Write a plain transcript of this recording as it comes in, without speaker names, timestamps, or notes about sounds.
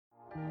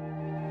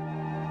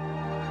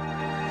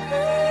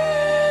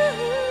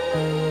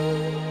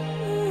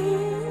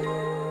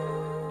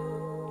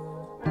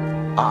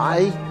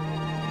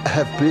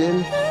have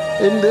been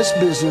in this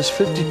business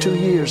 52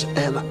 years,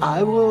 and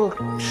I've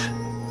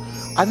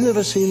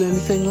never seen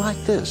anything like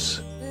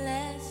this.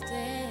 Let's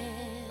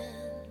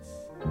dance.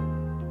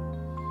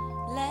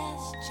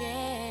 Let's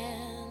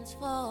chance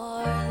for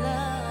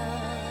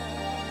love.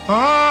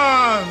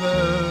 Ah,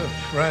 the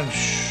French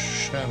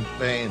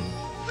champagne.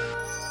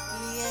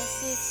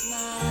 Yes, it's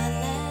my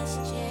last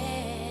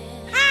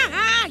chance. Ha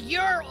ha!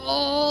 You're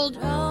old.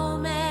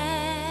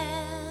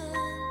 Romance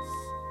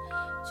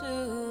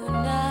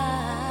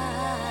tonight.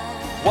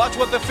 Watch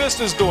what the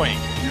fist is doing.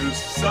 You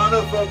son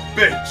of a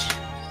bitch!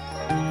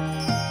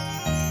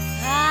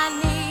 I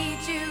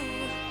need you.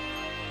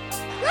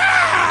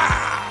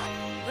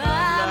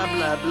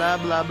 Blah blah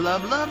blah blah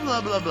blah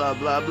blah blah blah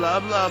blah blah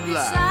blah blah.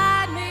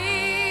 Beside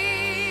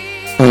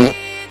me to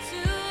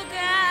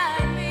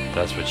guide me.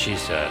 That's what she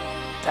said.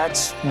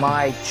 That's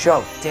my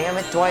joke. Damn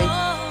it, Dwight.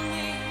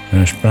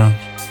 Hash browns.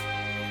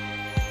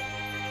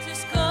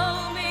 Just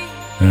call me.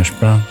 Hash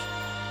browns.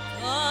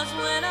 'Cause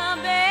when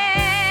I'm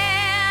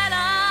bad,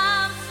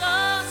 I'm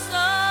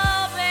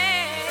so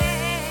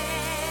bad.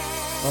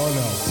 Oh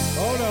no.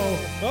 Oh no.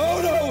 Oh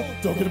no.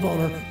 Don't get a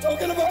boner. Don't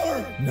get a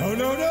boner. No,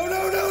 no, no,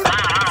 no, no.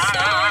 So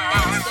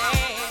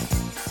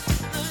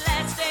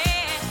let's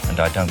dance. And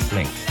I don't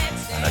blink.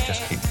 And I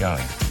just keep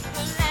going.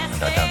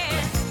 And I don't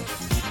blink.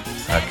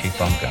 I keep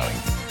on going.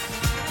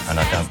 And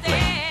I don't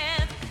blink.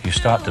 You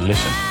start to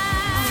listen.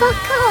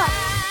 Fuck off.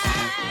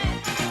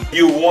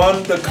 You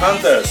won the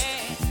contest.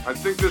 I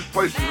think this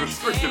place is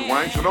restricted,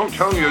 Wang, so don't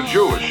tell me you're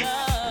Jewish.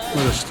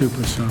 What a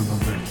stupid son of a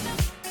bitch.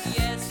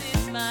 Yes,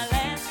 it's my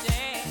last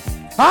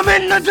dance. I'm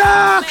in the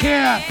dark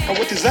here. Oh,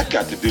 what does that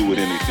got to do with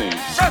anything?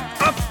 Shut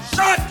up!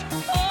 Shut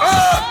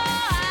up!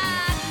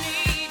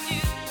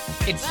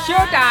 It's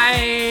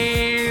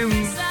showtime.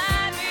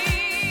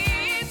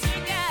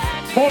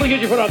 Hold to get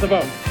your foot off the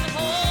boat.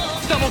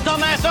 Double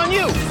dumbass on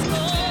you.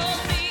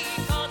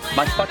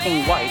 My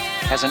fucking wife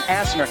has an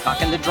ass in her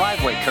cock in the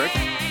driveway, Kurt.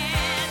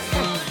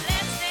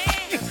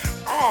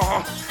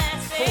 Oh.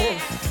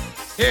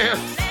 Here,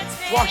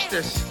 wash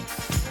this.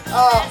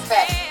 Oh,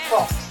 fat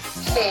fox.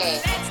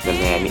 Hey. The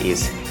man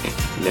is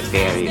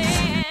nefarious.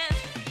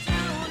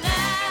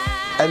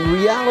 And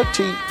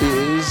reality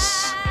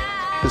is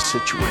the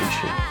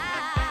situation.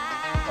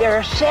 There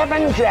are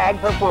 7 drag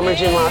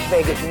performers in Las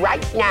Vegas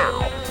right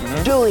now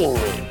doing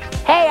me.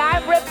 Hey,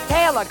 I'm Rip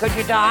Taylor. Could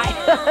you die?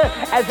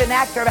 As an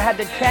actor, I had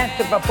the chance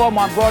to perform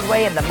on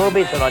Broadway, in the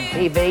movies, and on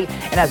TV.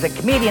 And as a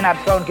comedian, I've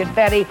thrown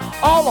confetti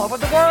all over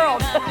the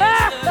world.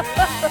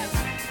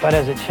 But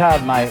as a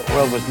child, my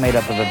world was made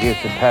up of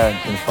abusive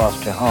parents in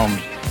foster homes.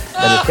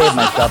 But I saved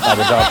myself by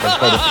the dark and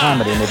code of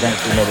comedy and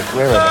eventually made a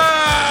career of it.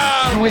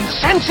 You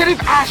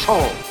insensitive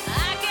asshole.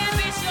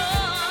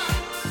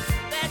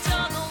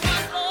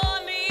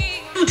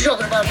 You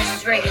talking about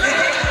Mrs. Reagan?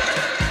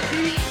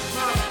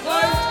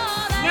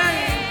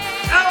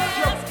 Out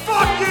your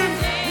fucking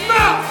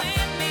mouth!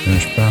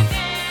 Hash brown.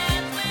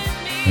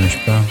 Hash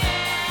brown.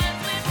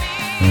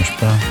 Hash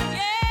brown.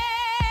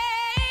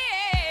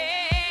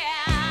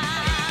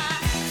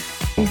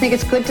 You think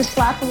it's good to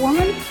slap a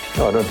woman?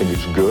 No, I don't think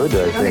it's good.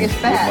 I think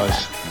it's bad.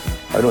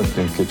 I don't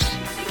think it's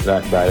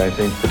that bad. I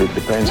think that it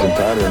depends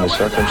entirely on the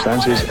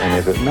circumstances and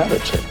if it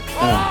merits it.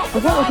 Yeah.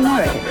 Well, what would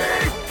merit it?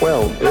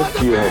 Well,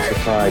 if you have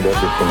tried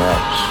everything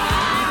else,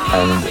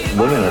 and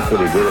women are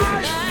pretty good at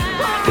this,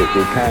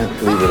 they can't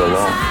leave it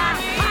alone.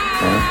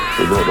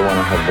 They don't want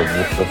to have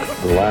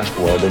the last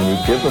word, and you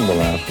give them the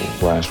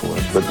last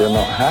word, but they're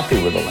not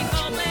happy with the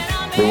last word.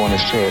 They want to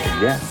say it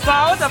again.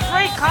 So, it's a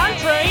free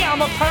country.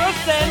 I'm a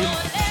person.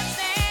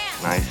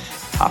 Nice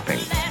hopping.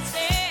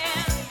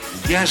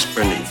 Yes,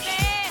 Bernice.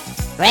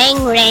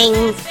 Ring,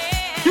 ring.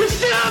 You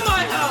sit on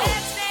my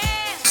house!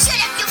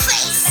 Shut up your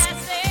face.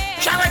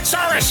 Shalit,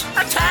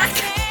 attack!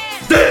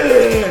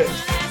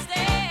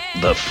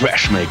 The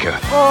Fresh Maker.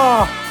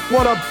 Oh,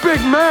 what a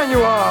big man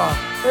you are.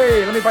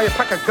 Hey, let me buy you a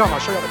pack of gum. I'll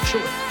show you how to chew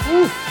it.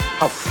 Ooh,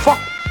 how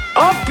fucked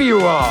up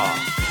you are.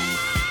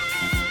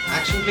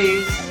 Action,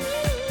 please.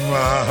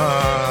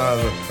 Ah,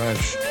 the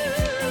French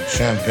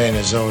champagne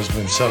has always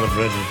been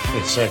celebrated for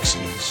its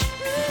excellence.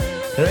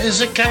 There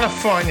is a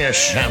California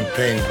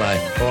champagne by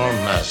Paul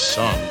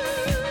Masson.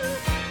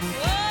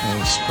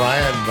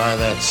 Inspired by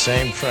that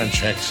same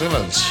French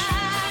excellence,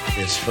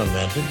 it's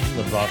fermented in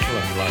the bottle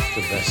and like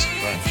the best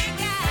French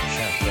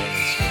champagne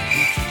is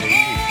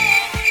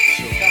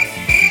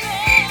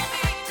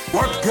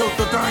What killed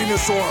the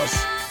dinosaurs?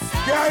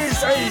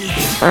 Ice Age!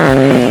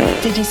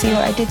 Did you see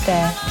what I did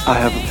there? I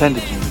have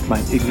offended you with my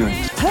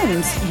ignorance.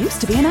 Holmes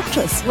used to be an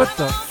actress. What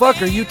the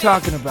fuck are you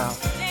talking about?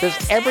 Does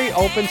every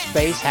open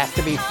space have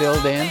to be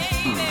filled in?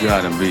 You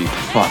gotta be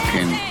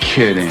fucking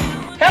kidding.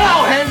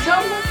 Hello,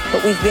 handsome.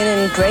 But we've been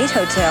in great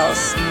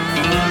hotels.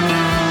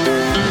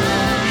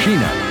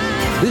 Sheila,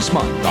 this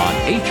month on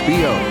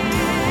HBO.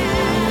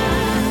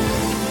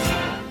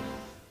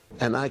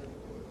 And I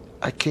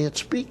can't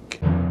speak.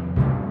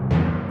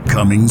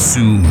 Coming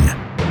soon.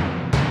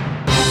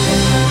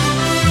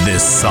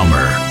 This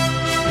summer.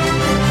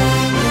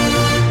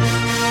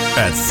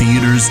 at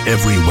theaters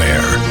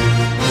everywhere.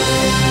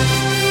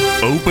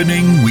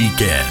 Opening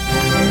weekend.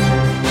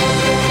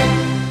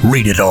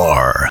 Rated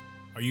R.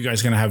 Are you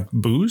guys going to have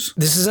booze?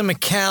 This is a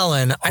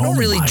Macallan. I don't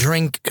really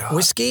drink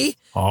whiskey.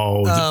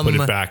 Oh, put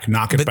it back.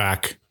 Knock it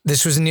back.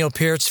 This was Neil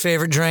Peart's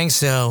favorite drink,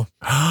 so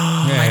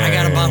I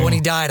got a bottle. When he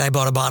died, I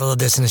bought a bottle of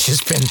this, and it's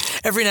just been,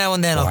 every now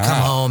and then I'll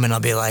come home and I'll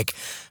be like,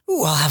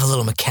 ooh, I'll have a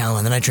little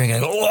Macallan. Then I drink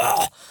and I go,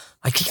 oh,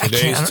 I can't.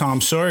 Today's Tom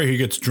Sawyer, he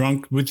gets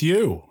drunk with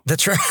you.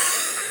 That's right.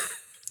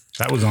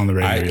 That was on the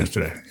radio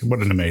yesterday. What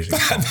an amazing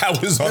song. That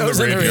was on the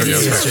radio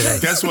yesterday.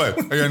 Guess what?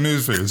 I got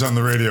news for you. It's on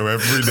the radio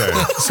every day.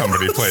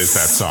 Somebody plays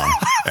that song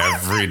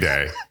every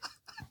day.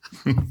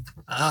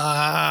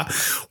 I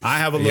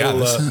have a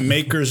little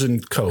Makers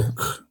and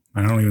Coke.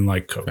 I don't even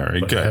like Coke.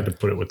 Very good. I had to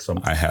put it with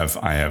something. I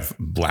have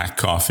black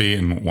coffee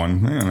in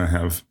one, and I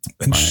have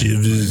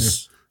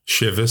Shivas.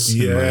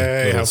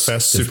 Yay, how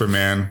festive.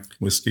 Superman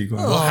whiskey.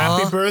 Well,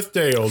 happy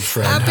birthday, old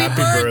friend. Happy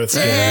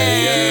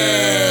birthday.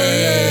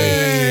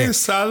 Yay.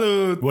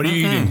 Salud. What are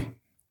you eating?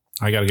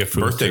 I got to get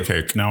food. Birthday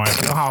cake. No,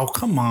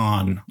 come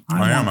on.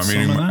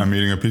 I'm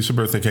eating a piece of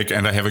birthday cake,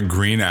 and I have a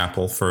green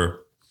apple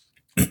for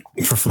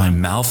my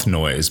mouth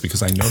noise,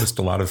 because I noticed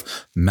a lot of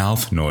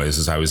mouth noise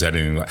as I was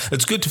editing.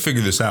 It's good to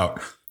figure this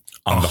out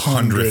on the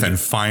 100th and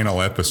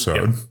final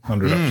episode.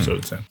 100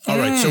 episodes in. All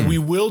right, so we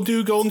will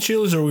do Golden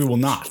Sheilas or we will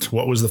not.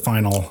 What was the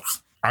final?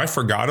 I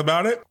forgot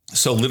about it.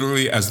 So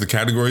literally, as the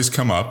categories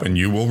come up, and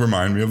you will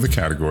remind me of the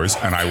categories,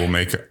 and I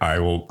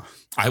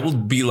will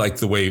be like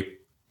the way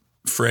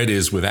Fred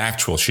is with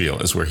actual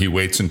Sheilas, where he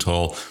waits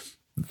until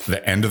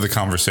the end of the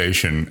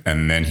conversation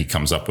and then he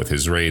comes up with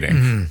his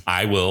rating.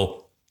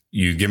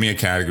 You give me a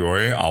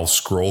category, I'll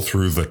scroll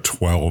through the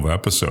 12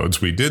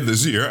 episodes we did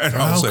this year, and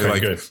I'll say,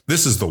 like,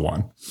 this is the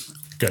one.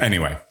 Good.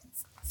 Anyway,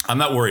 I'm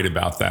not worried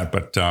about that,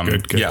 but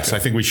yes, I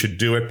think we should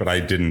do it, but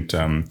I didn't.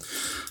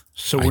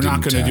 So we're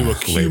not going to do a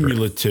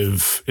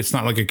cumulative. It's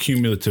not like a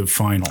cumulative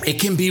final. It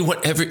can be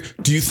whatever.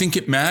 Do you think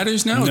it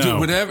matters now? No,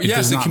 whatever.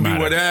 Yes, it can be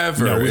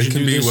whatever. No, it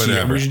can be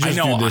whatever. We should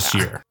just do this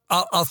year.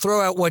 I'll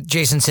throw out what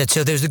Jason said.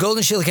 So there's the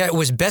Golden Sheila category. It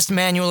was best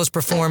manualist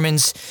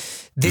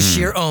performance this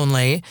year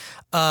only.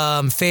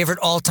 Favorite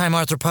all-time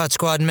Arthropod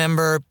squad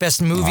member.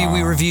 Best movie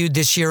we reviewed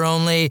this year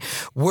only.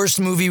 Worst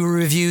movie we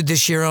reviewed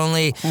this year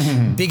only.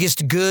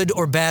 Biggest good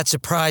or bad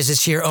surprise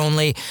this year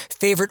only.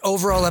 Favorite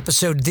overall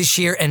episode this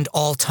year and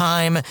all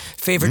time.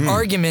 Favorite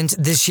argument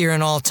this year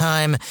and all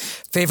time.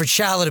 Favorite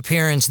Shalit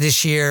appearance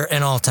this year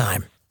and all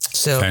time.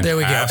 So there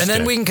we go. And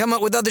then we can come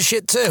up with other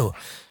shit too.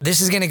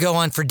 This is going to go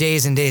on for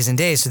days and days and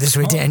days. So this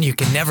way, Dan, you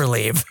can never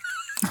leave.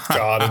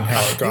 God in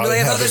hell. God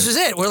I thought this was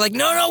it. We're like,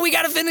 no, we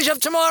got to finish up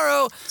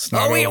tomorrow.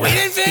 We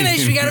didn't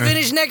finish. We got to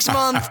finish next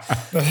month.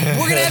 We're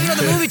going to add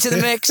another movie to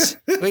the mix.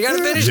 We got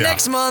to finish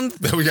next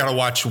month. We got to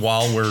watch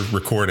while we're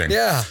recording.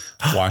 Yeah.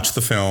 Watch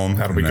the film.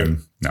 That'll be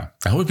good. No,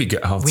 that would be good.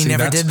 We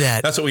never did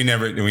that. That's what we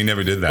never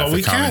did that. Well,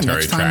 we can.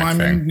 Next time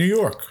I'm in New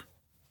York.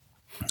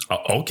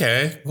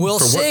 Okay. We'll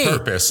see. For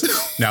what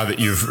purpose? Now that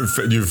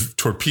you've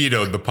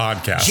torpedoed the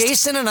podcast,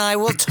 Jason and I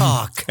will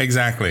talk.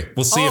 Exactly.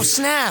 We'll see.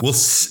 Snap! We'll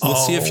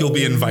see if you'll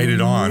be invited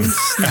on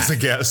as a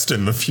guest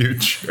in the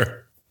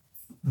future.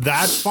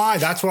 That's fine.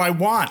 That's what I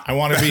want. I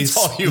want to be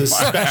the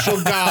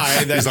special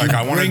guy that he's like.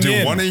 I want to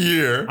do one a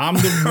year. I'm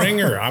the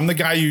ringer. I'm the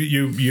guy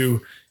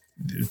you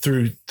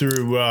through.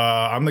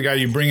 I'm the guy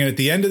you bring in at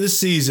the end of the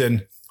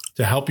season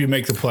to help you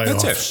make the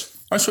playoffs. That's it.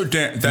 That's what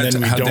Dan. And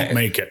then we don't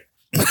make it.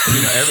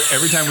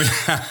 Every time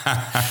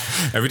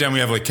we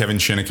have like Kevin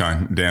Shinnick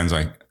on, Dan's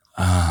like,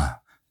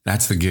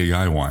 that's the gig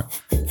I want.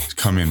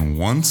 Come in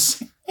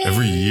once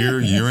every year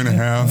and a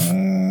half,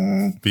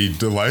 be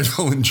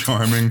delightful and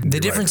charming. The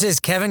difference is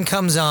Kevin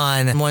comes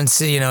on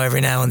once,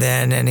 every now and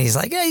then, and he's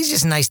like, he's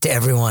just nice to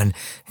everyone.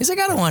 He's like,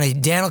 I don't want to.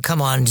 Dan will come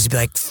on and just be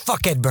like,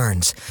 fuck Ed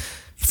Burns.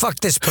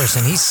 Fuck this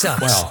person. He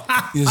sucks. Well,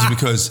 this is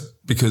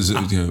because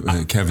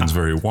Kevin's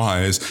very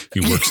wise. He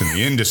works in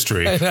the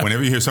industry.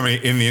 Whenever you hear somebody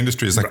in the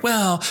industry is like,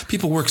 well,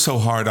 people work so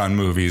hard on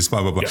movies,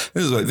 blah, blah, blah.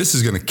 Yeah. This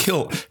is going to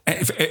kill.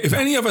 If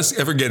any of us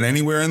ever get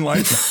anywhere in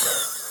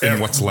life, in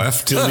what's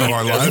left of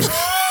our lives,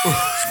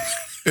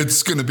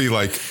 it's going to be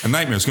like a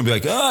nightmare. It's going to be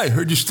like, I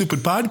heard your stupid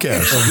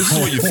podcast. Oh, this is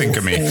what you think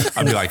of me.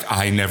 I'll be like,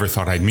 I never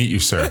thought I'd meet you,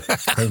 sir.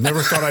 I've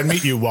never thought I'd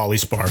meet you, Wally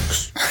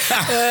Sparks.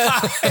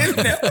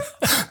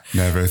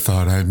 Never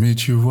thought I'd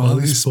meet you,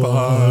 Wally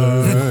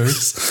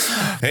Sparks.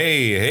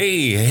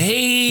 Hey.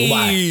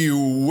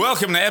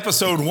 Welcome to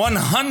episode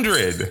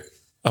 100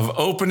 of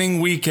Opening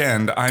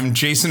Weekend. I'm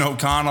Jason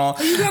O'Connell,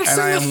 and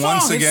I am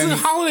once again...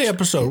 It's the holiday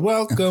episode.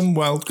 Welcome.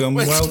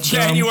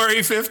 January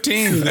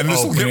 15th, and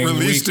this will get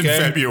released in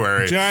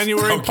February.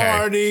 January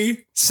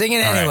party. Sing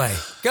it anyway.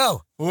 Right.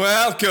 Go.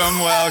 Welcome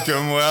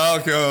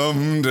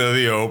to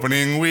the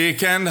Opening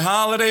Weekend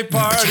holiday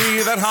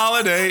party. That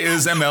holiday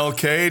is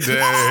MLK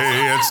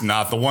Day. It's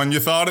not the one you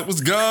thought it was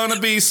gonna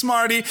be,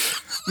 smarty.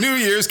 New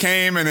Year's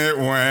came and it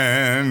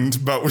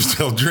went, but we're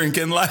still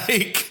drinking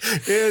like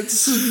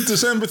it's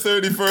December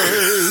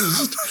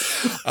 31st.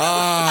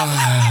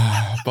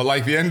 But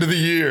like the end of the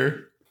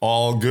year,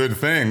 all good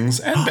things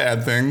and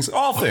bad things,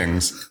 all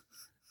things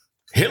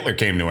Hitler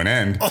came to an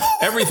end.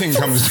 Everything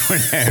comes to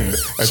an end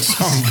at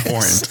some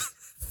point.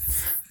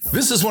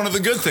 This is one of the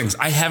good things.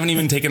 I haven't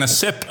even taken a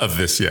sip of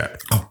this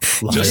yet.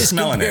 Just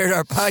smelling compared it.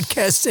 our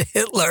podcast to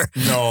Hitler.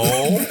 No.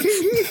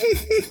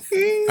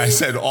 I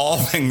said all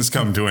things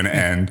come to an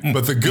end,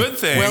 but the good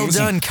things. Well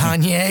done,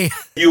 Kanye.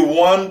 You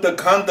won the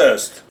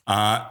contest.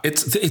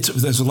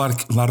 There's a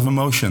lot of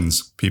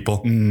emotions,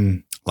 people.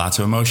 Lots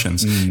of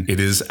emotions. It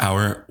is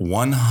our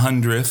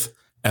 100th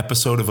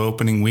episode of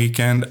Opening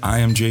Weekend. I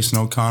am Jason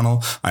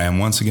O'Connell. I am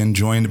once again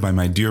joined by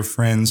my dear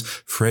friends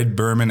Fred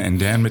Berman and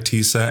Dan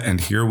Matissa, and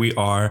here we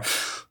are,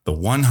 the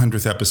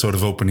 100th episode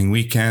of Opening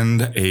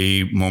Weekend,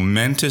 a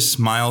momentous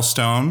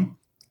milestone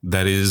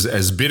that is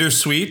as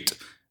bittersweet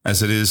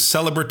as it is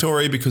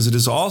celebratory, because it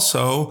is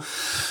also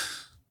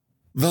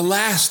the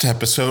last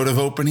episode of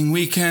Opening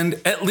Weekend,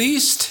 at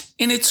least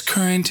in its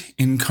current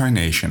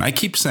incarnation. I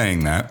keep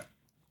saying that,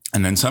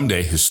 and then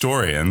someday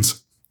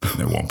historians,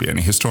 there won't be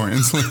any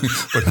historians,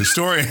 but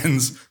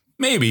historians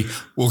maybe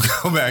will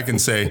go back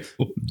and say,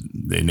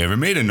 they never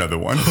made another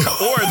one.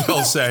 Or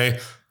they'll say,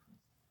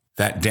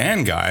 that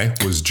Dan guy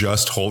was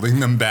just holding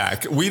them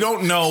back. We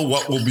don't know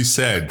what will be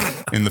said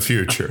in the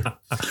future.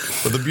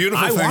 But the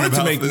beautiful thing about this...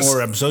 I wanted to make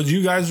more episodes.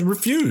 You guys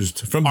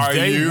refused from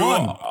day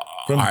one.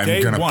 From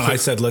day one, I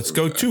said, let's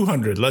go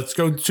 200. Let's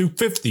go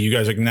 250. You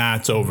guys are like, nah,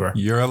 it's over.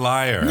 You're a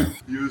liar.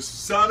 You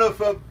son of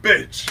a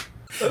bitch.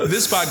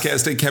 This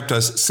podcast, it kept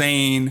us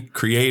sane,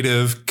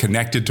 creative,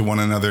 connected to one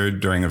another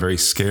during a very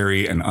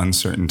scary and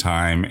uncertain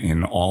time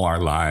in all our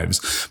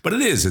lives. But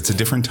it's a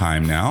different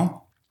time now.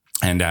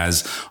 And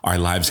as our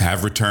lives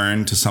have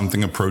returned to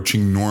something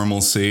approaching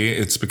normalcy,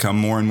 it's become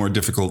more and more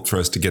difficult for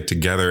us to get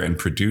together and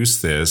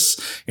produce this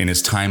in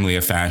as timely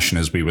a fashion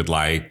as we would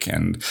like.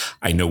 And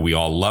I know we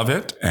all love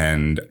it.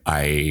 And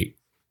I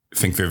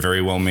think there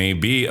very well may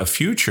be a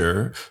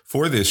future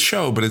for this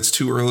show, but it's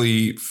too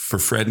early for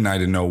Fred and I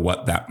to know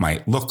what that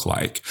might look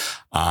like.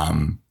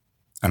 And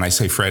I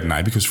say Fred and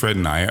I because Fred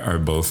and I are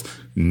both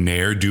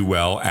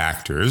ne'er-do-well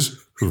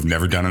actors who've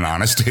never done an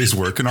honest day's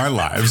work in our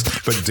lives.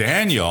 But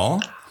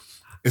Daniel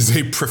is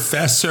a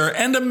professor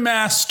and a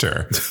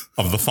master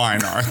of the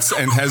fine arts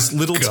and has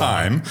little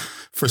time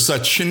for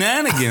such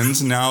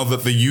shenanigans now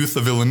that the youth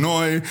of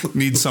Illinois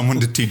need someone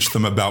to teach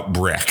them about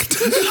Brecht.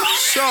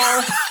 So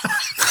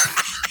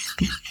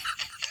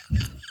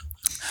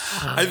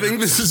I think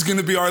this is going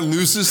to be our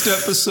loosest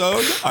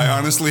episode. I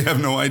honestly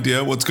have no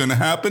idea what's going to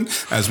happen.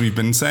 As we've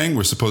been saying,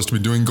 we're supposed to be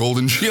doing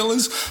Golden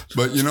Sheilas,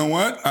 but you know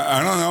what?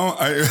 I don't know.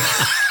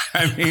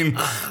 I mean,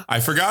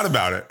 I forgot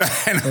about it.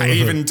 And I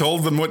even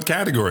told them what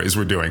categories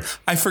we're doing.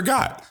 I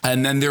forgot.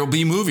 And then there'll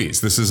be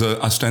movies. This is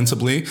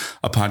ostensibly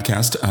a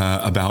podcast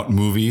about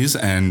movies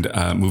and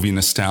movie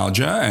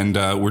nostalgia. And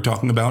we're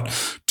talking about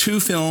 2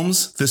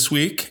 films this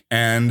week.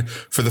 And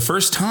for the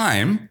first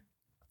time,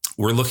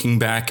 we're looking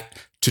back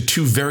to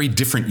 2 very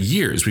different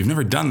years. We've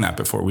never done that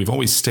before. We've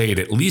always stayed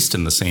at least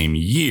in the same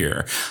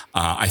year,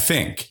 I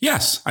think.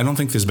 Yes, I don't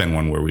think there's been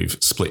one where we've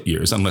split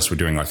years, unless we're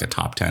doing like a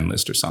top 10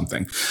 list or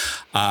something.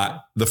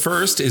 The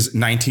first is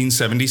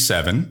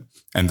 1977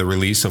 and the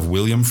release of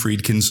William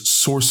Friedkin's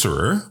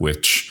Sorcerer,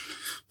 which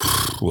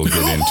we'll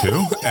get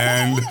into,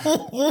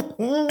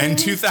 and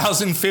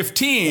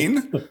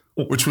 2015,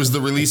 which was the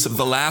release of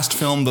the last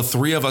film the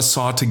 3 of us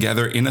saw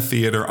together in a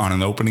theater on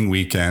an opening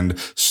weekend,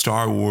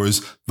 Star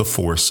Wars: The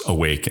Force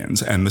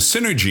Awakens. And the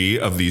synergy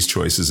of these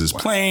choices is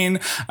plain.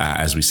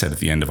 As we said at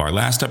the end of our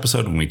last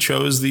episode when we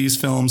chose these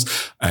films,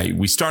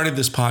 we started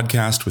this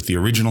podcast with the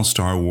original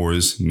Star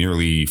Wars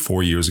nearly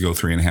 4 years ago,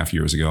 3.5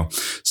 years ago.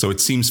 So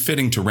it seems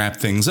fitting to wrap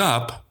things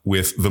up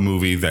with the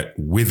movie that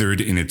withered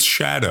in its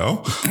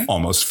shadow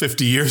almost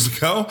 50 years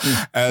ago,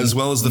 as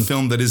well as the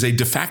film that is a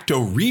de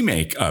facto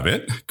remake of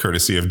it,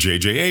 courtesy of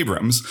J.J.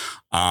 Abrams.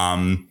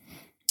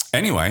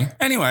 Anyway,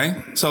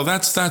 so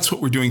that's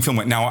what we're doing film.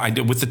 Now,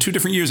 with the 2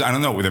 different years, I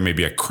don't know whether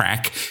maybe a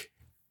crack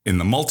in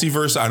the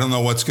multiverse. I don't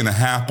know what's going to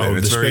happen.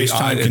 It's the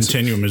space-time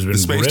continuum has been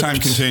ripped. The space-time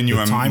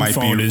continuum the time might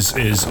phone be.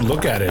 Is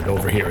look at it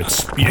over here.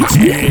 It's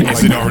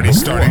is it already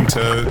starting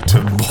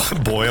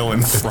to boil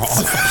and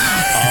froth?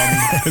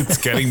 It's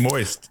getting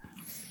moist.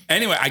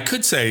 Anyway, I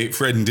could say,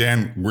 Fred and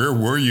Dan, where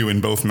were you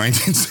in both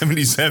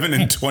 1977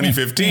 and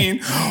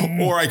 2015?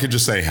 Or I could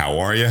just say, how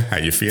are you? How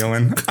you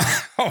feeling?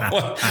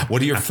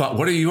 What are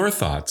your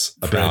thoughts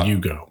about Fred, you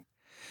go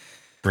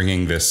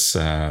bringing this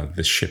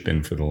ship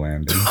in for the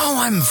landing?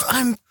 Oh,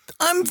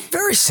 I'm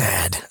very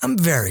sad. I'm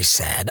very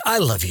sad. I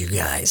love you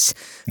guys.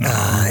 You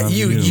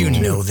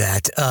know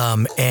that.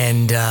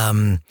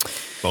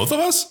 Both of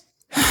us?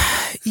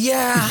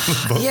 Yeah,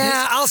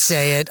 I'll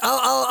say it.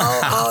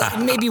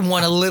 I'll maybe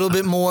one a little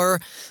bit more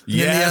than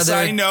the other.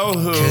 I know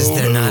who. Because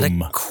they're not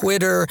a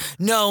quitter.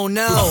 No.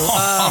 No,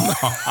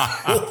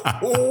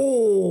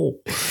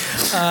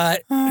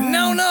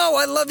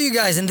 I love you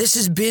guys. And this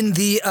has been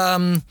the,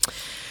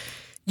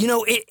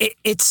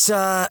 it's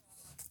the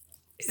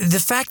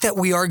fact that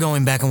we are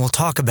going back, and we'll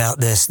talk about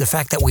this, the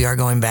fact that we are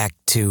going back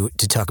to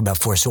talk about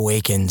Force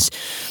Awakens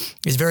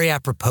is very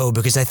apropos,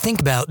 because I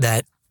think about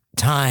that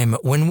time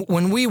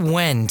when we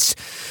went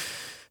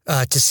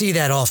to see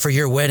that all for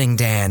your wedding,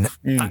 Dan.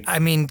 I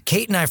mean,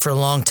 Kate and I, for a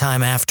long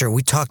time after,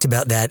 we talked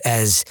about that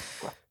as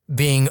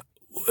being,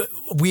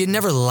 we had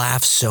never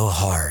laughed so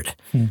hard.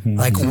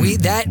 Like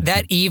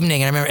that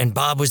evening, and I remember, and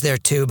Bob was there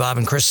too, Bob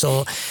and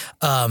Crystal.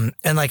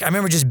 And like, I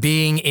remember just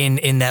being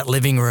in that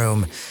living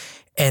room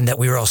and that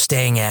we were all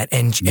staying at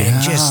and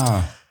just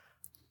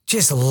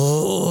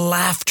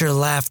laughter.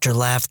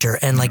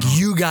 And like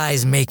you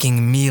guys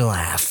making me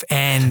laugh.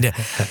 And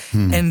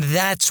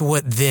that's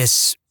what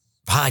this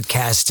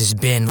podcast has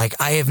been. Like,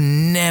 I have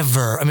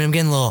never, I mean, I'm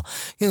getting a little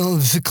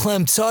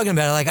verklempt talking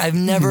about it. Like, I've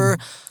never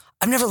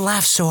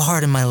laughed so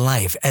hard in my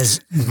life as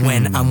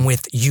when I'm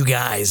with you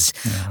guys.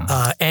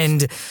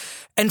 And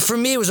for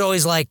me, it was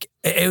always like,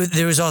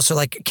 there was also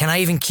like, can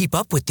I even keep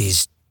up with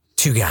these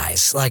two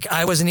guys? Like,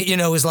 I wasn't,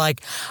 it was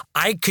like,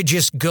 I could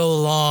just go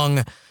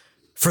along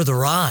for the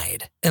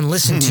ride and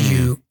listen to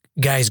you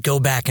guys go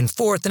back and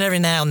forth, and every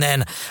now and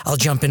then I'll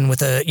jump in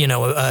with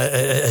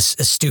a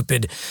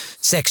stupid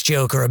sex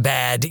joke or a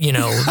bad,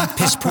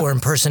 piss poor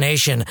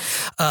impersonation.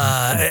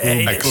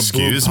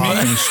 Excuse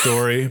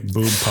me?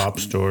 Boob pop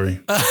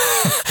story.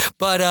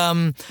 But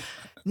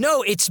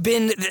no, it's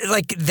been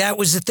like, that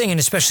was the thing. And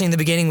especially in the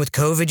beginning with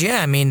COVID.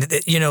 Yeah. I mean,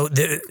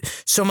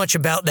 so much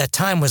about that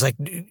time was like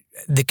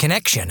the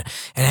connection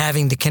and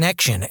having the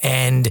connection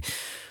and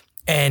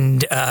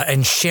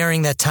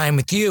sharing that time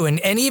with you. And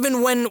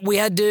even when we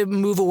had to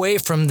move away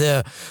from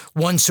the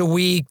once a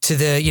week to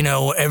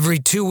the, every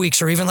 2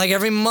 weeks or even like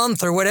every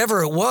month or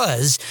whatever it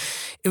was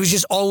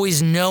just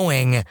always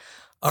knowing,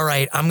 all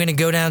right, I'm going to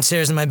go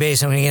downstairs in my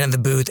basement, I'm going to get in the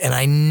booth, and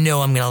I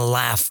know I'm going to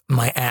laugh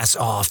my ass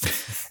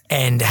off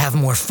and have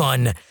more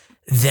fun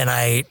than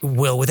I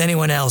will with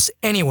anyone else,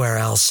 anywhere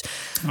else.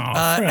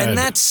 And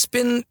that's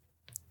been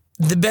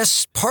the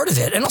best part of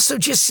it. And also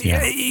just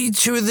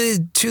two of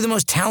the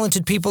most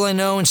talented people I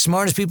know and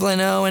smartest people I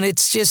know. And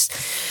it's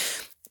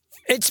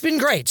been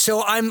great.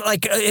 So I'm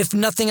like, if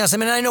nothing else, I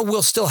mean, I know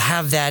we'll still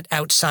have that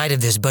outside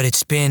of this, but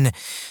it's been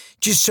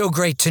just so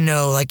great to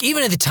know, like,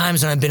 even at the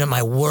times when I've been at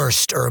my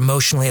worst or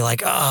emotionally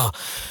like, oh,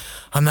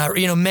 I'm not,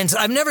 mentally,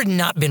 I've never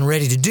not been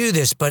ready to do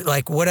this, but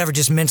like whatever,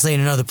 just mentally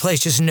in another place,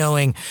 just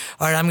knowing,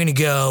 all right, I'm going to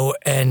go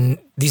and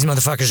these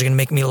motherfuckers are going to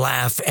make me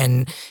laugh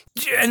and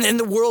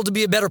the world to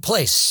be a better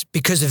place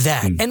because of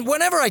that. And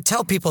whenever I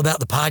tell people about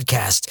the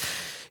podcast,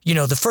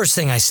 the first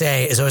thing I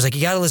say is always like,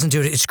 you got to listen to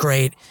it. It's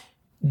great.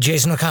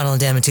 Jason O'Connell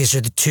and Dan Matisse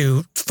are the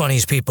two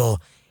funniest people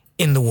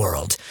in the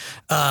world.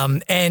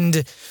 Even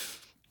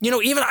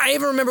I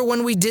even remember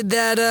when we did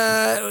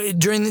that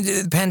during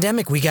the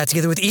pandemic, we got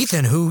together with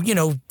Ethan, who,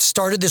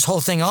 started this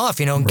whole thing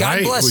off, and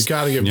God bless. We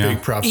got to give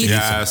big props to Ethan.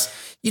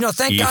 Yes.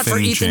 Thank God for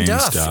Ethan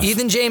Duff.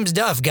 Ethan James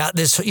Duff got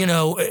this,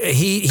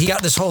 he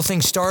got this whole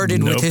thing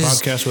started with his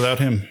podcast without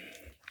him.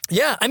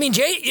 Yeah. I mean,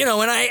 Jay,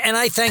 and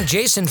I thank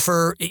Jason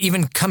for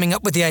even coming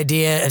up with the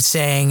idea of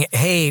saying,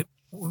 hey,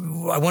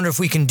 I wonder if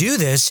we can do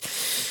this.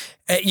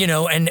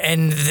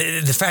 And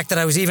the fact that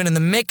I was even in the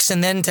mix,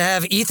 and then to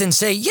have Ethan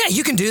say, yeah,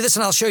 you can do this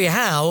and I'll show you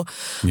how.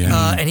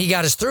 Yeah. And he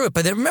got us through it.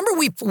 But remember,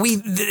 we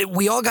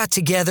all got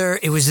together.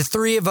 It was the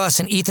three of us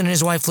and Ethan and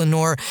his wife,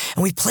 Lenore,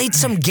 and we played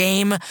some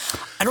game. I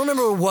don't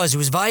remember what it was. It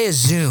was via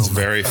Zoom. It's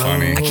very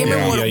funny. I can't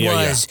remember what it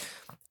was.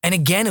 And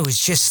again, it was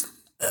just,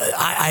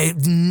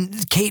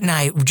 Kate and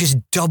I just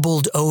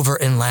doubled over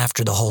in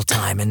laughter the whole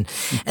time. And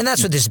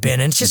that's what this has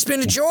been. And it's just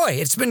been a joy.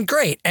 It's been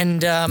great.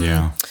 And,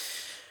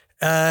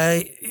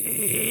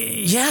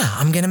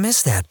 I'm gonna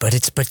miss that, but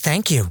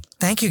thank you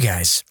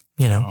guys,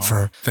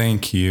 for.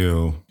 Thank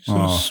you.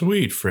 So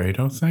sweet,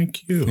 Fredo.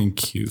 Thank you.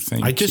 Thank you.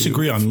 I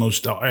disagree on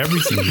most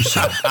everything you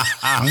said.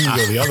 I'm gonna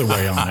go the other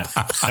way on it.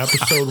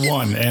 Episode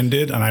 1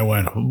 ended, and I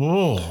went,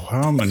 whoa,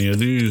 how many of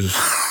these?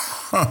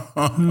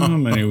 How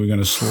many are we going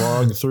to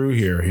slog through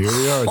here? Here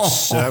we are.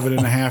 It's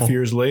 7.5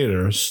 years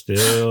later.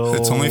 Still.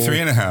 It's only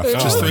 3.5.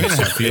 Just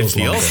 3.5. It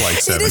feels like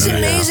 7. It is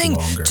amazing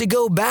to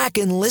go back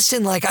and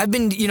listen. Like, I've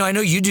been, I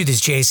know you do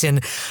this, Jason.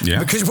 Yeah.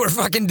 Because we're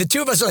the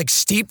two of us are like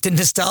steeped in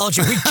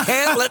nostalgia. We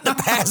can't let the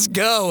past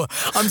go.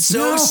 I'm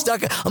so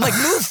stuck. I'm like,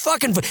 move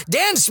fucking.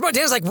 Dan's smart.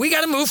 Dan's like, we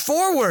got to move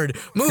forward.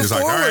 He's forward.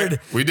 Like, all right,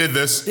 we did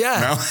this. Yeah.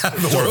 Now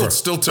the world's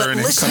still turning.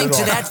 But listening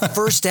to that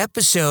first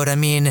episode, I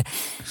mean,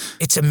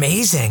 it's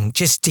amazing.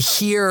 Just to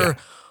hear,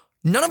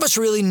 none of us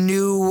really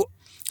knew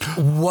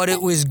what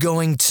it was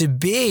going to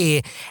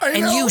be,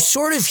 and you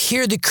sort of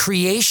hear the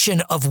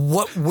creation of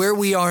where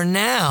we are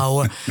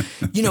now.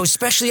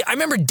 Especially I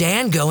remember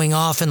Dan going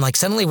off and like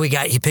suddenly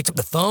he picked up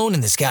the phone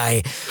and this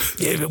guy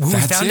who we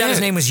found out his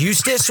name was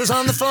Eustace was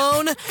on the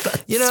phone.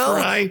 That's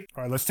right.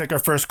 All right, let's take our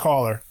first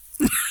caller.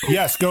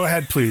 Yes, go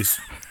ahead, please.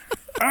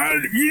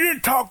 You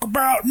didn't talk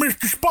about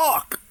Mr.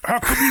 Spock. How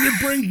come you didn't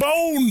bring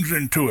Bones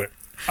into it?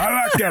 I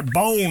like that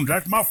Bones.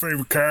 That's my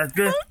favorite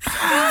character.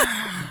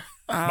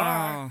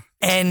 Bye.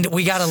 And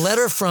we got a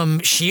letter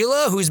from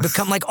Sheila, who's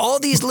become like all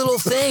these little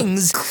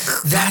things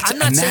that I'm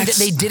not saying that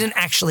they didn't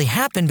actually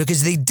happen,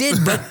 because they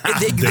did, but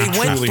they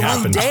went through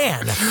happened.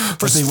 Dan.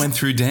 They went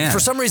through Dan. For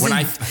some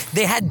reason,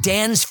 they had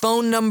Dan's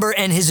phone number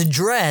and his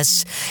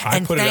address,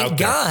 and thank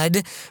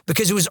God,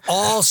 because it was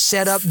all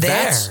set up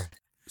there.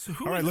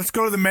 All right, let's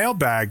go to the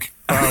mailbag.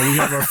 We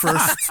have our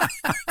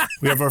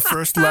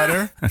first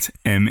letter. That's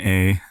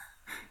M-A-L.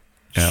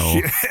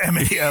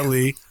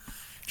 M-A-L-E.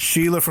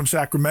 Sheila from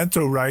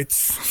Sacramento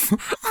writes,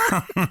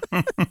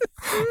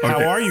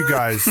 How are you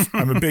guys?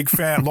 I'm a big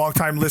fan,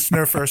 long-time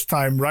listener,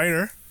 first-time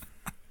writer.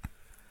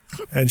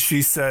 And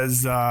she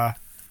says, I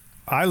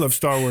love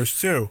Star Wars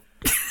too.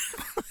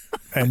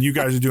 And you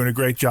guys are doing a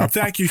great job.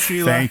 Thank you,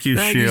 Sheila. Thank you,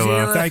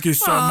 Sheila. Thank you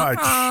so much.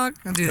 I'll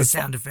do the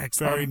sound effects.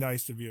 Very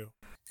nice of you.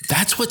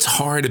 That's what's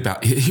hard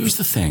about, here's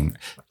the thing.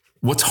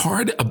 What's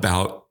hard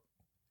about,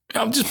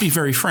 I'll just be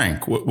very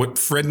frank. What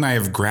Fred and I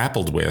have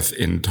grappled with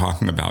in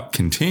talking about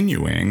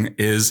continuing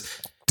is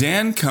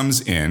Dan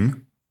comes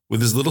in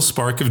with his little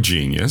spark of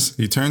genius.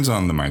 He turns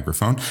on the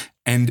microphone,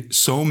 and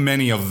so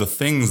many of the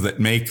things that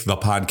make the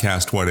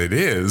podcast what it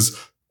is,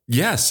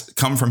 yes,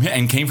 come from him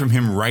and came from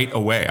him right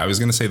away. I was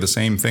going to say the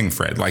same thing,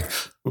 Fred, like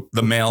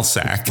the mail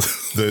sack,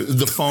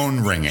 the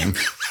phone ringing,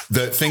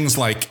 the things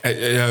like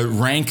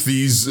rank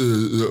these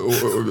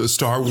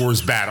Star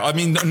Wars battle. I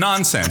mean,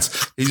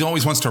 nonsense. He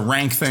always wants to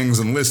rank things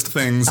and list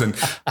things, and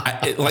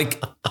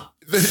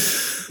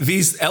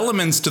these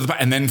elements to the,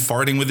 and then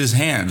farting with his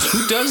hands.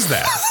 Who does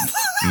that?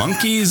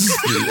 Monkeys?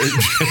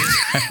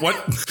 What?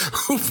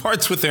 Who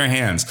farts with their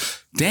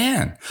hands?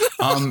 Dan.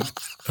 Oh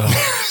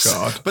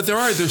God! But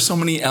there's so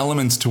many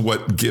elements to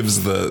what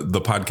gives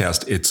the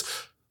podcast its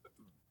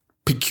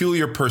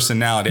peculiar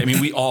personality. I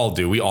mean, we all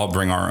do. We all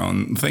bring our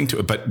own thing to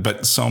it.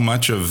 But so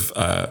much of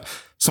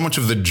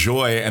the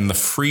joy and the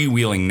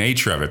freewheeling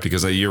nature of it.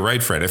 Because you're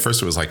right, Fred. At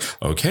first, it was like,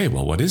 okay,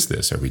 well, what is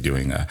this? Are we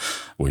doing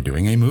we're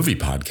doing a movie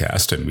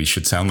podcast, and we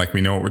should sound like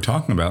we know what we're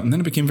talking about. And then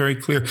it became very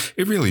clear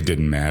it really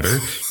didn't matter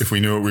if we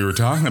knew what we were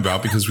talking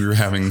about, because we were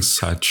having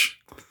such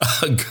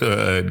a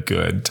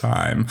good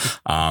time.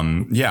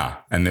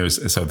 And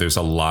there's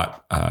a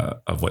lot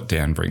of what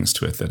Dan brings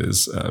to it that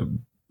is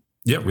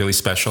really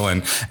special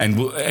and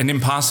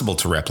impossible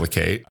to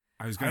repaveplicate.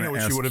 I know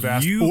what you would have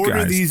asked.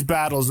 Order these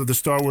battles of the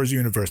Star Wars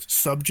universe: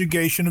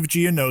 subjugation of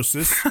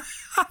Geonosis,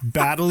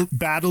 battle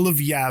of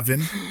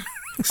Yavin,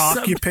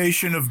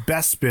 occupation of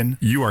Bespin.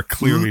 You are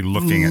clearly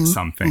looking at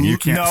something. You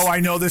can't. No, I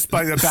know this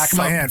by the back of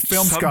my hand.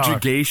 Film scholar.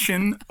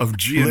 Subjugation of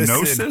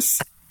Geonosis.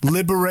 Listen,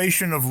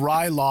 liberation of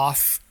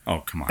Ryloth.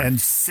 Oh, come on.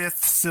 And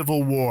Sith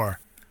Civil War.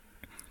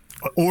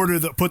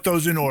 Put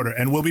those in order,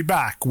 and we'll be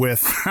back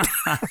with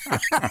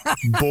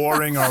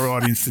boring our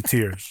audience to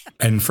tears.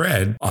 And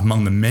Fred,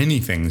 among the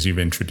many things you've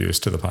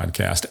introduced to the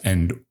podcast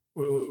and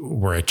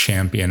were a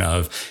champion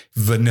of,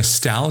 the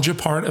nostalgia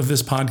part of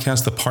this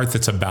podcast, the part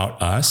that's about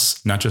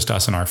us, not just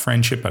us and our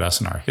friendship, but us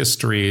and our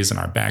histories and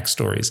our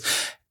backstories.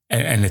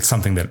 And it's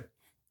something that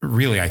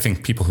really, I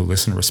think people who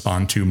listen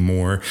respond to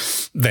more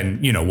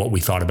than, what we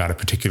thought about a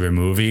particular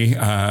movie,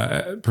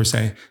 per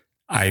se.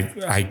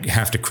 I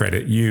have to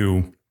credit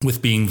you with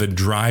being the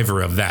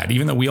driver of that.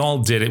 Even though we all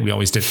did it, we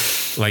always did.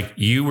 Like,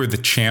 you were the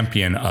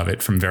champion of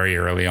it from very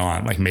early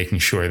on, like making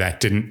sure that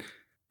didn't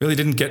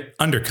get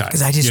undercut.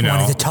 Because I just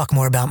wanted to talk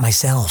more about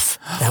myself.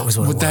 That was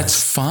what it was.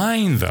 That's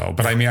fine, though.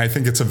 But I mean, I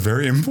think it's a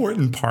very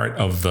important part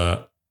of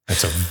the.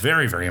 It's a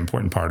very, very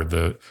important part of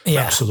the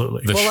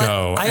absolutely the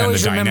show and the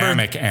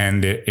dynamic,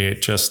 and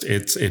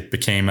it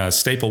became a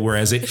staple.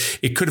 Whereas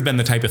it could have been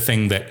the type of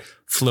thing that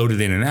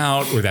floated in and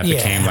out, or that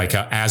became like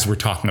as we're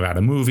talking about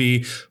a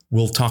movie,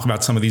 we'll talk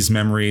about some of these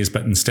memories,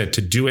 but instead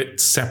to do it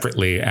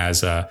separately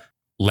as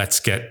let's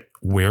get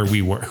where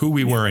we were, who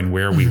we were, and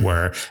where we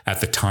were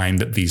at the time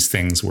that these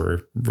things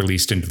were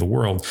released into the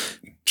world,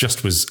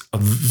 just was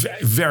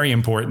very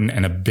important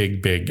and a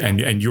big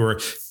and you're.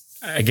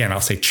 Again, I'll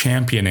say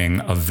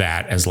championing of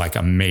that as like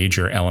a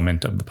major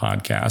element of the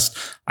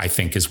podcast, I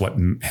think, is what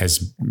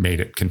has made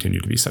it continue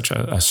to be such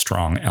a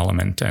strong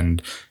element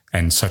and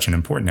such an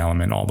important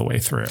element all the way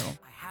through.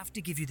 I have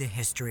to give you the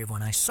history of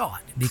when I saw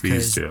it, because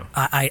Please do.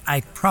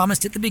 I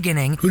promised at the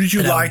beginning. Who did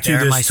you lie to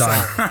this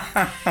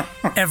time?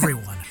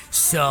 Everyone.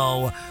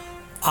 So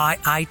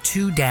I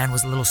too, Dan,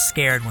 was a little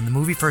scared when the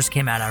movie first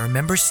came out. I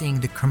remember seeing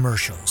the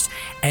commercials,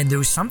 and there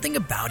was something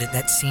about it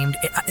that seemed...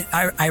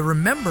 I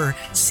remember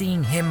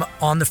seeing him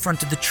on the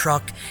front of the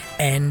truck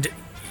and,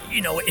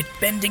 it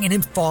bending and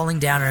him falling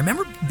down. I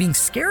remember being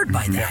scared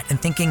by that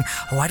and thinking,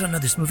 I don't know,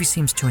 this movie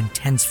seems too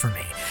intense for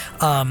me.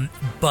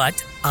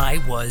 But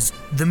I was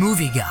the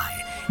movie guy.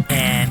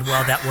 And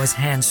while that was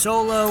Han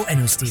Solo, and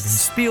it was Steven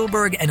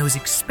Spielberg, and it was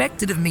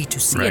expected of me to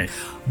see it,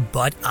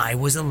 but I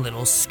was a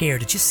little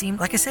scared. It just seemed,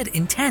 like I said,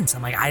 intense.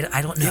 I'm like,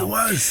 I don't know. It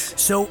was.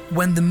 So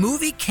when the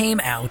movie came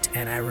out,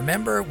 and I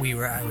remember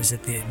I was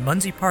at the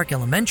Muncie Park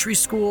Elementary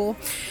School,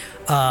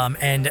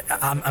 and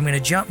I'm going to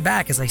jump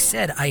back. As I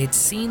said, I had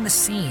seen the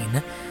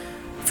scene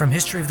from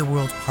History of the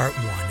World Part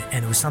 1,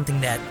 and it was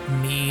something that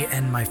me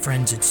and my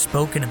friends had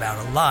spoken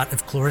about a lot,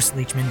 of Cloris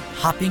Leachman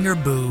hopping her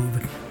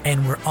boob,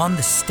 and we're on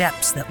the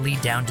steps that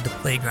lead down to the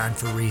playground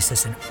for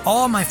recess, and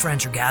all my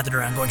friends are gathered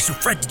around going, so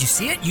Fred, did you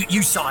see it?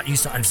 You saw it. And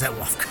I said,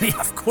 well,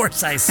 of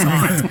course I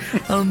saw it.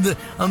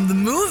 I'm the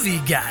movie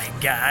guy,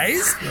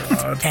 guys.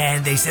 God.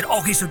 And they said,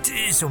 okay,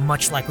 so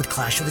much like with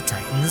Clash of the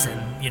Titans,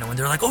 and, and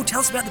they're like, oh,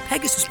 tell us about the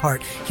Pegasus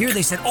part. Here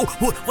they said, oh,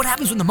 what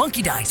happens when the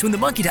monkey dies? And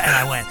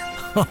I went,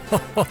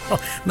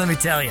 let me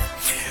tell you.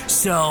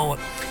 So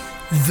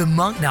the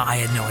monk, now I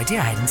had no idea,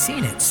 I hadn't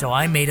seen it. So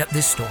I made up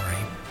this story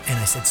and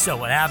I said, so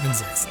what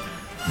happens is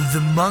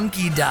the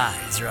monkey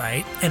dies,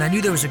 right? And I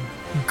knew there was a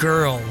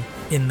girl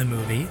in the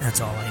movie.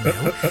 That's all I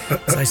knew.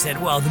 So I said,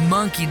 well, the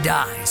monkey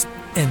dies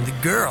and the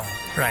girl,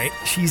 right?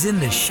 She's in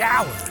the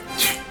shower.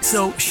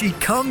 So she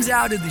comes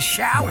out of the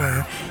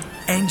shower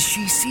and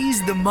she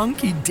sees the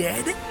monkey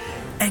dead.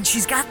 And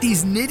she's got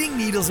these knitting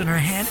needles in her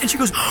hand, and she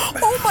goes,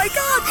 oh my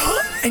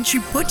God! And she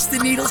puts the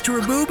needles to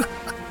her boob,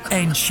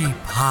 and she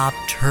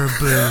popped her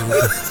boob.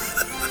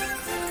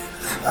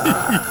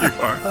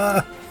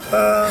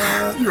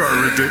 You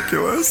are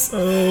ridiculous.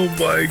 Oh my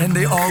God. And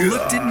they all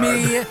looked at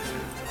me,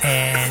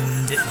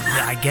 and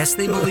I guess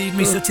they believed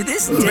me. So to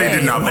this day, They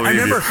did not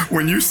believe you.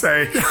 When you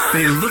say,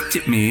 they looked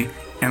at me,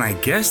 and I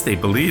guess they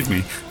believed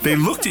me, they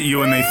looked at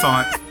you and they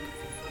thought,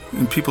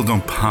 people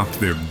don't pop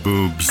their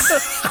boobs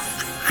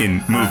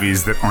in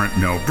movies that aren't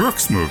Mel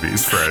Brooks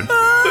movies, Fred.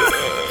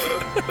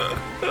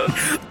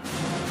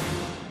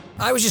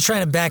 I was just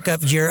trying to back up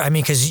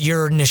because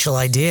your initial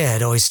idea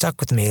had always stuck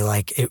with me,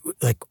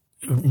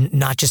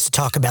 not just to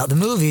talk about the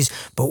movies,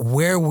 but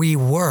where we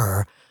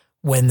were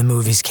when the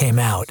movies came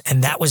out.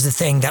 And that was the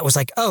thing that was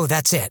like, oh,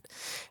 that's it.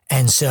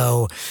 And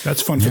so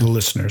that's fun for the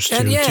listeners too.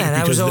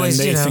 That was always,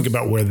 then they think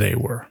about where they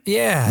were.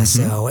 Yeah.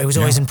 So it was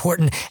always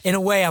important. In a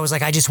way, I was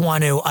like, I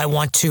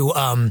want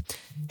to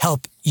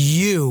help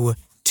you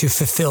to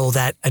fulfill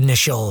that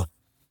initial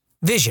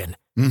vision,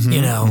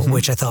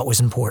 which I thought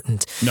was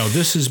important. No,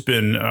 this has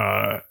been,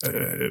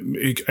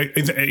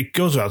 it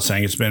goes without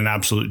saying, it's been an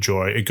absolute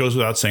joy. It goes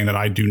without saying that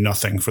I do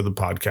nothing for the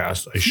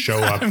podcast. I show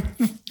up,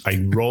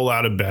 I roll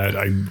out of bed,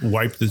 I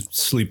wipe the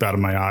sleep out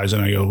of my eyes,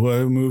 and I go,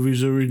 what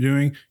movies are we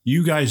doing?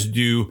 You guys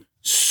do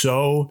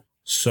so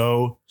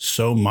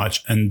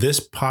much. And this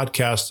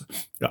podcast,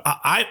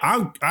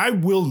 I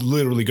will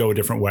literally go a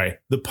different way.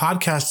 The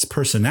podcast's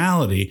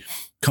personality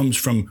comes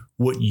from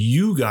what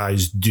you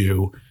guys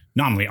do,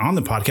 not only on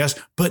the podcast,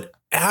 but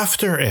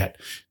after it.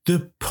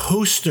 The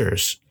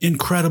posters,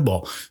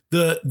 incredible.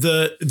 The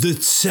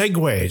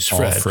segues,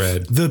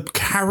 Fred. The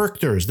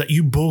characters that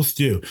you both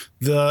do.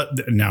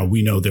 Now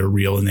we know they're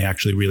real and they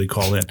actually really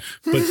call in.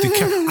 But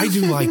I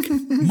do like,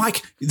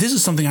 Mike, this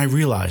is something I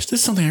realized.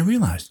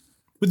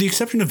 With the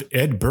exception of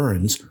Ed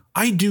Burns,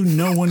 I do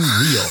no one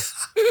real.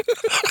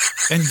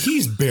 And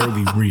he's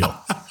barely real.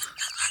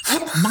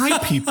 My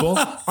people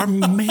are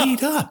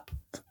made up.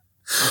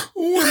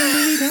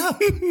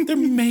 They're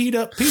made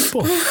up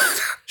people.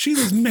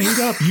 Sheila's made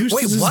up.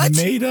 Eustace is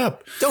made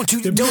up. Don't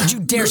you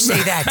dare say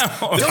that.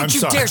 Don't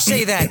you dare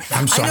say that.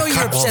 I'm sorry. I know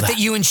you're upset that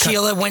you and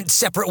Sheila went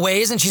separate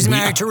ways and she's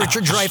married to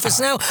Richard Dreyfuss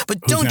now,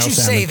 but don't you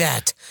say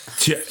that.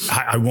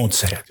 I won't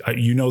say it.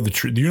 You know the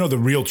truth. You know the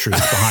real truth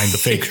behind the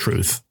fake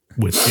truth.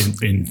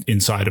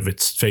 Inside of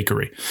its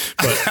fakery,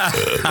 but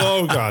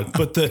oh God!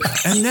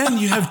 And then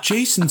you have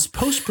Jason's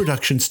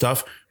post-production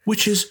stuff,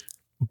 which is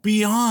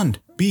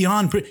beyond.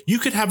 You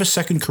could have a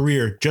second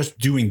career just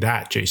doing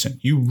that, Jason.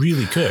 You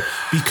really could,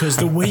 because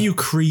the way you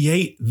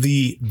create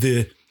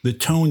the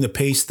tone, the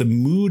pace, the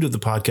mood of the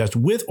podcast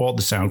with all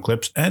the sound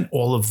clips and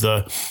all of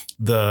the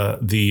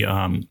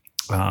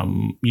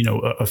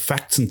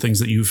effects and things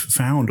that you've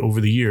found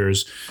over the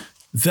years.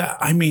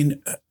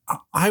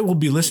 I will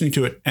be listening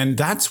to it. And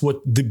that's what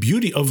the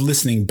beauty of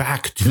listening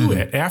back to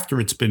it after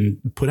it's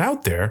been put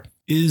out there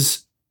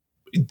is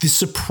the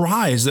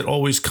surprise that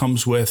always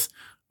comes with,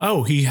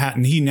 oh,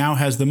 he now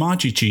has the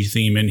Machichi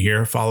theme in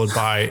here, followed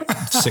by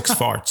 6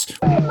 farts.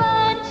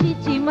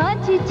 Machichi,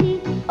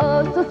 Machichi,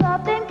 oh, so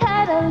soft and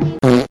cuddly.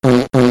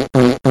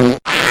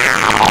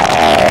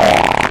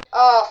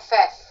 Oh,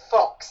 for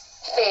fuck's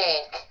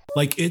sake.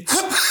 Like it's...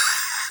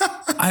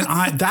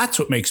 that's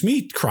what makes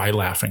me cry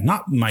laughing,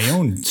 not my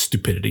own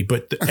stupidity,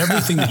 but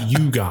everything that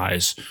you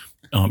guys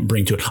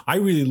bring to it. I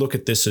really look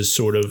at this as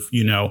sort of,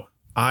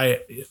 I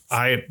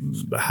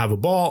have a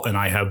ball and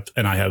I have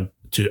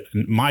to,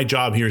 my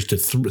job here is to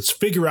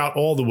figure out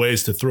all the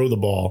ways to throw the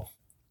ball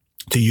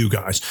to you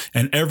guys.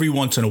 And every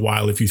once in a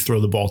while, if you throw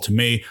the ball to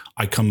me,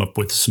 I come up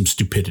with some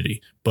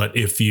stupidity. But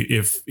I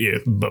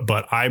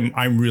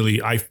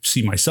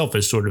see myself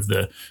as sort of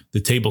the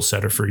table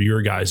setter for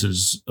your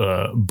guys'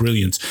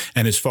 brilliance.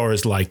 And as far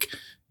as like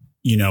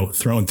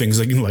throwing things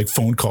like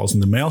phone calls in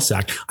the mail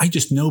sack. I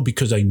just know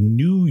because I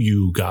knew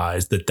you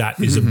guys that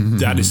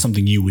is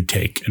something you would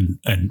take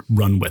and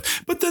run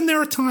with. But then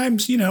there are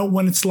times,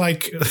 when it's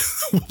like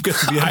we'll get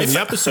to the end of the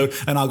episode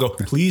and I'll go,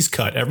 please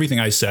cut everything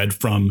I said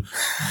from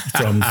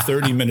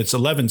 30 minutes,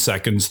 11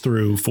 seconds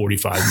through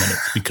 45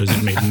 minutes because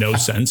it made no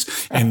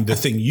sense. And the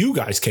thing you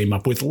guys came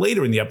up with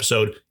later in the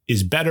episode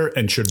is better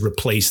and should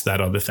replace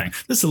that other thing.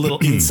 This is a little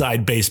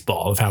inside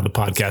baseball of how the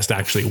podcast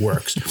actually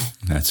works.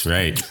 That's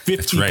right.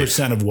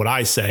 50% of what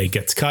I say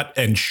gets cut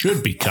and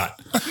should be cut.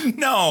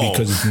 No,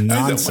 because it's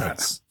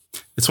nonsense.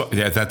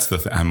 That's the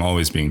thing. I'm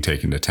always being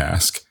taken to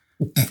task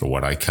for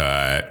what I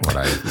cut,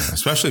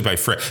 especially by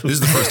Fred. This is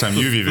the first time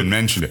you've even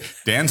mentioned it.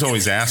 Dan's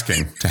always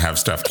asking to have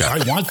stuff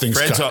cut. I want things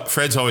cut.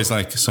 Fred's always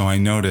like, so I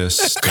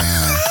noticed.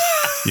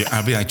 Yeah,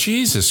 I'll be like,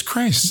 Jesus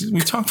Christ, we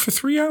talked for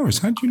 3 hours.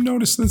 How'd you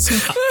notice this?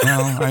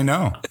 Well, I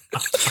know.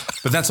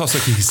 But that's also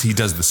because he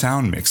does the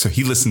sound mix. So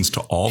he listens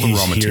to all the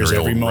raw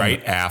material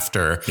right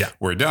after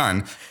we're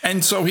done.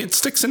 And so it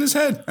sticks in his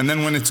head. And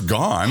then when it's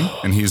gone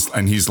and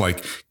he's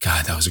like,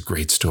 God, that was a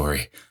great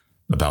story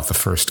about the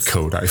first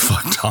coat I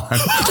fucked on or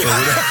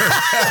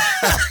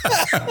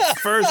whatever.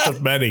 First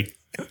of many.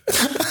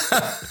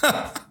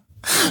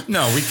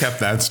 No, we kept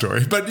that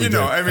story, but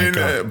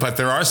but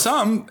there are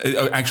some.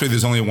 Actually,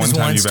 there's only one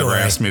time you've ever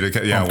asked me to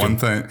cut. Yeah, one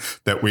thing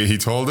that he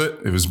told it.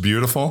 It was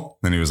beautiful.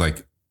 Then he was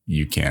like,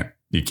 "You can't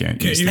use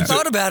that." I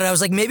thought about it. I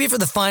was like, maybe for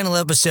the final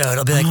episode,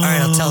 I'll be like, all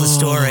right, I'll tell the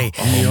story.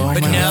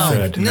 But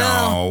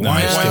no.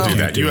 Why do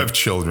that? You have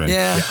children.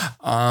 Yeah.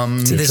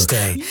 To this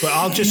day. But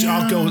I'll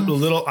go a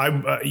little.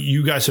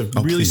 You guys have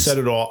really said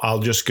it all. I'll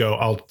just go.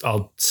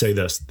 I'll say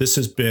this. This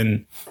has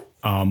been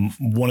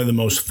one of the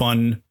most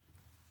fun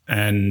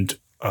and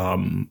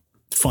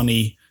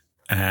funny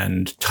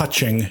and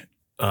touching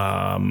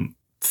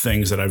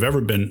things that I've ever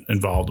been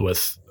involved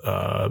with,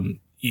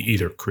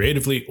 either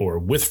creatively or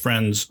with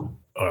friends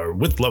or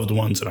with loved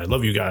ones. And I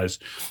love you guys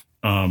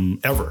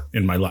ever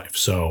in my life.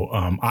 So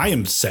I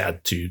am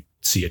sad to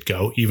see it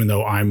go, even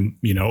though I'm,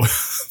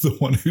 the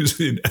one who's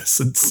in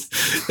essence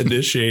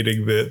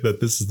initiating that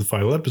this is the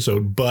final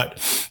episode. But,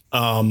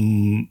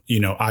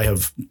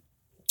 I've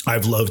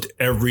loved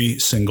every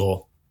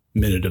single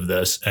minute of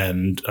this,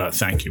 and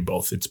thank you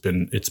both. It's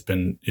been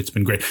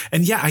great.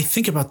 And yeah, I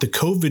think about the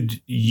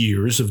COVID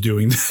years of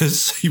doing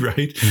this,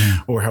 right? Yeah.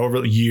 Or however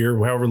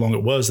long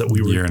it was that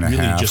we were really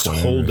just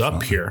holed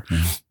up here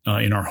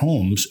in our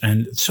homes.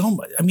 And so,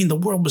 the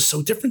world was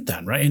so different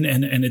then, right?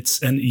 And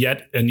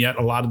yet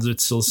a lot of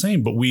it's still the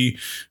same. But we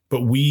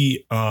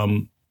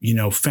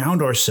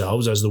found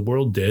ourselves, as the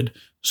world did,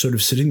 sort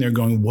of sitting there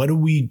going, what do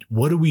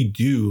we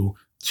do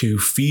to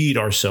feed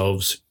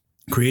ourselves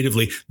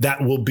creatively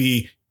that will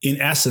be, in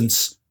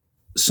essence,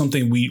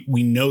 something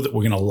we know that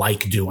we're going to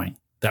like doing,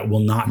 that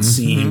will not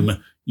seem,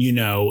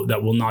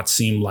 that will not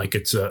seem like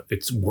it's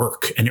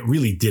work. And it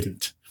really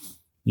didn't,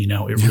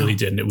 it really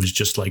didn't. It was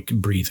just like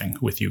breathing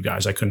with you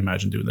guys. I couldn't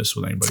imagine doing this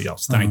with anybody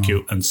else. Thank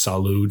you. And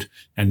salud.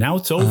 And now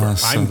it's over.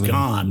 I'm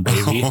gone,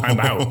 baby. I'm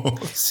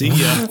out. See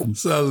ya.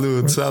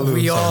 Salud.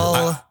 We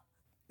all...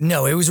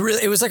 No, it was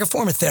like a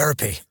form of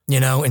therapy,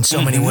 in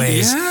so many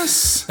ways.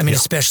 Yes.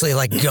 Especially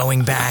like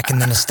going back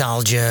and the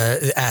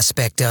nostalgia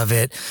aspect of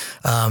it.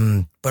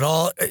 But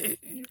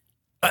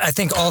I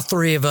think all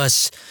three of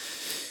us,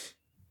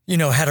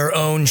 had our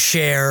own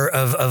share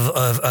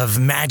of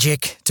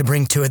magic to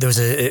bring to it.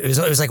 It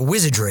was like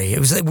wizardry. It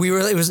was like we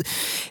were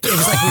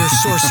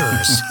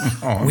sorcerers.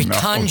 We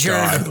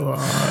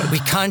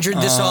conjured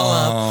this all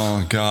up.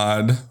 Oh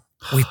God.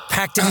 We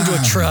packed it into a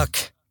truck.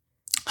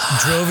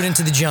 Drove it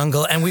into the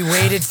jungle, and we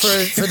waited for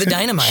the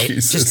dynamite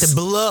just to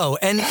blow,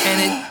 and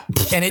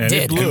it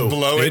did.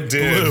 Blow it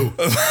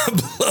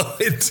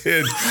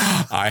did.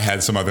 I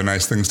had some other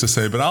nice things to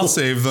say, but I'll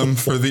save them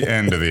for the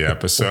end of the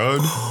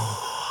episode,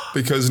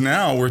 because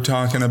now we're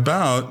talking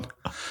about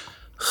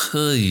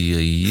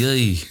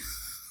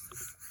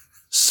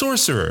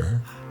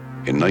Sorcerer.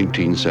 In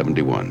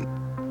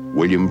 1971,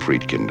 William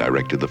Friedkin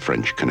directed The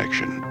French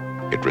Connection.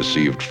 It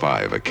received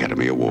 5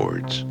 Academy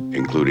Awards,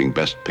 including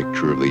Best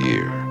Picture of the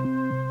Year.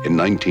 In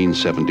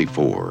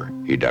 1974,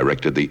 he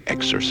directed The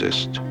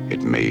Exorcist.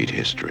 It made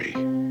history.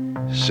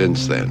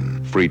 Since then,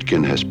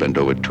 Friedkin has spent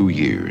over 2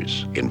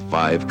 years in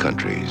 5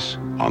 countries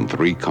on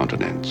 3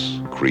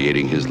 continents,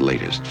 creating his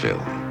latest film,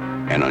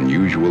 an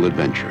unusual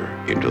adventure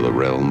into the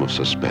realm of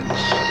suspense.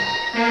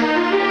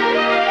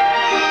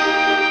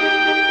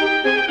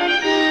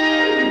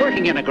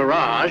 Working in a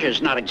garage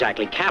is not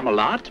exactly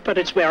Camelot, but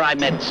it's where I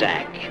met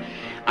Zach.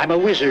 I'm a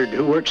wizard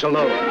who works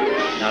alone.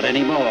 Not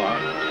anymore.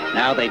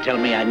 Now they tell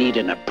me I need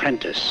an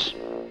apprentice.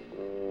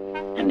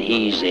 And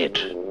he's it.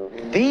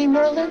 The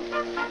Merlin?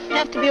 You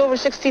have to be over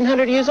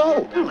 1,600 years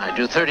old. Well, I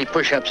do 30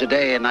 push-ups a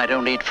day and I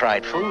don't eat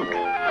fried food.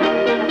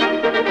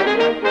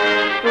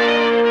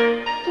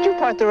 Did you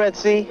part the Red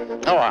Sea?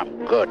 Oh,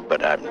 I'm good,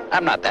 but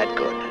I'm not that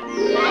good.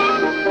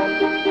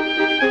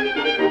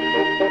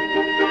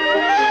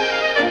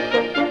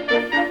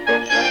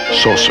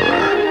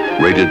 Sorcerer.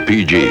 Rated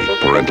PG.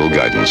 Parental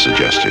guidance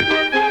suggested.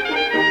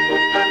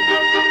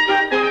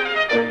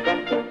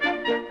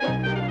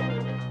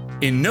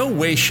 In no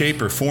way, shape,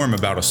 or form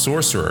about a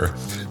sorcerer,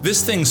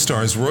 this thing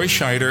stars Roy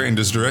Scheider and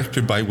is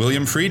directed by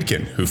William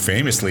Friedkin, who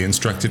famously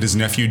instructed his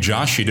nephew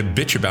Joshy to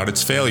bitch about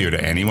its failure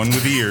to anyone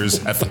with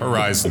ears at the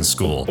Horizon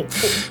School.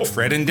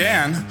 Fred and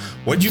Dan,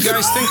 what'd you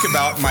guys think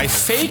about my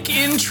fake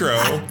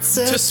intro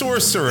to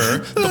Sorcerer,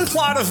 the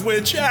plot of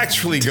which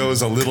actually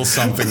goes a little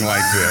something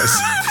like this?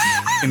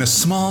 In a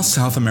small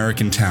South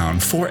American town,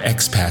 4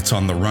 expats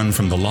on the run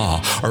from the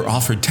law are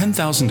offered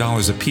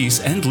 $10,000 apiece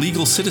and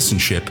legal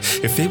citizenship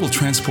if they will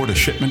transport a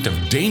shipment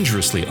of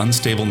dangerously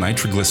unstable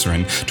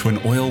nitroglycerin to an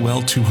oil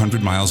well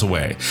 200 miles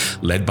away.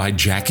 Led by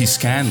Jackie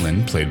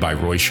Scanlon, played by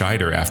Roy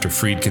Scheider after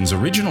Friedkin's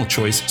original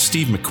choice,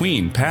 Steve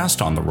McQueen,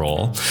 passed on the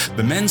role,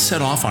 the men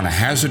set off on a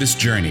hazardous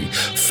journey,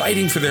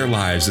 fighting for their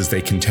lives as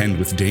they contend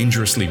with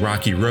dangerously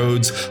rocky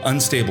roads,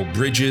 unstable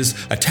bridges,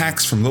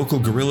 attacks from local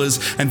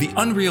guerrillas, and the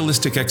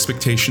unrealistic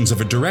expectations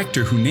of a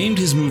director who named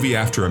his movie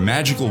after a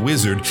magical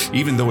wizard,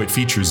 even though it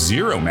features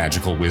 0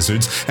 magical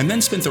wizards, and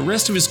then spent the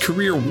rest of his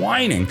career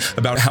whining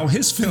about how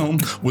his film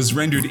was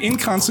rendered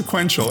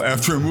inconsequential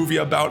after a movie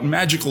about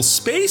magical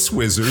space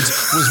wizards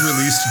was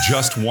released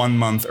just 1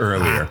 month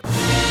earlier.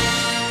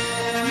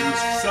 You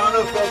son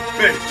of a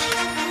bitch!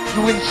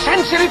 You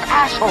insensitive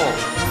asshole!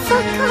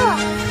 Fuck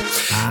off!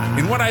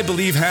 In what I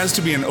believe has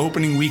to be an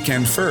opening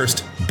weekend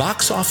first,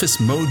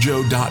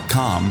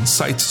 BoxOfficeMojo.com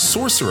cites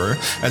Sorcerer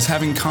as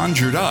having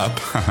conjured up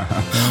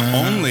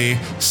only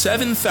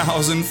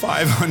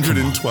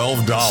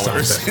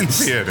 $7,512 in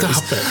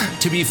theaters.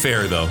 To be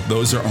fair, though,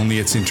 those are only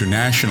its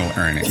international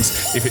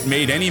earnings. If it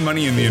made any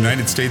money in the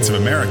United States of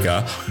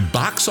America,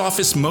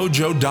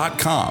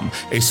 BoxOfficeMojo.com,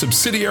 a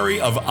subsidiary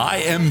of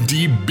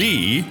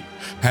IMDb,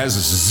 has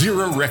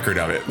 0 record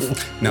of it.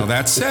 Now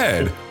that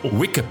said,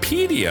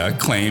 Wikipedia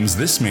claims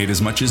this made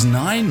as much as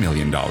 $9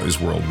 million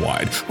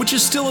worldwide, which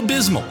is still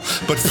abysmal,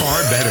 but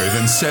far better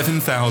than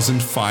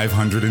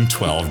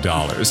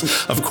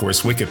 $7,512. Of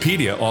course,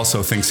 Wikipedia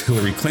also thinks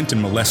Hillary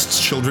Clinton molests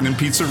children in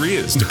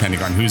pizzerias,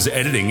 depending on who's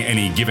editing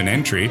any given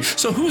entry,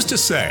 so who's to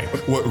say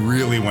what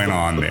really went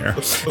on there?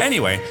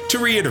 Anyway, to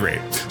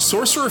reiterate,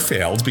 Sorcerer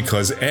failed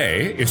because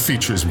A, it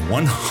features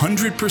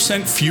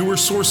 100% fewer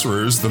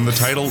sorcerers than the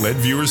title led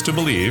viewers to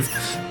believe.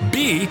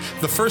 B,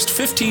 the first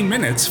 15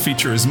 minutes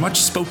feature as much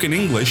spoken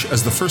English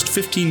as the first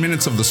 15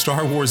 minutes of the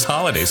Star Wars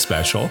holiday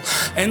special.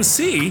 And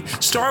C,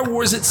 Star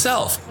Wars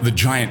itself, the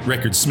giant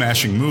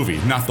record-smashing movie,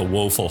 not the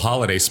woeful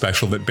holiday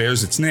special that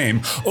bears its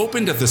name,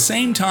 opened at the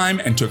same time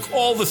and took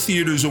all the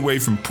theaters away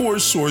from poor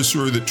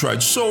Sorcerer that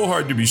tried so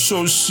hard to be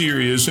so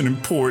serious and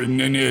important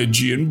and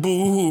edgy, and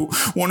boo-hoo,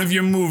 one of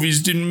your movies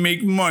didn't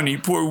make money,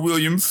 poor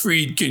William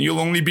Friedkin,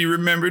 you'll only be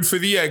remembered for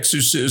The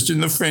Exorcist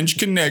and The French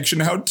Connection,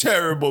 how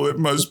terrible it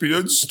must be.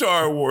 It's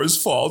Star Wars'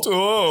 fault.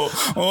 Oh,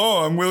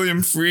 I'm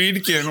William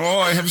Friedkin. Oh,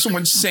 I have so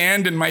much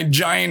sand in my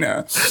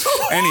gina.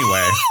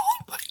 Anyway,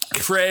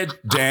 Fred,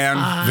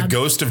 Dan, the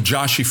ghost of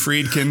Joshy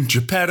Friedkin,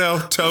 Geppetto,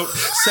 Tote,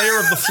 Sayer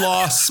of the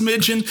Flaw,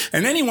 Smidgen,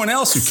 and anyone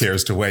else who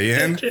cares to weigh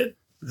in,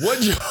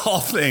 what'd you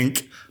all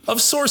think of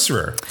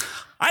Sorcerer?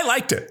 I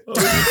liked it.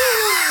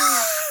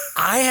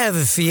 I have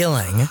a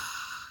feeling,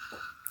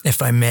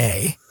 if I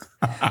may,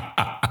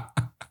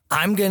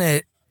 I'm going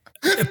to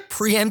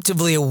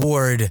preemptively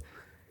award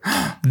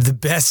the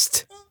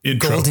best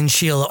Golden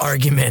Sheila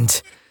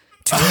argument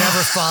to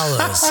whatever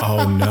follows.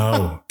 Oh,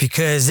 no.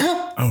 Because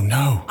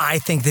I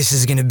think this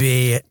is going to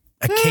be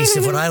a case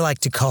of what I like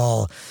to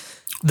call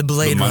the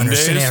Blade Runner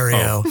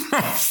scenario.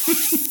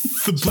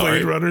 The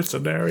Blade Runner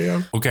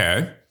scenario.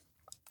 Okay.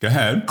 Go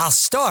ahead. I'll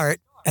start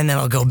and then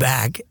I'll go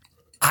back.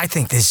 I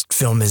think this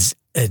film is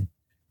a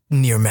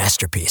near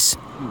masterpiece.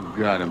 You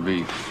gotta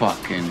be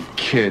fucking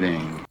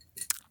kidding.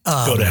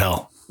 Go to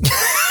hell.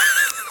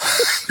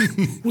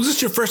 Was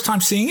this your first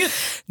time seeing it?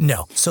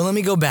 No. So let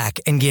me go back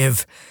and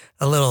give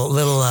a little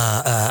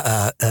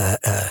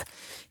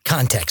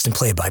context and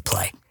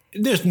play-by-play.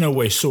 There's no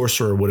way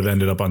Sorcerer would have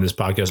ended up on this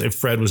podcast if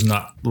Fred was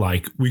not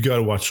like, we got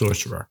to watch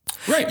Sorcerer.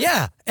 Right.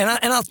 Yeah. And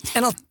I'll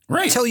tell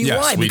you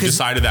why. We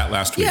decided that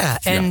last week. Yeah.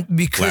 And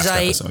because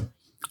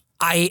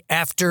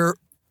after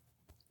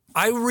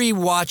I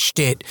rewatched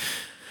it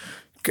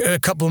a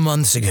couple of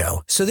months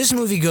ago. So this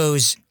movie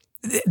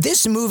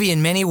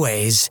in many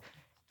ways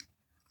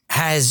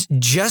has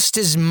just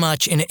as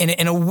much,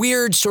 in a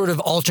weird sort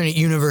of alternate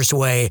universe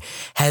way,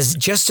 has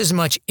just as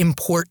much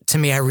import to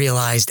me, I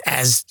realized,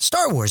 as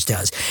Star Wars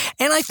does.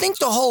 And I think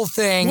the whole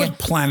thing... What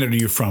planet are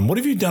you from? What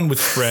have you done with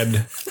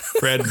Fred,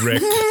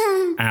 Rick,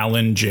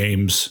 Alan,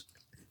 James,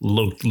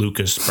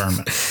 Lucas,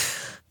 Berman?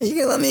 You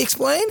gonna let me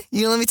explain?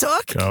 You gonna let me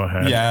talk? Go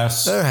ahead.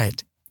 Yes. All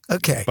right.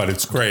 Okay. But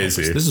it's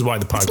crazy. This is why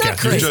the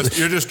podcast...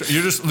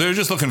 They're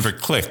just looking for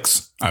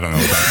clicks. I don't know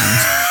what that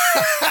means.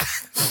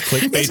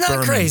 Clickbait It's not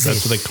Berman, crazy.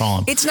 That's what they call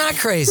him. It's not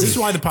crazy. This is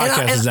why the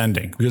podcast is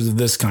ending, because of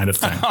this kind of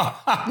thing.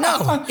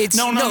 No, it's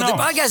No. The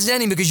podcast is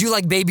ending because you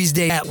like Baby's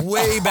Day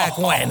way back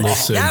when.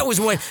 Listen. That was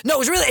when.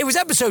 No, it was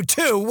episode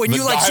 2 when The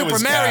you liked guy Super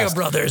was Mario cast.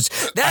 Brothers.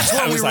 That's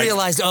when we was like,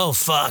 realized, oh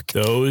fuck.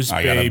 Those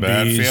I got a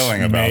bad babies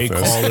feeling about may this.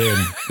 call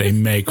in. They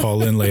may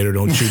call in later.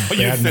 Don't you You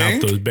badmouth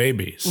think? those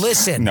babies.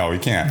 Listen, No, we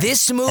can't.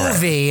 This All right.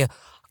 movie.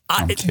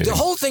 kidding. The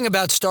whole thing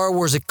about Star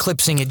Wars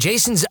eclipsing it,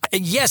 Jason's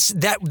yes,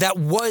 that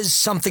was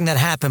something that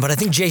happened, but I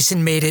think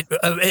Jason made it.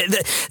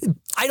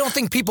 I don't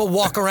think people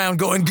walk around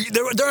going.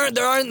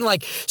 There aren't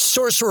like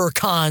sorcerer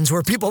cons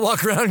where people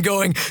walk around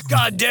going,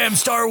 "God damn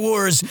Star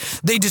Wars,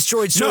 they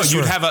destroyed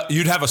sorcerer." No,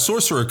 you'd have a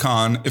sorcerer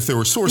con if there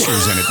were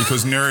sorcerers in it,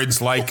 because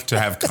nerds like to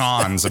have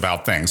cons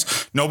about things.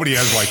 Nobody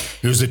has like,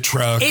 here's a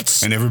truck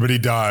and everybody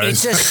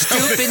dies. It's a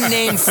stupid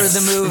name for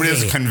the movie. It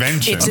is a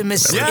convention. It's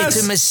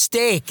a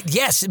mistake.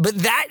 Yes, but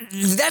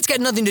that's got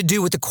nothing to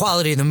do with the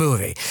quality of the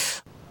movie.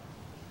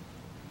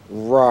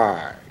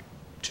 Right.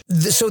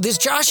 So this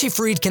Joshi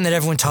Friedkin that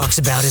everyone talks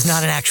about is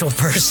not an actual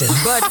person,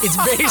 but it's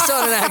based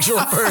on an actual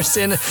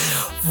person.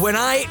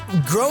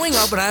 Growing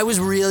up, when I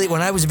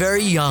was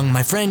very young,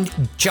 my friend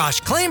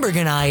Josh Kleinberg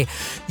and I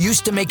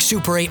used to make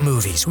Super 8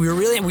 movies.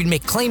 We'd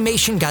make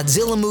claymation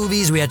Godzilla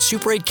movies. We had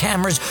Super 8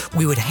 cameras.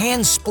 We would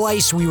hand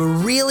splice. We were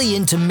really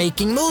into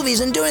making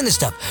movies and doing this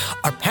stuff.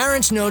 Our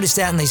parents noticed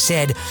that and they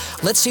said,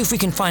 let's see if we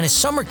can find a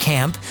summer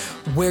camp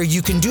where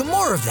you can do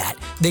more of that.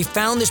 They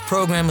found this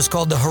program. It was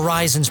called the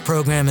Horizons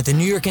program at the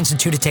New York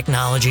Institute of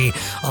Technology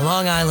on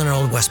Long Island or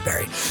Old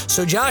Westbury.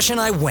 So Josh and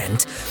I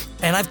went,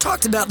 and I've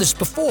talked about this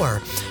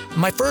before.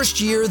 My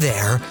first year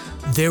there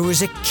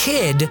was a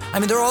kid. I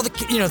mean, they're all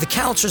the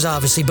counselors,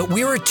 obviously, but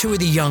we were two of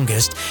the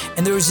youngest,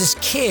 and there was this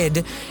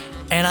kid.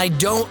 And I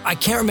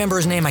can't remember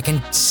his name. I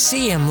can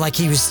see him like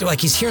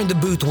he's here in the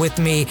booth with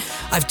me.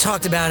 I've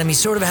talked about him. He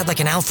sort of had like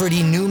an Alfred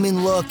E.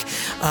 Newman look,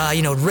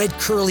 red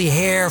curly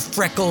hair,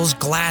 freckles,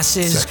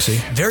 glasses, sexy,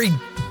 very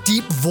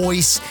deep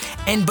voice.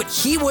 But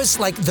he was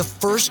like the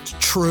first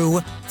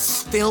true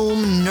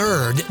film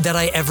nerd that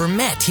I ever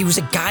met. He was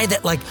a guy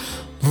that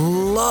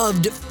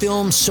loved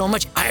film so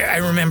much. I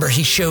remember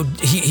he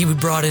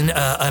brought in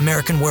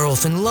American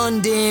Werewolf in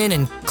London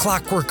and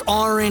Clockwork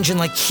Orange, and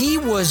he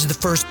was the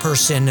first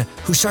person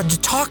who started to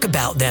talk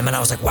about them, and I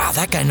was like, wow,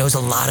 that guy knows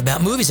a lot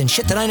about movies and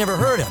shit that I never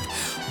heard of.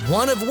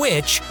 One of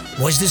which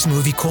was this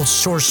movie called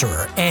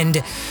Sorcerer,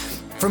 and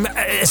from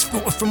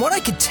what I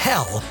could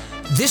tell,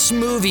 this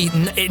movie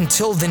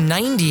until the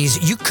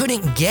 90s you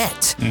couldn't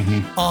get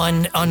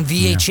on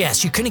VHS. Yeah.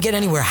 You couldn't get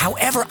anywhere.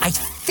 However, I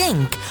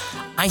think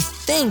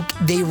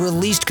they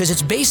released, because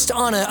it's based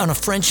on a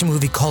French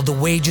movie called The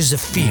Wages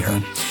of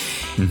Fear,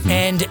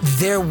 and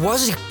there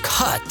was a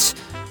cut,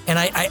 and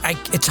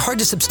it's hard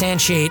to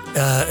substantiate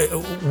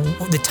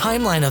the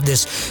timeline of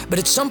this, but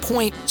at some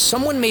point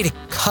someone made a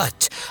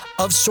cut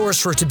of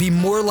Sorcerer to be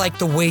more like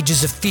The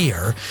Wages of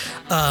Fear,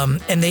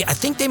 and I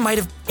think they might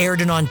have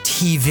aired it on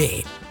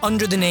TV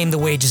under the name The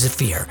Wages of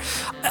Fear.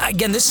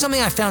 Again, this is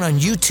something I found on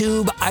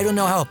YouTube. I don't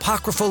know how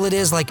apocryphal it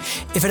is,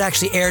 if it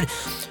actually aired.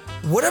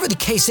 Whatever the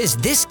case is,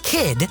 this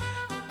kid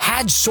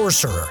had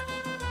Sorcerer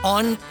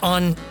on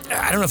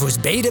I don't know if it was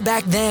beta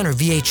back then or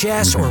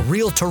VHS or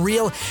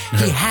reel-to-reel.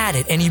 He had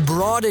it, and he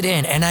brought it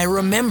in. And I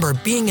remember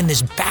being in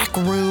this back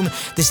room,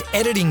 this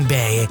editing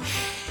bay,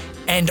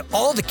 and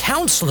all the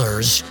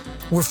counselors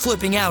were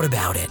flipping out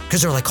about it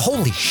because they're like,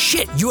 holy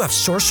shit, you have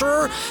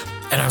Sorcerer?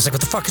 And I was like,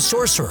 what the fuck is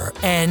Sorcerer?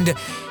 And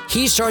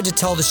he started to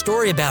tell the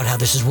story about how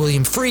this is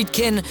William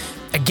Friedkin.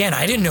 Again,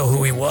 I didn't know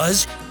who he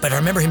was, but I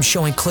remember him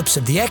showing clips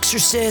of The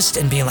Exorcist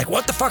and being like,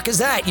 what the fuck is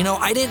that?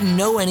 I didn't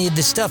know any of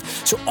this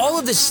stuff. So all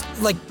of this,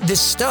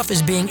 this stuff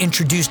is being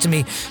introduced to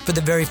me for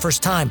the very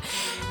first time.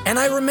 And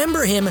I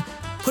remember him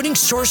putting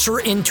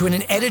Sorcerer into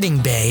an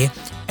editing bay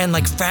and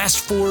fast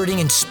forwarding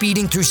and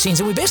speeding through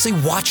scenes. And we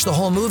basically watched the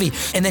whole movie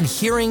and then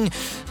hearing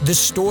the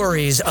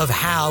stories of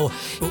how,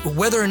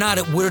 whether or not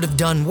it would have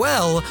done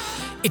well,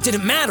 it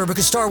didn't matter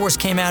because Star Wars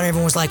came out and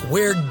everyone was like,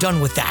 we're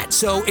done with that.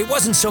 So it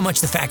wasn't so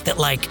much the fact that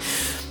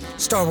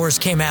Star Wars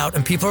came out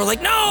and people are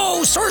like,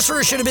 no,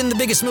 Sorcerer should have been the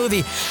biggest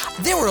movie.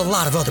 There were a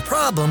lot of other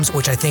problems,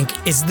 which I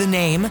think is the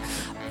name.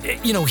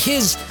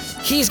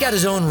 He's got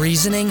his own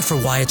reasoning for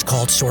why it's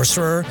called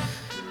Sorcerer.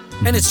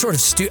 And it's sort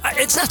of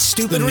it's not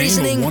stupid the name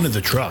reasoning. Of one of the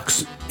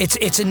trucks.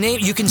 It's a name.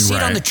 You can see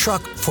it on the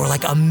truck for a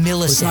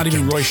millisecond. It's not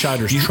even Roy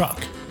Scheider's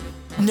truck.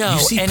 No,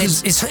 and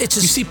it's you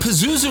see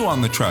Pazuzu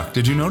on the truck.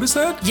 Did you notice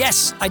that?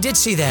 Yes, I did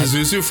see that.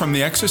 Pazuzu from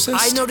The Exorcist?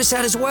 I noticed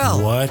that as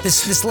well. What?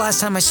 This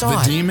last time I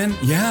saw the demon?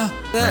 Yeah.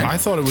 I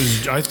thought it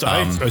was. I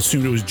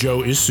assumed it was Joe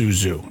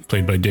Isuzu,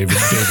 played by David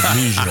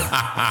Leisure.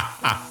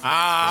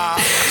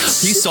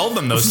 He sold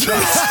them those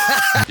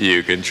trucks.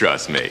 You can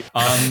trust me.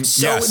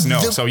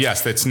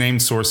 Yes, that's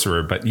named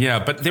Sorcerer.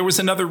 But there was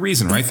another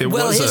reason, right?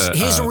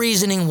 His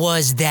reasoning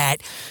was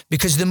that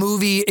because the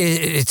movie,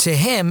 to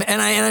him,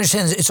 and I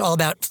understand it's all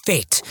about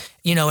fate.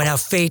 And how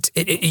fate,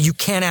 you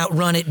can't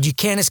outrun it. You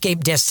can't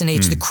escape destiny.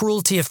 It's the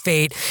cruelty of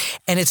fate.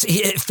 And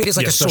fate is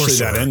like a sorcerer.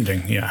 Especially that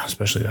ending. Yeah,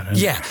 especially that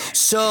ending. Yeah.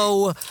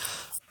 So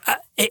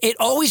it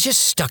always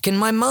just stuck in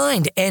my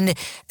mind. And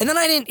then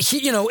I didn't,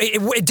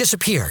 it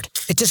disappeared.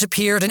 It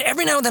disappeared. And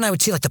every now and then I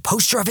would see like the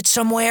poster of it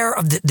somewhere,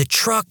 of the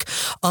truck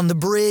on the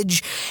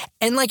bridge.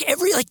 And like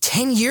every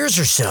 10 years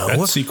or so.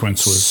 That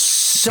sequence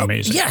was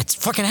amazing. Yeah, it's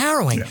fucking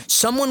harrowing. Yeah.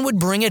 Someone would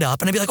bring it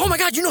up and I'd be like, oh my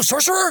God, you know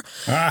Sorcerer?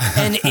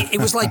 And it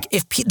was like,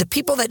 if the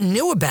people that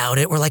knew about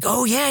it were like,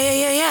 oh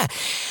yeah.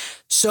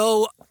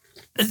 So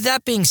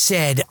that being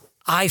said,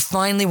 I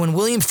finally, when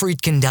William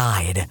Friedkin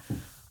died,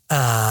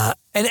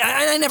 and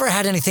I never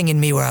had anything in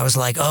me where I was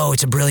like, oh,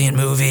 it's a brilliant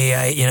movie.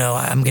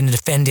 I'm going to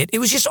defend it. It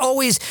was just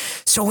always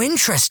so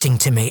interesting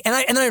to me. And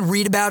then I'd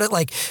read about it,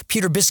 like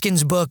Peter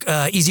Biskin's book,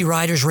 Easy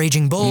Riders,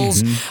 Raging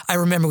Bulls. I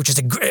remember, which is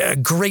a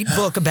great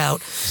book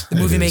about the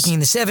movie making in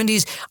the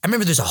 70s. I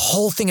remember there's a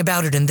whole thing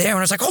about it in there. And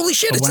I was like, holy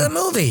shit, it's that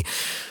movie.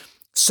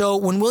 So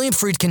when William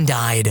Friedkin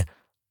died,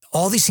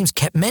 all these things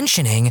kept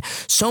mentioning.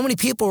 So many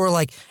people were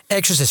like,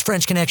 Exorcist,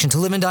 French Connection, To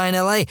Live and Die in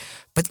L.A.,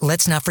 but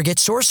let's not forget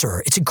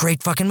Sorcerer. It's a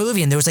great fucking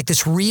movie. And there was like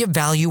this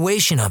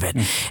reevaluation of it.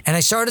 And I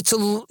started to,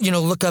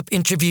 look up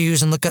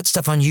interviews and look up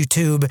stuff on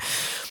YouTube.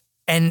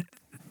 And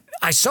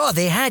I saw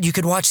you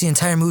could watch the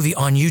entire movie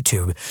on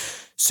YouTube.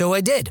 So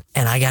I did.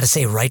 And I got to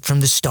say, right from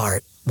the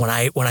start, when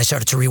I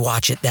started to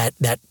rewatch it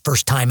that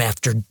first time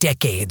after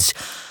decades,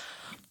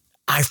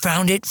 I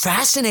found it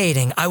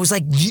fascinating. I was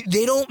like,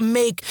 they don't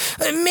make,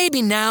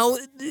 maybe now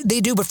they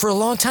do, but for a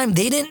long time,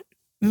 they didn't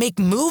make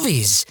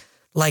movies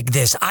like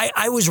this.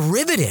 I was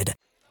riveted.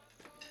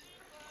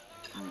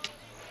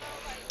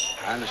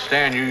 I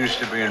understand you used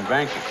to be in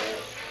banking.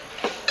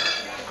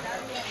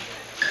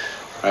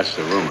 That's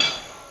the rumor.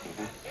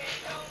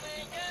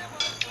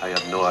 I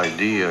had no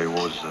idea I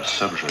was the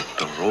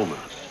subject of rumor.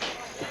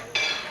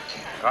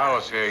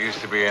 Carlos here used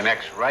to be an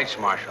ex-rights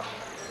marshal.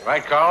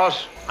 Right,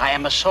 Carlos? I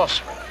am a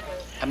sorcerer,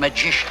 a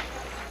magician,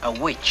 a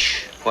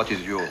witch. What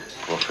is your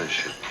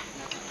profession,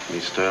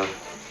 Mr.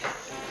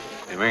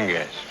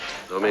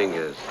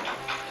 Dominguez.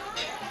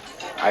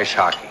 Ice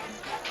hockey.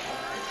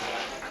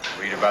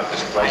 Read about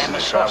this place in the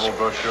travel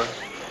brochure?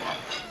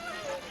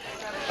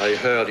 I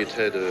heard it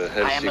had a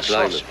healthy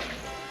climate. Sorcerer.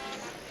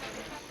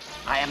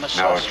 I am a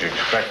sorcerer. Now what you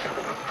expected?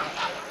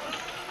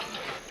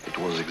 It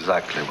was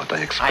exactly what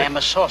I expected. I am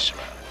a sorcerer.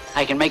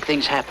 I can make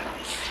things happen.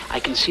 I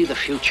can see the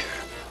future.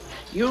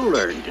 You'll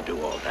learn to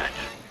do all that.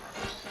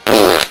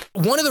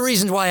 One of the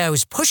reasons why I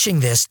was pushing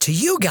this to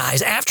you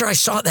guys after I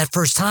saw it that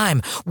first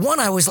time,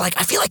 I was like,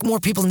 I feel like more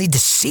people need to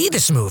see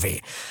this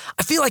movie.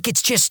 I feel like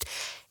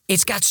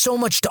it's got so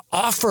much to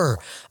offer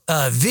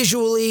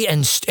visually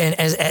and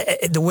as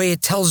the way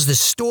it tells the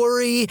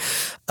story.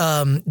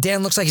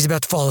 Dan looks like he's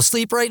about to fall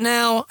asleep right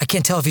now. I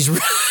can't tell if he's...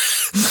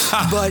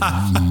 but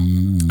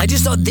I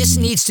just thought this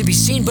needs to be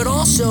seen. But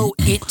also,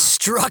 it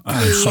struck me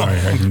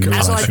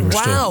as like,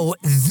 wow,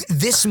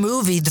 this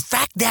movie, the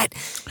fact that...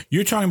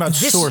 You're talking about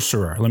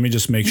Sorcerer. Let me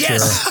just make sure.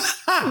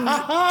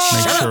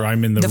 Make sure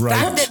I'm in the right...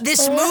 The fact that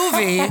this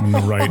movie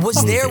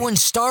was there when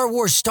Star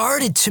Wars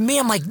started, to me,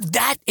 I'm like,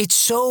 it's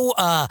so...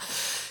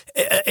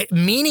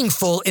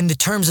 meaningful in the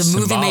terms of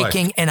movie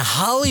making and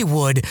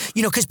Hollywood,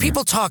 because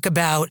people talk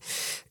about,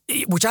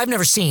 which I've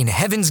never seen,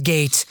 Heaven's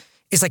Gate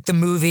is like the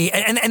movie,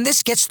 and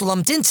this gets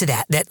lumped into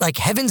that like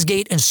Heaven's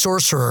Gate and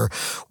Sorcerer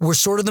were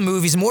sort of the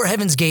movies, more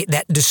Heaven's Gate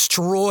that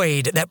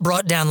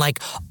brought down like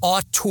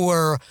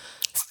auteur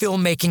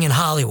filmmaking in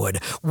Hollywood,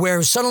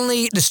 where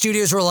suddenly the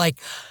studios were like,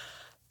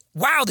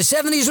 wow, the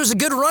 70s was a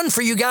good run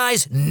for you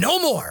guys, no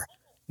more,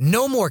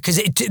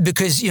 because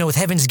with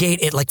Heaven's Gate,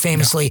 it like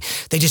famously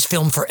they just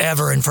filmed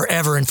forever and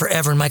forever and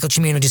forever, and Michael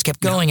Cimino just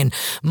kept going, and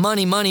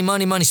money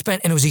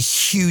spent, and it was a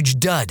huge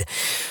dud.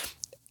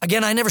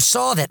 Again, I never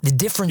saw that. The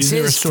difference is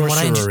there a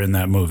sorcerer in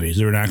that movie? Is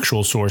there an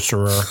actual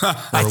sorcerer?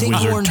 I think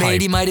Warren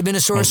Beatty might have been a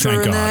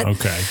sorcerer in that.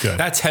 Okay, good.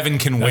 That's Heaven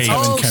Can Wait.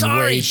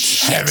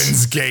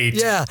 Heaven's Gate.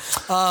 Yeah.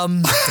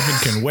 Heaven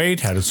Can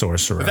Wait had a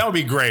sorcerer. But that would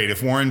be great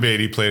if Warren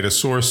Beatty played a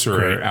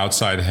sorcerer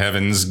outside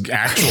Heaven's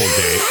actual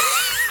gate.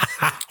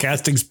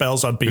 Casting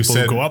spells on people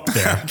who go up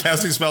there.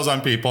 Casting spells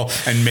on people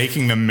and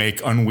making them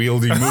make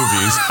unwieldy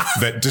movies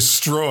that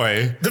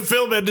destroy the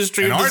film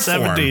industry in the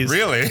 70s.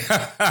 Really?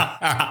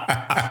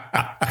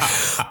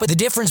 But the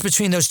difference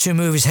between those two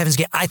movies, Heaven's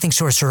Gate, I think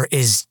Sorcerer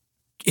is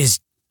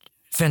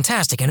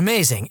fantastic and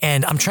amazing.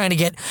 And I'm trying to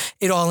get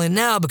it all in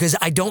now because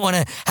I don't want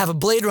to have a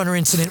Blade Runner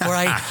incident where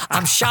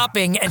I'm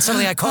shopping and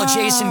suddenly I call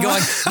Jason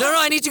going, no,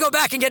 I need to go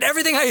back and get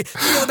everything I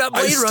know about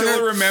Blade Runner. I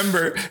still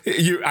remember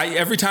you.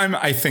 Every time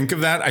I think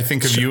of that, I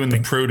think of you in the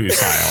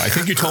produce aisle. I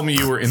think you told me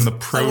you were in the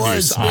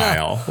produce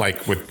aisle,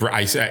 like with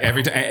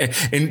every time.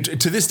 And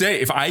to this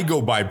day, if I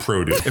go buy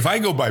produce, you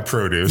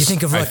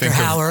think of Rutger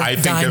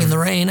Hauer dying in the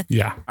rain.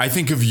 Yeah, I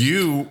think of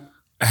you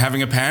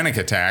having a panic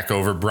attack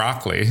over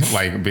broccoli,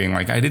 like being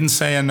like, I didn't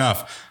say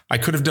enough. I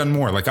could have done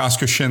more, like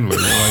Oscar Schindler.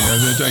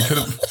 I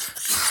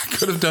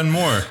could have done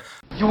more.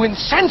 You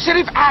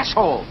insensitive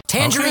asshole.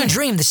 Tangerine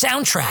Dream, the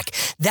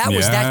soundtrack. That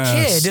was that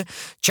kid,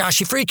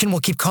 Joshy Friedkin, we'll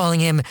keep calling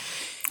him.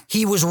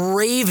 He was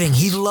raving.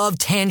 He loved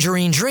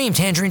Tangerine Dream.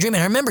 And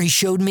I remember he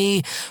showed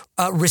me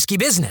Risky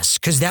Business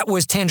because that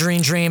was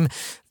Tangerine Dream,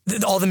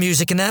 all the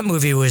music in that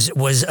movie was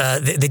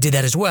they did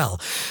that as well.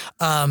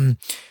 And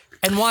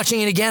watching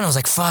it again, I was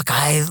like, fuck,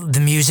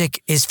 the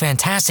music is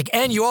fantastic.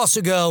 And you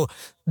also go,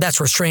 that's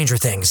where Stranger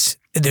Things,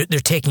 they're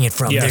taking it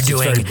from. Yes, they're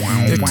doing it's very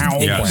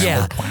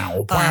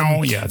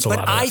wow. Yeah, it's a but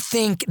lot of I it.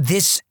 think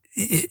this.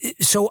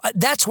 So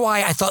that's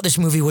why I thought this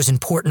movie was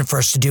important for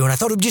us to do, and I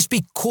thought it would just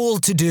be cool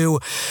to do.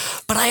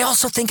 But I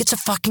also think it's a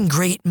fucking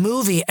great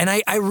movie, and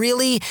I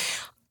really,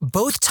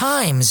 both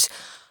times,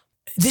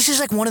 this is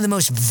like one of the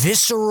most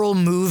visceral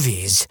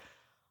movies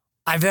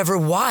I've ever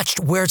watched,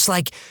 where it's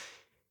like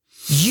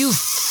you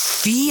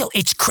feel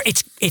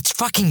it's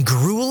fucking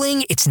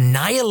grueling, it's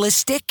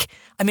nihilistic.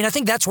 I mean, I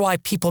think that's why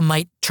people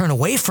might turn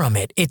away from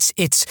it. It's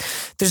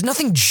there's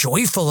nothing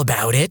joyful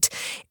about it.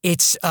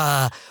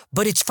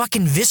 But it's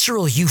fucking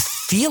visceral. You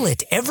feel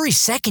it every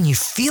second. You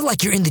feel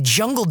like you're in the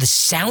jungle. The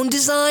sound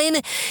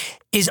design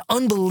is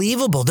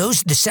unbelievable. The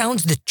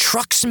sounds the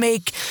trucks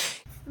make.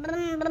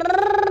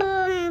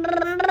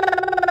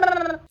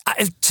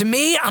 To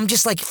me, I'm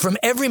just like, from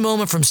every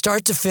moment, from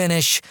start to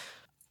finish,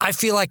 I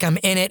feel like I'm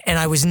in it, and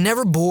I was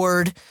never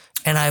bored,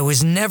 and I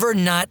was never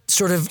not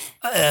sort of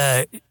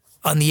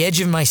on the edge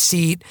of my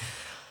seat.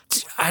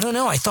 I don't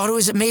know. I thought it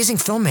was amazing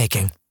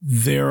filmmaking.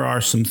 There are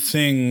some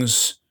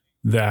things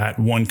that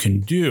one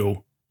can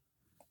do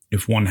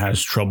if one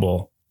has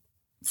trouble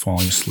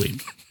falling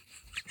asleep.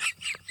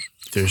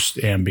 There's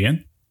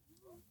Ambien.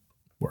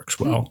 Works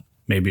well.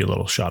 Maybe a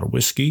little shot of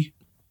whiskey.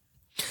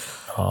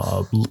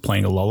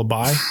 Playing a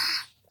lullaby.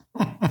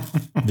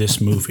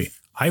 This movie.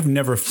 I've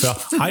never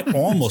felt. I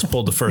almost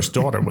pulled the first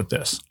daughter with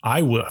this.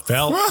 I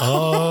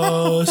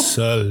fell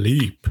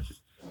asleep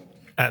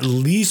at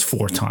least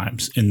 4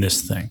 times in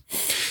this thing.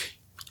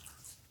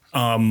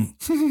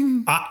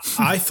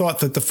 I thought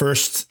that the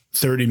first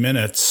 30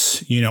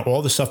 minutes,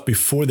 all the stuff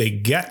before they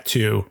get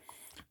to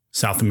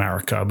South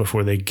America,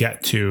 before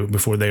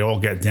they all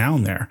get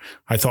down there,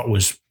 I thought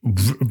was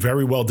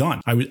very well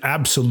done. I was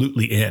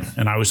absolutely in,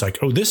 and I was like,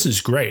 oh, this is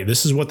great.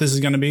 This is what this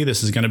is going to be.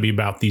 This is going to be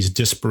about these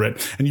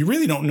disparate, and you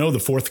really don't know the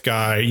fourth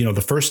guy,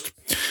 the first,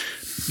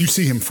 you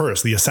see him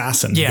first, the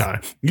assassin guy.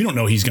 You don't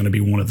know he's going to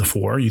be one of the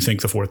 4. You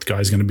think the fourth guy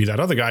is going to be that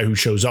other guy who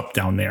shows up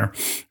down there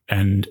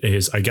and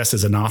is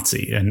a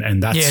Nazi.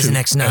 And that's an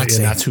ex-Nazi.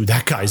 And that's who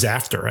that guy's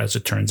after, as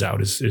it turns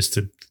out, is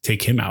to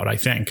take him out, I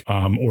think.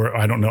 Or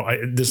I don't know.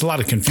 There's a lot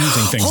of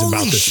confusing things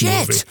about this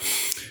movie.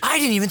 I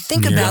didn't even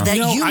think about that.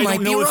 You I might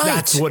don't be know right. if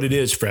that's what it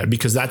is, Fred,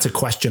 because that's a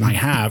question I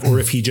have, or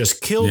if he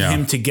just killed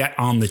him to get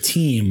on the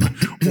team,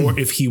 or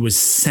if he was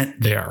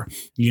sent there.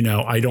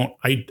 I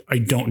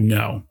don't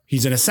know.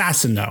 He's an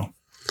assassin, though.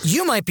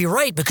 You might be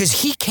right, because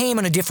he came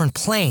on a different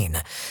plane.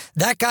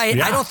 That guy,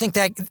 I don't think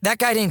that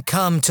guy didn't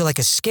come to like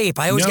escape.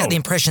 I always got the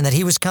impression that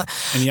he was. And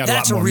he had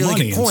that's a lot more really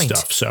money good point. And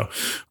stuff. So,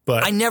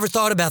 but I never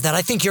thought about that.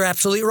 I think you're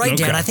absolutely right,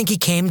 Dan. I think he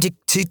came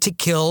to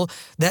kill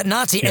that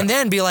Nazi and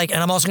then be like,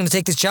 and I'm also going to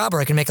take this job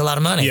where I can make a lot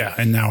of money. Yeah,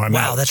 and now I'm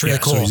out. Wow, that's really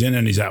cool. So he's in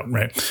and he's out,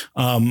 right?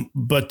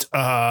 But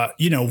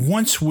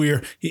once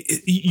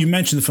you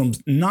mentioned the film's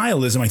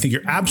nihilism, I think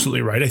you're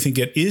absolutely right. I think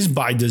it is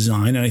by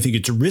design, and I think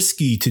it's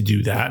risky to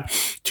do that,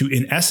 to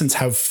in essence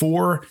have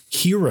 4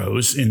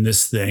 heroes in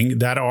this thing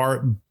that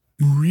are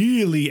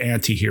really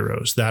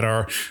anti-heroes, that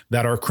are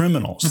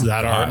criminals,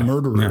 that are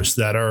murderers,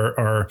 that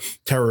are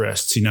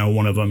terrorists.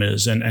 One of them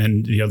is,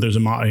 and the other's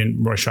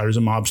and Roy Scheider's a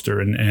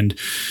mobster, and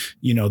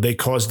they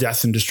cause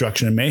death and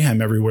destruction and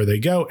mayhem everywhere they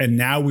go. And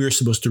now we're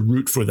supposed to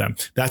root for them.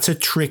 That's a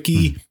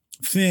tricky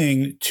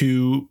thing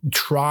to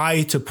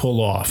try to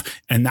pull off,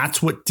 and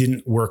that's what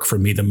didn't work for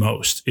me the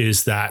most.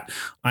 Is that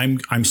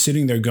I'm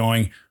sitting there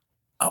going,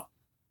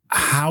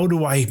 how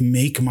do I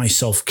make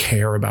myself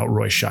care about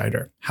Roy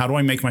Scheider? How do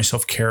I make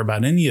myself care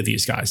about any of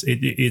these guys?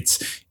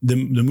 It's the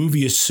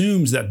movie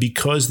assumes that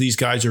because these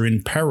guys are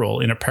in peril,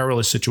 in a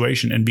perilous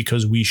situation, and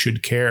because we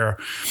should care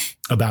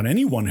about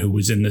anyone who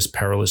was in this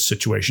perilous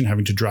situation,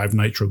 having to drive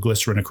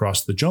nitroglycerin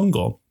across the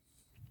jungle,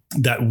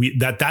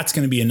 that's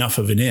going to be enough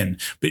of an in.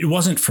 But it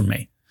wasn't for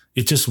me.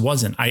 It just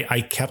wasn't.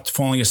 I kept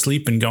falling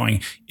asleep and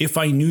going, if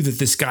I knew that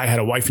this guy had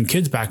a wife and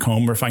kids back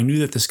home, or if I knew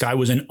that this guy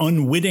was an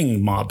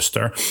unwitting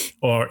mobster,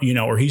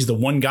 or he's the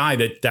one guy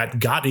that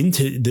got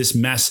into this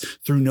mess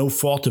through no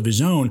fault of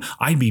his own,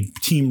 I'd be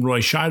Team Roy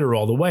Scheider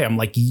all the way. I'm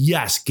like,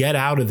 yes, get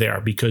out of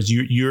there, because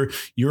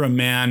you're a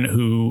man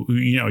who,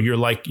 you're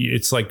like,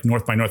 it's like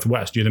North by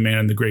Northwest. You're the man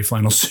in the gray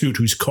flannel suit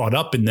who's caught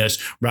up in this,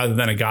 rather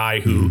than a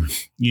guy who,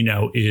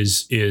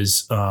 is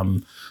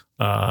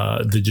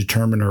the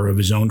determiner of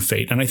his own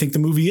fate. And I think the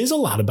movie is a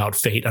lot about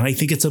fate. And I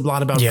think it's a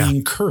lot about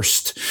being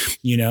cursed,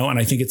 and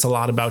I think it's a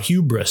lot about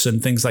hubris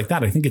and things like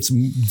that. I think it's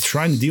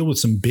trying to deal with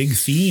some big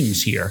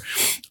themes here.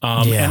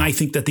 And I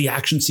think that the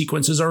action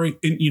sequences are,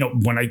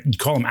 when I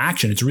call them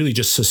action, it's really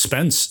just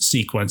suspense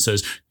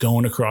sequences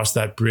going across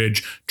that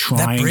bridge,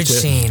 trying that bridge to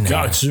scene.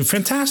 God, it's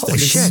fantastic. Holy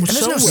shit. And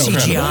there's no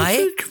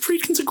CGI.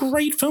 Friedkin's a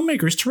great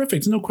filmmaker. He's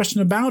terrific. There's no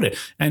question about it.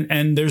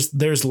 And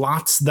there's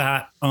lots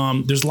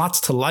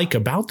to like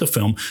about the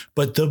film,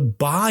 but the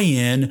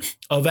buy-in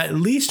of at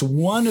least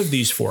one of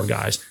these 4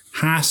 guys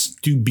has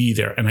to be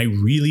there. And I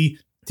really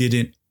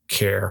didn't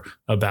care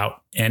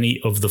about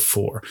any of the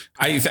four.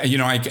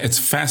 It's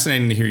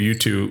fascinating to hear you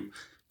two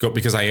go,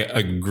 because I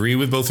agree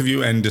with both of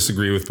you and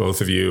disagree with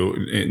both of you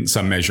in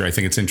some measure. I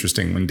think it's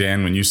interesting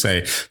when you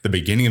say the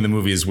beginning of the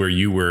movie is where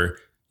you were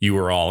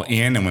all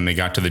in, and when they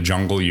got to the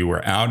jungle, you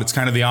were out. It's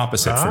kind of the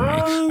opposite for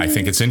me. I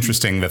think it's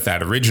interesting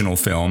that original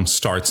film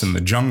starts in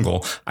the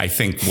jungle. I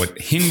think what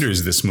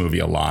hinders this movie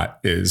a lot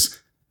is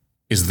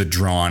the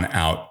drawn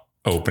out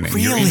opening.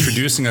 Really? You're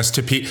introducing us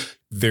to people.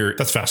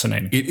 That's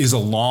fascinating. It is a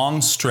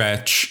long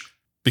stretch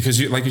because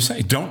you, like you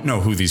say, don't know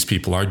who these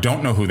people are,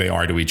 don't know who they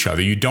are to each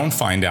other. You don't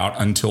find out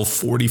until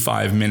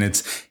 45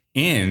 minutes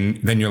in,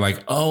 then you're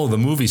like, oh, the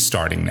movie's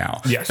starting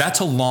now. Yes. That's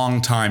a long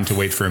time to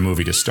wait for a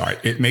movie to start.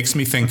 It makes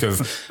me think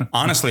of,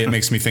 honestly, it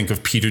makes me think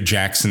of Peter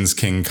Jackson's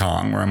King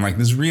Kong, where I'm like,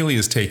 this really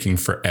is taking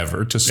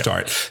forever to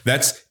start.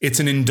 Yeah. It's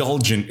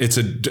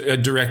a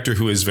director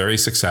who is very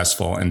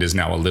successful and is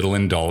now a little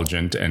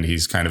indulgent, and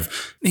he's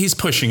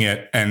pushing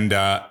it. And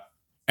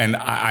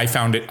I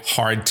found it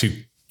hard to,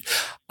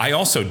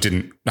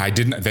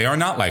 they are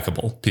not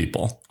likable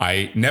people.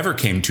 I never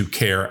came to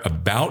care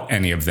about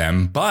any of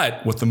them,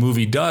 but what the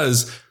movie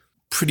does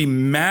pretty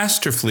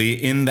masterfully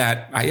in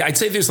that, I'd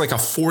say there's like a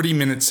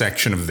 40-minute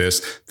section of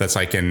this that's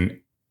like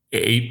an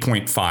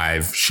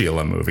 8.5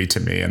 Sheila movie to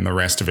me, and the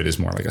rest of it is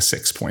more like a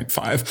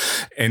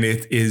 6.5. And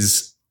it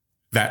is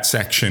that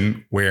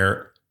section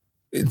where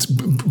it's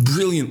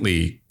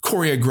brilliantly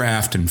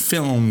choreographed and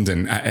filmed,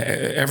 and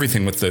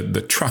everything with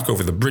the truck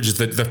over the bridges,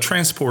 the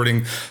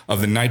transporting of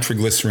the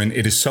nitroglycerin.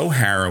 It is so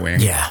harrowing.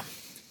 Yeah.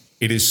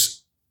 It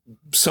is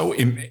so,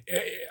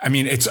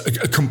 it's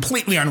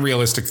completely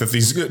unrealistic that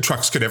these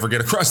trucks could ever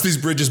get across these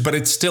bridges, but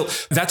it's still,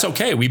 that's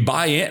okay. We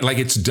buy in, like,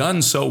 it's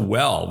done so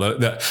well.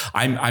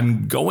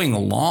 I'm going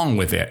along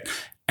with it.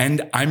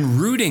 And I'm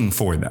rooting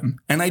for them.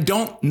 And I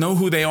don't know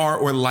who they are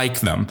or like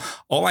them.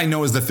 All I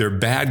know is that they're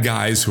bad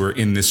guys who are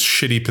in this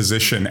shitty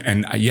position.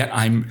 And yet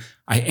I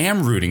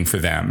am rooting for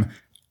them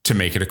to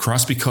make it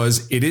across,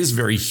 because it is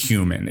very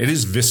human. It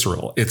is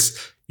visceral.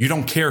 You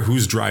don't care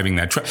who's driving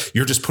that truck.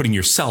 You're just putting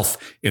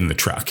yourself in the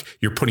truck.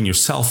 You're putting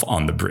yourself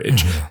on the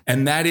bridge. Mm-hmm.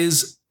 And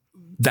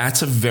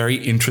that's a very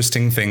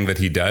interesting thing that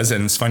he does.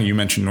 And it's funny, you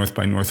mentioned North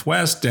by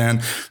Northwest,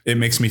 Dan. It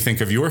makes me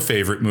think of your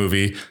favorite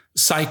movie,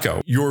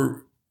 Psycho.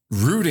 You're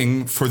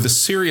rooting for the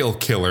serial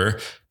killer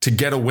to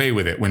get away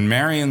with it. When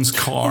Marion's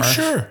car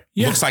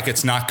looks like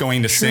it's not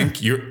going to sink,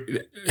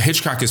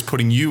 Hitchcock is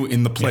putting you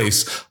in the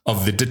place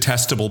of the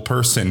detestable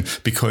person,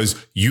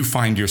 because you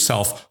find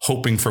yourself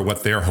hoping for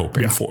what they're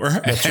hoping for,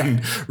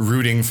 and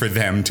rooting for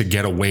them to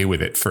get away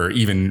with it for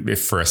even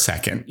if for a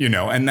second,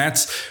 and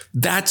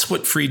that's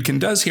what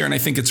Friedkin does here. And I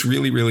think it's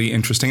really, really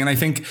interesting. And I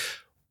think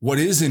what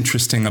is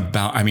interesting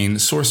about,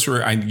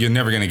 Sorcerer, you're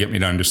never going to get me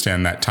to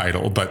understand that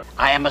title, but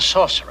I am a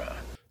sorcerer.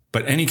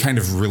 But any kind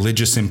of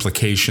religious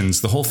implications,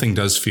 the whole thing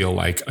does feel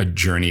like a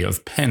journey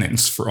of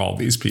penance for all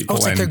these people. Oh,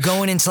 it's like they're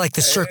going into like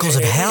the circles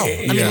of hell.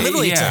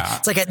 Literally,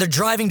 it's like they're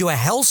driving to a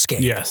hellscape.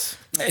 Yes.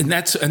 And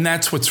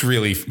that's what's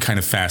really kind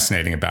of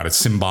fascinating about it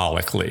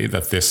symbolically,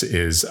 that this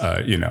is,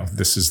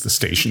 this is the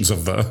Stations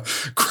of the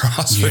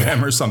Cross for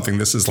them or something.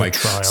 This is like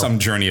some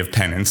journey of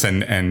penance,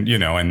 and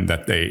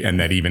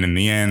that even in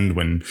the end,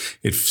 when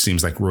it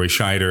seems like Roy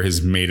Scheider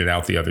has made it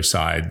out the other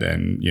side,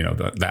 then,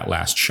 that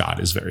last shot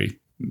is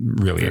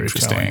really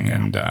interesting. Telling,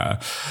 And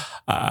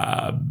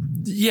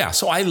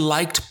so I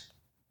liked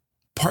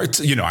parts,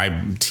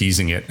 I'm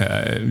teasing it,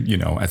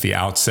 at the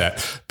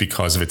outset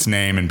because of its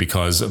name and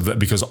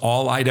because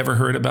all I'd ever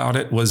heard about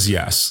it was,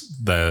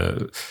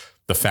 the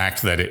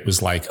fact that it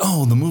was like,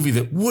 oh, the movie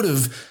that would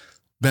have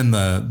been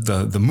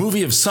the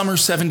movie of summer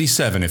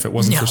 77 if it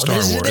wasn't for Star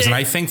Wars. And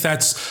I think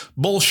that's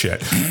bullshit.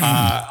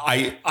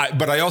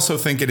 But I also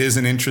think it is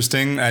an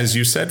interesting, as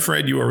you said,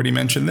 Fred, you already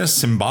mentioned this,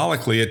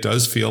 symbolically, it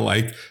does feel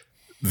like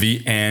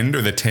the end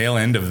or the tail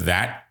end of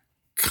that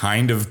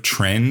kind of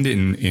trend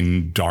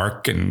in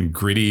dark and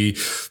gritty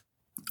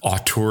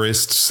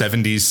auteurist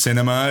 70s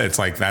cinema. It's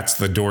like that's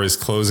the door is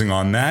closing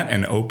on that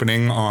and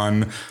opening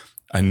on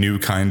a new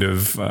kind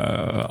of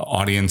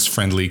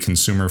audience-friendly,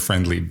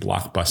 consumer-friendly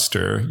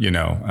blockbuster,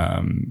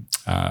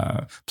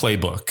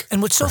 playbook.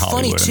 And what's so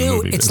funny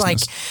too, it's like,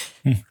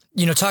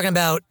 talking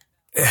about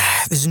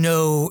there's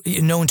no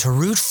one to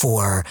root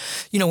for.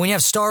 When you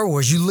have Star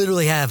Wars, you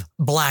literally have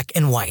black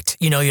and white.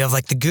 You have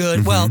like the good.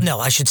 Mm-hmm. Well, no,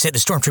 I should say the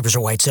stormtroopers are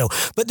white.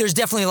 But there's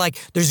definitely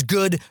there's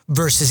good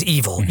versus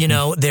evil.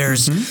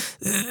 There's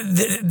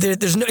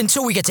there's no,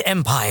 until we get to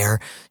Empire.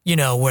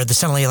 Where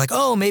suddenly you're like,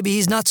 oh, maybe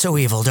he's not so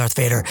evil, Darth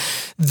Vader.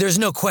 There's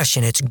no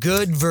question. It's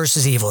good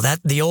versus evil.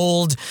 That the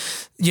old,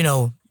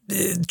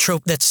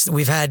 trope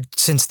we've had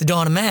since the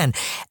dawn of man,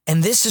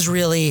 and this is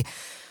really.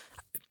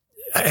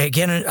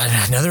 Again,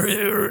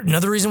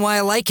 another reason why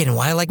I like it and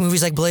why I like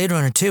movies like Blade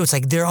Runner too. It's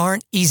like there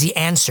aren't easy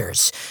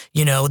answers.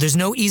 There's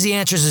no easy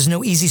answers. There's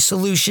no easy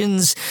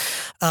solutions.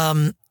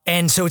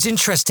 And so it's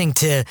interesting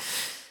to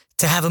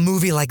have a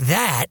movie like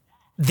that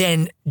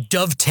then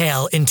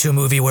dovetail into a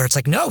movie where it's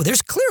like, no,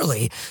 there's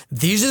clearly,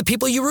 these are the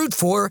people you root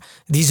for.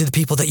 These are the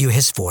people that you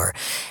hiss for.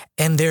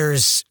 And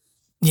there's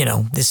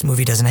this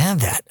movie doesn't have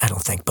that, I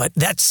don't think. But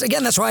that's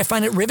why I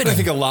find it riveting. I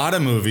think a lot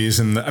of movies,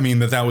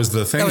 that was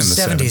the thing in the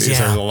 70s. Yeah.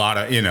 There's a lot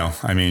of,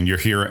 you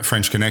hear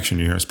French Connection,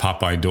 you hear it's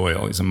Popeye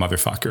Doyle. He's a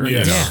motherfucker.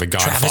 Yeah. The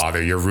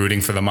Godfather. You're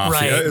rooting for the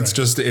mafia. Right.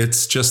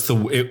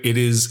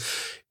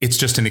 It's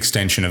just an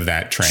extension of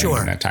that trend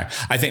in that time.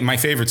 I think my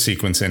favorite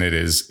sequence in it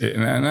is,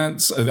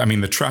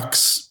 the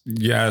trucks.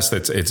 Yes,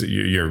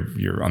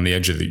 you're on the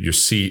edge of your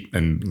seat,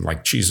 and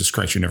like, Jesus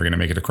Christ, you're never going to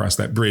make it across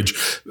that bridge.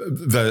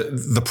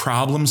 The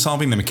problem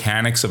solving, the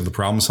mechanics of the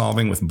problem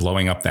solving with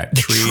blowing up that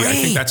tree. I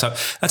think that's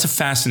a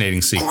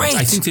fascinating sequence. Great.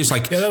 I think there's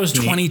like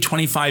 20,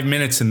 25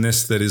 minutes in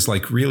this that is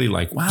like really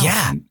like, wow,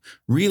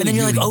 really. And then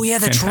you're like, oh yeah,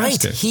 that's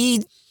fantastic.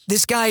 right.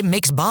 This guy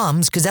makes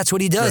bombs because that's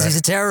what he does. Right. He's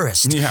a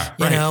terrorist. Yeah,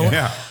 right.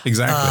 Yeah,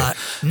 exactly.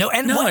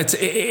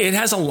 It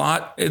has a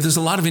lot. There's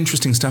a lot of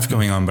interesting stuff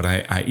going on, but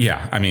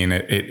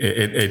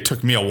it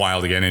took me a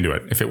while to get into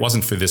it. If it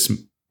wasn't for this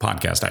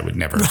podcast, I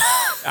wouldn't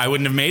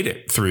have made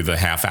it through the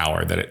half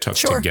hour that it took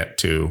to get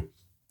to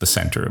the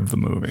center of the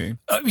movie.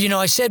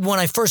 I said when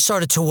I first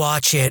started to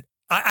watch it,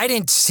 I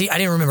didn't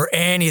remember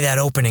any of that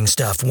opening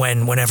stuff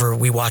whenever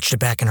we watched it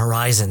back in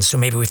Horizon. So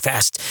maybe he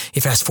fast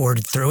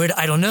forwarded through it.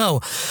 I don't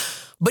know.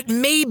 But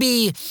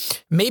maybe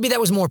that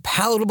was more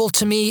palatable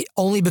to me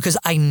only because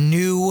I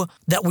knew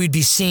that we'd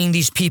be seeing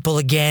these people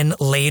again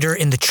later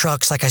in the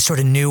trucks. Like I sort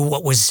of knew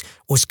what was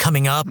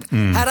coming up.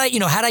 Had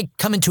I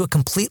come into it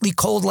completely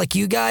cold like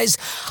you guys,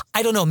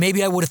 I don't know.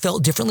 Maybe I would have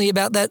felt differently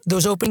about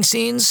those opening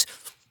scenes.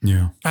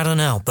 Yeah. I don't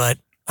know, but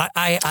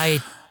I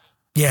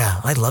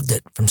loved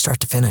it from start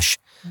to finish.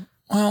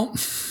 Well,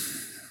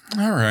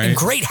 all right. And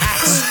great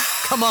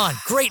hats. Come on,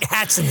 great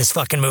hats in this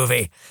fucking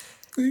movie.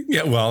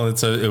 Yeah, well,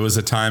 it was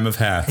a time of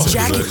hats.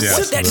 Jackie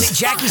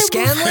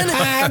Scanlon?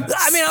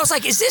 I was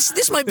like,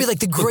 this might be like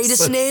the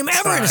greatest name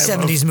ever in a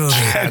 70s movie.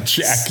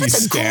 Jackie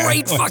That's a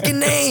great fucking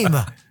name.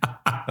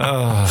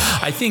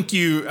 I think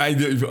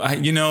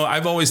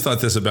I've always thought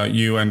this about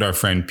you and our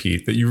friend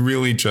Pete, that you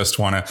really just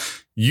want to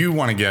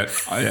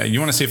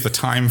see if the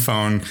time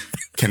phone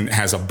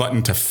has a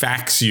button to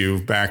fax you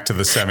back to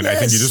the 70s. Yes. I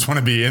think you just want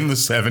to be in the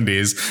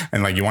 70s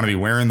and like you want to be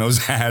wearing those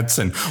hats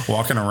and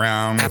walking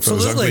around with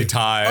those ugly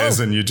ties,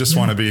 and you just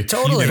want to be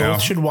totally. You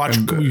should watch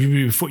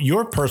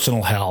your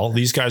personal hell.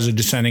 These guys are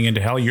descending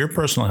into hell. Your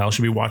personal hell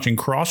should be watching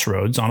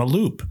Crossroads on a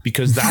loop,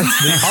 because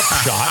that's the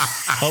upshot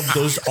of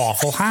those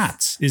awful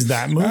hats. Is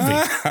that movie?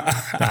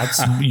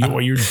 That's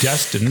what you're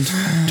destined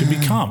to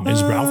become.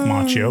 Is Ralph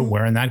Macchio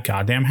wearing that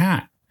goddamn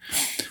hat?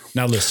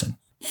 Now listen.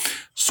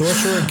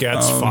 Sorcerer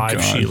gets 5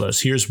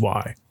 Sheilas. Here's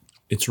why.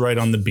 It's right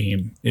on the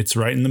beam. It's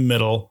right in the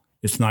middle.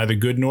 It's neither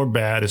good nor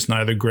bad. It's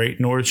neither great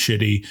nor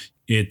shitty.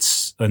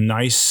 It's a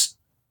nice,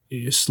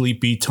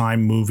 sleepy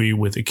time movie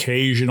with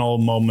occasional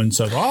moments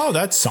of,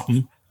 that's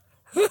something.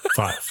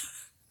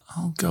 5.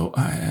 I'll go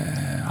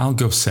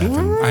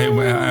 7.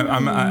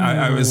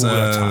 I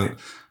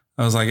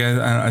was like,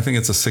 I think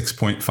it's a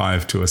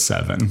 6.5 to a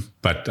 7,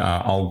 but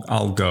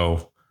I'll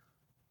go 7.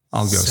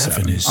 I'll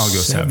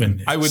go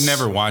 7. I would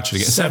never watch it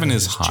again. 7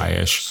 is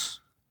high-ish.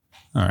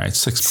 All right,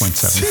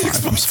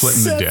 6.75. I'm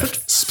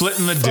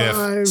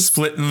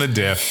splitting the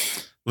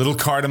diff. Little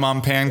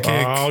cardamom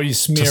pancake. Oh, you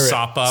smear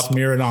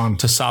smear it on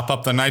to sop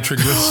up the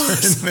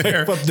nitroglycerin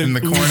there in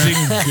the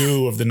corner.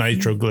 Goo of the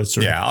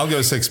nitroglycerin. Yeah, I'll go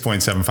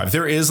 6.75.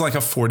 There is like a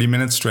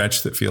 40-minute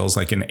stretch that feels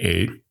like an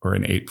 8 or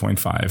an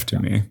 8.5 to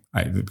me,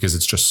 because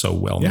it's just so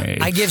well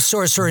made. I give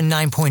Sorcerer a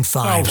 9.5.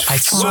 I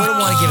sort of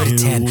want to give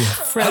it a 10.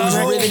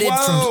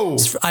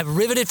 I was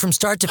riveted from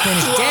start to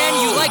finish. Dan,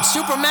 you like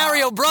Super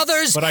Mario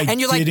Brothers,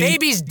 and you like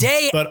Baby's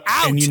Day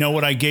Out. And you know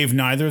what I gave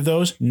neither of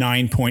those?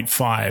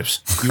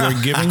 9.5s. You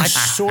are giving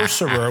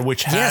Sorcerer,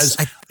 which has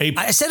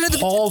I said it at the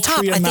top.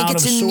 I think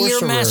it's a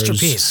near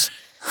masterpiece.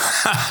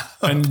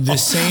 And the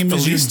same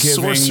as you're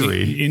giving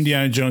sorcery.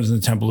 Indiana Jones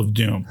and the Temple of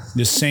Doom.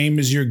 The same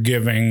as you're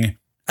giving.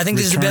 I think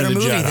this is a better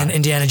movie than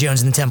Indiana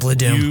Jones and the Temple of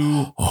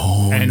Doom.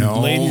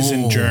 Ladies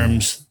and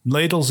germs,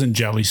 ladles and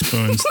jelly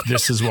spoons.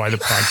 This is why the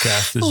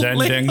podcast is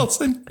ending.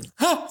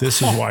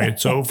 This is why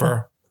it's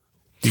over.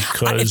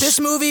 Because this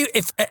movie,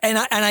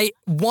 I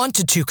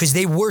wanted to, because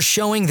they were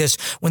showing this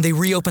when they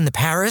reopened the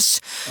Paris.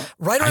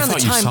 Right around the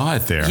time you saw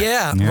it there.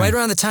 Yeah, right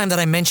around the time that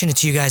I mentioned it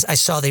to you guys, I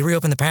saw they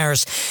reopened the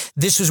Paris.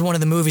 This was one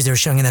of the movies they were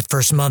showing in that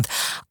first month.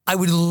 I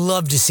would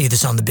love to see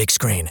this on the big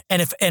screen,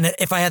 and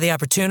if I had the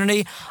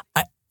opportunity,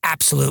 I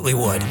absolutely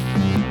would.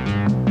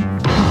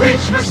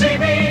 Reach for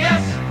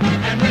CBS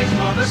and reach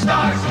for the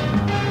stars.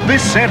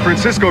 This San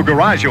Francisco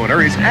garage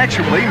owner is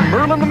actually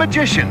Merlin the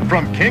Magician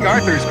from King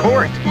Arthur's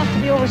court. You have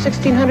to be over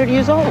 1,600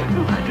 years old.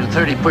 I do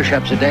 30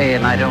 push-ups a day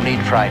and I don't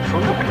eat fried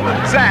food.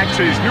 Zach's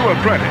his new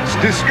apprentice,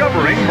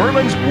 discovering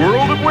Merlin's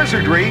world of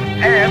wizardry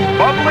and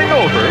bubbling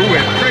over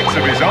with tricks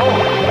of his own.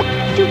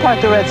 Did you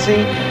part the Red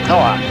Sea? Oh,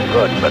 I'm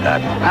good, but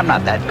I'm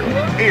not that good.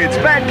 It's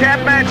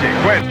Madcap Magic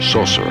when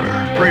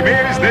Sorcerer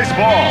premieres this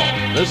fall.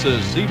 This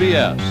is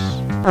CBS.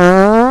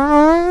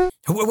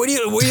 What are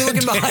you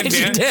looking behind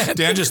you, Dan?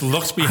 Dan just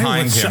looked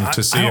behind him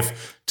to see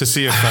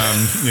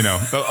if you know,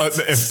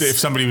 if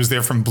somebody was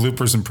there from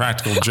bloopers and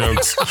practical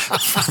jokes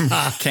from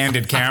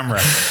Candid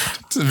Camera.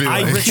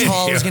 Rich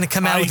Hall is going to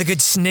come out with a good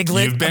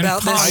sniglet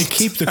about this. I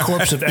keep the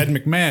corpse of Ed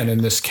McMahon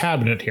in this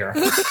cabinet here,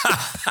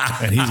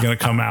 and he's going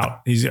to come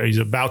out. He's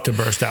about to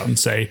burst out and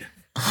say,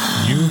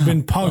 "You've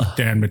been punked,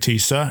 Dan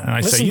Matissa." And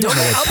I say, "You don't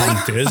know what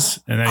punked is."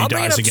 And then he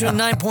dies again. I'll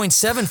bring it up to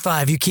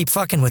 9.75. You keep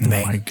fucking with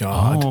me. Oh my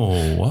God.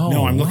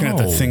 No, I'm looking at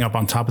the thing up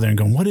on top of there and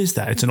going, what is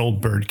that? It's an old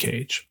bird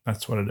cage.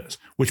 That's what it is.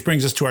 Which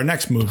brings us to our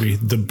next movie,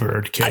 The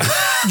Bird Cage.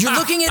 You're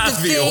looking at the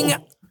thing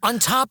on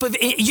top of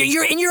it.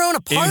 You're in your own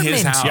apartment. In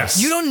his house. Yes.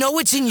 You don't know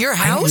what's in your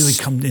house? I don't really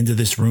come into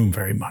this room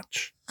very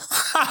much.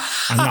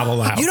 I'm not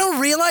allowed. You don't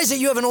realize that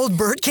you have an old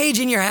bird cage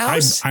in your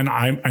house? I'm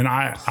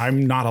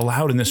not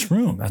allowed in this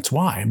room. That's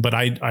why. But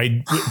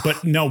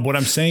but no, what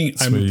I'm saying,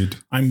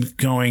 I'm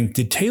going,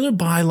 did Taylor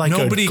buy like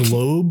a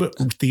Globe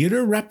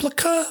Theater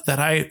replica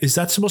is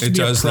that supposed to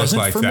be a present look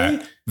like for that.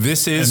 me?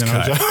 This is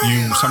cut.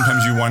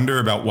 Sometimes you wonder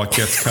about what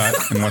gets cut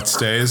and what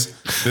stays.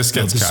 This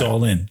gets cut. It's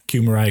all in.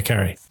 Cue Mariah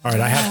Carey. All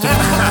right, I have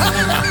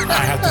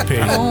to pay.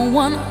 Don't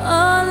want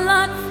a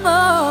lot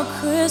for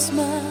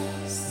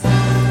Christmas.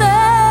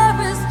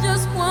 There is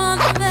just one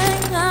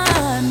thing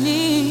I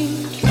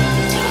need.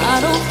 I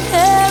don't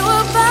care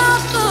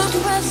about the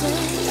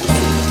presents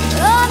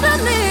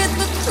underneath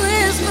the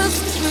Christmas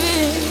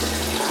tree.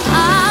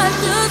 I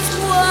just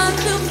want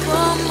you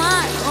for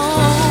my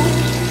own,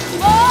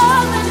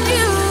 more than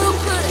you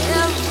could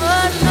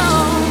ever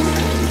know.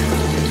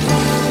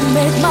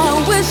 Make my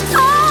wish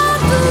come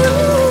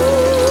true.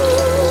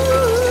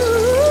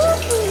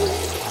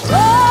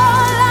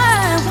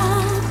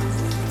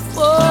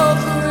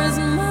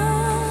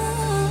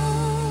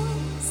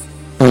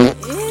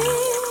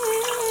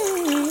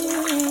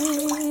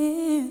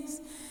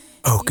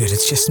 Oh, good,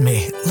 it's just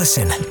me.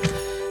 Listen,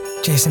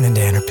 Jason and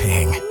Dan are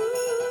peeing.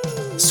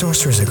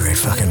 Sorcerer's a great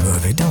fucking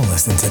movie. Don't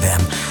listen to them.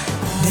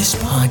 This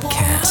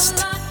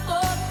podcast,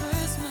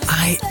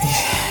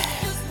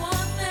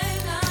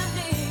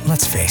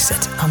 let's face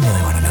it, I'm the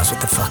only one who knows what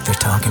the fuck they're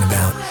talking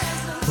about.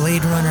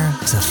 Blade Runner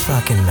is a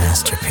fucking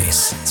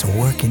masterpiece. It's a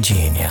work of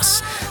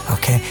genius.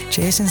 Okay,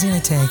 Jason's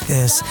gonna take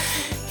this.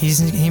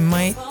 He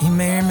may or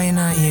may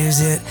not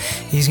use it.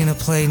 He's gonna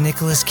play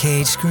Nicolas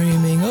Cage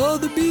screaming, "Oh,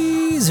 the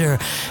bees!" or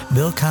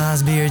Bill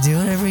Cosby, or do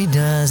whatever he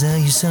does. Oh,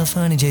 you're so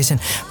funny, Jason.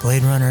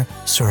 Blade Runner,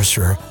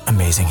 Sorcerer,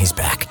 amazing. He's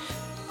back.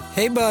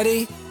 Hey,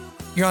 buddy,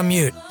 you're on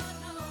mute.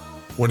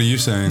 What are you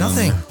saying?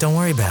 Nothing. Don't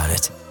worry about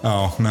it.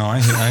 Oh no, I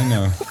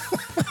know.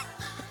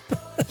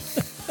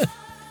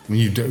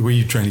 Were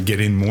you trying to get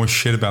in more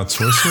shit about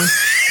Sorcerer?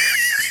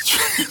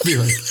 Be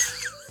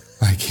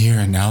like here,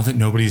 and now that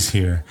nobody's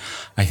here,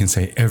 I can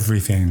say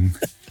everything.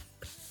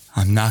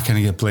 I'm not going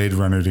to get Blade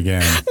Runnered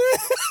again.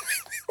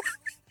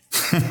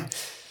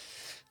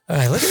 All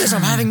right, look at this.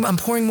 I'm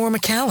pouring more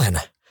Macallan.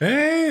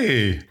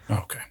 Hey.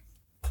 Okay.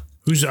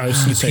 I was going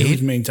to say,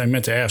 I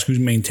meant to ask, who's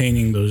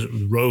maintaining those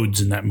roads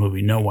in that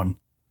movie? No one.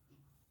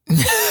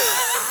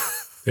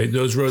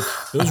 Those roads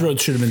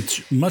should have been,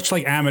 much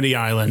like Amity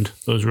Island,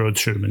 those roads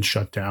should have been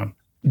shut down.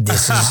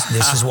 This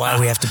is why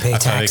we have to pay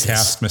taxes. They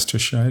cast Mr.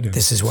 Scheider.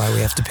 This is why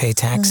we have to pay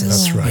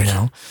taxes. That's right. You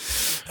know,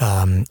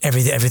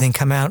 everything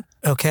come out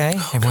okay?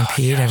 Everyone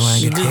peed.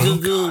 Everyone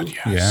good paid.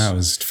 Yes. Yeah, it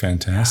was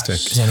fantastic.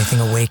 Is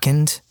anything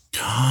awakened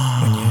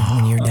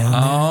when you're down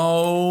there?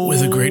 Oh,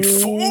 with a great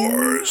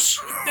force.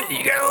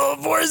 You got a little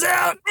force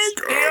out.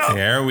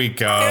 There we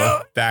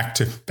go. Back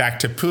to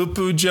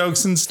poo-poo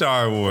jokes in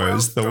Star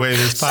Wars. The way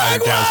this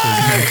podcast was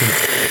meant to be.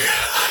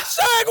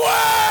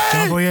 Segway!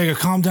 John Boyega,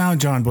 calm down,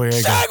 John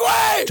Boyega.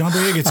 Segway! John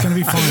Boyega, it's going to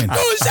be fine.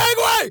 Oh,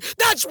 segway!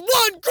 That's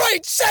one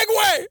great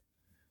segue!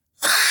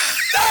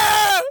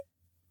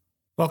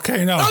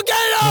 Volcano.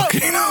 Volcano!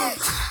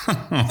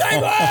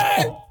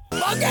 Segway! Volcano!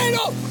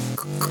 Volcano!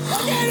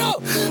 Volcano!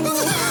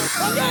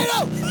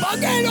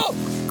 Volcano!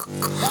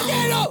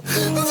 Volcano!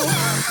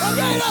 Volcano!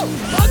 Volcano!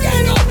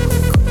 Volcano!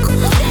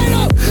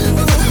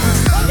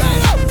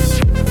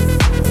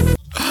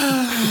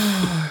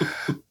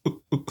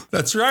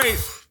 That's right.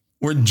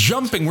 We're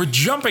jumping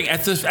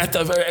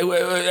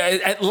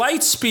at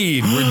light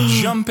speed. We're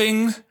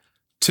jumping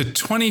to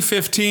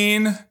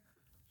 2015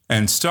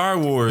 and Star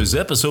Wars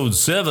Episode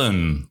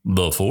 7,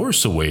 The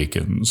Force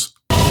Awakens.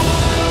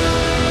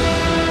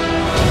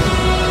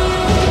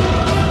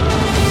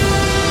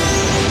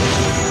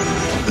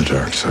 The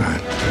dark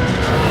side.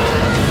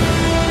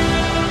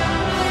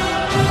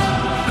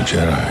 A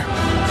Jedi.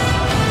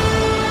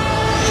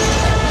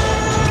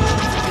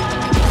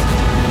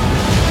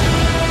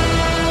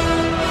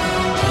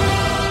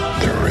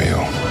 They're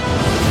real.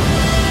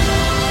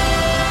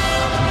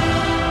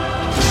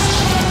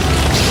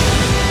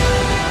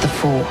 The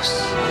Force.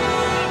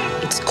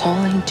 It's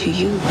calling to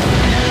you.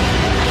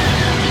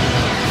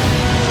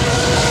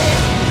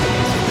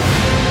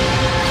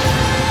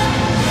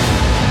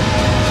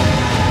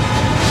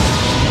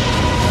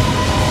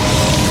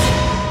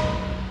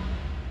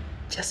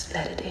 Just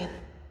let it in.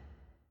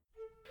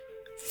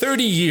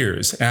 30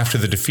 years after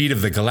the defeat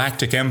of the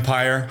Galactic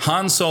Empire,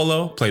 Han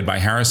Solo, played by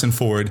Harrison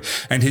Ford,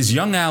 and his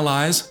young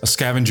allies, a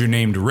scavenger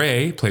named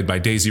Rey, played by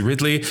Daisy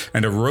Ridley,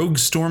 and a rogue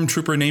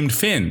stormtrooper named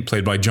Finn,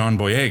 played by John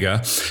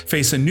Boyega,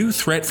 face a new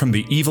threat from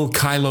the evil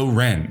Kylo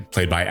Ren,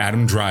 played by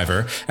Adam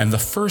Driver, and the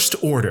First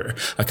Order,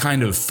 a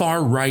kind of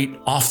far-right,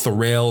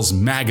 off-the-rails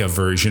MAGA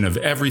version of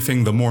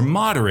everything the more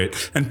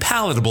moderate and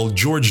palatable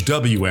George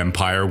W.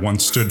 Empire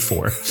once stood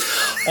for.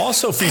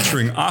 Also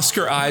featuring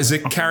Oscar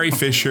Isaac, Carrie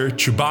Fisher,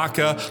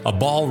 Chewbacca, a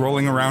ball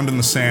rolling around in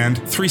the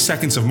sand, 3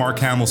 seconds of Mark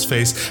Hamill's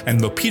face, and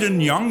Lupita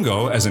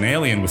Nyong'o as an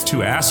alien with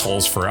 2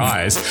 assholes for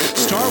eyes,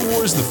 Star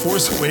Wars The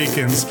Force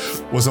Awakens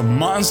was a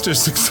monster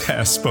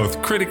success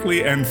both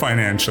critically and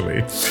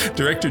financially.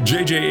 Director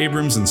J.J.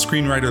 Abrams and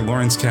screenwriter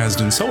Lawrence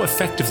Kasdan so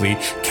effectively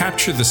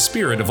capture the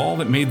spirit of all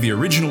that made the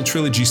original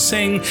trilogy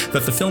sing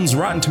that the film's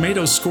Rotten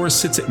Tomatoes score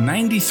sits at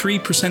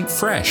 93%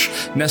 fresh,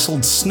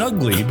 nestled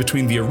snugly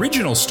between the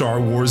original Star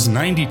Wars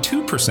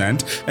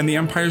 92% and The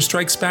Empire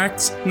Strikes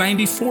Back's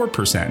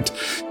 94%.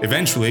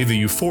 Eventually, the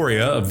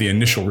euphoria of the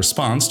initial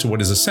response to what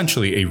is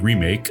essentially a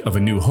remake of A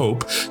New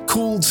Hope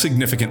cooled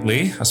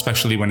significantly,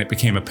 especially when it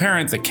became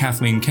apparent that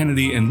Kathleen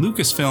Kennedy and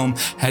Lucasfilm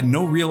had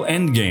no real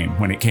endgame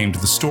when it came to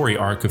the story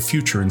arc of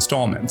future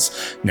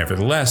installments.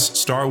 Nevertheless,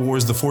 Star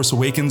Wars The Force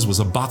Awakens was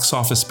a box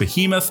office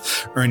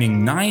behemoth,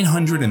 earning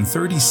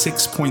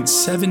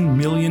 $936.7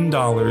 million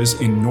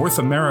in North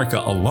America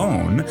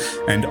alone,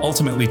 and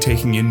ultimately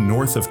taking in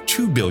north of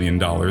 $2 billion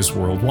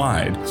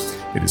worldwide.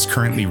 It is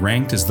currently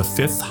ranked as the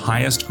 5th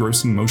highest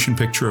grossing motion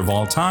picture of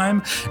all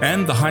time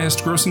and the highest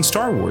grossing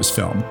Star Wars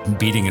film,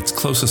 beating its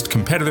closest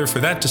competitor for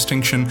that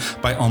distinction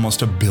by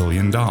almost $1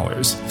 billion.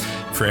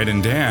 Fred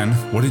and Dan,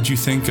 what did you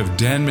think of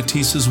Dan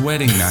Matisse's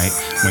wedding night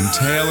when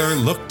Taylor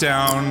looked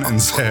down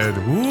and said,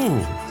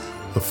 "Ooh,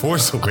 The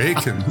Force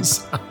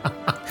Awakens"?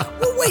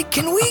 Well, wait,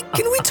 can we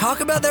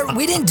talk about that?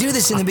 We didn't do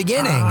this in the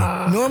beginning.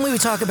 Normally we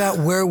talk about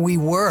where we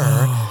were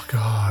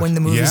when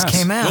the movies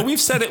came out. Well, we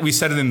said it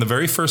in the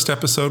very first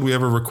episode we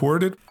ever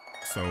recorded.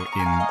 So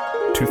in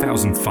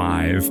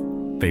 2005,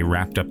 they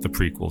wrapped up the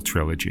prequel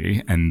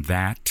trilogy, and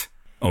that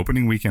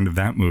opening weekend of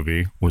that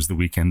movie was the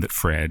weekend that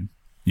Fred,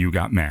 you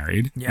got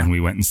married, and we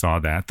went and saw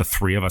that. The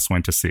 3 of us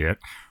went to see it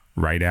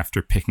right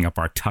after picking up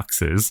our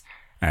tuxes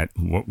at,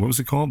 what was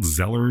it called?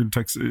 Zeller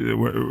Tux?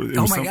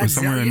 Oh my God,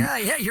 Zeller,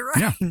 yeah, you're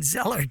right. Yeah.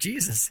 Zeller,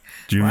 Jesus.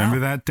 Do you remember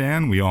that,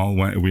 Dan? We all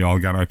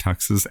got our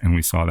tuxes and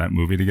we saw that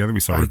movie together. We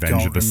saw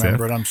Revenge of the Sith. I don't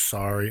remember it. I'm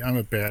sorry. I'm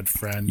a bad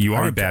friend. You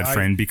are a bad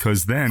friend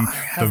because then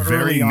the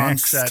very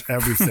next onset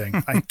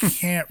everything. I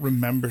can't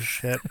remember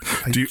shit.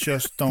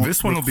 Just don't.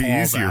 This one will be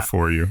easier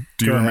for you.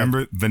 Do you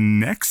remember the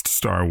next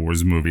Star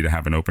Wars movie to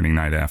have an opening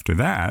night after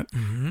that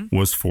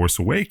was Force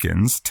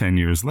Awakens 10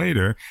 years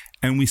later,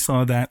 and we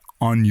saw that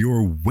on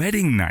your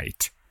wedding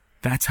night.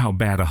 That's how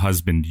bad a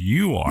husband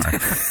you are.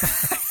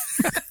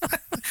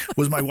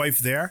 Was my wife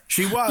there?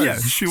 She was. Yeah,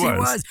 she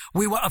was.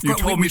 You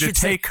told me to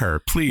take her,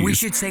 please. We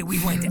should say we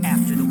went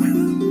after the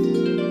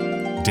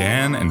wedding.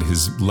 Dan and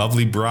his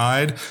lovely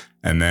bride,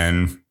 and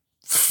then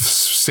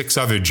 6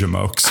 other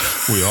jamokes.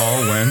 We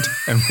all went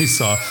and we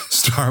saw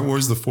Star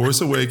Wars The Force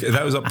Awakens.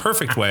 That was a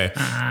perfect way.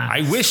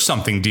 I wish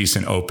something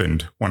decent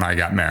opened when I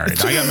got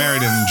married. I got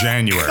married in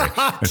January.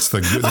 It's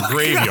the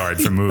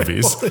graveyard for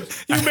movies.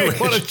 You may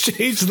want to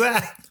change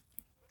that.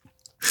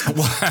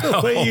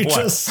 The way you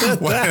just said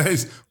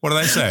that. What did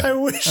I say? I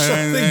wish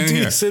something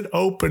decent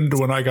opened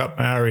when I got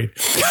married.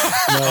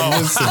 No,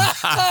 listen.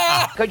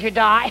 Could you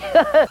die?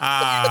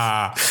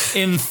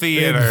 In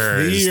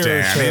theaters,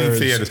 Dan. In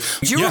theaters.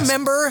 Do you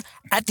remember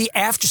at the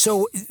after?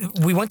 So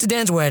we went to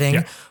Dan's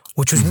wedding.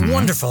 Which was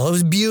wonderful. It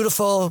was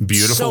beautiful.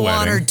 Beautiful so wedding.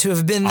 Honored to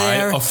have been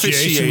there. I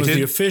officiated. Jason was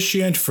the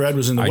officiant. Fred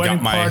was in the wedding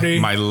party.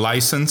 My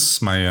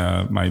license,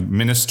 my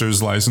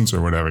minister's license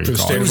or whatever you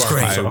call it. It was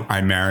great.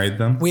 I married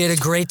them. We had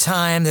a great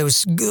time. There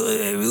was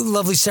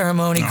lovely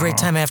ceremony, great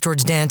time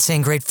afterwards,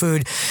 dancing, great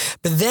food.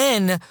 But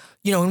then,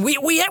 and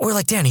we're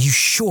like, Dan, are you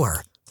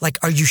sure? Like,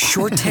 are you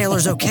sure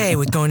Taylor's okay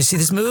with going to see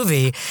this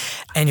movie?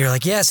 And you're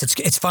like, yes,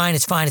 it's fine.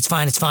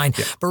 Yeah.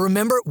 But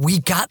remember,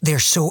 we got there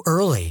so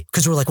early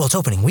because we're like, well, it's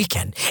opening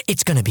weekend.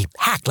 It's going to be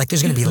packed. Like,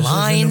 there's going to be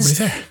lines.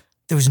 There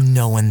was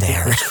no one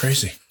there. It was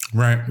crazy.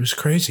 Right. It was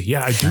crazy.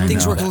 Yeah, I do.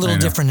 Things work a little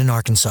different in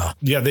Arkansas.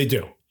 Yeah, they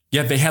do.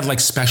 Yeah, they had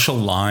like special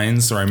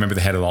lines, or I remember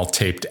they had it all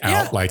taped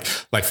out, like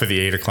for the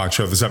 8 o'clock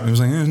show. It was like,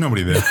 there's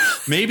nobody there.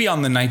 Maybe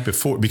on the night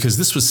before, because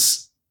this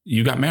was...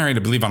 You got married,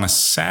 I believe, on a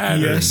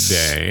Saturday. Yes,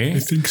 I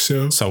think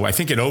so. So I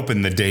think it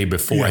opened the day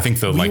before. Yeah. I think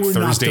the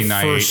Thursday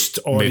night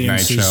midnight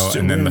show,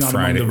 and then the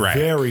Friday. The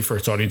very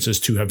first audiences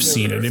to have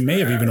seen it. It may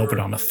have even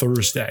opened on a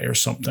Thursday or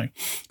something.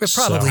 It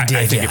probably did.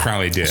 I think it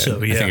probably did. I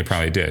think it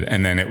probably did.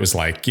 And then it was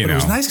like, it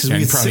was nice because we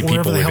could sit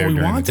wherever the hell we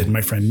wanted.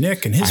 My friend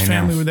Nick and his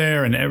family were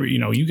there, and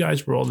you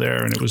guys were all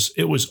there, and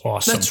it was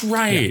awesome. That's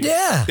right.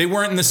 Yeah. They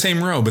weren't in the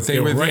same row, but they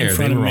were right there. In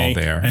front they were of me, all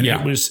there. And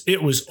it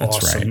was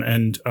awesome. Right.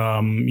 And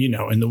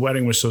and the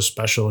wedding was so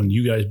special, and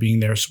you guys being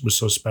there was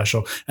so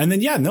special. And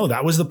then,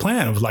 that was the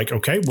plan of like,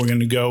 okay, we're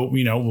going to go,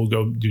 we'll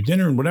go do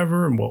dinner and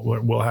whatever. And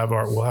we'll have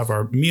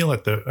our meal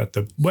at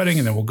the wedding,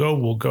 and then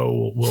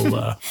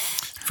we'll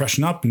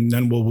freshen up, and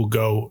then we'll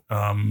go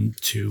to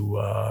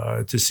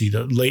see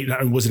the late.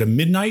 Was it a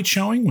midnight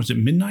showing? Was it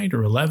midnight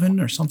or 11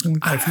 or something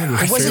like that? I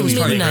forget. It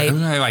wasn't midnight.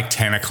 Like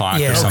 10 o'clock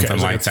or something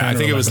like that. I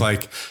think it was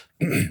like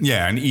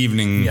an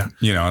evening,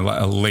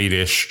 a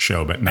late-ish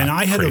show, but not. And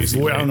I had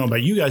avoided. I don't know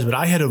about you guys, but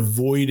I had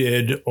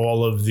avoided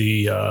all of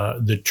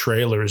the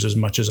trailers as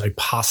much as I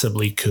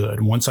possibly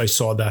could. Once I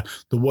saw the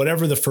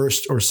whatever the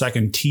first or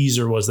second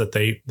teaser was that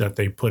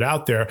they put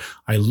out there,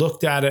 I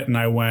looked at it and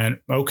I went,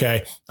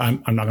 okay,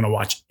 I'm not going to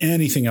watch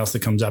anything else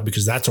that comes out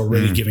because that's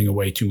already giving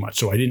away too much.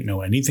 So I didn't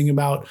know anything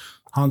about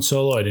Han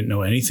Solo. I didn't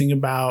know anything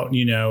about,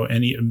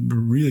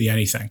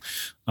 anything.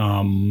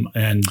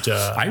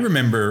 I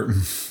remember,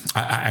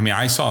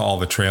 I saw all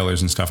the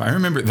trailers and stuff. I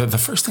remember the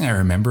first thing I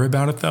remember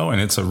about it though, and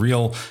it's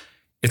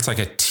like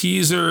a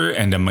teaser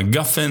and a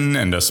MacGuffin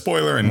and a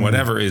spoiler and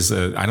whatever I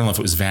don't know if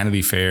it was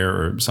Vanity Fair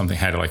or something,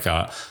 had like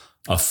a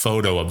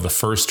photo of the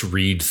first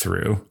read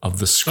through of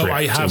the script. Oh,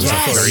 I have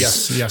that photo.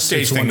 Yes.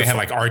 Stage thing. They had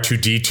like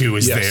R2D2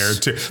 is there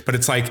too, but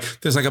it's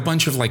like there's like a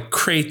bunch of like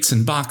crates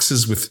and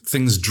boxes with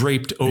things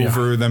draped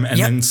over them, and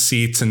then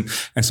seats and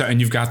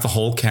you've got the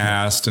whole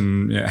cast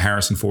and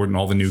Harrison Ford and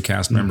all the new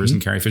cast members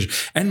and Carrie Fisher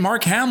and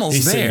Mark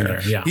Hamill's there.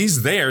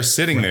 He's there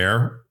sitting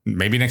there.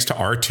 Maybe next to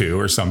R2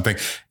 or something.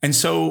 And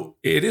so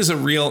it is a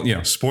real,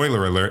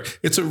 spoiler alert.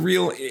 It's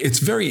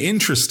very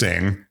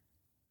interesting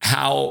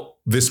how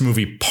this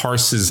movie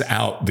parses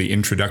out the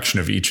introduction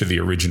of each of the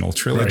original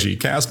trilogy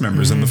cast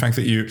members and the fact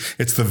that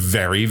it's the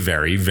very,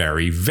 very,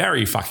 very,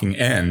 very fucking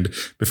end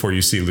before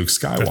you see Luke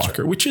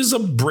Skywalker, which is a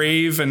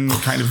brave and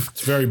kind of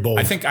it's very bold.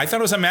 I thought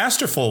it was a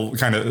masterful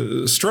kind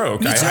of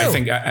stroke.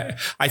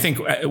 I think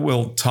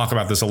we'll talk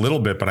about this a little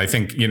bit, but I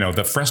think,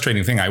 the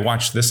frustrating thing, I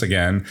watched this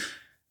again.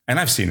 And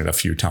I've seen it a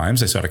few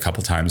times. I saw it a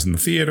couple times in the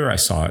theater. I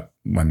saw it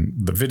when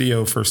the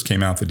video first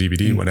came out, the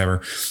DVD,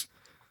 whatever.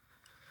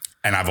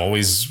 And I've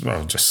always,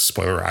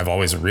 I've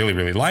always really,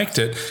 really liked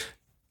it.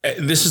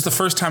 This is the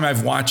first time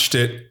I've watched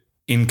it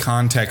in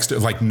context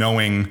of like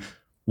knowing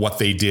what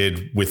they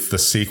did with the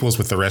sequels,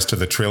 with the rest of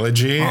the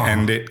trilogy.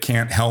 And it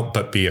can't help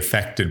but be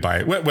affected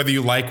by it. Whether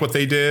you like what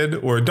they did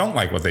or don't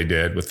like what they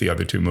did with the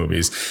other two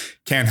movies,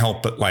 can't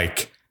help but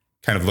like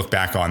kind of look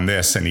back on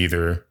this and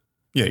either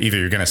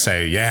you're going to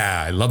say,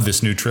 yeah, I love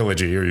this new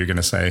trilogy, or you're going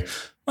to say,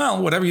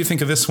 well, whatever you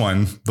think of this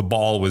one, the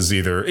ball was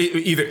either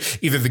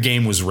the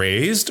game was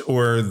raised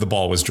or the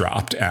ball was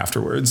dropped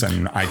afterwards.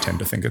 And I tend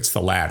to think it's the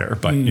latter,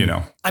 but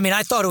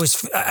I thought it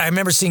was, I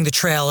remember seeing the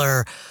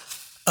trailer,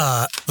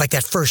 like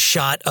that first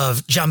shot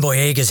of John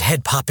Boyega's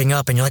head popping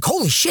up and you're like,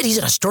 holy shit, he's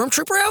in a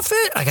stormtrooper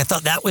outfit. Like I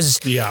thought that was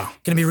going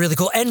to be really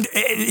cool. And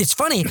it's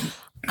funny.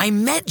 I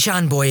met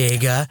John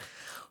Boyega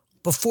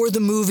before the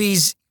movie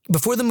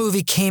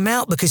came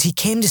out because he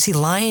came to see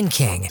Lion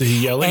King. Did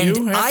he yell at you?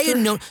 And I had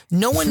no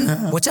one.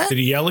 What's that? Did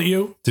he yell at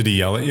you?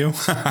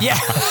 Yeah.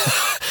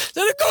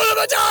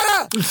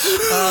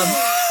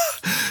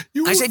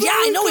 I said, yeah,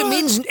 I know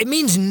it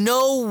means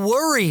no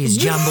worries,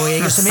 John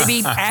Boyega. So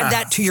maybe add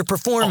that to your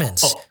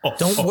performance.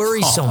 Don't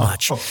worry so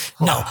much.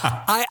 No,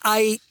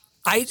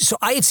 So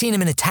I had seen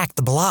him in Attack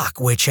the Block,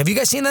 which, have you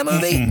guys seen that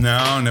movie?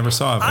 No, never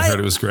saw it. I heard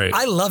it was great.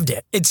 I loved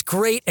it. It's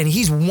great, and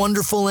he's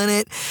wonderful in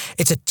it.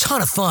 It's a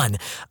ton of fun.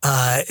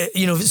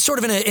 Sort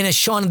of in a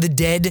Shaun of the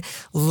Dead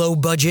low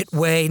budget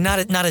way.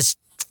 Not as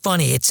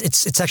funny.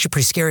 It's actually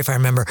pretty scary if I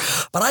remember.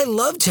 But I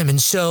loved him,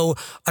 and so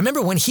I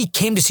remember when he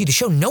came to see the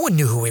show, no one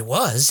knew who he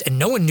was, and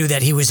no one knew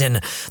that he was in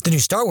the new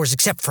Star Wars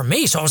except for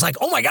me. So I was like,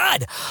 oh my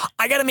God,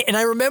 I gotta meet. And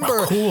I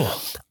remember, one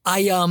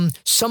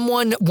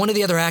of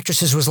the other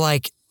actresses was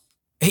like,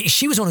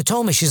 she was the one who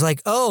told me, she's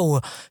like, oh,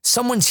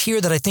 someone's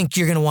here that I think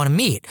you're going to want to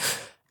meet.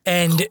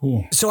 And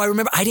so I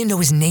remember, I didn't know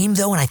his name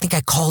though. And I think I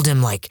called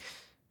him like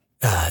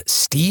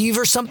Steve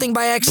or something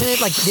by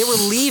accident. Like they were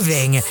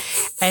leaving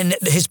and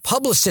his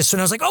publicist, and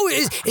I was like, oh,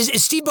 is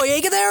Steve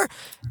Boyega there?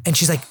 And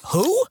she's like,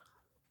 who?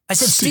 I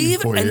said,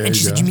 Steve? And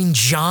she said, you mean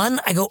John?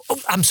 I go,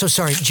 oh, I'm so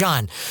sorry,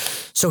 John.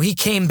 So he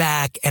came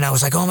back and I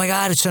was like, oh my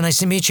God, it's so nice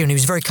to meet you. And he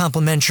was very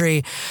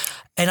complimentary.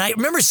 And I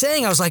remember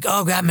saying, I was like,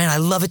 oh God, man, I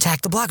love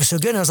Attack the Block. It's so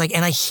good. And I was like,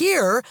 and I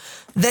hear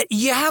that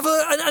you have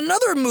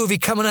another movie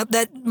coming up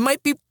that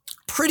might be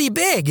pretty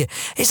big.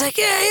 He's like,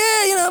 yeah,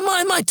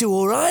 it might do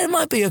all right. It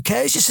might be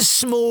okay. It's just a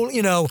small,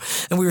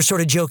 and we were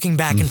sort of joking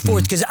back and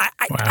forth because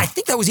I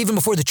think that was even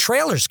before the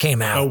trailers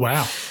came out. Oh,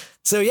 wow.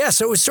 So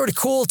it was sort of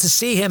cool to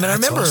see him. And I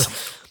remember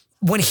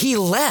when he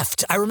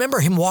left, I remember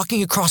him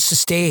walking across the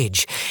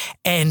stage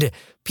and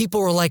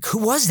people were like, who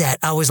was that?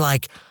 I was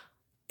like,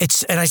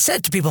 and I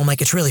said to people, I'm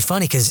like, it's really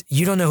funny because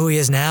you don't know who he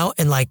is now.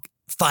 In like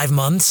 5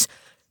 months,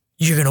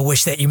 you're going to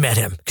wish that you met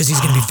him because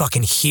he's going to be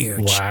fucking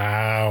huge.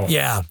 Wow.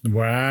 Yeah.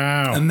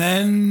 Wow. And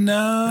then,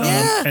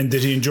 and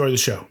did he enjoy the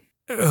show?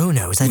 Who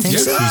knows? I think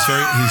so.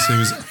 He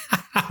was,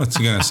 what's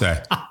he gonna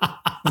say?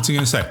 What's he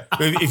gonna say?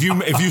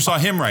 If you saw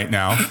him right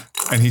now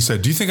and he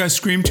said, "Do you think I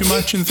scream too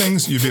much in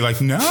things?" You'd be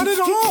like, "Not at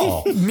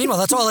all." Meanwhile,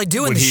 that's all I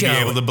do in the show. Would he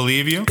be able to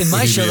believe you? In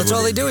my show, that's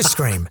all I do is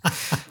scream.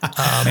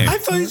 I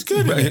thought he's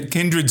good.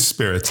 Kindred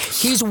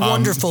spirits. He's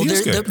wonderful. He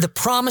is good. The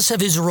promise of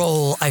his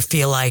role, I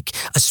feel like,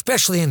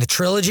 especially in the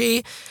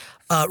trilogy,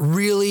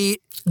 really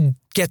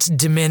gets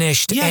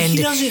diminished. Yeah, and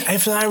he doesn't.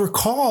 If I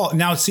recall,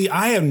 now see,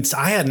 I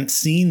hadn't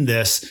seen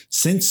this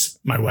since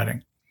my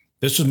wedding.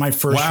 This was my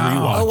first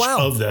rewatch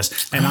of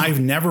this, and I've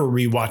never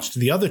rewatched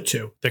the other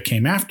two that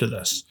came after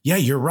this. Yeah,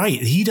 you're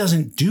right. He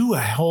doesn't do a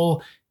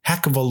whole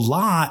heck of a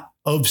lot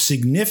of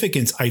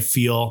significance, I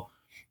feel.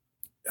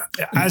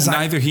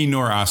 Neither he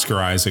nor Oscar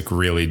Isaac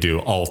really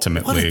do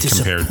ultimately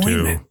compared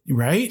to,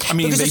 right? I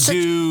mean,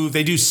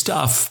 they do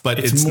stuff, but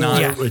it's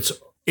not. Yeah.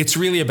 It's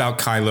really about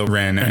Kylo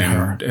Ren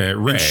and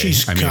Rey.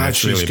 She's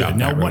really good.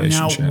 Now,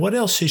 what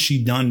else has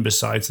she done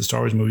besides the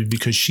Star Wars movie?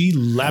 Because she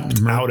leapt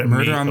out at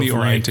Murder on the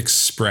Orient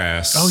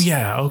Express. Oh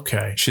yeah,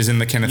 okay. She's in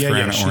the Kenneth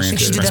Branagh Orient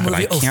Express. She did that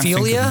movie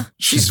Ophelia.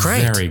 She's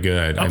great. Very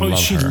good. I love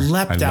she her.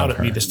 leapt out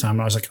at me this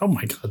time. I was like, oh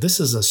my god, this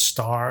is a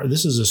star.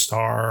 This is a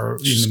star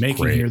in the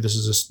making here. This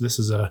is a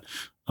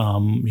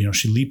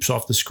she leaps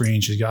off the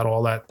screen. She's got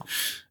all that.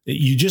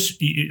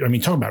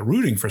 Talk about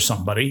rooting for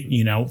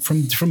somebody,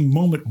 from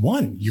moment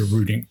one, you're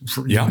rooting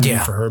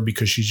for her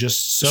because she's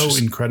just so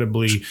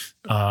incredibly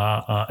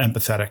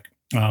empathetic.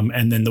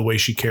 And then the way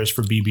she cares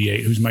for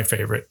BB-8, who's my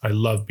favorite. I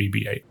love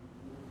BB-8.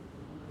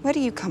 Where do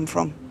you come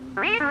from?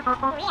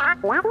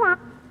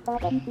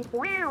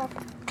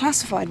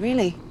 Classified,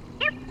 really?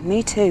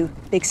 Me too.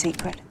 Big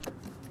secret.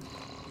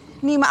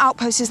 Nima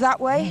Outpost is that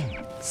way.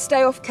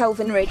 Stay off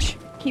Kelvin Ridge.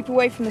 Keep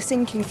away from the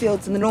sinking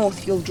fields in the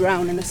north. You'll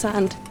drown in the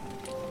sand.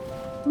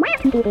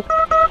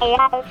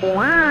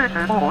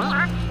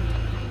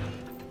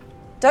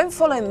 Don't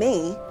follow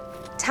me.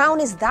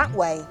 Town is that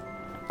way.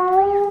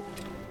 No!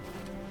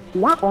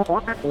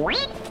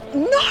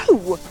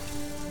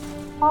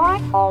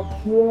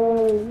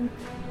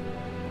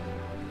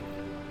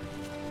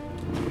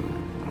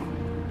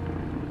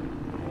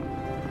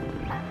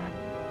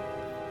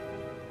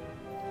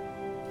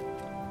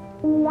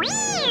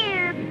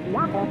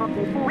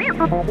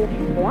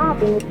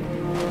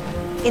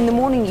 In the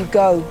morning you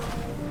go.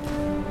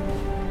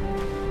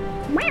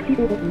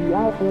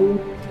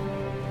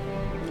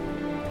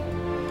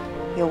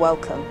 You're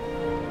welcome.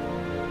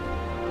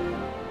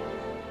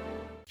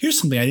 Here's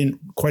something I didn't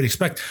quite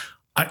expect.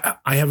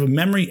 I have a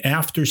memory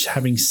after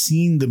having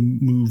seen the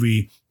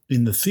movie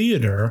in the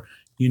theater,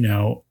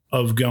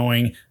 of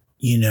going,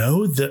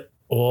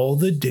 all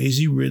the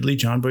Daisy Ridley,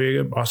 John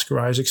Boyega, Oscar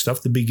Isaac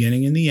stuff, the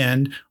beginning and the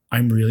end,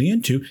 I'm really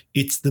into.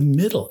 It's the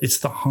middle. It's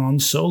the Han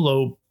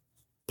Solo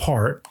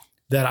part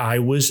that I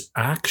was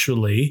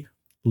actually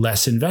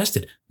less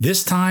invested.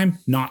 This time,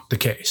 not the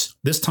case.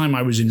 This time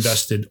I was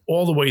invested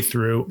all the way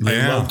through.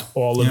 I loved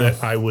all of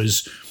it. I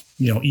was,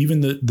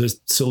 even the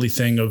silly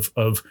thing of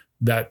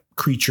that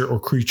creature or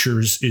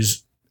creatures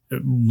is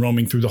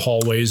roaming through the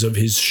hallways of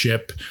his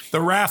ship. The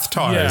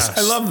Rathtars. Yes,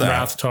 I love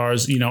that.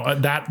 Rathtars,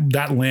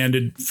 that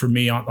landed for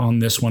me on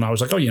this one. I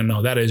was like,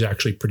 that is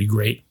actually pretty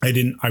great.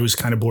 I was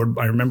kind of bored.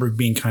 I remember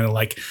being kind of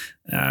like,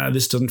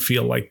 this doesn't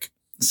feel like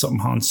something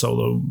Han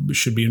Solo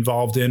should be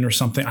involved in or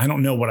something. I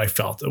don't know what I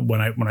felt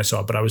when I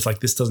saw it, but I was like,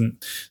 this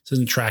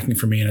isn't tracking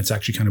for me, and it's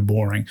actually kind of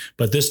boring.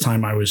 But this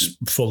time I was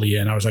fully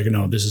in. I was like,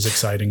 no, this is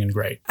exciting and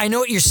great. I know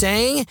what you're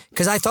saying,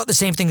 because I thought the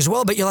same thing as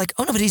well, but you're like,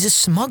 oh no, but he's a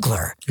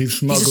smuggler. He's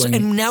smuggling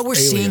and now we're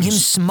aliens. Seeing him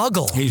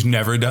smuggle. He's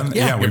never done that.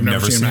 Yeah, we've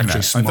never seen him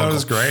actually smuggle. I thought it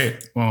was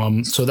great.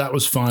 So that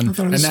was fun.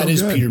 And that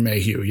is Peter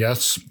Mayhew,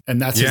 yes. And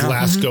that's his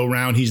last go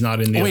round. He's not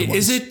in the other ones.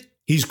 Is it?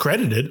 He's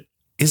credited.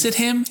 Is it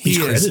him? He's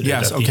credited.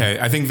 Yes. Okay.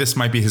 I think this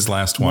might be his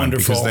last one.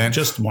 Wonderful.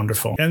 Just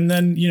wonderful. And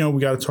then, we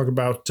got to talk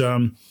about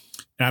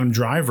Adam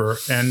Driver.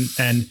 And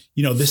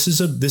this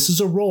is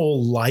a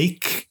role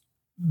like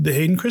the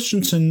Hayden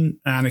Christensen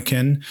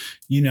Anakin,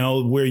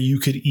 where you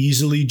could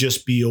easily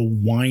just be a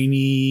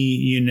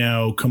whiny,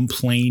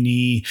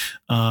 complainy,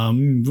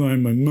 my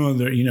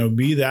mother,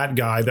 be that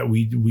guy that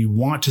we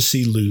want to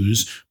see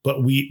lose. But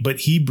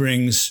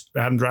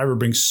Adam Driver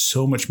brings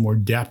so much more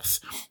depth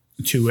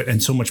to it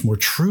and so much more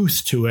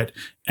truth to it,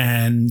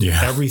 and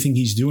everything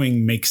he's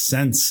doing makes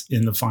sense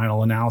in the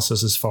final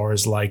analysis as far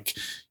as like,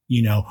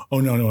 oh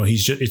no,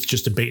 it's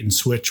just a bait and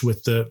switch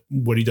with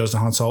what he does to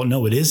Han Solo.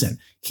 No, it isn't.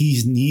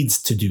 He needs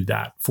to do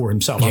that for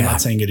himself. I'm not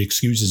saying it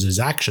excuses his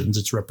actions.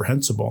 It's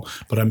reprehensible,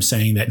 but I'm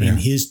saying that in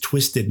his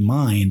twisted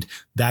mind,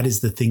 that is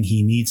the thing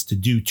he needs to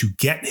do to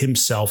get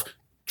himself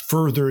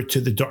further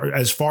to the dark,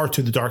 as far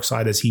to the dark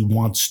side as he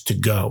wants to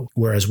go.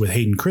 Whereas with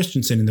Hayden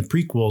Christensen in the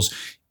prequels,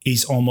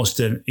 he's almost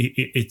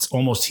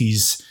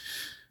he's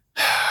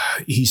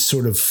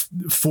sort of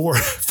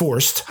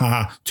forced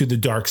to the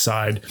dark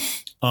side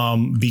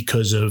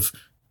because of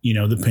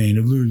the pain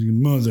of losing a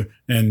mother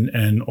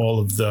and all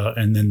of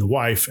and then the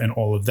wife and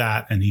all of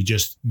that, and he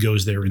just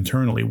goes there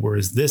internally.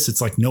 Whereas this,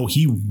 it's like, no,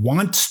 he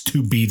wants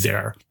to be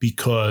there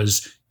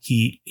because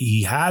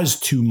he has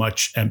too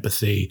much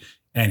empathy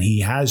and he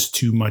has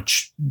too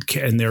much,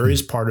 and there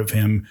is part of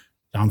him,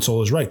 Don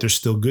Solo is right, there's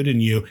still good in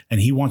you, and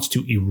he wants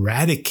to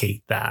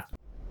eradicate that.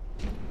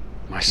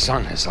 My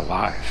son is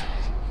alive.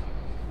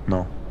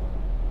 No.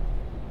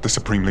 The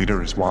Supreme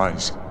Leader is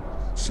wise.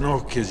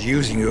 Snoke is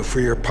using you for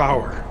your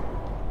power.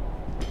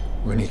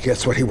 When he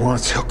gets what he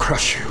wants, he'll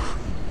crush you.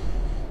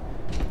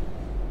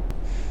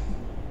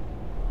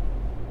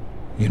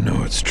 You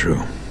know it's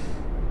true.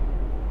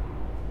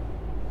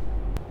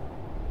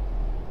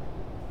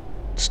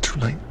 It's too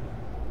late.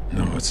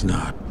 No, it's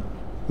not.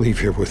 Leave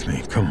here with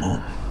me. Come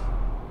home.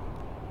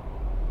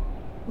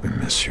 We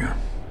miss you.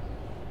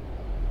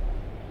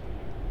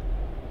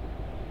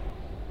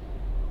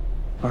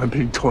 I'm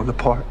being torn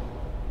apart.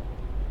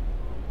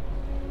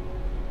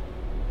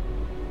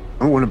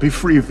 I want to be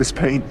free of this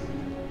pain.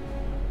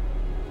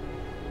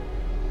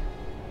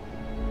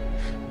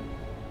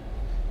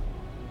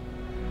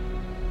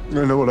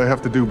 I know what I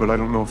have to do, but I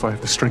don't know if I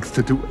have the strength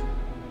to do it.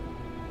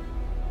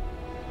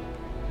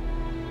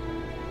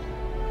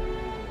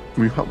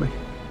 Will you help me?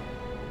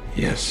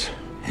 Yes,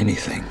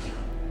 anything.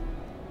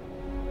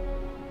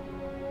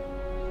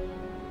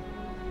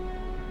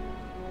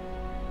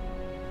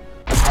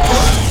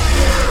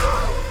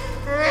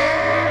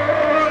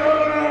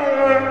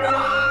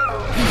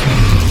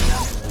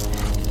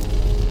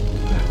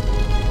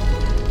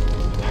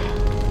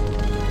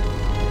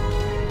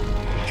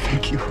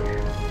 Thank you.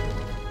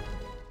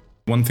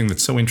 One thing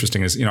that's so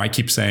interesting is, I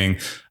keep saying,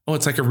 oh,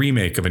 it's like a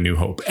remake of A New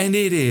Hope. And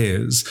it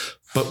is.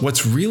 But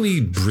what's really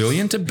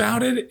brilliant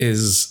about it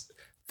is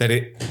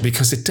that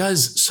because it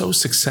does so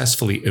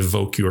successfully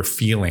evoke your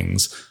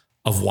feelings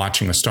of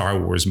watching a Star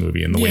Wars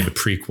movie in the way the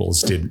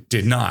prequels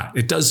did not.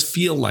 It does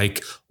feel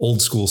like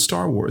old school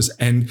Star Wars.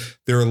 And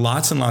there are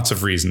lots and lots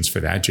of reasons for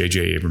that. J.J.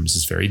 Abrams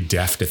is very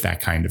deft at that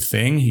kind of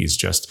thing. He's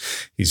just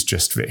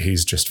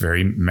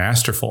very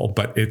masterful.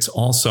 But it's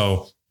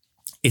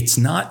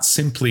not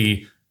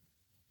simply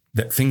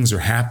that things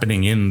are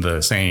happening in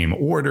the same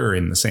order,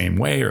 in the same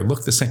way, or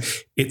look the same.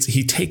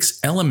 He takes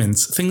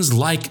elements, things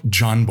like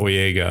John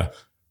Boyega.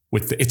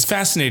 It's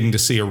fascinating to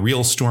see a real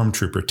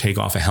stormtrooper take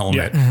off a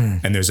helmet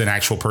and there's an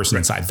actual person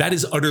inside. That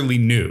is utterly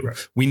new.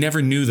 Right. We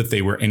never knew that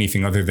they were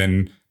anything other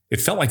than, it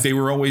felt like they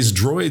were always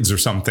droids or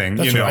something,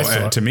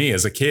 to me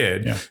as a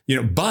kid,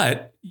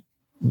 but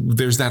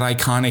there's that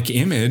iconic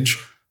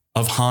image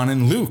of Han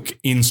and Luke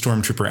in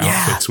stormtrooper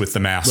outfits with the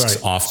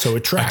masks off, so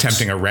it tracks,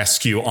 attempting a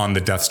rescue on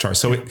the Death Star.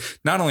 So it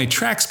not only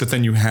tracks, but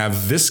then you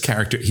have this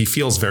character. He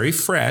feels very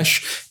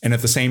fresh, and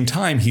at the same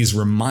time, he's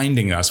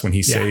reminding us when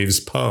he saves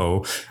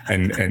Poe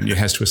and he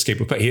has to escape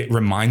with Poe. It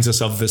reminds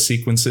us of the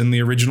sequence in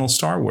the original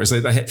Star Wars.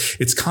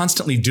 It's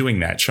constantly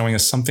doing that, showing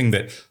us something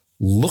that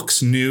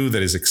looks new,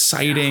 that is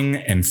exciting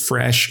and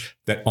fresh,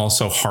 that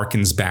also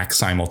harkens back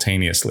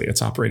simultaneously.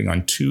 It's operating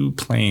on two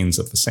planes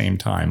at the same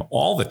time,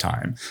 all the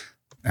time.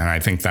 And I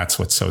think that's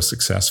what's so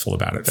successful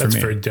about it for me.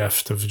 That's very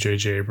deft of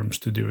J.J. Abrams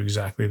to do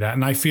exactly that.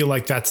 And I feel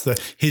like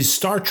his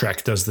Star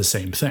Trek does the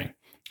same thing.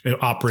 It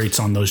operates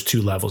on those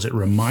two levels. It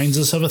reminds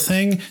us of a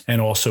thing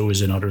and also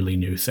is an utterly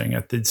new thing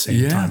at the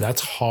same time. That's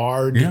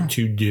hard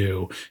to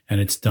do. And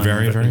it's done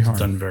very hard.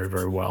 Done very,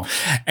 very well.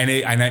 And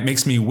it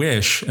makes me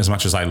wish, as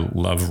much as I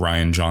love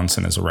Rian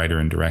Johnson as a writer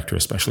and director,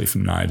 especially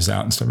from Knives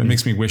Out and stuff, it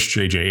makes me wish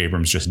J.J.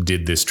 Abrams just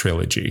did this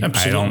trilogy.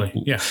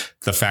 Absolutely.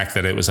 The fact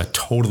that it was a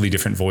totally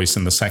different voice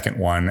in the second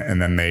one, and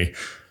then they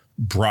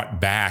brought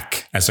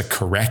back as a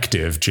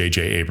corrective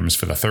J.J. Abrams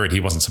for the third.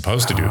 He wasn't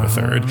supposed to do the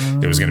third.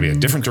 There was going to be a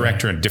different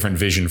director and a different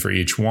vision for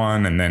each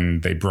one. And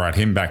then they brought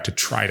him back to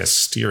try to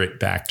steer it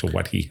back to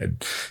what he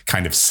had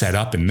kind of set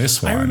up in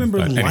this one. I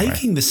remember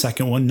liking the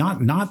second one,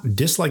 not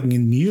disliking it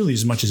nearly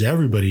as much as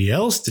everybody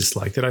else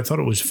disliked it. I thought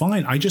it was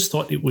fine. I just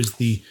thought it was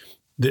the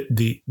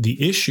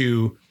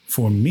issue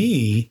for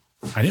me.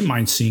 I didn't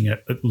mind seeing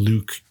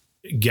Luke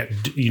get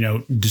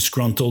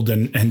disgruntled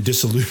and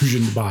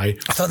disillusioned by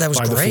I thought that was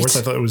by great. the Force.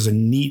 I thought it was a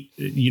neat,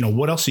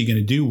 what else are you going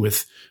to do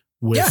with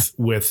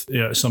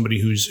somebody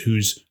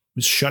who's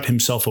shut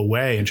himself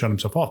away and shut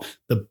himself off?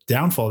 The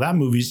downfall of that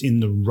movie is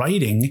in the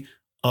writing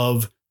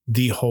of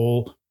the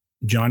whole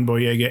John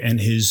Boyega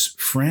and his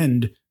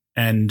friend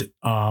and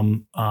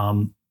who's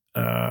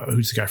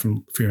the guy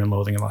from Fear and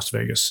Loathing in Las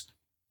Vegas?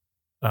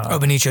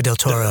 Benicio del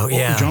Toro.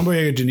 John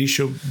Boyega,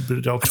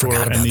 Benicio del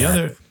Toro, and the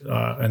other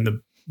and the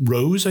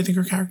Rose, I think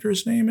her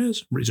character's name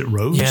is. Is it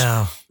Rose?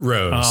 Yeah.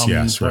 Rose,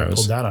 yes, Rose. I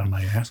pulled that out of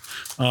my ass.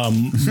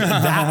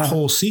 That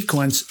whole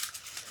sequence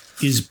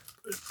is,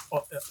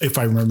 if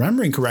I'm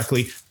remembering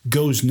correctly,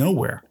 goes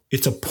nowhere.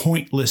 It's a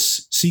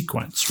pointless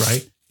sequence,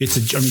 right?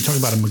 Talking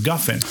about a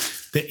MacGuffin.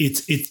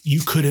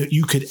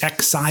 You could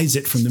excise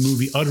it from the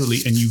movie utterly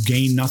and you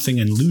gain nothing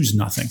and lose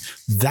nothing.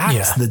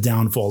 That's the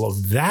downfall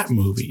of that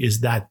movie, is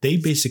that they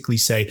basically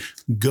say,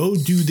 go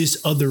do this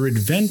other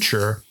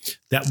adventure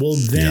that will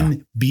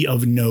then be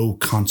of no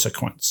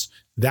consequence.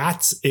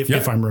 That's,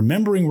 if I'm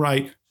remembering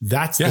right,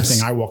 that's the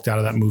thing I walked out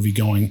of that movie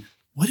going,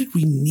 what did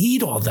we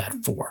need all that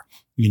for?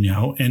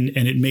 and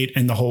it made,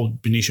 and the whole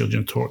Benicio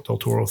del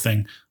Toro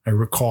thing, I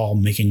recall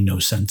making no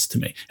sense to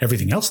me.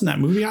 Everything else in that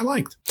movie I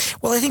liked.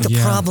 Well, I think the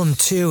problem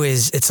too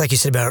is, it's like you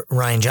said about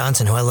Rian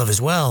Johnson, who I love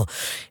as well.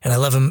 And I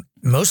love him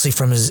mostly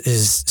from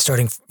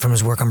starting from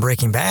his work on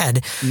Breaking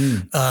Bad.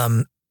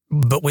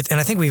 But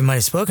I think we might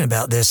have spoken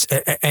about this,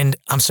 and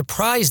I'm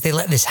surprised they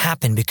let this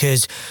happen,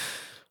 because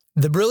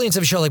the brilliance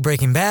of a show like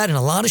Breaking Bad and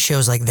a lot of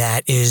shows like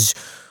that is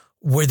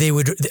where they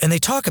would, and they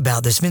talk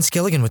about this, Vince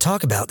Gilligan would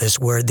talk about this,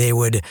 where they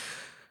would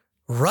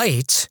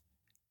write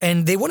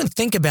and they wouldn't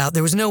think about,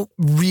 there was no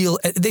real,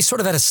 they sort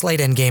of had a slight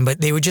end game,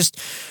 but they would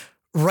just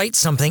write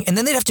something and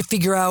then they'd have to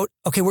figure out,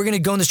 okay, we're going to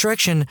go in this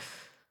direction.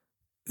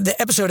 The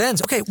episode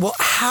ends. Okay, well,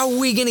 how are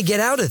we going to get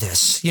out of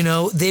this?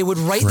 They would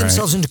write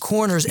themselves into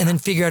corners and then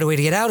figure out a way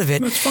to get out of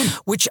it. That's fun.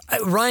 Which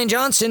Rian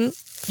Johnson,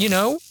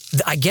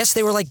 I guess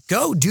they were like,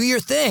 go, do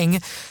your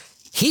thing.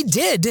 He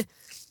did.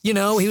 He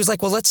was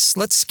like, well,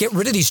 let's get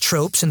rid of these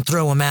tropes and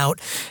throw them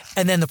out.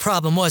 And then the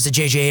problem was that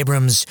J.J.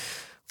 Abrams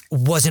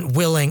wasn't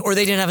willing, or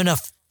they didn't have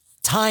enough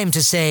time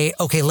to say,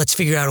 okay, let's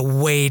figure out a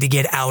way to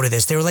get out of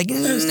this. They were like,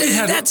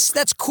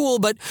 that's cool,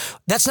 but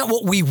that's not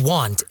what we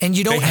want. And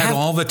you don't They had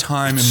all the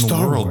time in the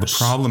world. The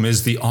problem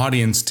is the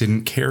audience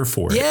didn't care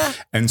for it. Yeah.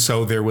 And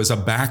so there was a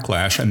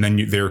backlash, and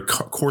then they're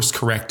course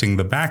correcting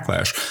the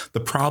backlash. The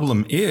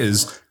problem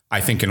is,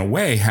 I think in a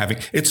way,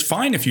 it's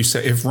fine if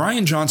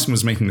Rian Johnson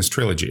was making this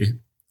trilogy,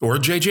 or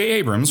J.J.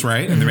 Abrams,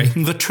 right? And they're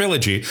making the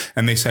trilogy,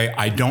 and they say,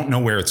 I don't know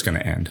where it's going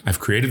to end. I've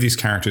created these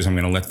characters. I'm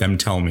going to let them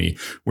tell me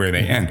where they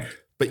end.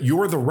 But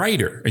you're the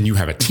writer, and you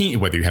have a team,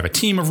 whether you have a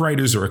team of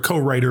writers or a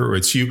co-writer, or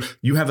it's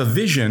you have a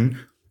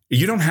vision.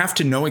 You don't have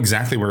to know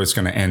exactly where it's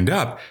going to end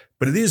up,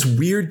 but it is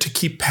weird to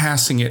keep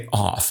passing it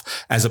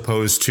off as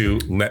opposed to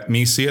let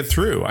me see it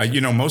through.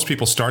 Most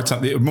people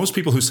most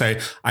people who say,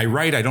 I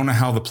write, I don't know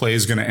how the play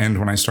is going to end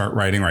when I start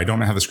writing, or I don't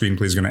know how the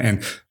screenplay is going to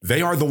end.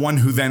 They are the one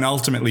who then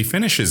ultimately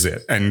finishes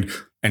it and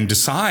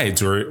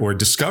decides or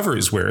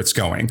discovers where it's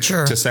going.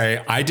 Sure. To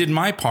say, I did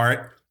my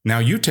part. Now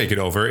you take it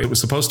over. It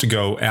was supposed to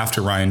go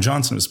after Rian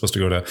Johnson. It was supposed to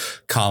go to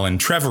Colin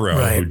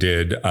Trevorrow, who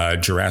did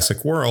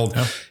Jurassic World.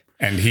 Oh.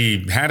 And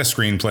he had a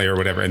screenplay or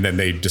whatever. And then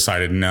they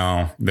decided,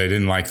 no, they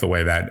didn't like the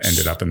way that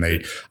ended up. And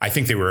I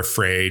think they were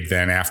afraid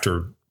then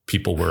after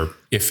people were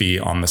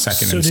iffy on the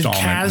second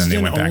installment. And then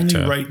they went back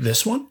to write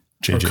this one?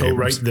 J.J. Or co-write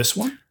Abrams. this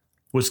one?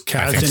 Was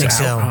Kasdan out?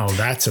 So. Oh,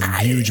 that's a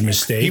huge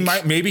mistake.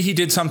 Maybe he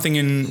did something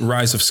in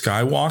Rise of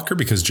Skywalker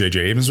because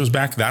J.J. Abrams was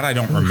back. That I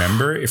don't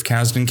remember. If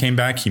Kasdan came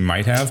back, he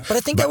might have. But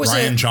I think that was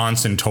Rian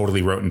Johnson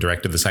totally wrote and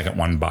directed the second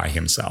one by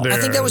himself. I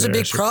think that was a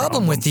big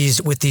problem with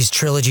these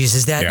trilogies,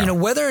 is that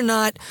whether or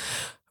not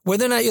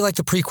you like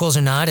the prequels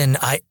or not, and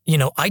I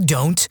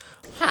don't.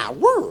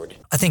 Word.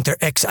 I think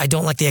I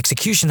don't like the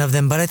execution of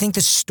them, but I think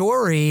the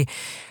story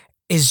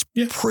is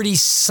pretty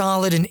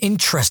solid and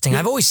interesting.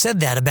 I've always said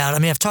that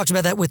I've talked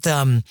about that with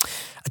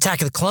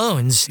Attack of the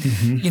Clones.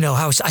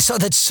 How I saw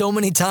that so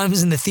many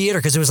times in the theater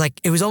because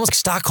it was almost like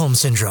Stockholm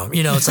syndrome.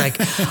 It's like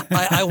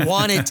I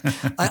want it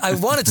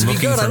to be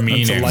good.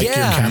 To like your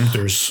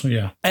characters.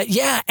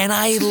 Yeah. And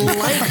I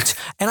liked,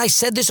 and I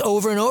said this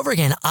over and over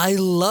again, I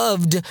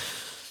loved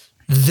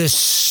the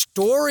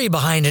story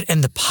behind it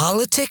and the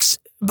politics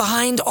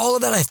behind all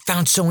of that. I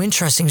found so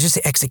interesting. Just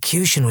the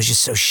execution was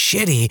just so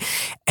shitty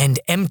and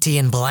empty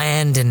and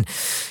bland, and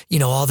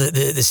all the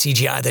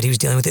CGI that he was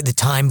dealing with at the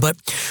time.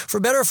 But for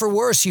better or for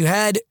worse, you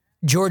had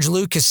George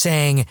Lucas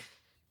saying,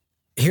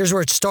 here's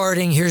where it's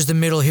starting, here's the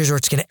middle, here's where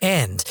it's going to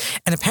end.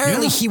 And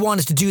apparently he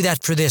wanted to do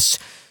that for this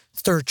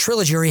third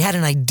trilogy, or he had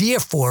an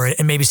idea for it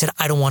and maybe said,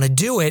 I don't want to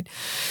do it.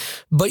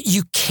 But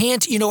you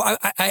can't,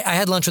 I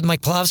had lunch with Mike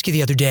Pawlowski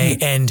the other day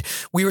and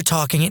we were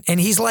talking, and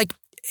he's like,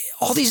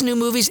 all these new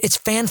movies, it's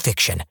fan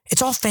fiction.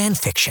 It's all fan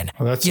fiction.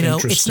 Oh, that's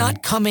interesting. It's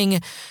not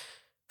coming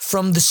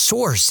from the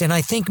source. And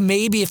I think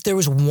maybe if there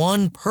was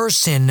one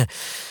person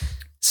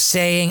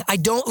saying, I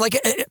don't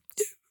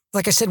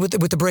like I said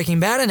with the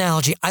Breaking Bad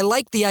analogy, I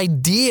like the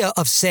idea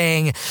of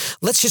saying,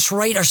 let's just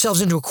write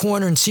ourselves into a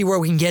corner and see where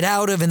we can get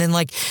out of. And then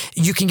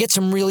you can get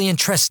some really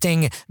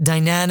interesting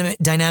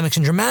dynamics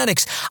and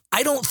dramatics.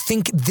 I don't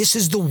think this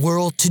is the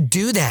world to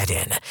do that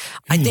in.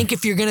 I think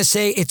if you're going to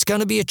say it's going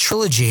to be a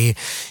trilogy,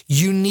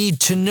 you need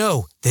to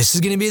know this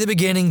is going to be the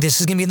beginning, this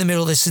is going to be the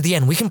middle, this is the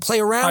end. We can play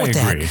around with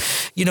that,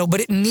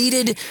 but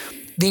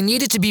they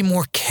needed to be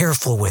more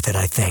careful with it,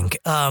 I think.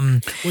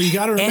 Well, you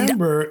got to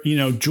remember,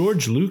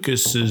 George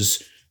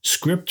Lucas's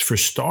script for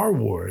Star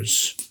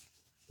Wars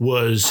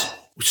was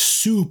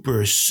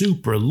super,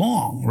 super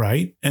long,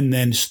 right? And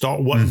then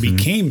what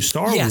became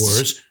Star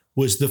Wars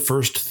was the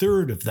first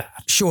third of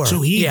that. Sure.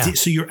 So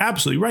so you're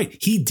absolutely right.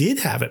 He did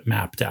have it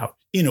mapped out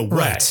in a way.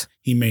 Right.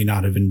 He may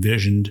not have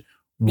envisioned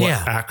what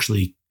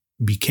actually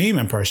became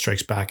Empire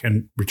Strikes Back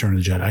and Return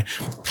of the Jedi.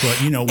 But,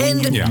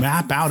 when you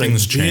map out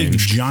Things a big,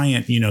 changed.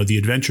 giant, The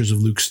Adventures of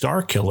Luke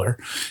Starkiller,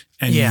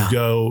 and you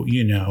go,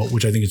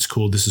 which I think it's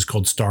cool. This is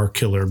called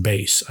Starkiller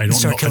Base. I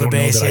don't know that I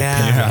picked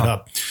that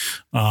up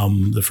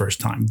the first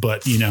time,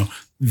 but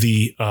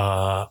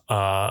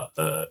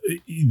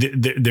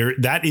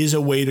that is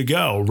a way to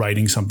go,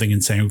 writing something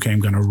and saying, okay, I'm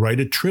going to write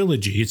a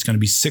trilogy. It's going to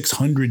be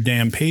 600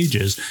 damn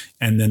pages.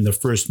 And then the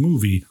first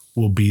movie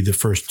will be the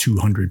first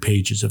 200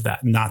 pages of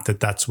that. Not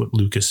that that's what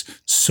Lucas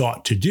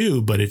sought to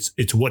do, but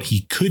it's what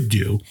he could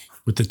do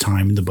with the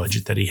time and the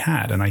budget that he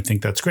had. And I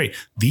think that's great.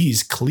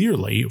 These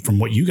clearly, from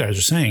what you guys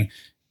are saying,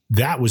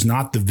 that was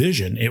not the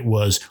vision. It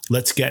was,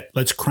 let's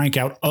crank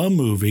out a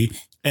movie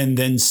and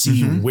then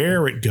see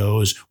where it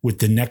goes with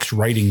the next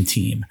writing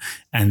team.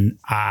 And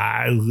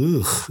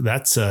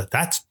that's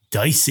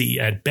dicey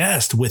at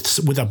best with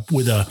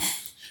a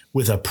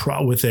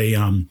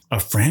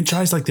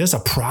franchise like this, a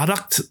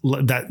product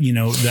that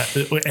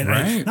and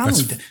right. Not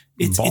only that,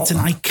 it's an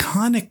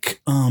iconic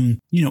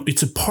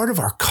it's a part of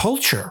our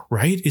culture,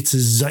 right?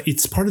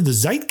 It's part of the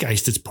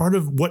zeitgeist. It's part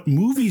of what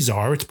movies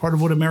are. It's part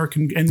of what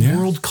American and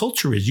world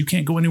culture is. You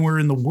can't go anywhere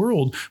in the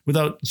world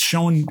without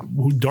showing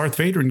who Darth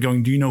Vader and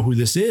going, do you know who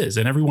this is?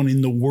 And everyone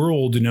in the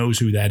world knows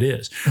who that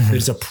is.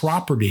 It's a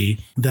property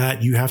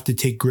that you have to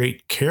take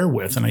great care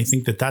with. And I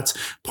think that that's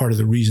part of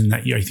the reason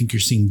that I think you're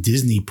seeing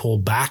Disney pull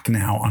back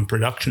now on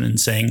production and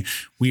saying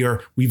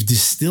we've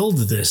distilled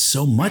this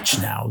so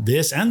much now,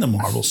 this and the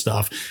Marvel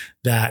stuff,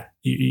 that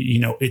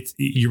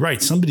you're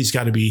right. Somebody's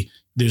got to be.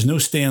 There's no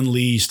Stan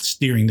Lee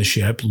steering the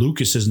ship.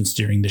 Lucas isn't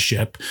steering the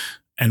ship.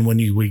 And when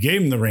we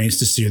gave him the reins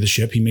to steer the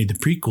ship, he made the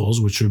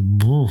prequels, which are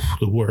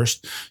the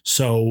worst.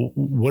 So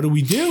what do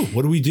we do?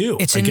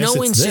 It's a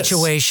no-win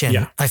situation.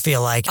 Yeah. I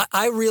feel like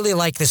I really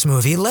like this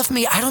movie. It left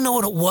me. I don't know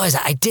what it was.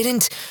 I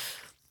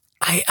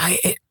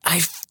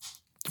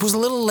was a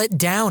little let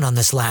down on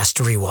this last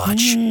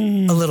rewatch,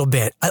 a little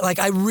bit.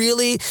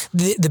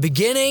 The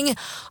beginning,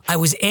 I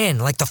was in,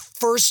 like the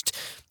first,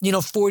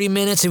 40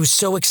 minutes, it was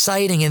so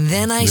exciting. And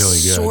then I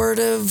sort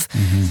of,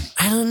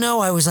 I don't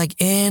know, I was like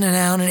in and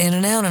out and in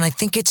and out. And I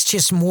think it's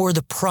just more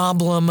the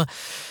problem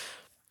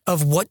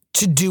of what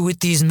to do with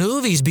these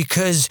movies,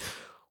 because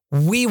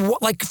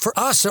for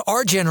us,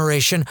 our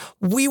generation,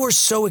 we were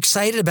so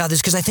excited about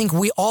this because I think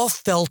we all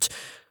felt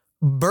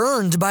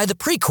burned by the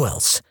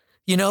prequels.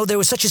 There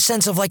was such a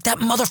sense of like, that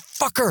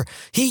motherfucker.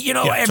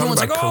 Everyone's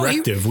like,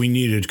 corrective. We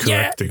needed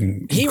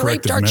correcting. He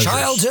raped our measures.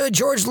 childhood.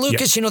 George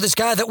Lucas, this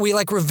guy that we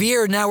like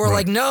revere. Now we're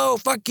like, no,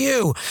 fuck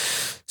you.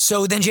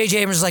 So then J.J.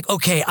 Abrams is like,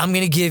 okay, I'm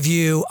going to give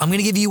you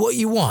what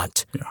you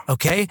want. Yeah.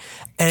 Okay.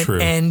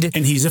 And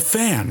he's a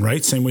fan,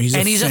 right? Same way he's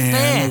a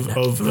fan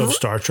of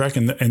Star Trek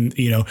and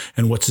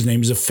what's his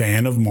name is a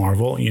fan of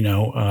Marvel,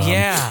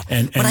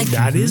 And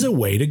that is a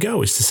way to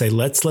go, is to say,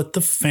 let's let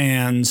the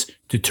fans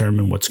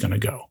determine what's going to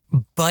go.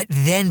 But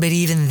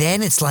even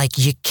then, it's like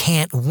you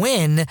can't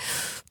win,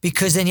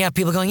 because then you have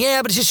people going,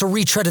 yeah, but it's just a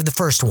retread of the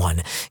first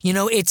one.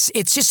 It's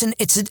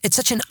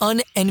such an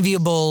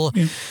unenviable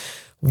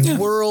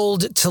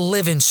world to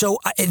live in. So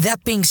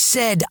that being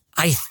said,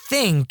 I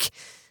think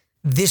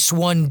this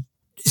one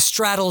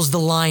straddles the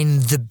line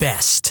the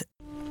best.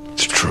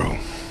 It's true.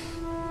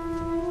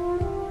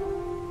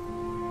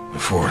 The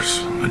Force,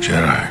 the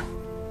Jedi,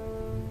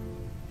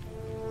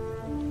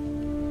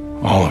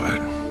 all of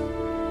it.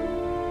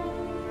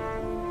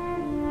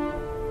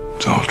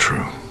 It's all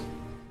true.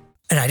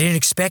 And I didn't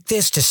expect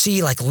this, to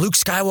see like Luke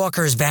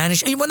Skywalker has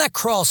vanished. When that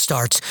crawl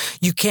starts,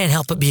 you can't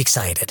help but be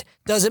excited.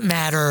 Doesn't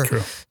matter.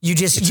 True.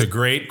 It's a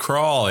great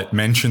crawl. It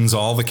mentions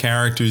all the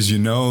characters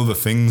the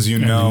things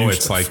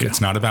It's stuff, like it's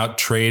not about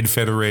trade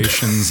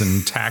federations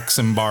and tax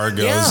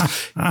embargoes.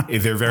 Yeah.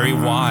 They're very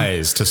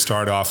wise to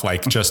start off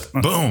like just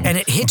boom. And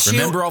it hits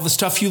Remember all the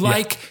stuff you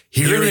like?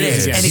 Here it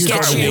is. And it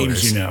gets you.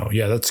 Names,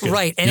 Yeah, that's good.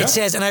 Right. And it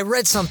says, and I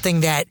read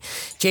something that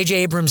J.J.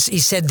 Abrams, he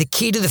said the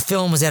key to the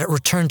film was that it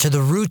returned to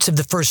the roots of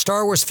the first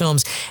Star Wars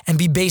films and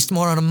be based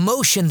more on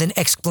emotion than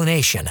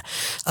explanation.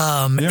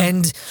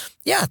 And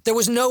there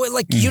was no,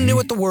 you knew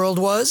what the world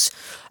was.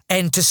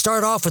 And to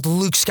start off with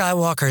Luke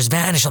Skywalker's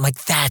vanish, I'm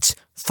like, that's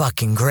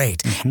fucking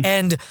great.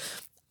 And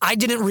I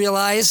didn't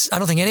realize, I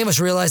don't think any of us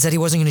realized that he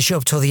wasn't going to show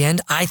up till the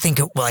end. I think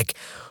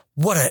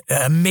what an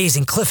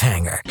amazing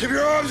cliffhanger. Keep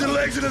your arms and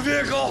legs in the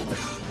vehicle.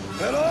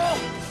 At all.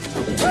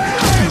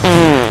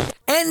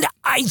 And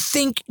I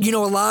think, a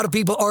lot of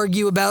people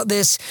argue about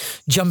this,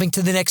 jumping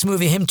to the next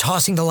movie, him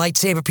tossing the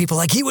lightsaber, people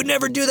like, he would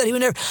never do that. He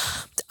would never.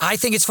 I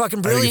think it's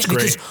fucking brilliant,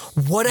 because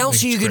what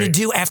else are you going to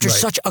do after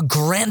such a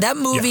grand,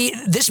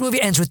 this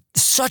movie ends with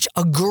such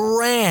a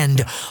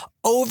grand,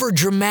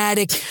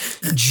 over-dramatic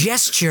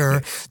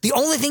gesture. The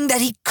only thing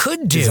that he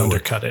could do is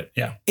undercut it,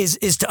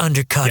 is to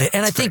undercut it.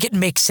 And I think it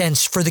makes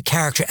sense for the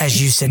character,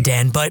 as you said,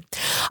 Dan. But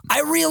I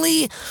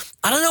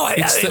don't know.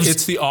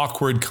 It's the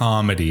awkward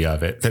comedy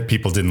of it that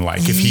people didn't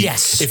like.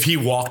 If he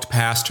walked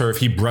past her, if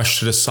he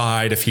brushed it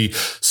aside, if he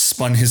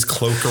spun his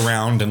cloak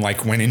around and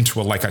went into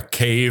a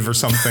cave or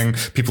something,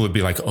 people would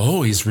be like,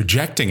 oh, he's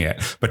rejecting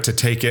it. But to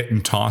take it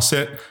and toss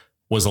it,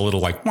 was a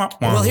little like, wah,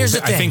 wah. Well, here's the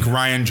thing. I think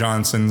Rian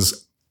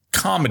Johnson's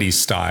comedy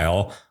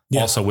style,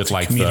 also with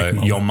like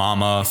the Yo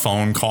Mama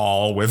phone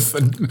call with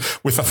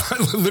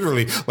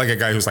literally like a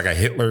guy who's like a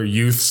Hitler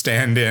Youth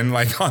stand-in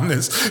like on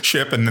this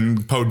ship, and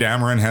then Poe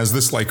Dameron has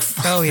this like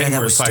that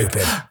was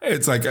stupid.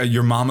 It's like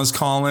your mama's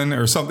calling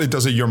or something. It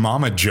does a your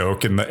mama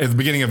joke at the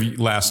beginning of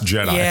Last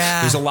Jedi.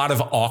 Yeah. There's a lot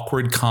of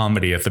awkward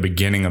comedy at the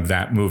beginning of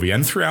that movie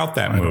and throughout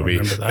that movie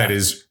that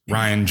is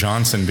Rian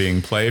Johnson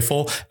being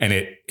playful, and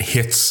it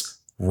hits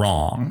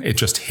wrong. It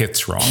just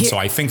hits wrong. So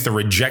I think the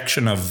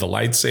rejection of the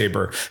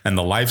lightsaber and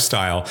the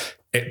lifestyle,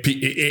 I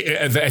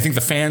think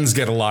the fans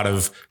get a lot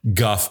of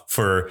guff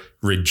for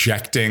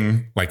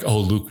rejecting, like, oh,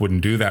 Luke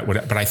wouldn't do that.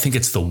 But I think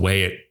it's the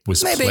way it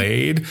was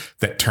played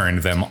that turned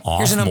them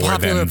off more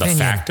than the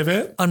fact of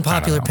it.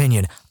 Unpopular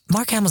opinion.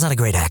 Mark Hamill's not a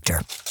great actor.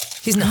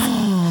 He's not.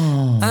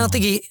 I don't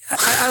think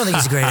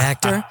he's a great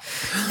actor.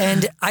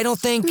 And I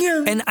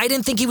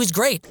didn't think he was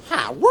great.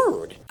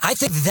 Word. I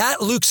think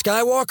that Luke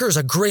Skywalker is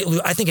a great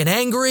Luke. I think an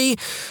angry,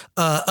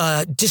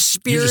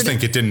 dispirited. You just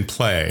think it didn't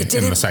play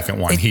in the second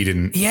one. He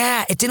didn't.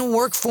 Yeah, it didn't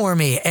work for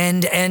me.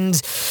 And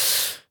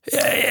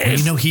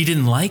he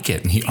didn't like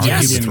it, and he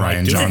argued with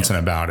Rian Johnson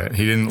about it.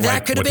 He didn't like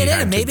that could have been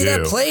it. Maybe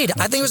that played.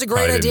 I think it was a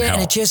great idea,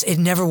 and it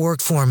never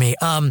worked for me.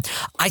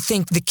 I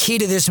think the key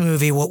to this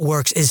movie, what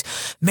works is,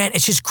 man,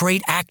 it's just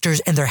great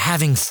actors, and they're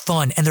having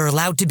fun, and they're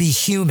allowed to be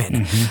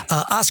human.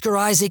 Oscar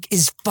Isaac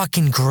is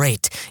fucking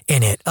great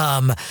in it.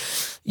 And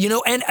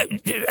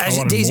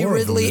Daisy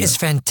Ridley is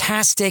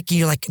fantastic.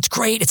 You're like, it's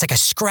great. It's like a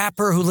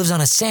scrapper who lives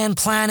on a sand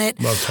planet.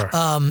 Loved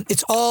her.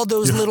 It's all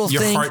those little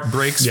things. Your heart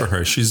breaks for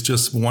her. She's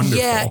just wonderful.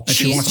 Yeah, and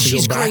she wants to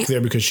go back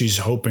there because she's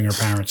hoping her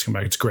parents come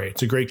back. It's great.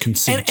 It's a great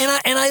conceit.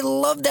 And I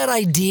love that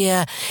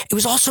idea. It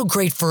was also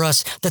great for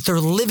us that they're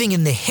living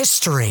in the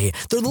history.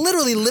 They're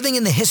literally living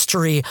in the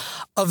history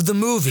of the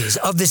movies,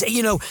 of this,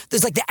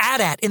 there's like the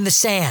AT-AT in the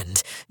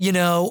sand,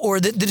 or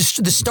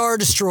the Star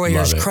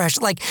Destroyers crash.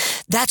 Like,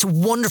 that's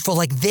wonderful.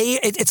 Like,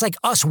 it's like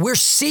us. We're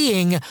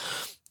seeing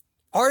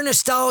our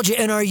nostalgia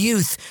and our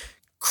youth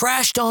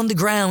crashed on the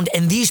ground,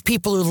 and these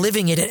people are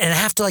living it and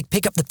have to like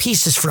pick up the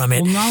pieces from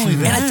it. Well, not only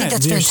that, and I think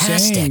that's they're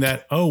fantastic. Saying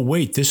that, oh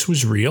wait, this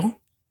was real?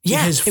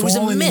 Yeah, it was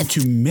fallen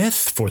into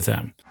myth for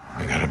them.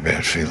 I got a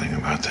bad feeling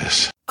about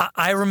this.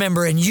 I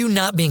remember, and you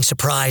not being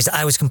surprised,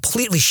 I was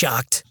completely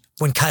shocked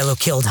when Kylo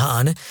killed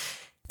Han.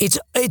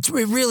 It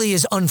really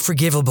is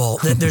unforgivable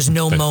that there's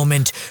no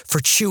moment for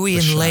Chewie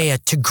and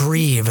Leia to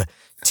grieve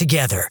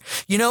together,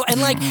 and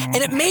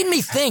it made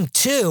me think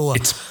too.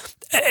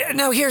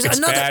 Now here's it's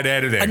another bad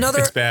editing.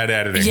 It's bad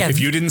editing. Yeah. If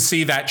you didn't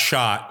see that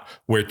shot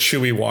where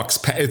Chewie walks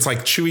past, it's like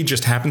Chewie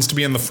just happens to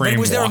be in the frame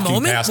was there walking a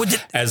moment?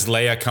 past as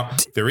Leia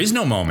comes. There is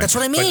no moment. That's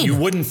what I mean.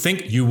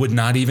 But you would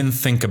not even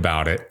think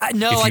about it.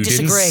 No, I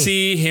disagree. Didn't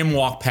see him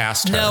walk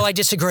past her. No, I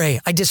disagree.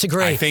 I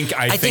think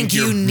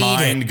your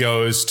mind it.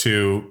 goes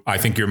to. I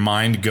think your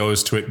mind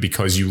goes to it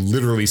because you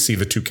literally see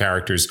the two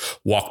characters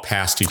walk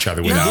past each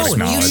other without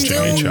acknowledging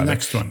each other.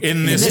 Next one.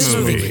 In this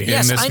movie.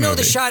 Yes, I know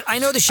the shot. I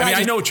know the shot. I mean,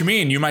 I know what you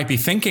mean. You might be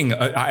thinking.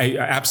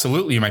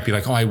 Absolutely, you might be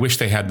like, oh, I wish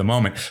they had the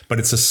moment, but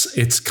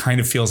it's kind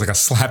of feels like a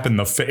slap in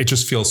the face. It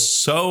just feels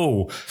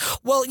so.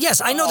 Well,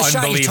 yes, I know the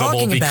shot you're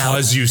talking about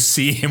because you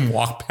see him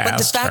walk past. But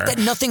the fact that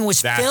nothing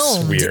was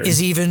filmed weird.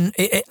 is even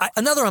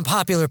another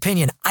unpopular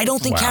opinion. I don't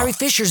think Carrie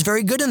Fisher is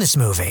very good in this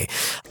movie.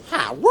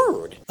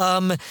 Word.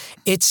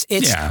 It's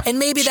and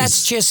maybe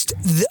that's just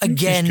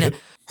again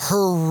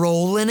her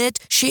role in it.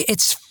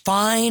 It's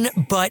fine,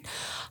 but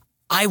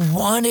I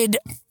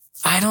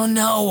don't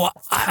know.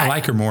 I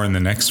like her more in the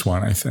next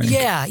one, I think.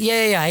 Yeah,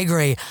 I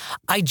agree.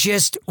 I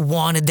just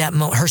wanted that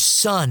moment. Her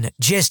son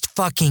just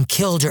fucking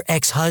killed her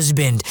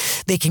ex-husband.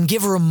 They can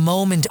give her a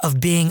moment of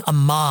being a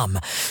mom,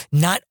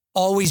 not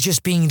always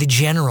just being the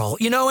general,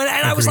 and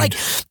I was like,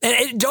 and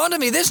it dawned on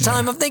me this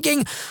time, I'm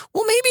thinking,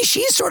 well, maybe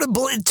she's sort of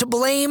to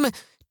blame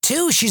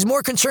too. She's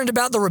more concerned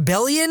about the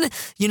rebellion,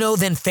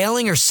 than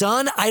failing her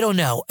son. I don't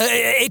know.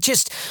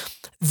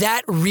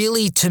 That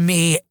really, to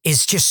me,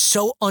 is just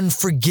so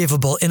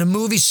unforgivable in a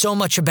movie so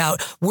much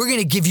about, we're going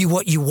to give you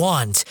what you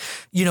want,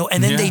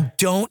 and then they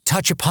don't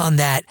touch upon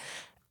that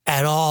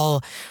at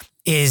all.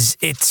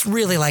 It's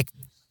really like,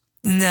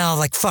 no,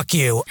 like, fuck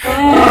you.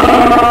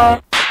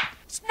 Snap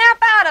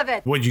out of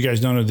it. What you guys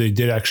don't know, they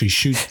did actually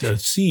shoot the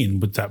scene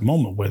with that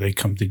moment where they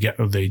come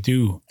together. They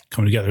do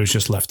come together. It was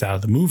just left out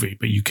of the movie,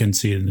 but you can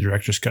see it in the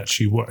director's cut.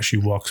 She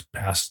walks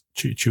past,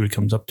 Chewie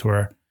comes up to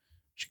her.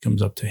 She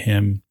comes up to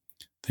him.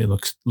 They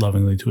look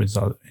lovingly to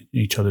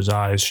each other's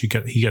eyes. He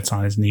gets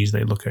on his knees.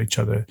 They look at each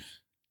other,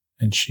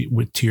 and she,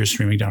 with tears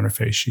streaming down her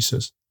face, she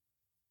says,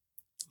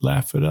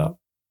 "Laugh it up,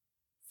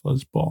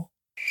 fuzzball."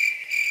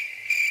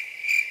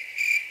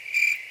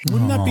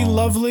 Wouldn't that be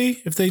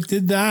lovely if they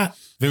did that?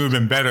 It would have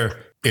been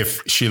better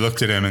if she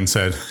looked at him and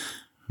said,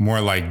 "More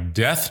like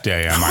Death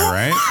Day, am I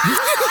right?"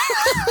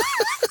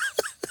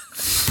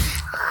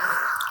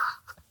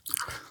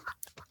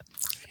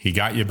 He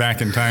got you back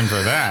in time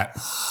for that.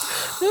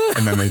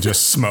 And then they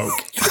just smoke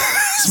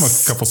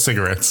a couple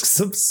cigarettes.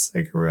 Some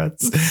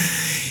cigarettes.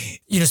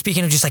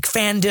 speaking of just like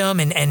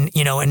fandom and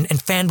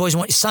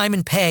fanboys,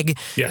 Simon Pegg,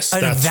 yes,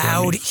 an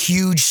avowed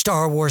huge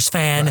Star Wars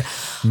fan,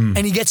 and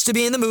he gets to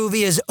be in the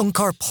movie as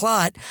Unkar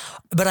Plutt,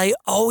 but I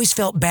always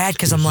felt bad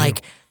because I'm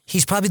like,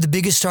 he's probably the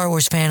biggest Star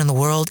Wars fan in the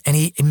world, and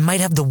he might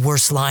have the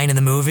worst line in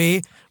the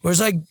movie, where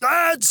it's like,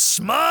 "That's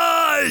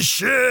my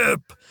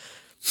ship."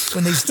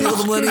 When they steal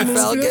the Millennium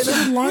Falcon.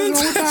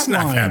 That's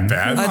not that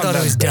bad. I thought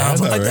it was dumb.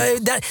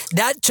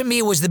 That to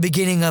me was the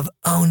beginning of,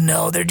 oh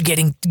no, they're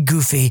getting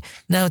goofy.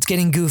 Now it's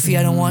getting goofy.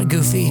 I don't want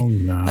goofy.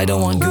 I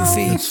don't want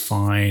goofy. It's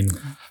fine.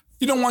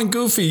 You don't want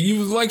goofy.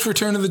 You liked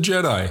Return of the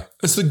Jedi.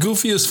 It's the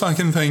goofiest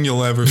fucking thing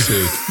you'll ever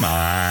see. Come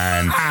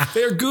on.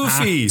 They're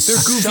goofy. They're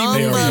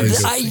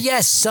goofy.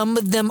 Yes, some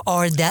of them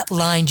are. That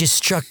line just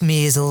struck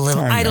me as a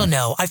little, I don't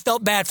know. I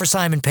felt bad for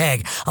Simon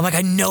Pegg. I'm like,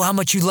 I know how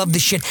much you love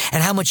this shit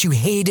and how much you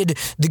hated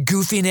the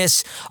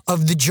goofiness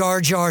of the Jar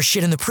Jar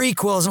shit in the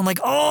prequels. I'm like,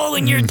 oh,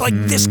 and you're like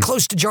this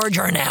close to Jar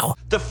Jar now.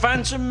 The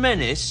Phantom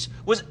Menace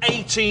was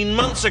 18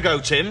 months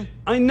ago, Tim.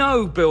 I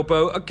know,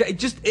 Bilbo. Okay,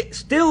 it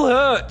still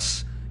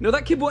hurts. You know,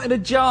 that kid wanted a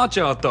Jar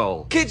Jar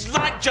doll. Kids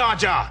like Jar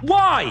Jar.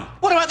 Why?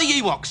 What about the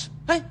Ewoks?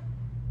 Hey?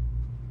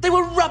 They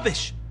were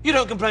rubbish. You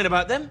don't complain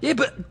about them? Yeah,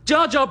 but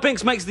Jar Jar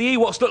Binks makes the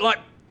Ewoks look like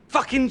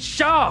fucking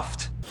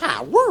Shaft.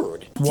 Ah,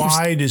 word.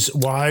 Why is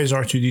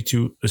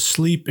R2-D2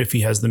 asleep if he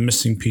has the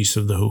missing piece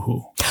of the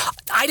hoo-hoo?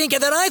 I didn't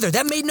get that either.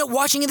 That made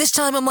watching it this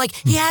time, I'm like,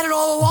 he had it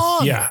all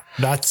along. Yeah,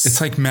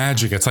 it's like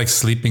magic. It's like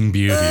Sleeping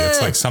Beauty.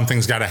 It's like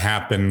something's got to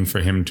happen for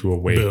him to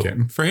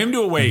awaken. For him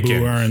to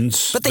awaken.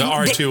 But the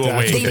R2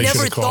 awaken. They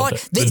never thought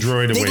the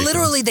droid awakens.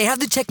 Literally, they have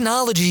the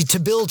technology to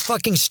build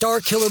fucking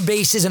Star Killer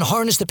bases and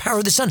harness the power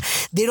of the sun.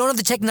 They don't have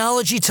the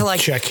technology to like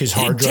check his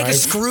hard drive. Take a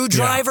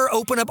screwdriver,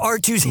 open up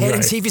R2's head,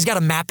 and see if he's got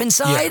a map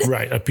inside. Yeah,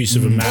 right. A piece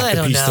of a map,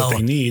 the piece that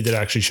they need that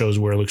actually shows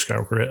where Luke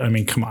Skywalker is. I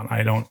mean, come on.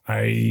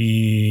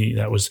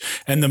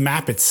 And the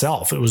map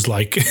itself, it was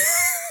like,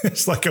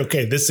 it's like,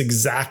 okay, this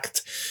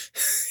exact,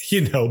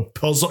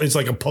 puzzle, it's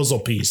like a puzzle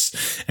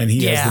piece. And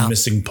he has the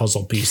missing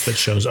puzzle piece that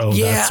shows,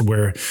 that's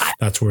where it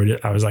is.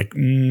 I was like,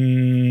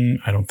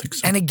 I don't think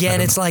so. And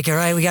again, it's like, all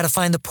right, we got to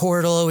find the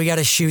portal. We got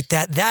to shoot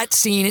that. That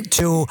scene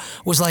too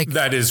was like,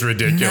 that is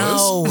ridiculous.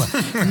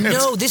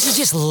 No, this is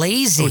just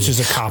lazy. Which is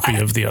a copy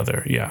of the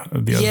other. Yeah.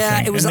 The other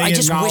thing. It was, and they I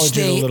just wish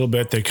it a little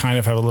bit. They kind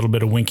of have a little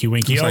bit of winky.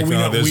 There's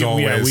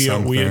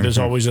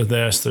always a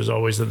this, there's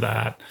always a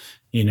that.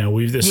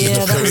 This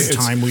is the first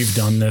time we've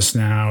done this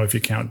now, if you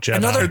count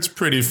Jedi. It's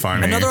pretty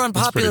funny. Another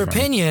unpopular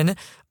opinion,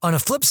 on a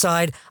flip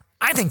side,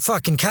 I think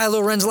fucking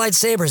Kylo Ren's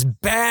lightsaber is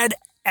badass.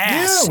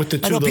 Yeah, with the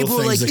two little people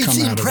things are like, that come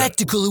it's out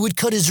impractical, it would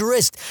cut his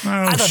wrist.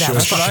 I thought that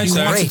was That's what I fucking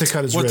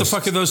said. great. What the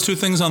fuck are those two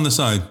things on the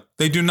side?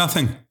 They do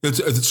nothing. It's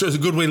just a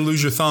good way to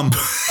lose your thumb.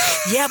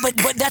 Yeah, but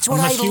that's what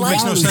I like.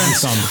 Makes no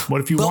sense.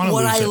 What if you want to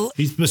lose it?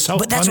 He's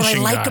but that's what I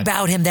like guy.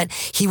 about him, that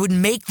he would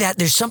make that.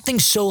 There's something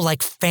so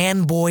like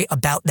fanboy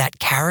about that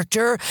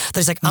character.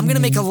 There's like, I'm gonna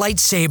make a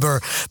lightsaber,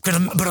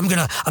 but I'm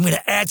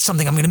gonna add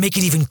something. I'm gonna make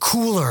it even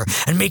cooler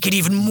and make it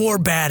even more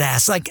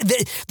badass. Like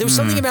there was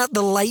something about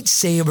the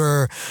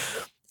lightsaber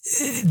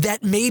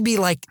that maybe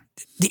like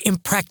the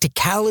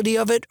impracticality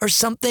of it or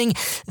something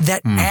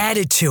that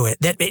added to it,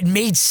 that it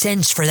made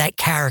sense for that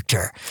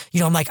character.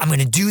 I'm like, I'm going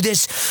to do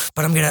this,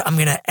 but I'm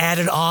going to add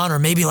it on, or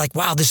maybe like,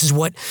 wow, this is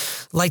what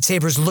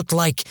lightsabers looked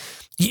like.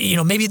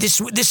 Maybe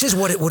this is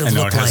what it would have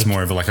looked like. I know it has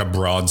more of like a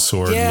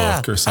broadword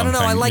look or something. I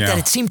don't know. I like that.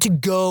 It seemed to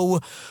go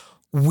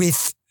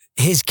with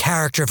his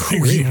character of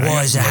who he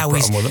was, and how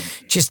he's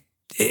just,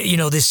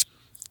 this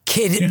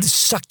kid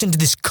sucked into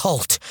this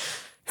cult.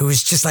 Who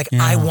was just like,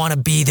 I want to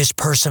be this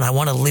person. I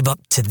want to live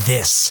up to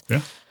this.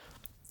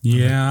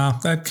 Yeah,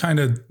 that kind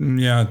of,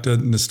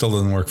 it still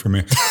doesn't work for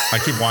me. I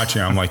keep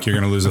watching. I'm like, you're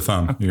going to lose a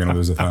thumb. You're going to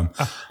lose a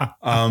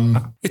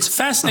thumb. It's a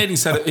fascinating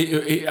set.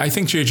 I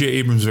think J.J.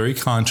 Abrams very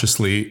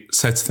consciously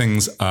sets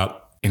things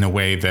up in a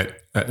way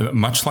that,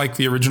 much like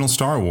the original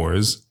Star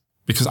Wars,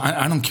 because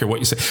I don't care what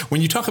you say. When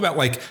you talk about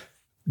like,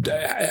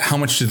 how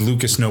much did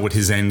Lucas know what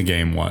his end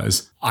game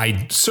was?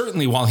 I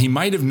certainly, while he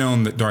might have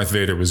known that Darth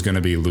Vader was going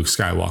to be Luke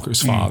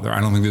Skywalker's father, I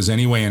don't think there's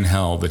any way in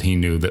hell that he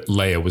knew that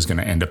Leia was going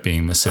to end up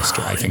being the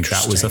sister. I think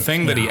that was a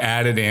thing that he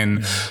added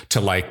in to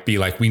like be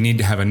like, we need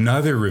to have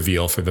another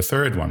reveal for the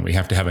third one. We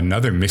have to have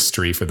another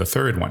mystery for the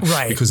third one.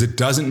 Right. Because it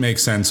doesn't make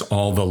sense,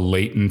 all the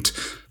latent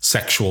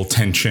sexual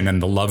tension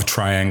and the love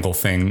triangle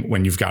thing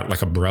when you've got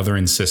like a brother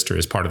and sister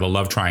as part of the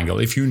love triangle.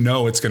 If you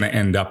know it's going to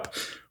end up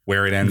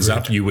where it ends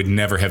up, you would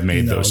never have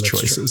made those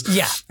choices. True.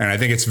 Yeah. And I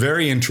think it's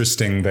very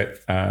interesting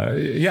that,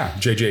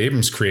 J.J.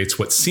 Abrams creates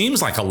what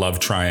seems like a love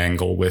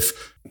triangle with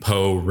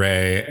Poe,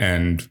 Rey,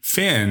 and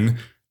Finn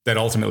that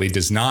ultimately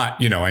does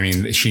not,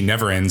 she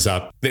never ends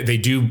up. They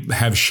do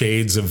have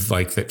shades of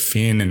like that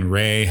Finn and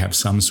Rey have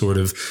some sort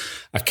of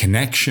a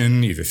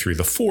connection, either through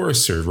the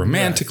Force or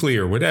romantically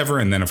or whatever.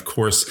 And then, of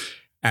course,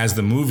 as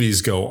the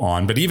movies go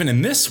on, but even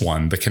in this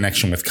one, the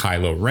connection with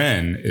Kylo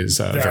Ren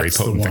is a very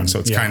potent thing. So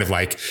it's kind of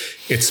like,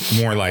 it's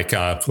more like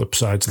flip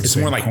sides. It's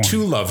more like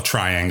two love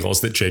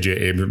triangles that J.J.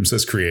 Abrams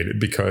has created,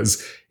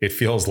 because it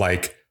feels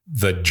like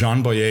the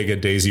John Boyega,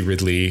 Daisy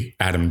Ridley,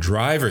 Adam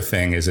Driver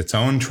thing is its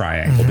own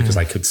triangle because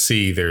I could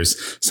see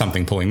there's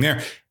something pulling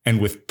there. And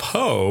with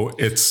Poe,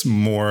 it's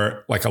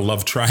more like a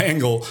love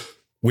triangle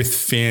with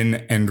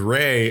Finn and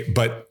Rey,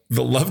 but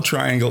the love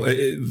triangle,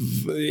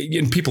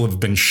 and people have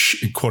been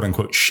quote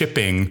unquote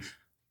shipping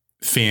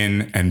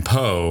Finn and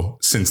Poe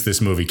since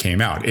this movie came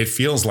out. It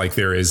feels like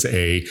there is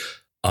a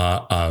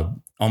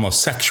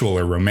almost sexual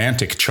or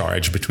romantic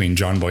charge between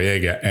John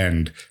Boyega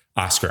and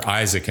Oscar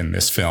Isaac in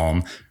this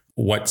film.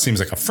 What seems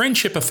like a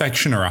friendship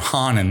affection or a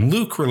Han and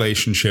Luke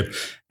relationship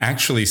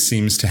actually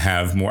seems to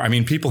have more. I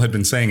mean, people had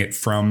been saying it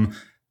from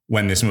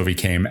when this movie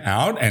came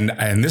out.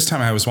 And this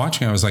time I was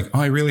watching, I was like,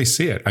 oh, I really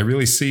see it. I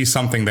really see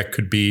something that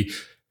could be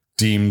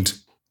deemed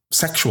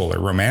sexual or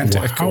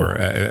romantic, or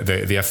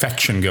the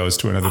affection goes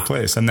to another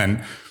place. And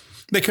then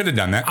they could have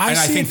done that. I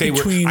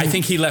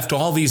think he left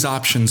all these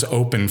options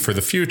open for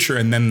the future.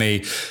 And then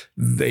they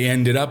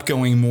ended up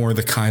going more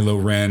the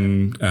Kylo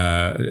Ren,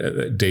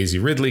 Daisy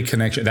Ridley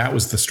connection. That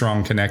was the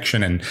strong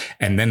connection.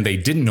 And then they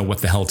didn't know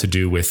what the hell to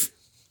do with.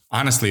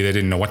 Honestly, they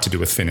didn't know what to do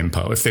with Finn and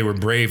Poe. If they were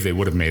brave, they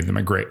would have made them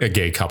a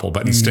gay couple.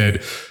 But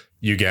instead,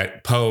 you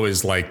get Poe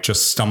is like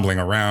just stumbling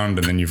around,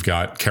 and then you've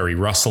got Kerry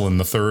Russell in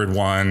the third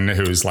one,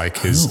 who's like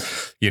his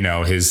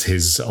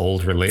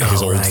old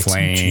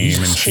flame,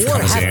 and she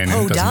comes in.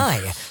 Poe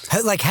die,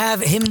 like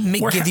have him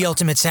give the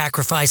ultimate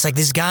sacrifice, like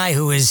this guy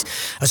who is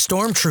a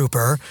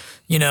stormtrooper.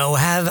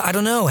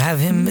 Have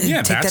him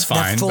take that's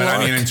fine. That full but arc.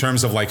 I mean, in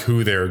terms of like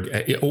who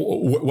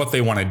what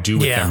they want to do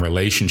with them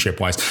relationship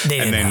wise,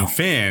 and then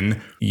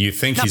Finn, you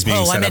think he's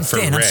being set up for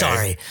Rey. I'm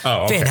sorry.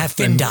 Oh, okay. Finn, have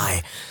Finn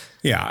die.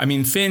 Yeah, I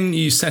mean, Finn,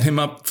 you set him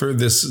up for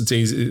this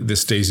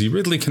Daisy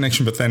Ridley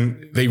connection, but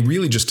then they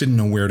really just didn't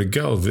know where to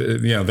go.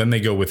 Then they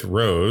go with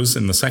Rose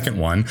in the second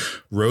one.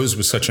 Rose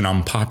was such an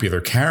unpopular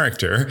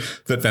character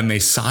that then they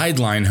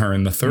sideline her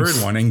in the third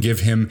one and give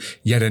him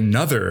yet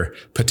another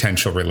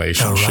potential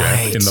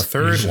relationship in the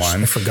third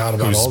one. I forgot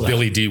about all that.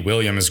 Billy D.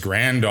 Williams'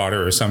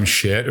 granddaughter or some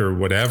shit or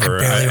whatever.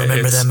 I barely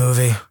remember that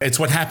movie. It's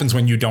what happens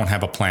when you don't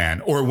have a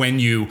plan, or when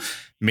you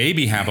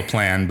maybe have a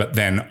plan, but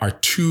then are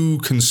too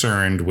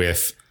concerned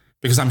with.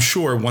 Because I'm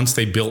sure once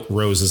they built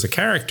Rose as a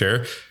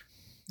character,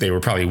 they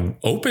were probably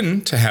open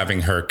to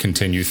having her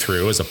continue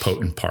through as a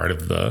potent part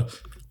of the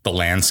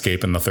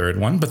landscape in the third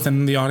one. But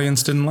then the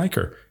audience didn't like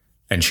her.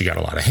 And she got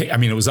a lot of hate. I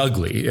mean, it was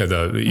ugly. It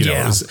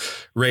was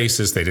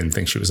racist. They didn't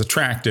think she was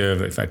attractive.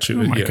 They thought she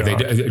was,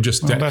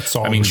 that's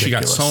all ridiculous. She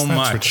got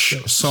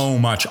so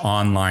much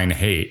online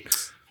hate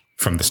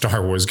from the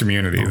Star Wars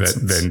community that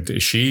then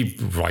she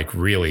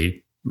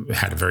really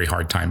had a very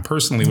hard time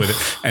personally with it.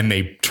 And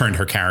they turned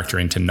her character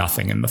into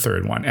nothing in the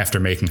third one after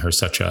making her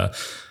such a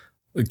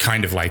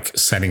kind of like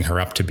setting her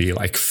up to be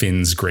like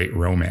Finn's great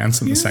romance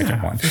in the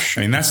second one.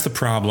 Sure. I mean, that's the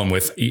problem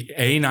with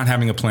A, not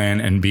having a plan,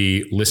 and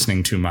B,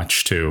 listening too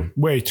much to.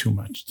 Way too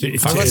much.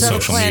 Let's have a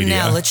plan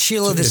now. Let's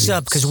Sheila this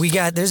up because we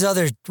got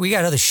other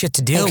shit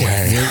to deal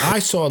with. I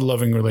saw a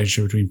loving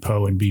relationship between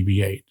Poe and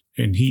BB-8,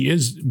 and he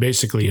is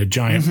basically a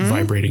giant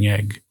vibrating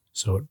egg.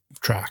 So it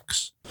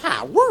tracks.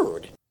 Ah,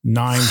 word.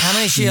 How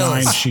many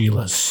Sheilas? 9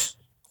 Sheilas.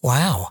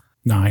 Wow.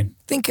 9. I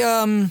think,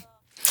 oh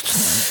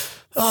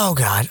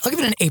God, I'll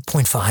give it an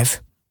 8.5.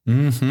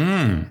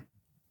 Mm-hmm.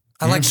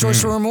 I like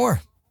Sorcerer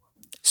more.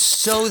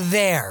 So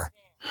there.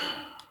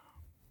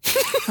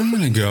 I'm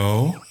going to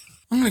go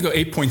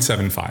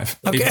 8.75.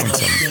 Okay.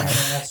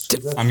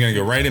 8.75. I'm going to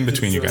go right in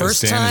between you guys.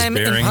 First Dan time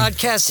in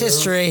podcast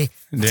history,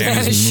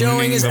 Dan is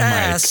showing his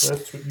ass.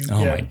 That's what you get.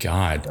 Oh my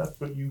God. That's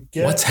what you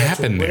get. What's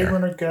happened there? Blade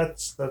Runner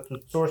gets. That's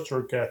what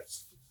Sorcerer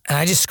gets.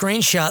 I just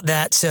screenshot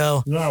that,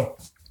 so. No.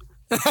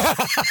 What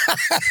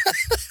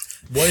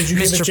did you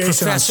give it,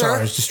 Jason? I'm sorry,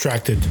 I was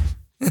distracted.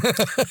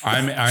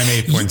 I'm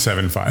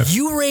 8.75.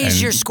 You raise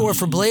your score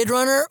for Blade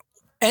Runner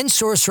and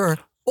Sorcerer,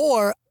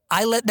 or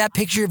I let that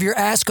picture of your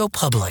ass go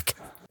public.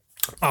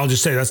 I'll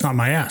just say that's not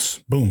my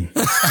ass. Boom.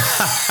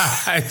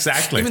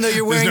 Exactly. Even though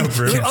you're wearing,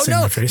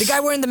 the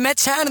guy wearing the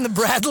Mets hat and the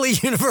Bradley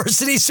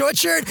University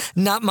sweatshirt,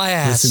 not my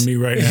ass. Listen to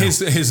me right now.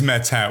 His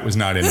Mets hat was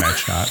not in that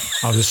shot.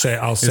 I'll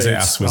say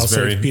it's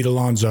Pete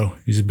Alonso.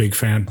 He's a big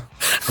fan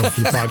of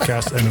the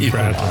podcast and of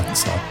Bradley.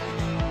 So.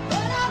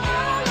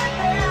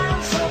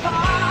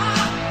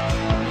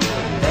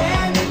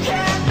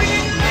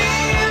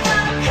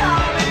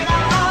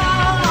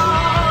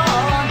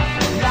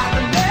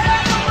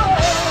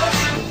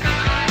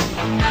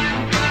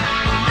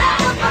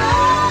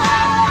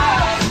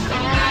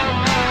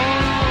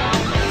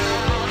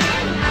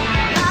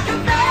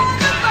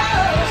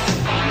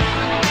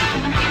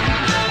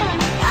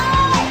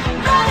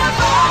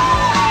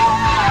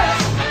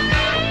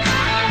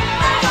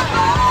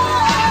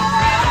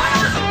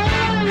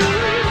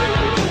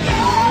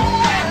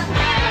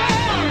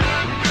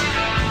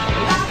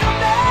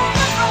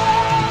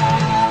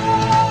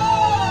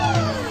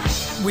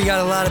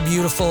 A lot of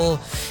beautiful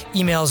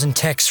emails and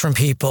texts from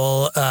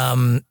people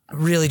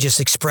really just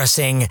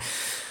expressing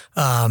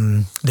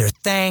their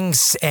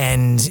thanks.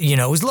 And,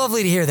 it was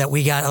lovely to hear that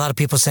we got a lot of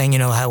people saying,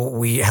 how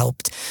we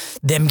helped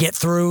them get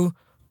through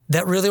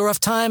that really rough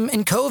time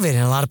in COVID.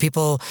 And a lot of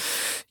people,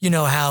 you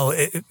know, how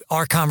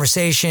our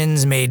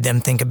conversations made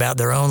them think about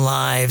their own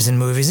lives and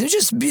movies. It's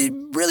just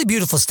really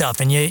beautiful stuff.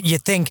 And you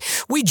think,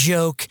 we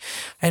joke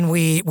and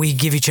we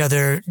give each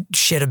other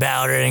shit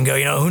about it and go,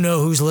 you know,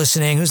 who's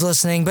listening.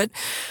 But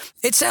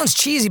it sounds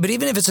cheesy, but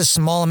even if it's a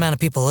small amount of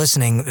people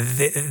listening,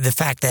 the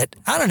fact that,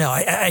 I don't know,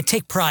 I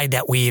take pride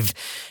that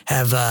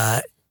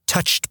have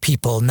touched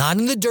people, not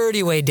in the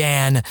dirty way,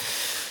 Dan,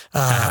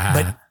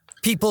 but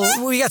people,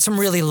 we got some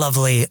really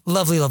lovely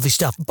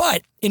stuff.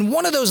 But in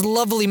one of those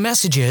lovely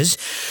messages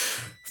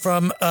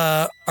from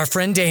our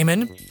friend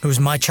Damon, who's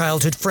my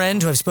childhood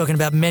friend, who I've spoken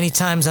about many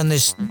times on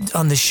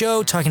the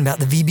show, talking about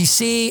the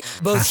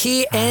VBC, both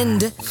he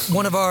and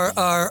one of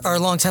our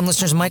longtime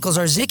listeners, Michael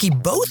Zarzicki,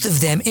 both of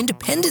them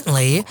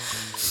independently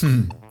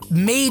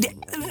made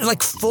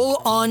like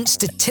full-on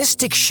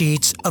statistic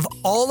sheets of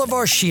all of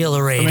our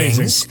Sheila ratings.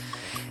 Amazing.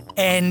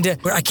 And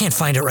I can't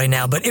find it right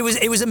now, but it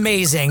was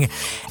amazing.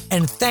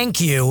 And thank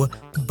you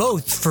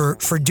both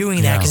for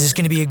doing that, because it's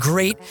going to be a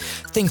great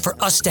thing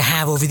for us to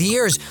have over the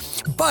years.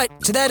 But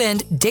to that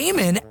end,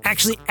 Damon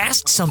actually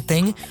asked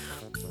something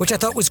which I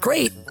thought was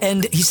great,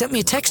 and he sent me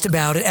a text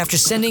about it after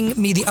sending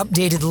me the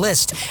updated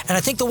list. And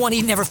I think the one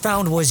he never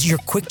found was your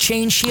quick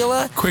change,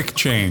 Sheila. Quick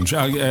change.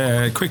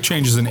 Quick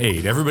change is an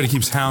 8. Everybody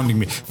keeps hounding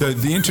me.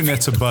 The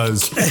internet's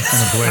abuzz and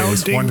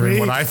ablaze, wondering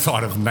what I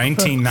thought of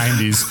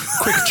 1990s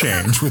Quick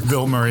Change with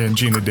Bill Murray and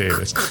Gina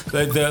Davis.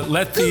 Let the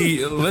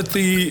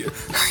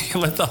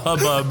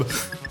hubbub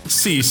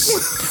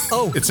cease.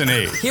 Oh, it's an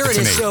 8. Here it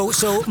is.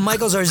 So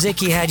Michael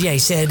Zarzicki had, he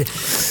said,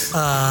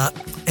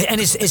 and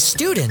his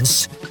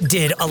students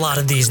did a lot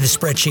of these, the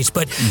spreadsheets,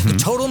 but the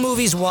total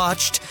movies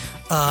watched,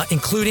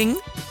 including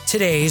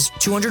today's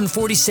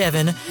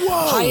 247,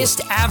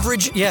 highest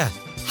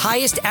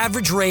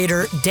average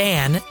rater,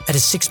 Dan, at a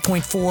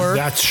 6.4.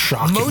 That's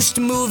shocking. Most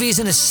movies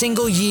in a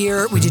single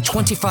year. We did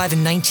 25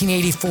 in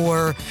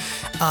 1984.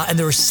 And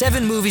there were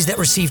 7 movies that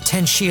received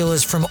 10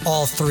 Sheilas from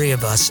all 3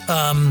 of us.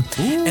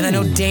 And I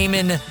know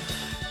Damon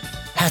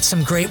had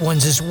some great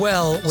ones as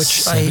well,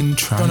 which I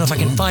don't know if I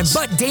can find.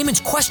 But Damon's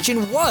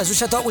question was,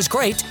 which I thought was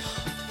great,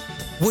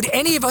 would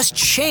any of us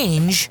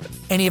change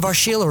any of our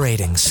Sheila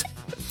ratings?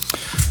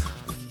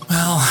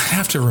 Well, I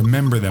have to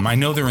remember them. I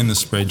know they're in the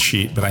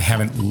spreadsheet, but I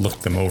haven't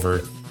looked them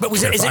over. But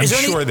is there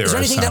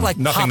anything that like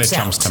nothing pops that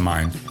jumps out to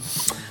mind?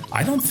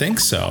 I don't think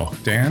so.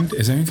 Dan,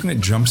 is there anything that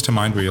jumps to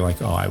mind where you're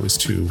like, oh, I was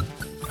too...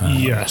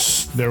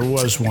 Yes, there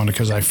was one,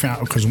 because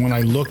when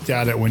I looked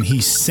at it, when he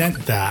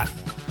sent that,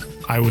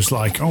 I was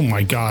like, oh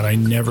my God, I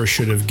never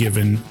should have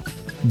given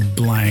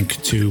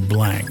blank to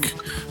blank.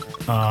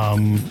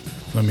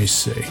 Let me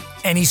see.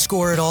 Any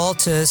score at all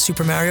to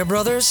Super Mario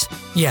Brothers?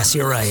 Yes,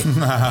 you're right.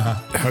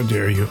 How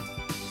dare you?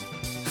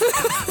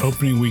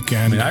 Opening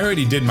weekend. I mean, I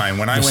already did mine.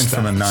 When I went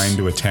from a 9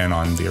 to a 10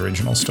 on the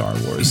original Star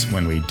Wars,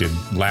 when we did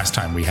last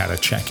time we had a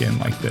check-in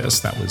like this,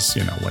 that was,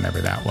 whenever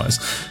that was.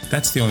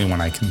 That's the only one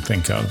I can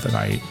think of that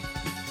I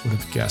would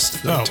have guessed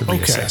to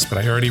reassess, but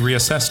I already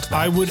reassessed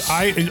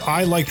that.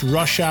 I liked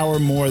Rush Hour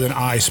more than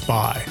I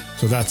Spy,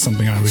 so that's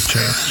something I would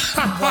change.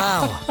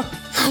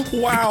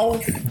 Wow.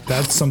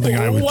 That's something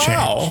I would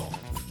change.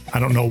 I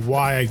don't know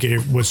why I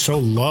was so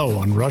low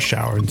on Rush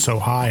Hour and so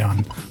high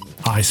on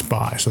I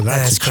Spy. So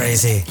that's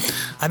crazy.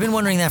 I've been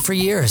wondering that for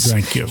years.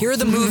 Thank you. Here are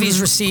the movies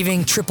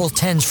receiving triple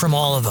 10s from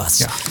all of us.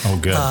 Yeah. Oh,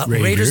 good.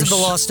 Raiders of the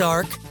Lost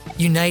Ark,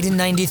 Unite in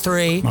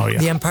 93, Oh, yeah.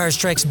 The Empire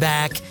Strikes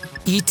Back,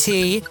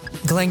 E.T.,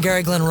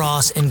 Glengarry Glen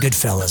Ross, and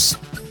Goodfellas.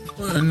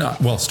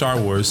 Star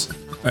Wars,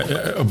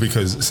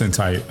 because since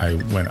I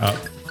went up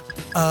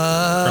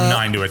from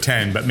 9 to a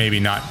 10, but maybe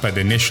not. But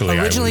initially,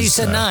 you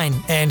said 9,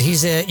 and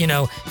he's a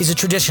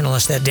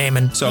traditionalist, that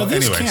Damon. So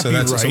anyway,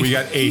 so we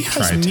got 8 He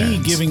has me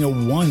giving a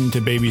 1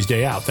 to Baby's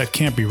Day Out. That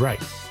can't be right.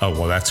 Oh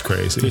well, that's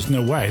crazy. There's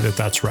no way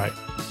that's right.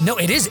 No,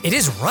 it is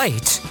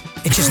right.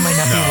 It just might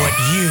not be what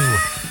you.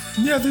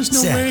 Yeah, there's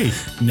no way.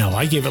 No,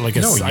 I gave it like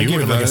a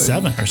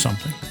 7 or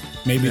something.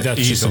 Maybe that's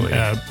easily.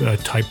 just a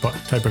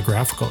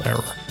typographical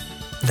error.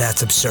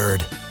 That's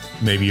absurd.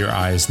 Maybe your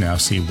eyes now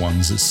see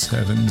 1s as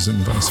 7s and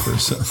vice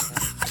versa.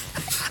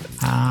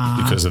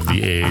 Because of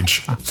the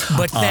age.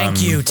 But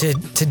thank you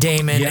to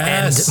Damon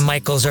and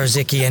Michael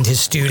Zarzicki and his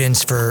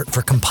students for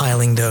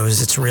compiling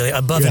those. It's really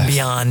above and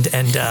beyond,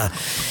 and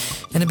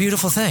a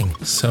beautiful thing.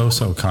 So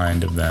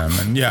kind of them.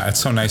 And yeah, it's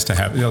so nice to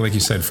have, like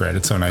you said, Fred,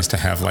 it's so nice to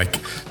have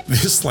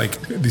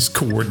these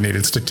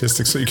coordinated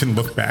statistics so you can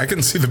look back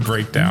and see the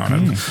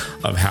breakdown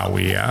of how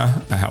we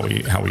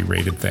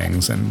rated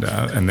things, and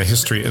the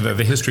history of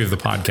the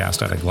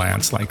podcast at a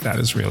glance. Like, that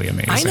is really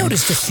amazing. I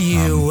noticed a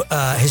few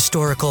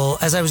historical,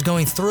 as I was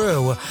going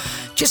through,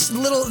 just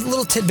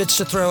little tidbits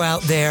to throw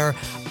out there.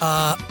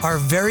 Our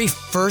very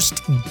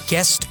first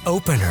guest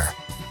opener.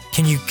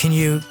 Can you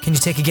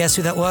take a guess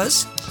who that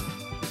was?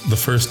 The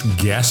first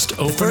guest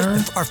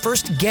opener? Our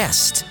first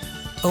guest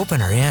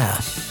opener, yeah.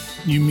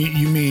 You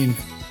mean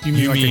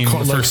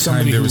the first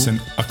time there was a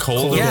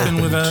cold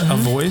open with a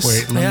voice?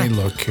 Wait, let me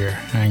look here.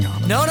 Hang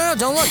on. No,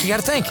 don't look. You got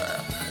to think.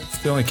 I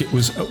feel like it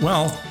was,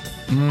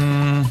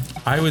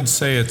 I would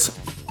say it's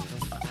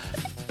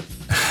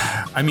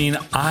I mean,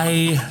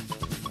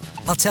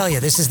 I'll tell you,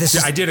 this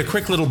is. I did a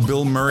quick little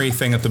Bill Murray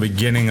thing at the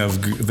beginning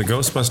of the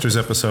Ghostbusters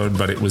episode,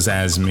 but it was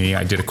as me.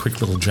 I did a quick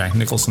little Jack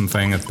Nicholson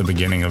thing at the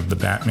beginning of the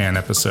Batman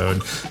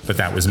episode, but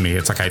that was me.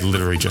 It's like I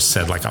literally just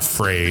said like a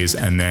phrase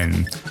and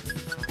then.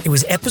 It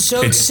was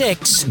episode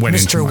 6,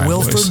 Mr.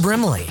 Wilford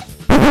Brimley.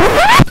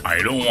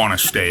 I don't want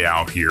to stay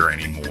out here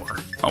anymore.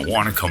 I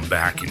want to come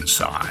back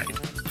inside.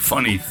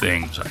 Funny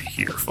things I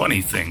hear,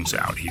 funny things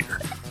out here.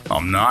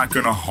 I'm not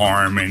going to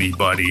harm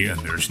anybody, and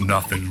there's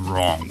nothing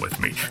wrong with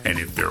me. And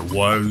if there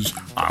was,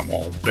 I'm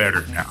all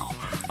better now.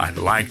 I'd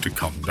like to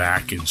come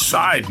back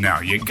inside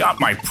now. You got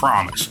my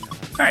promise.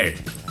 Hey,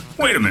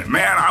 wait a minute,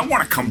 man. I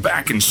want to come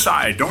back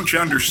inside. Don't you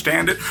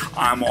understand it?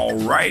 I'm all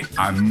right.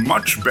 I'm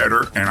much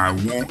better, and I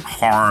won't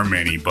harm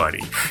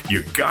anybody.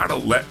 You got to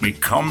let me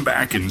come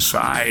back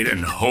inside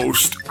and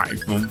host.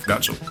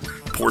 That's a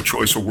poor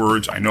choice of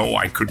words. I know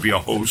I could be a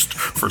host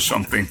for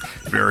something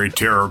very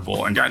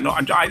terrible, and I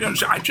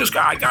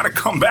got to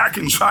come back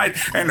inside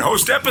and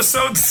host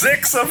episode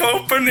 6 of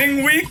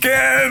opening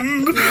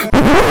weekend.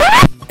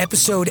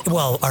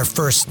 Our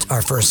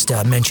first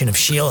mention of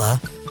Sheila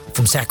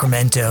from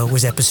Sacramento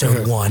was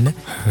episode 1,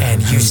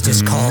 and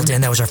Eustace called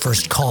in. That was our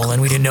first call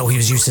in. We didn't know he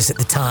was Eustace at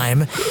the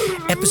time.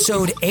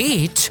 Episode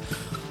 8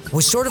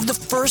 was sort of the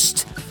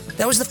first.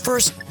 That was the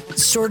first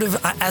sort of,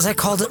 as I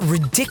called it,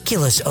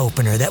 ridiculous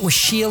opener. That was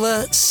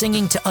Sheila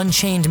singing to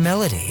Unchained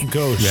Melody.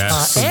 Ghosts.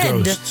 Yes.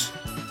 And Ghosts.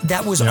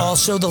 that was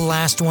also the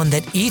last one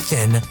that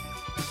Ethan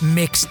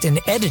mixed and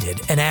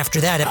edited. And after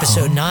that,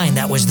 episode 9,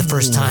 that was the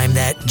first time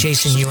that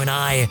Jason, you and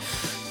I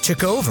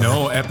took over.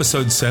 No,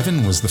 episode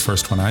 7 was the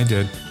first one I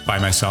did by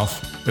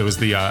myself. It was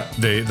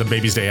the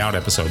Baby's Day Out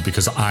episode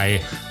because I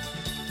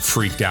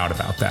freaked out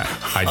about that.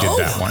 I did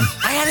that one.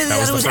 I added that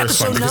was the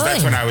first one because 9.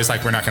 that's when I was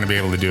like, we're not going to be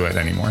able to do it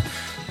anymore.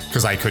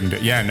 Because I couldn't do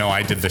it. Yeah, no,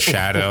 I did the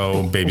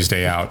Shadow Baby's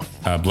Day Out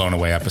Blown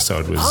Away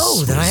episode. Then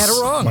I had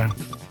it wrong.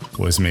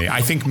 Was me.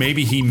 I think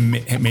maybe he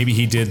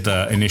did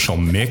the initial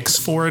mix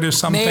for it or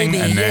something. Maybe,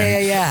 and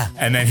then, yeah.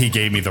 And then he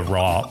gave me the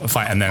raw,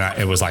 and then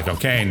it was like,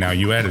 okay, now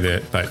you edit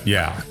it. But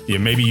yeah,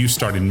 maybe you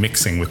started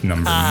mixing with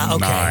number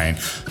 9.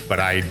 But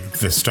I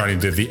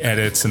started to do the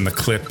edits and the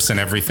clips and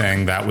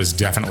everything. That was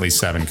definitely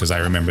 7 because I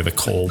remember the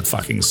cold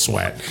fucking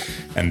sweat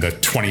and the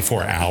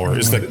 24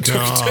 hours that it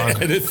took to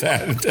edit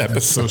that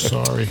episode. I'm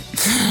so sorry.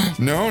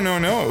 No,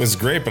 it was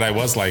great. But it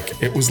was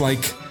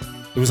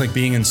like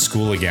being in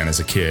school again as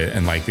a kid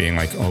and like being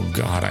like, oh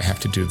God, I have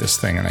to do this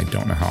thing and I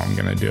don't know how I'm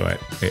going to do it.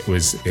 It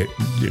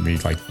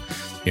made like,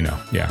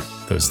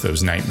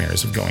 those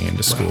nightmares of going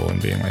into school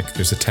and being like,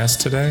 there's a test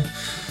today.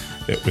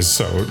 It was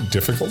so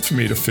difficult for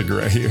me to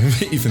figure out.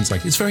 Ethan's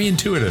like, it's very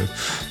intuitive.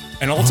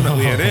 And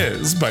ultimately it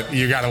is, but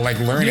you got to like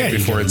learn it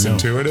before it's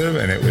intuitive.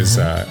 And it was,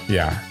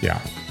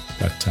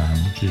 But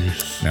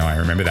no, I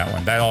remember that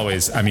one.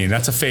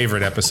 That's a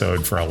favorite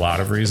episode for a lot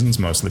of reasons,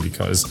 mostly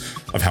because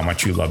of how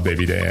much you love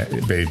Baby's Day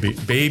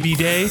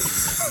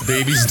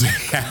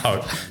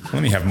Out.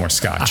 Let me have more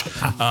scotch.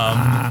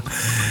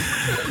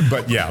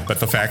 But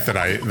the fact that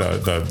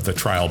the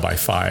trial by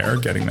fire,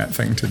 getting that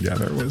thing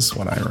together was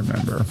what I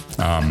remember.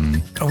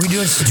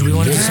 Do we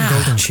want to do some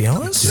Golden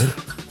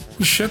Sheilas?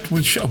 We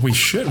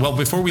should. Well,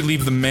 before we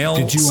leave the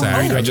mail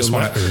sack, I just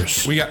want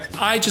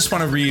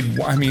to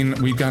read. I mean,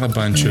 we've got a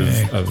bunch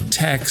of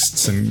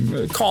texts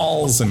and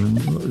calls and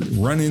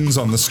run-ins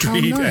on the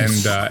street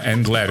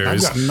and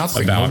letters about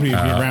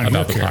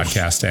the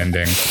podcast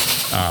ending.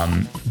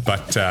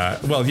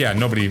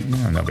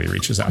 Nobody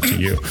reaches out to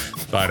you,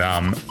 but.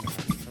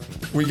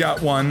 We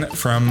got one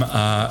from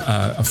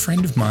a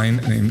friend of mine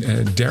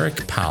named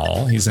Derek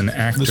Powell. He's an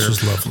actor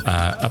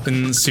up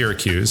in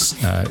Syracuse,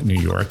 New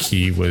York.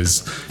 He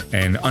was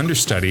an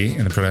understudy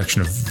in the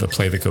production of The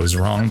Play That Goes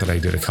Wrong that I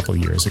did a couple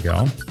years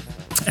ago.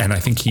 And I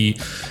think he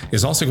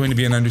is also going to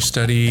be an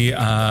understudy in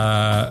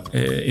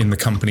the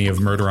company of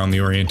Murder on the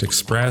Orient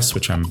Express,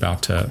 which I'm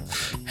about to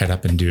head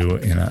up and do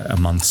in a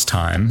month's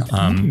time.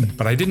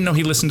 But I didn't know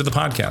he listened to the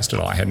podcast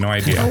at all. I had no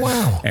idea. Oh,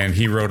 wow. And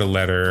he wrote a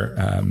letter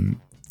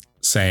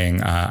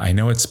saying, I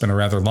know it's been a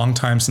rather long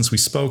time since we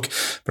spoke,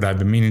 but I've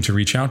been meaning to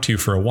reach out to you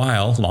for a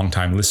while.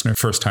 Long-time listener,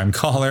 first-time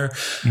caller.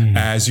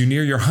 As you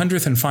near your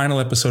 100th and final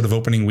episode of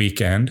opening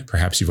weekend,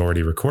 perhaps you've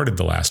already recorded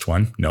the last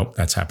one. Nope,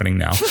 that's happening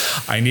now.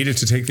 I needed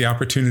to take the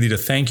opportunity to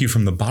thank you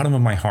from the bottom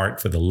of my heart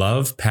for the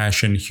love,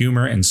 passion,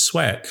 humor, and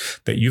sweat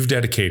that you've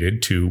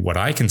dedicated to what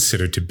I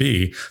consider to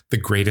be the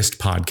greatest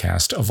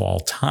podcast of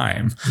all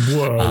time.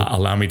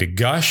 Allow me to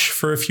gush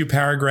for a few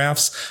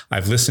paragraphs.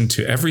 I've listened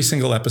to every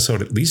single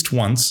episode at least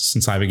once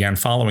since I began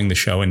following the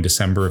show in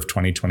December of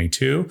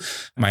 2022.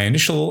 My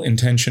initial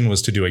intention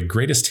was to do a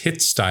greatest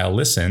hits style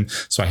listen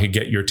so I could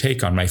get your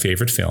take on my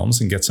favorite films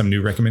and get some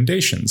new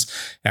recommendations.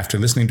 After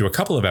listening to a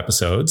couple of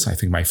episodes, I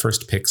think my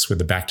first picks were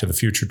the Back to the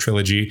Future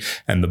trilogy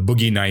and the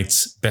Boogie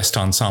Nights Best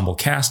Ensemble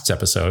Casts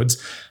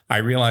episodes, I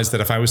realized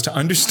that if I was to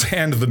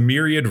understand the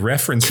myriad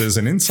references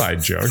and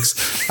inside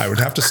jokes, I would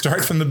have to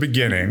start from the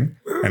beginning.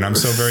 And I'm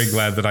so very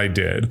glad that I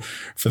did.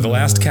 For the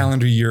last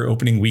calendar year,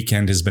 Opening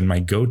Weekend has been my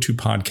go-to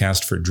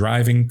podcast for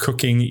driving,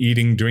 cooking,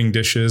 eating, doing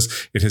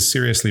dishes. It has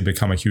seriously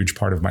become a huge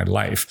part of my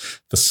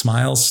life. The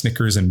smiles,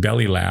 snickers, and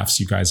belly laughs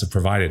you guys have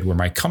provided were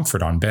my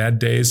comfort on bad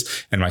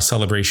days and my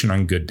celebration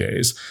on good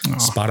days.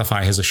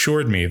 Spotify has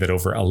assured me that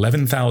over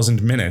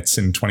 11,000 minutes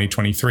in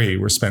 2023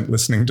 were spent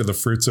listening to the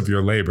fruits of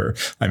your labor.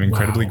 I'm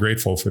incredibly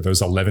grateful for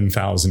those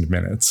 11,000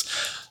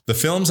 minutes. The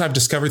films I've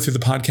discovered through the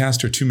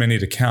podcast are too many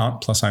to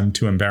count, plus I'm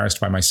too embarrassed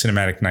by my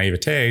cinematic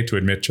naivete to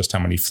admit just how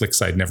many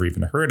flicks I'd never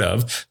even heard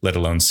of, let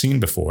alone seen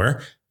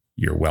before.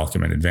 You're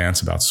welcome in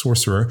advance about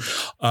Sorcerer.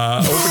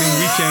 Opening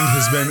Weekend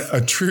has been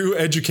a true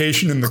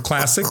education in the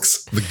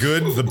classics, the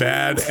good, the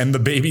bad, and the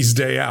Baby's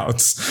Day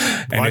Outs.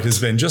 And it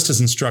has been just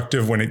as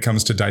instructive when it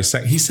comes to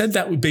dissect. He said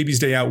that Baby's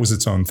Day Out was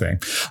its own thing.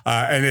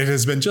 And it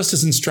has been just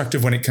as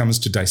instructive when it comes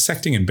to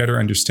dissecting and better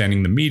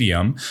understanding the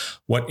medium,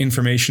 what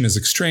information is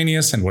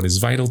extraneous and what is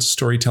vital to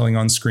storytelling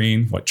on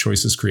screen, what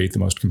choices create the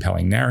most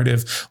compelling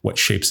narrative, what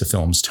shapes a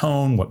film's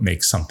tone, what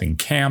makes something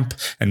camp,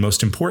 and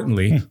most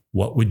importantly,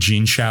 what would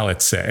Gene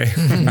Shalit say?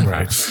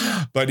 Right.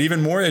 But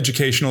even more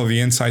educational are the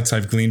insights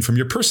I've gleaned from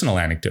your personal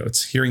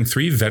anecdotes. Hearing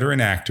 3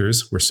 veteran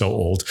actors, we're so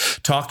old,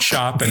 talk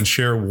shop and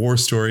share war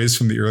stories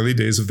from the early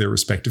days of their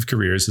respective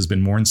careers has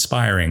been more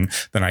inspiring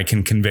than I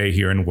can convey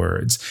here in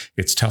words.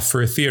 It's tough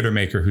for a theater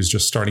maker who's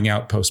just starting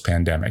out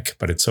post-pandemic,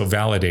 but it's so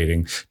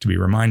validating to be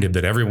reminded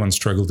that everyone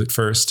struggled at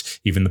first,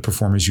 even the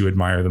performers you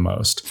admire the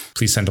most.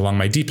 Please send along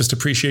my deepest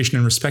appreciation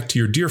and respect to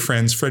your dear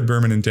friends, Fred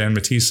Berman and Dan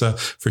Matissa,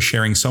 for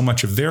sharing so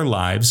much of their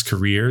lives,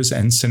 careers,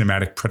 and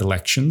cinematic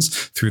predilections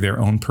through their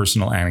own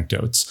personal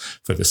anecdotes.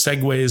 For the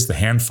segues, the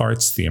hand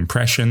farts, the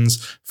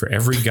impressions, for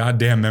every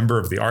goddamn member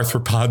of the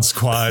Arthropod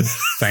squad,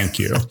 thank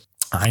you.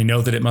 I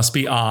know that it must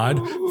be odd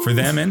for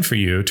them and for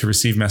you to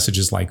receive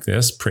messages like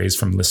this, praise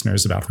from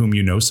listeners about whom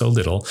you know so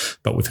little,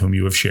 but with whom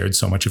you have shared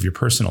so much of your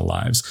personal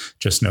lives.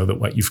 Just know that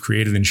what you've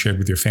created and shared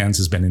with your fans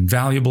has been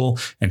invaluable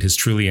and has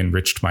truly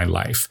enriched my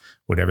life.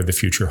 Whatever the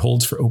future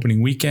holds for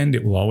Opening Weekend,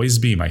 it will always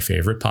be my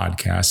favorite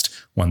podcast,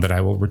 one that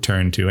I will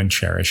return to and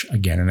cherish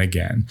again and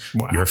again.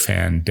 Wow. Your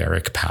fan,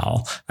 Derek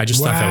Powell. I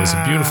just thought that was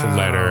a beautiful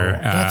letter.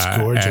 That's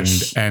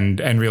gorgeous.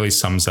 And really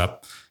sums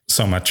up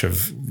so much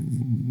of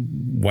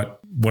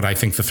what I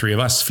think the 3 of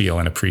us feel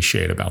and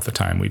appreciate about the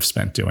time we've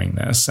spent doing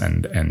this.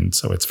 And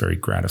so it's very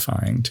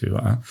gratifying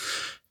to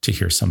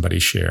hear somebody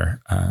share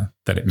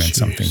that it meant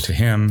something to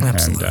him.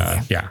 Absolutely.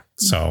 And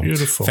so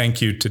beautiful. Thank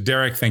you to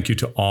Derek. Thank you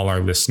to all our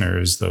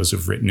listeners, those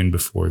who've written in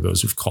before,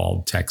 those who've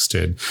called,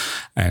 texted,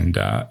 and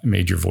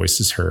made your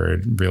voices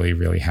heard. Really,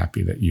 really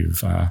happy that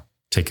you've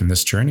taken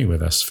this journey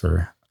with us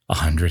for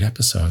 100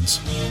 episodes.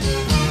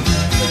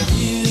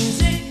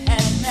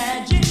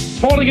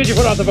 Fall to get your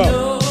foot off the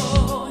boat.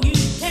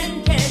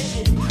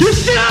 You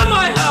sit out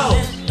my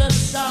house!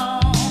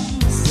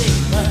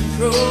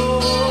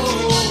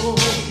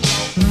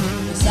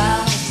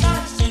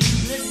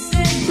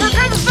 Here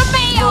comes the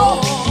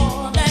mail!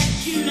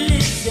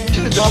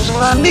 Chili dogs are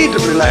what I need to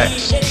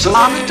relax.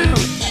 Salami too.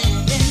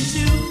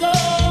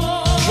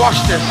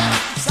 Watch this.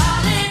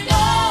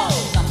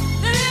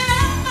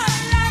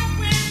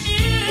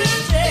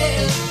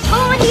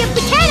 Over your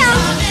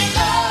potatoes!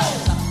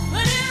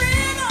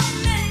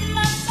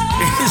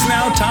 It is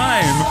now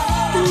time,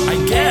 I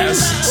guess,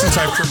 since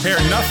I've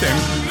prepared nothing,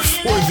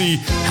 for the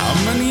how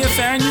manyth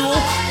annual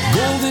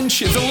Golden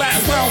Sheila?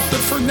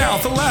 For now,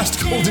 the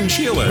last Golden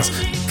Sheilas.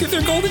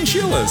 They're Golden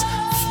Sheilas.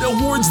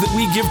 Awards that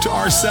we give to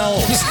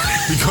ourselves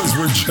because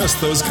we're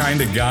just those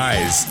kind of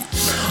guys.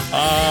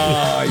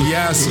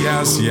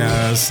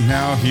 Yes.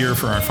 Now here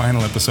for our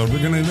final episode,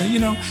 we're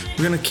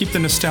gonna keep the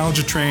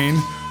nostalgia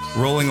train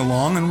rolling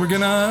along, and we're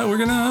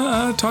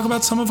gonna talk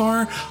about some of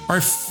our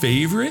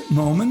favorite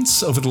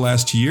moments over the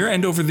last year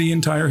and over the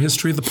entire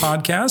history of the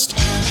podcast.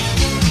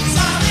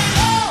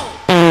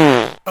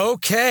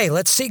 Okay,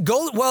 let's see.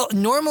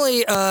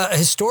 Normally,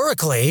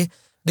 historically,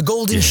 the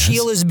Golden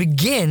Sheilas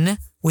begin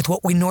with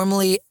what we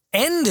normally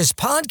end this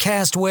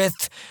podcast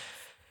with: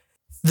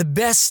 the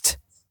best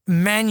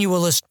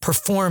manualist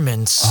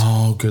performance.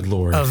 Oh, good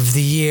Lord! Of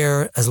the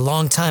year, as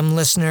longtime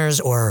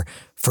listeners or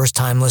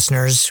first-time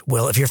listeners.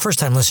 Well, if you're a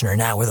first-time listener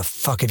now, where the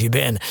fuck have you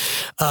been?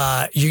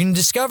 You can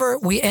discover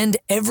we end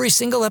every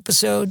single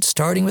episode,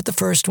 starting with the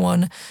first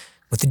one,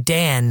 with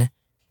Dan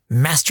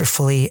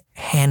masterfully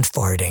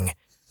hand-farting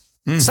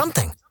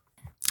something.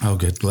 Oh,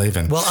 good,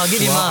 Blaven. Well, I'll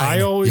give you mine.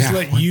 I always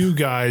let you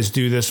guys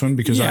do this one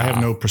because I have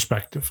no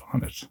perspective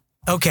on it.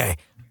 Okay.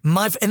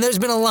 And there's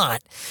been a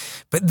lot.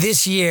 But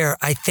this year,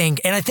 I think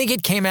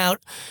it came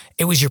out,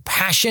 it was your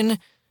passion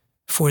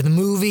for the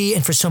movie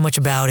and for so much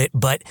about it,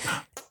 but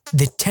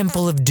the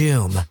Temple of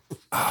Doom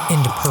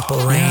into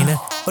Purple Rain.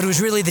 But it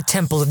was really the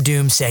Temple of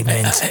Doom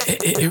segment.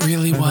 It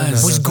really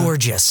was. Was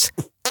gorgeous.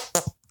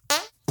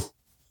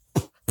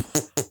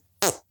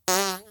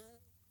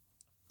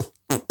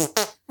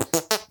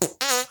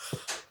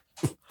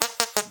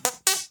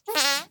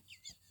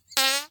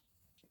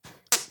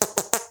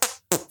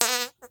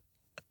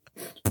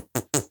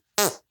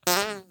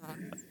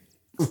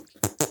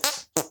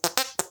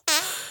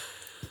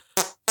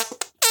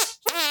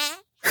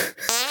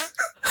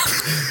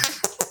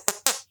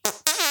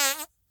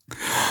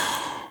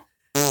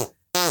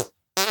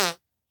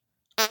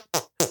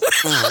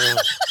 I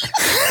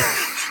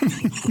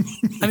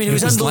mean, it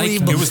was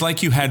unbelievable. It was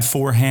like you had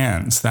 4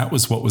 hands. That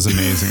was what was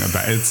amazing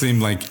about it. It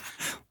seemed like,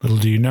 little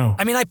do you know.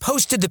 I mean, I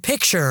posted the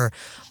picture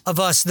of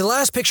us. The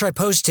last picture I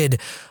posted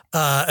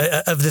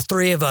of the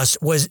 3 of us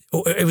was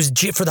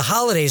for the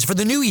holidays, for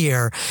the New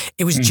Year.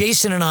 It was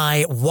Jason and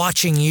I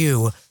watching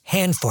you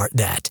hand fart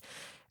that,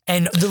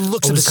 and the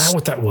looks of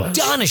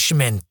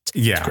astonishment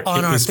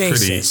on our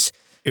faces.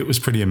 It was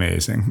pretty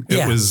amazing.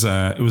 It was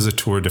a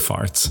tour de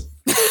farts.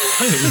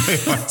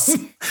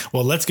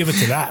 Well, let's give it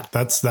to that.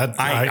 That's that.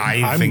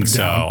 I think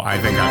so. I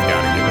think I've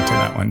got to give it to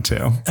that one too.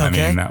 Okay. I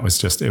mean, that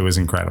was it was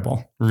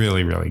incredible.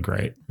 Really, really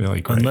great.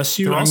 Really great. Unless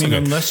you want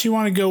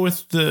to go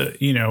with the,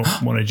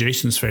 one of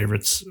Jason's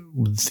favorites,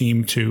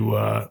 theme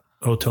to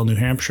Hotel New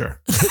Hampshire.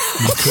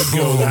 You could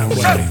go that way.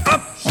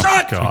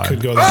 God. You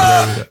could go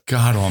that way with it.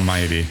 God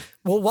Almighty.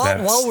 Well,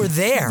 while we're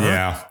there,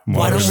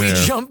 why don't we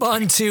jump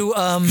on to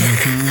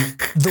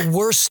the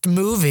worst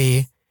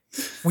movie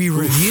we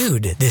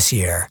reviewed this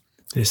year?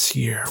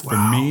 Wow. For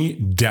me,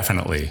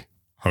 definitely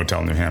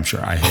Hotel New Hampshire.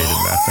 I hated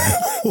that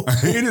thing. I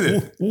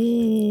hated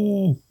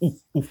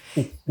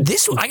it.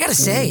 This, I gotta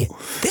say,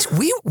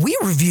 we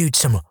reviewed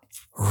some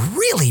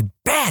really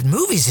bad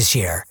movies this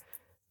year.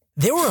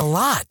 There were a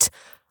lot.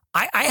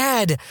 I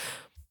had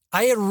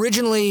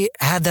originally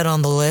had that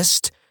on the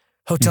list,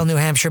 Hotel New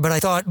Hampshire,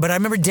 but I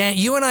remember, Dan,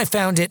 you and I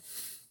found it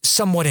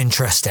somewhat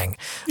interesting.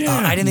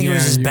 I didn't think it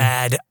was as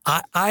bad.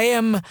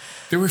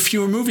 There were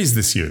fewer movies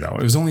this year, though.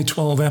 It was only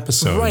 12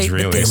 episodes,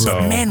 really.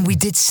 We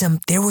did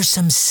there were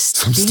some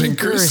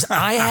stinkers.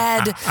 I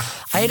had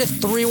a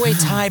 3-way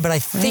tie, but I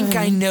think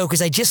I know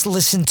because I just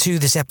listened to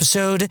this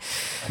episode.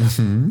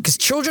 Because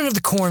Children of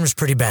the Corn was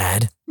pretty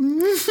bad.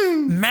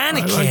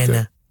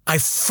 Mannequin, I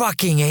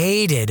fucking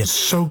hated.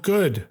 So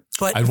good.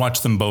 But I'd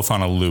watch them both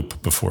on a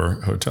loop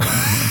before Hotel New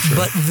Hampshire.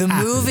 But the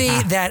movie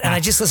and I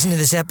just listened to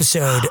this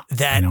episode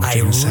that I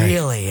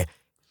really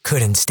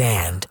couldn't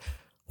stand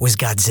was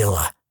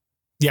Godzilla.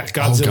 Yeah,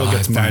 Godzilla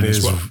gets mine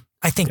as well.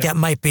 I think that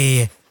might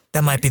be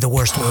the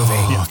worst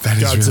movie.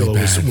 Godzilla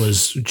really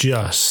was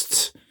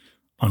just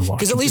unwatchable.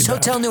 Because at least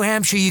Hotel New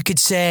Hampshire, you could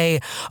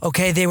say,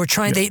 okay, they were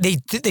trying. They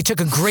took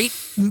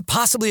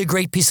possibly a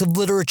great piece of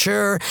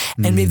literature,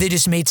 and maybe they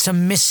just made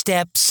some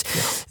missteps.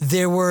 Yeah.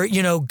 There were,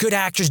 good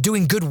actors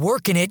doing good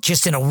work in it,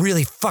 just in a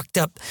really fucked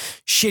up,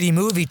 shitty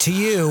movie to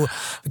you.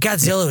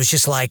 Godzilla was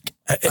just like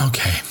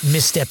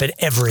misstep at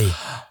every.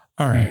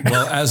 All right.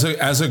 Well, as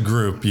a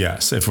group,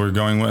 yes. If we're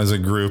going as a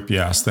group,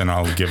 yes, then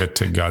I'll give it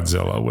to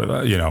Godzilla with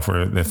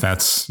if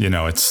that's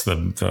it's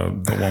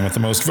the one with the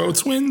most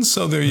votes wins.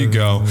 So there you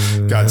go,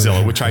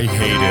 Godzilla, which I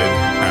hated,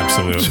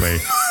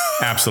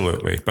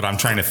 absolutely. But I'm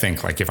trying to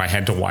think, like, if I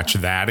had to watch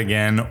that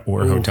again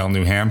or Hotel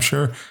New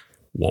Hampshire,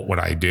 what would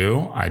I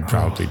do? I'd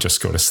probably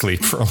just go to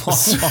sleep for a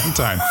long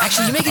time.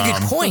 Actually, you make a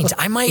good point.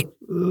 I might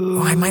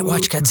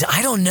watch Godzilla.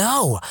 I don't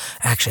know.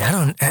 Actually, I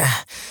don't.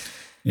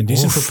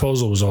 Indecent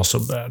Proposal was also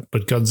bad,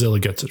 but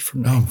Godzilla gets it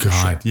from me. Oh, God.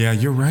 Sure. Yeah,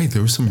 you're right.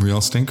 There were some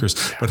real stinkers.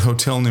 Yeah. But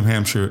Hotel New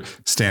Hampshire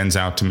stands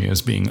out to me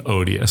as being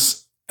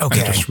odious. Okay.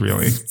 I just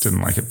really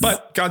didn't like it.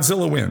 But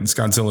Godzilla wins.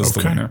 Godzilla's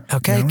the winner.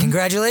 Okay.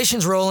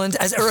 Congratulations, Roland.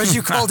 As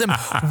you called him,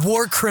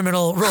 war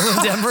criminal,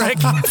 Roland Emmerich.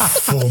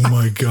 Oh,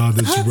 my God.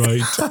 That's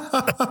right.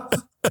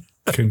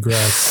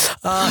 Congrats.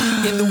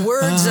 In the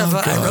words of,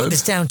 I wrote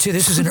this down too.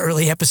 This was an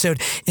early episode.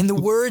 In the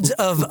words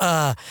of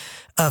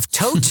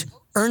Tote,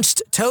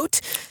 Ernst Tote,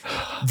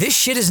 this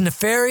shit is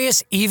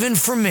nefarious even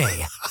for me.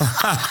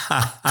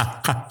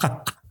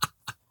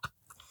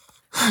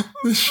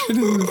 This shit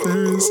is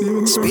nefarious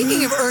even for me.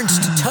 Speaking of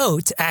Ernst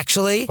Tote,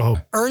 actually,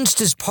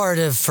 Ernst is part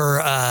of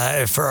for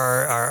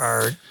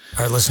our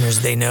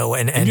listeners. They know,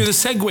 and you're the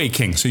segue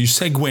king. So you're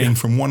segueing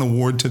from one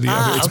award to the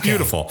other. It's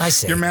beautiful. I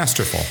see. You're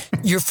masterful.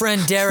 Your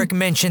friend Derek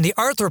mentioned the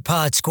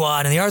Arthropod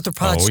Squad, and the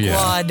Arthropod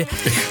Squad,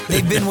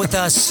 they've been with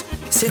us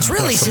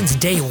since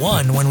day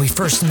one when we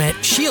first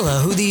met Sheila,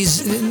 who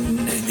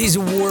these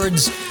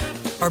awards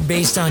are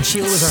based on.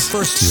 Sheila was our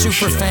first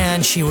super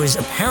fan. She was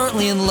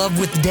apparently in love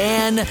with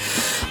Dan,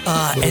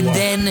 and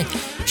then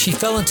she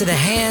fell into the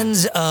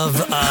hands of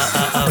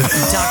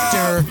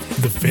Dr.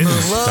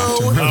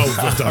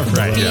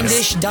 Merlot,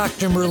 fiendish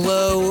Dr.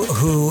 Merlot,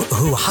 who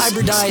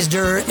hybridized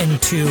her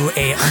into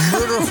a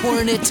murder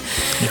hornet.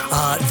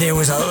 There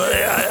was a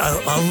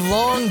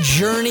long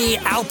journey.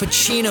 Al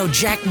Pacino,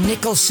 Jack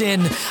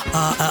Nicholson,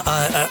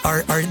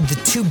 are the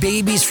 2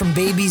 babies from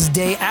Baby's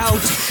Day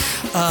Out.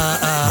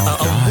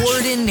 A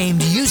warden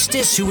named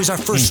Eustace, who was our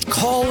first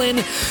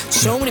call-in.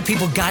 So many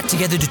people got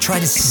together to try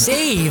to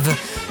save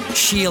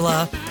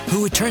Sheila,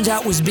 who it turns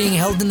out was being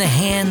held in the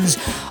hands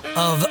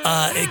of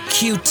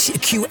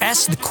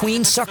QS, the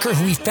Queen Sucker,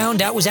 who we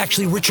found out was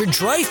actually Richard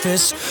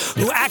Dreyfuss,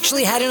 who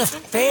actually had an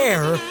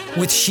affair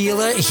with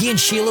Sheila. He and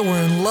Sheila were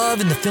in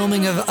love in the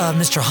filming of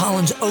Mr.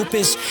 Holland's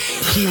Opus.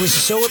 He was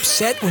so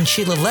upset when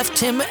Sheila left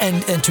him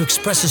and to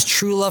express his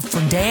true love for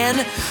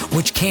Dan,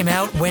 which came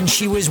out when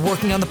she was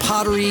working on the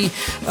pottery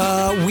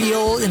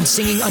wheel and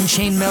singing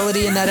Unchained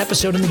Melody in that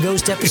episode, in the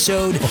Ghost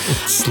episode.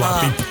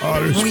 Sloppy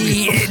potters.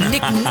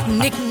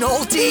 Nick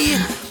Nolte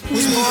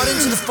was brought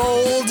into the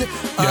fold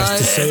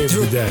to save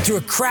the day. through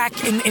a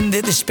crack in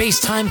the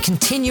space-time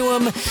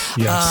continuum.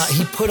 Yes.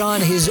 He put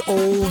on his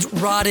old,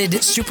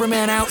 rotted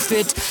Superman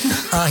outfit.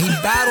 He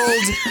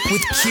battled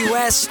with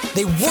QS.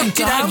 They worked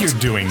it out. You're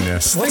doing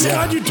this. What's Thank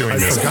that? God you're doing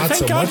this. forgot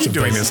Thank so God much you're of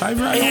doing this. this. I don't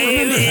remember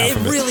half It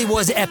of it. really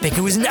was epic.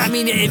 It was. I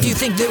mean, if you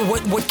think that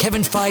what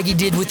Kevin Feige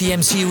did with the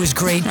MCU was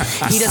great,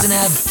 he doesn't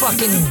have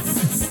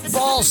fucking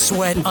ball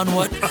sweat on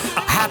what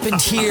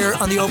happened here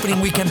on the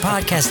opening weekend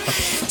podcast.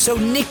 So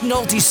Nick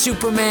Nolte's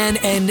Superman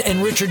and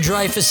Richard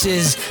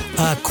Dreyfuss's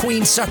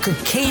Queen Sucker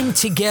came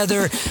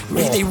together.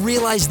 They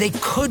realized they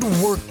could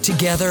work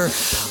together.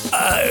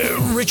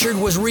 Richard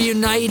was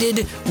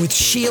reunited with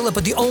Sheila,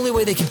 but the only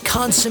way they could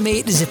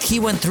consummate is if he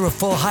went through a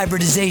full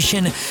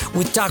hybridization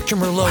with Dr.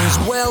 Merlot as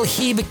well.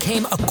 He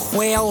became a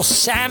quail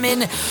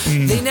salmon.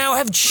 They now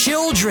have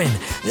children.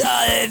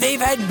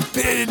 They've had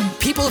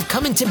people have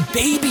come in to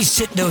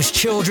babysit those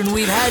children.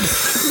 We've had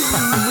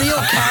real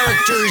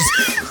characters,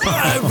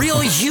 real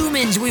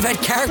humans. We've had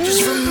characters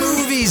from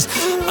movies.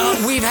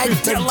 We've had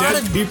a lot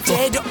of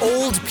dead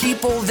old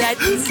people that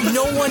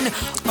no one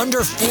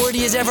under 40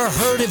 has ever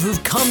heard of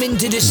who've come in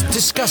to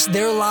discuss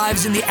their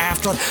lives in the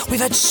afterlife. We've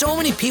had so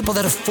many people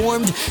that have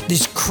formed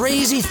this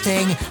crazy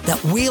thing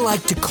that we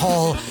like to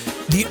call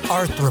the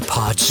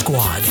Arthropod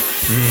Squad.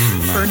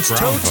 Ernst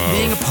Totes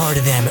being a part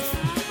of them.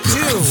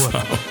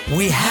 Do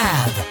we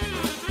have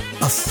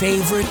a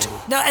favorite?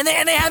 Now, and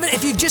they haven't,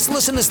 if you've just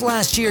listened to this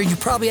last year, you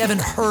probably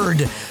haven't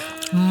heard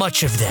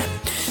much of them.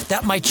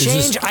 That might change.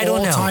 Is this I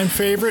don't know. All-time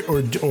favorite,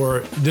 or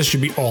this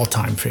should be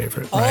all-time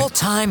favorite? Right?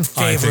 All-time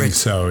favorite. I think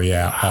so.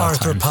 Yeah. All-time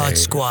Arthropod favorite.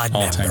 Squad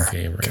All-time member.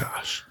 favorite.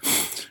 Gosh.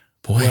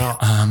 Boy. Well,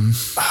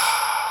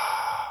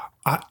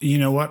 you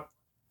know what?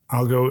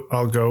 I'll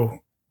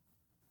go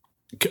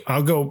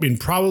in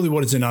probably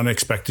what is an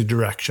unexpected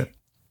direction.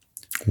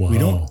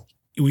 Whoa.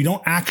 We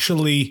don't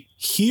actually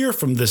hear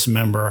from this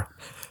member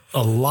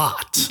a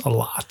lot,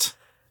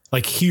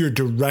 like hear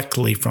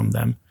directly from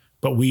them,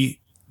 but we've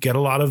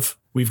gotten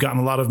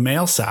a lot of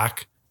mail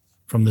sack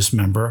from this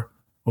member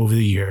over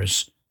the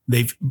years.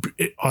 They've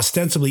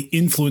ostensibly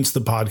influenced the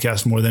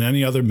podcast more than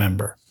any other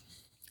member.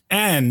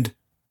 And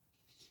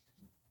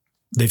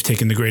they've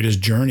taken the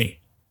greatest journey,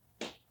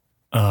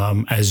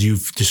 as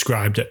you've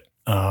described it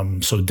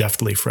so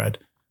deftly, Fred.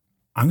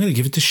 I'm going to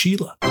give it to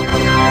Sheila.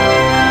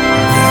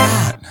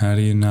 How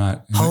do you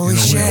not? Holy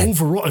shit.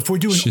 Overall, if we're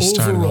doing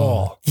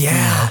overall,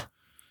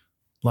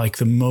 like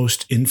the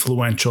most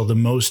influential, the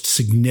most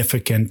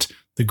significant,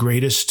 the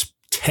greatest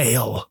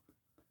tale.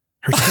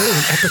 Her tail is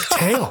an epic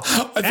tale.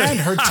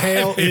 And her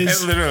tail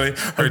is literally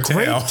her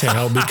great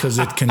tail because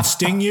it can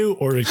sting you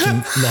or it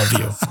can love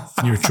you.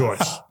 Your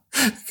choice.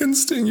 It can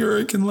sting you or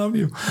it can love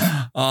you.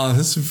 Oh,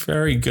 this is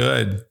very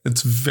good.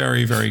 It's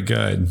very, very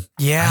good.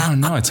 Yeah. I don't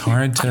know. It's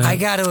hard to. I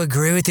got to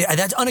agree with you.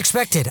 That's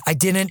unexpected. I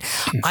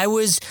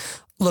was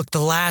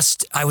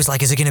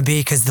like, is it going to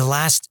be? Because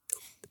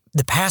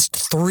the past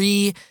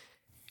 3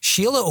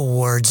 Sheila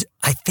Awards,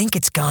 I think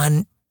it's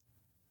gone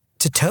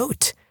to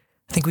Tote.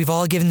 I think we've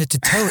all given it to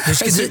Tote.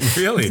 Is it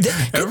really?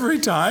 Every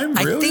time?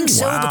 Really? I think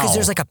so, because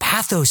there's like a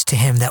pathos to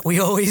him that we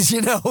always,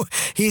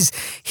 he's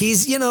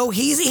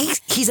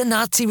a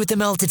Nazi with a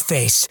melted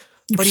face,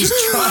 but he's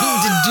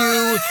trying to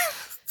do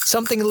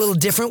something a little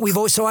different.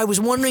 So I was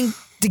wondering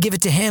to give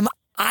it to him.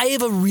 I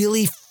have a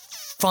really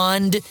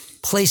fond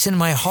place in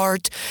my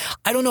heart.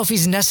 I don't know if he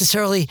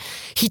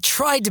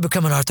tried to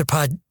become an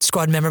Arthropod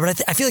Squad member,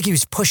 but I feel like he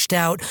was pushed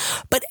out.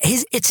 But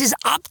it's his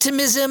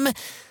optimism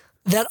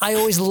that I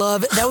always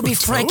love. That would be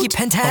Frankie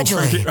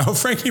Pentageli.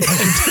 Frankie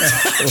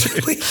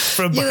Pentageli.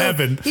 From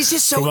heaven. He's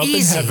just so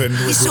easy.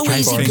 He's so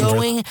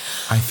easygoing.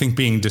 I think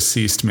being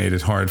deceased made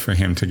it hard for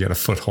him to get a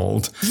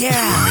foothold in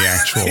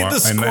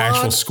the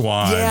actual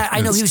squad. Yeah, I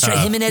know. He was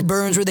him and Ed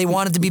Burns where they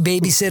wanted to be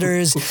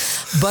babysitters.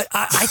 But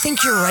I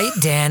think you're right,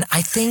 Dan.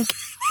 I think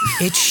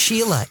it's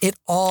Sheila. It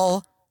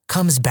all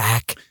comes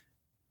back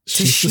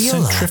to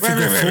Sheila.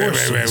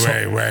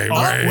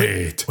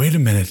 Wait a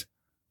minute.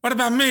 What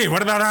about me?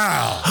 What about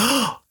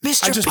Al?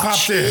 Mr. I just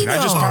popped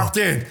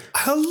in.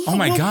 Oh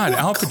my God,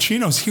 Al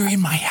Pacino's here in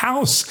my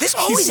house. This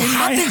always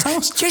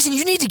happens. Jason,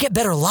 you need to get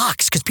better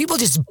locks because people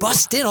just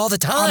bust in all the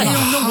time.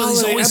 I don't know.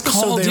 He's always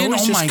called in.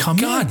 Oh my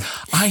God.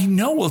 I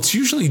know. Well, it's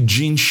usually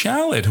Gene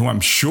Shalit, who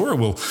I'm sure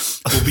will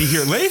be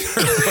here later.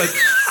 But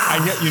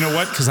you know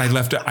what? Because I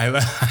left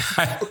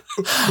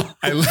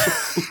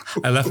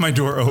my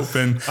door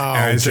open.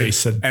 Oh,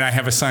 Jason. And I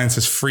have a sign that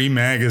says free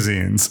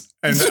magazines.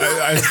 And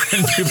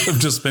and people have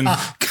just been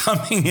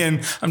coming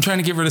in. I'm trying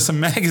to get rid of some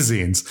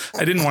magazines.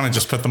 I didn't want to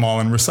just put them all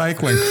in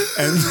recycling.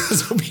 And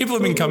so people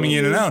have been coming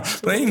in and out.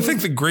 But I didn't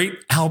think the great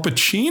Al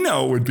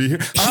Pacino would be here.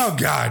 Oh,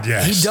 God,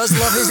 yes. He does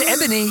love his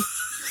ebony.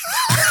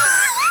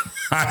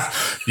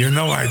 You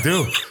know I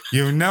do.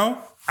 You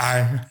know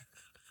I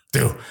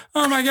do.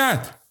 Oh, my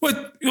God.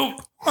 What?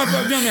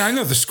 I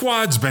know the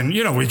squad's been,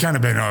 we kind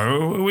of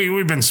been,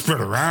 we've been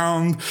spread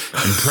around,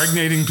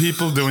 impregnating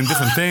people, doing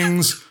different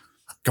things.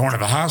 going to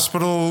the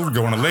hospital,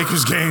 going to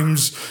Lakers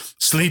games,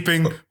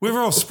 sleeping. We're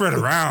all spread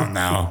around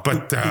now.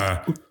 But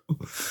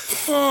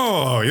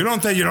you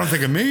don't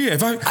think of me?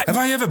 Have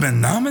I ever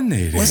been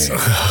nominated? Listen,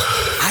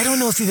 I don't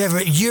know if you've ever.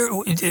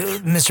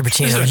 Mr.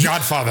 Pacino. It's a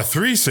Godfather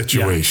 3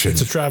 situation. Yeah,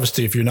 it's a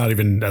travesty if you're not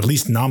even at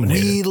least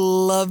nominated. We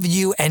love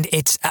you, and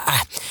it's.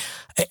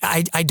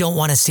 I don't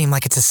want to seem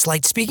like it's a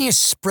slight. Speaking of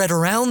spread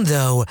around,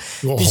 though,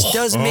 this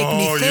does make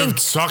me think. You're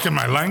talking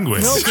my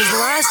language. No, because the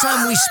last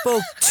time we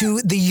spoke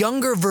to the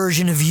younger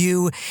version of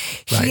you,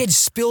 he had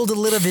spilled a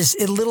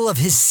little of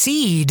his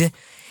seed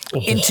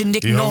into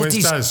Nick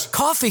Nolte's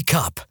coffee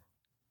cup.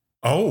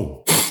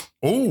 So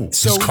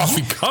his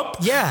coffee cup?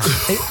 Yeah.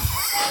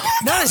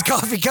 Not his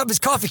coffee cup, his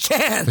coffee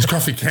can. His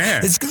coffee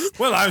can.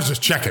 Well, I was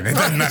just checking. It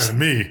doesn't matter to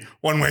me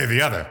one way or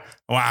the other.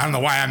 Well, I don't know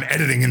why I'm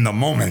editing in the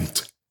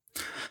moment.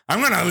 I'm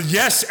gonna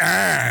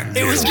and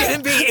it was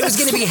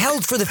gonna be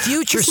held for the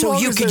future, so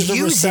you could use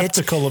a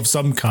receptacle of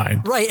some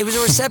kind. Right, it was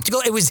a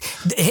receptacle. It was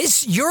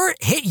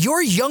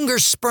your younger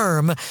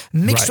sperm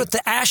mixed with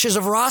the ashes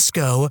of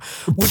Roscoe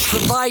would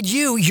provide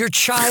your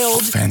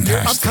child, your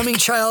upcoming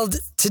child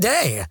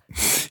today.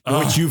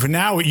 Which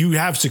you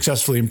have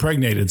successfully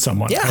impregnated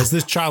someone. Yeah. Has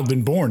this child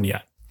been born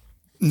yet?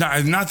 No,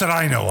 not that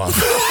I know of.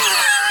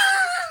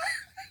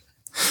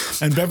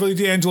 And Beverly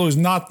D'Angelo is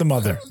not the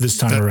mother this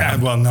time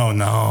around. Well, no.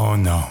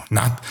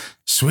 Not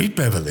Sweet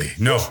Beverly.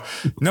 No,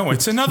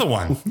 it's another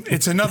one.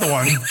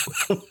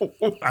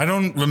 I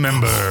don't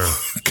remember.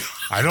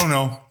 I don't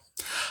know.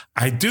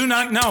 I do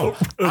not know.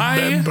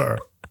 Remember.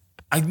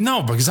 I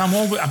know because I'm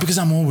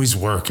always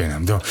working.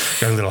 Got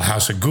a little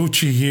House of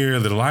Gucci here, a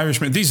little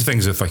Irishman. These are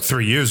things that's like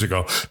 3 years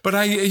ago. But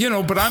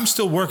I'm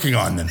still working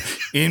on them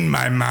in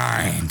my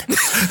mind.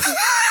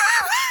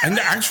 And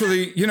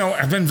actually,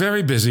 I've been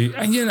very busy.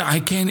 And, I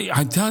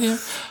tell you,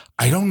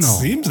 I don't know.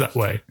 Seems that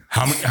way.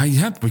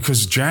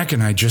 Because Jack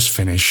and I just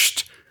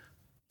finished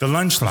the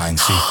Lunchline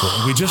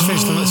sequel. We just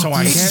finished so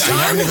I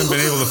haven't even been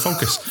able to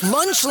focus.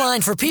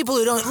 Lunchline, for people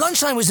who don't,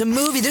 Lunchline was a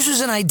movie. This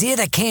was an idea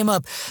that came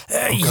up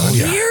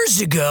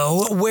years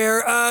ago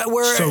where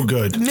so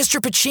good. Mr.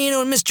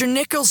 Pacino and Mr.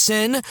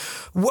 Nicholson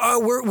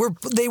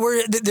they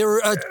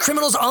were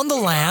criminals on the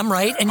lam,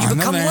 right? And you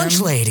become lunch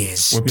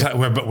ladies.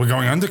 We're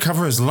going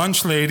undercover as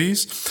lunch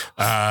ladies.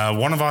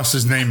 One of us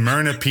is named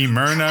Myrna P.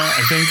 Myrna,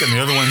 I think, and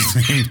the other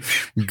one's named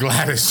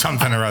Gladys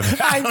something or other.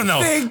 I don't know.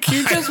 I think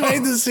you just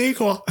made the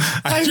sequel.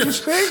 I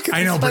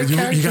know, but you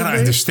got to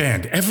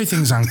understand.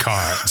 Everything's on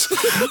cards.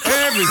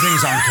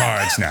 Everything's on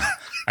cards now.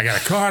 I got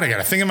a card. I got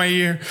a thing in my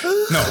ear.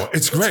 No,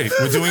 it's great.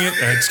 We're doing it.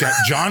 It's got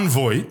John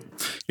Voight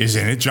is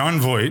in it. John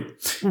Voight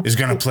is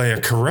going to play a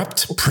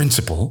corrupt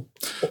principal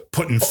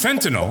putting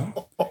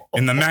fentanyl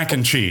in the mac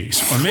and cheese.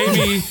 Or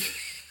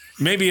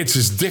maybe it's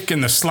his dick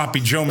in the sloppy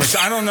Joe mix.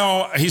 I don't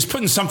know. He's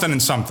putting something in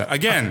something.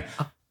 Again,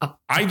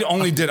 I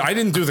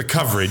didn't do the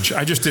coverage.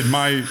 I just did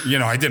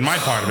I did my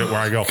part of it where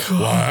I go,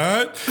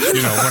 what?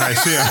 When I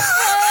see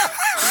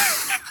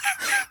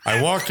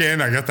I walk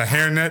in, I got the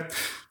hairnet,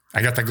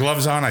 I got the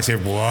gloves on, I say,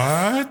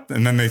 what?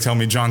 And then they tell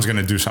me John's going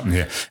to do something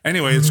here.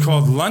 Anyway, it's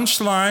called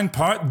Lunchline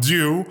Part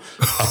 2,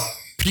 a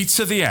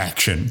Pizza the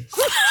Action.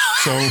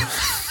 So...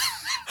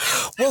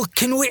 Well,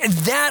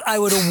 I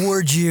would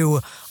award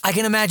you. I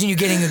can imagine you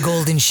getting a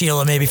golden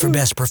Sheila maybe for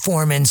best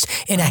performance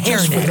in a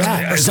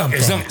hairnet or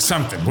something.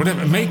 Something.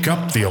 Whatever. Make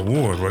up the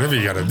award. Whatever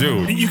you got to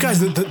do. You guys,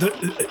 can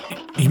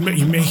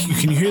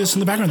you hear this in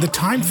the background? The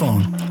time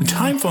phone. The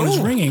time phone is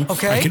ringing.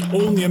 Okay. I can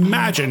only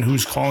imagine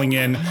who's calling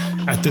in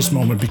at this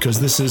moment because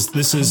this is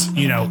these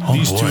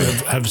two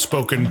have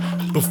spoken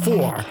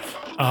before.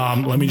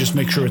 Let me just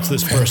make sure it's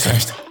this person.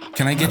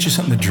 Can I get you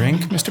something to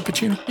drink, Mr.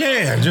 Pacino?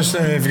 Yeah. Just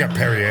if you got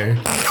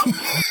Perrier.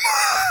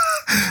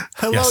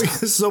 Hello, yes.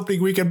 This is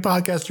Opening Weekend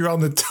Podcast. You're on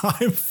the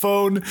time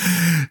phone.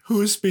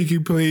 Who is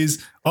speaking,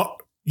 please? Oh,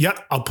 yeah,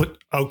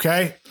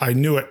 okay. I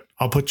knew it.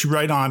 I'll put you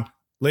right on.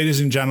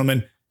 Ladies and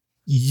gentlemen,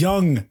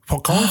 calling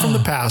from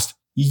the past,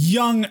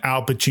 young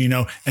Al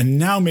Pacino. And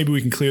now maybe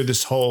we can clear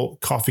this whole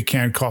coffee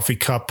can, coffee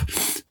cup,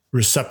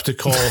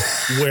 receptacle,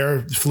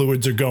 where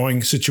fluids are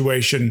going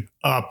situation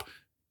up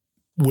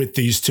with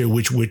these two,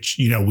 which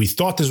we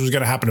thought this was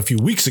going to happen a few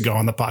weeks ago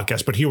on the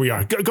podcast, but here we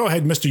are. Go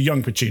ahead, Mr.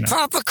 Young Pacino.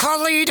 Papa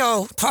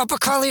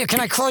Carlito. Can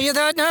I call you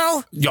that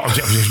now? Yeah,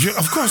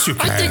 of course you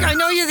can. I think I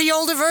know you're the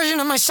older version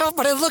of myself,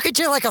 but I look at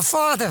you like a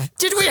father.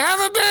 Did we have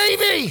a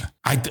baby?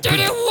 Did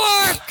it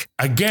work?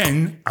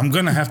 Again, I'm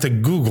going to have to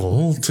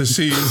Google to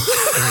see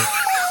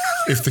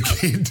if the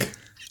kid...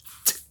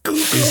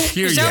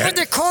 Is that what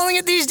they're calling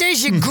it these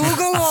days? You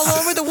Google all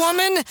over the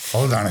woman?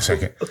 Hold on a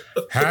second.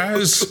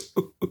 Has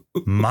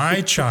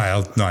my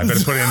child... No, I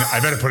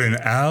better put in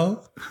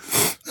Al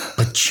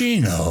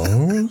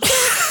Pacino.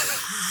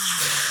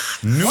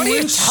 What are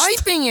you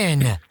typing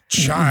in?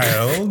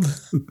 Child.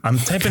 I'm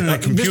typing in the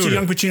computer. Mr.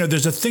 Young Pacino,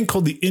 there's a thing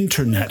called the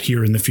internet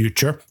here in the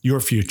future, your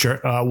future,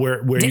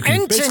 where you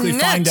can basically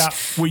find out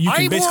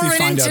I wore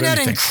an internet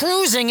and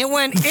cruising. It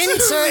went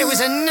it was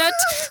a net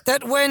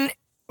that when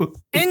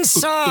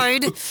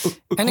inside, and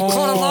it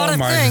caught a lot of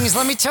things.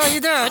 Let me tell you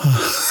that.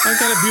 I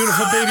got a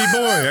beautiful baby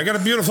boy. I got a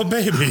beautiful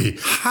baby.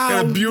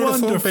 Got a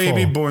beautiful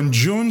baby born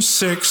June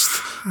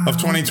 6th of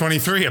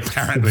 2023,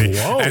 apparently,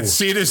 at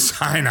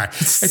Cedars-Sinai.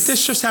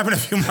 This just happened a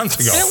few months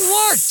ago.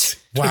 It worked.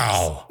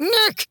 Wow.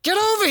 Nick, get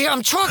over here.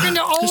 I'm talking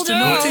to old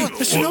Al.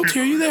 Mr. Nolte,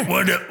 are you there?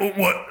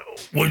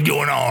 What's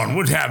going on?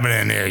 What's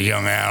happening there,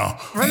 young Al?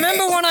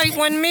 Remember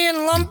when me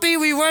and Lumpy,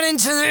 we went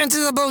into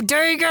the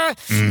bodega,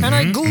 and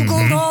I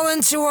Googled all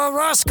into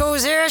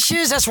Roscoe's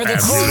ashes? That's what they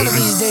call it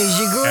these days.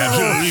 You Google.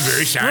 Absolutely,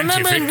 very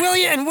scientific.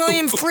 Remember,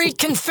 William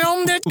Friedkin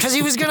filmed it because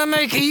he was going to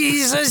make, he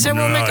said,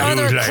 we'll make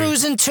either a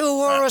Cruising 2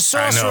 or a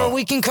Sorcerer.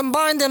 We can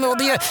combine them. It'll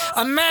be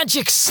a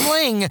magic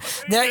sling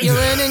that you're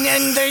in,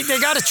 and they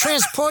got to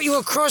transport you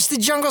across the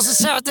jungles of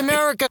South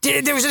America.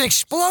 There was an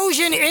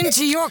explosion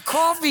into your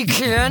coffee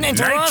can,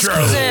 into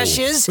Roscoe's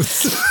ashes.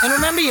 And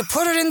remember, you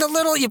put it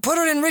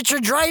in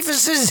Richard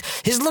Dreyfuss's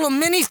his little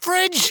mini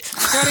fridge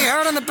that he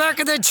had on the back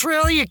of that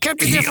trailer. You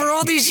kept it there for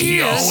all these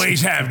years. He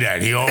always have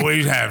that.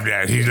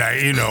 He's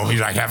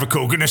like, have a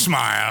Coke and a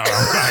smile.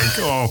 I'm like,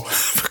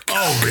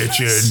 oh,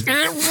 Richard.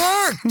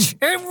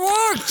 It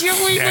worked.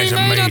 We made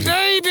amazing. a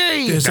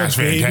baby. There's That's a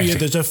baby. fantastic.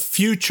 There's a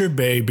future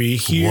baby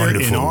here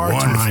in our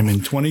time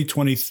in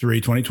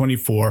 2023,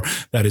 2024.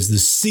 That is the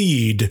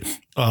seed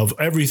of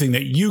everything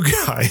that you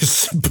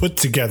guys put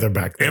together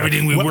back there.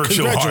 Everything we worked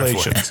so hard for.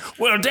 Congratulations.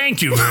 Well,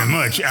 thank you very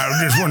much. I was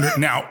just wondering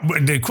now,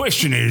 but the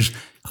question is,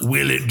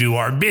 will it do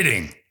our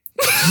bidding?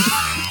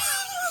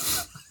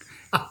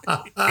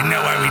 Isn't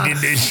that why we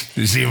did this?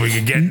 To see if we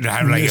could get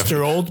have like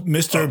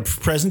Mr.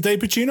 Present Day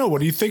Pacino, what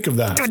do you think of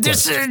that?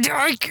 That's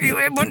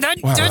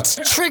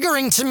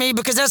triggering to me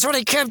because that's what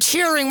I kept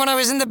hearing when I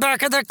was in the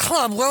back of the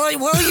club. Will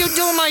you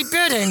do my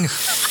bidding?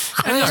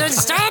 And I said,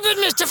 stop it,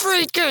 Mr.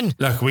 Friedkin.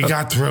 Look, we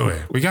got through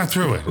it.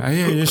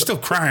 You're still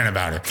crying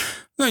about it.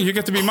 No, you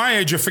get to be my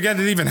age, you forget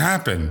it even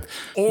happened.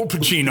 Old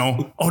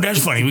Pacino. Oh,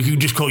 that's funny. We could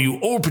just call you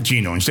Old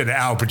Pacino instead of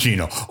Al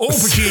Pacino. Old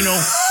Pacino.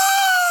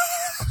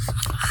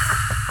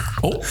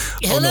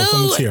 Hello? no,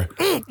 someone's here.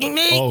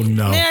 Oh,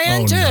 no. May I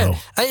enter? No.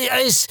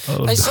 I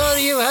saw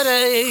you had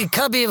a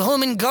copy of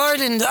Home and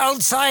Garden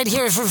outside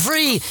here for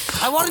free.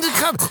 I wanted to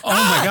come. Oh,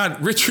 my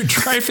God. Richard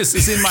Dreyfuss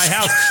is in my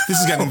house. This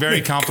is getting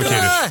very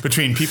complicated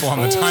between people on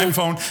the time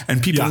phone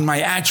and people in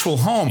my actual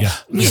home.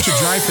 Mr.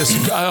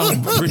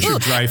 Dreyfuss.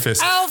 Richard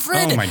Dreyfuss.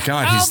 Alfred. Oh, my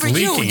God. He's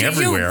leaking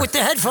everywhere. You with the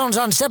headphones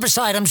on, step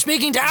aside. I'm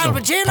speaking to Al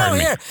Pacino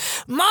here.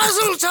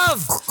 Mazel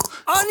tov.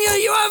 Anya,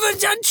 you have a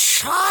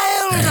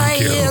child, I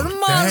hear.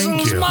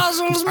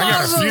 Muzzles. I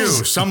got a few.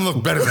 Some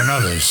look better than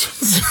others.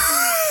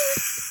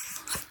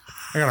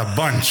 I got a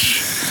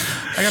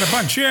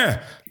bunch,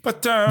 yeah.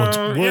 But, what's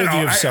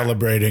worthy of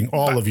celebrating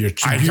all of your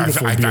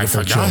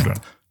beautiful children.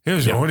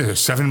 What is it,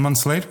 7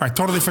 months later? I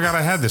totally forgot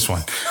I had this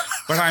one.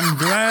 But I'm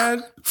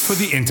glad for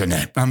the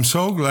internet. I'm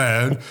so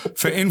glad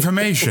for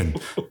information.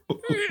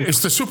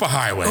 It's the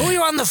superhighway. Who are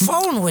you on the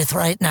phone with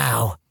right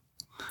now?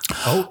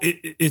 Oh,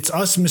 it's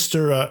us,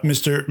 Mr.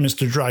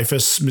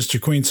 Dreyfuss, Mr.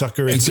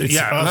 Queensucker. It's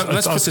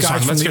let's us put this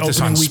guys on. Let's from get the this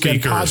on opening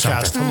weekend speaker or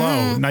podcast. something.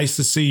 Hello, nice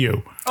to see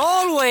you.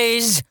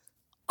 Always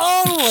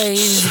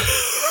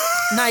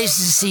nice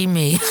to see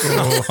me.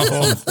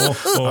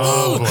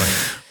 Oh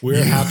boy.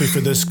 We're happy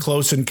for this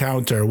close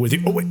encounter with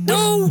you. Oh,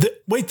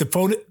 wait, the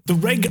phone,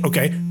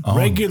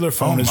 regular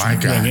phone is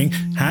ringing.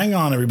 Hang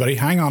on, everybody.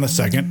 Hang on a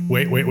second.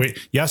 Wait.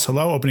 Yes,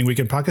 hello, opening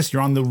weekend podcast.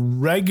 You're on the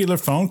regular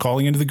phone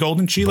calling into the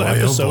Golden Sheila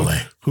episode.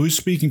 Oh, Who's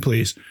speaking,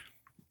 please?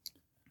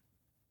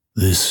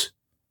 This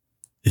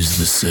is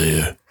the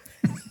sayer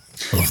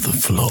of the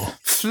floor.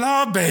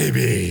 Floor,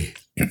 baby.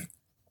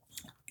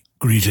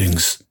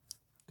 Greetings,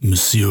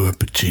 Monsieur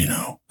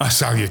Pacino.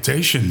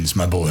 Salutations,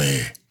 my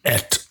boy.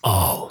 Et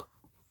al.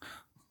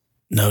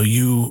 Now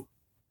you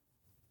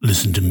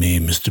listen to me,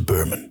 Mr.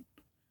 Berman.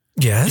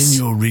 Yes? In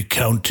your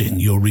recounting,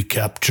 your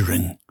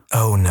recapturing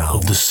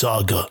of the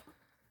saga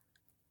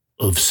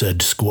of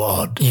said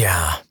squad.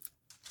 Yeah.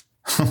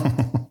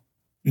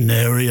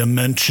 Nary a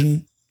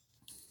mention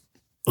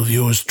of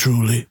yours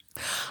truly.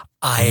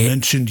 I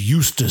mentioned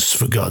Eustace,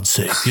 for God's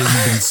sake. He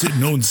hasn't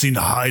been no one's seen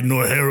a hide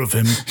nor hair of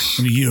him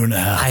in a year and a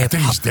half. I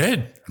think he's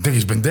dead. I think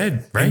he's been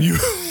dead, right?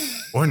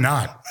 Or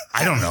not.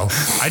 I don't know.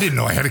 I didn't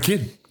know I had a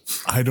kid.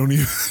 I don't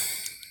even...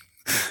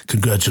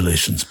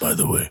 Congratulations, by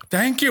the way.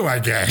 Thank you, I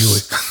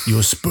guess.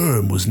 Your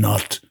sperm was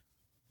not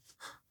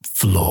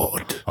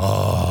flawed.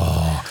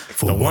 Oh,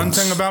 the one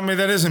thing about me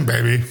that isn't,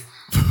 baby.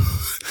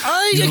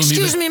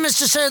 Excuse me,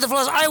 Mr. Sayer of the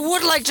Flaws. I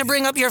would like to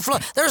bring up your flaw.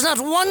 There's not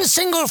one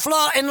single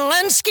flaw in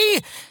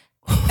Lenski,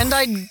 and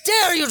I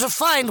dare you to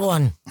find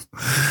one.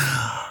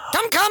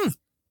 Come.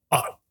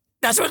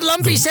 That's what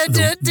Lumpy said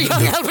to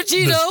young Al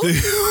Pacino.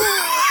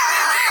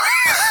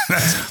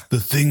 The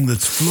thing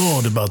that's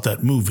flawed about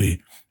that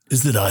movie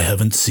is that I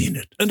haven't seen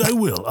it. And I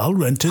will. I'll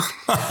rent it.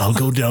 I'll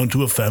go down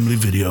to a family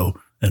video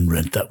and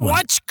rent that one.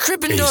 Watch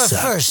Krippendorf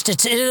ASAP. first.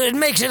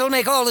 It'll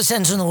make all the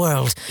sense in the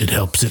world. It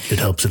helps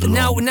it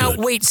along. Now, Good.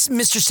 wait,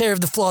 Mr. Sayer of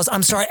the Flaws.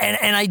 I'm sorry,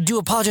 and I do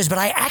apologize, but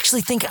I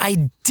actually think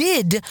I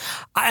did.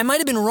 I might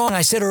have been wrong.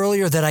 I said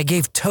earlier that I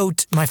gave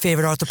Tote, my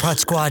favorite Arthropod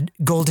Squad,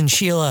 Golden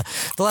Sheila,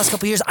 the last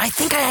couple of years. I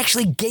think I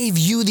actually gave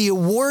you the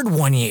award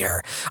one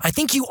year. I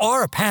think you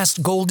are a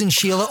past Golden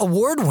Sheila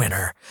award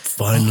winner.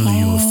 Finally,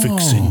 you are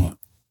fixing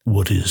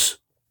what is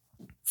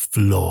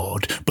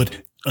flawed.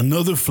 But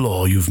another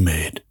flaw you've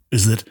made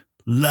is that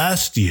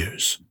last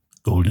year's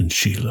Golden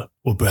Sheila,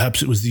 or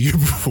perhaps it was the year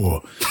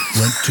before,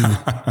 went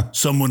to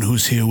someone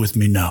who's here with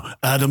me now.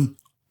 Adam,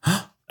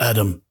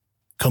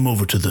 come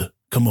over to the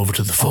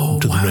phone,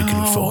 to the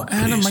regular phone, please.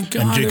 Adam, my God,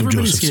 and Jacob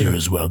everybody's Joseph's here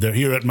as well. They're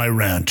here at my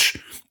ranch,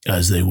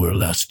 as they were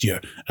last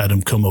year.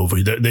 Adam, come over.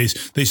 They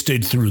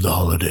stayed through the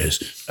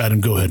holidays.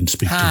 Adam, go ahead and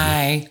speak to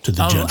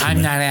the gentleman.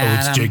 I'm not Adam.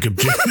 Oh, it's Jacob.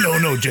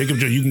 No, Jacob.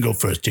 You can go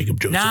first, Jacob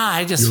Joseph. No,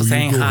 I just was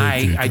saying hi.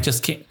 Ahead, I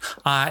just can't.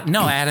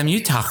 No, Adam,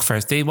 you talk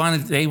first. They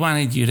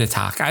wanted you to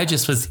talk. I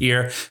just was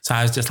here, so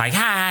I was just like,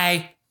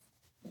 hi.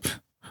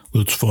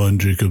 That's fine,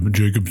 Jacob.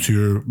 Jacob's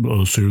here.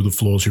 Sarah the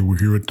Flaws here. We're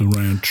here at the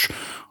ranch.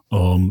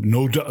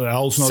 No,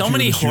 Al's not so here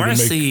many this year to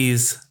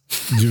horses.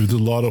 There's a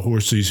lot of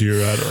horses here.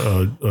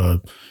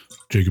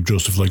 Jacob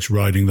Joseph likes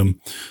riding them.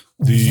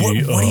 What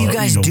are you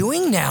guys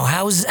doing now?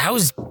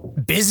 How's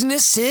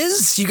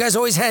businesses? You guys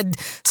always had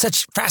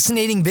such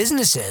fascinating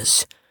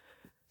businesses.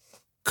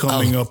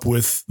 Coming up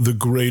with the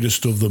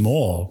greatest of them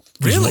all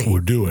is what we're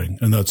doing,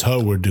 and that's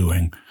how we're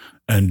doing.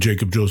 And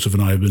Jacob Joseph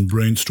and I have been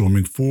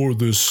brainstorming for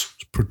this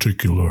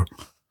particular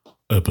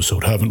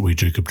episode, haven't we,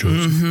 Jacob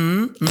Joseph?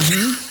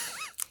 Mm-hmm.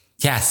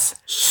 Yes.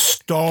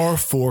 Star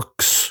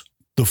Forks,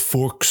 the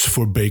forks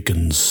for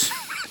bacons.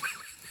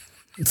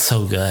 It's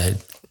so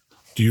good.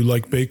 Do you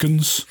like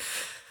bacons?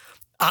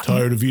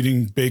 Tired of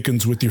eating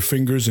bacons with your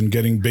fingers and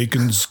getting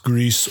bacon's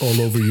grease all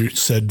over your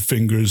said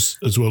fingers,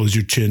 as well as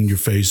your chin, your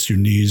face, your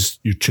knees,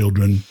 your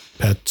children,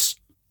 pets?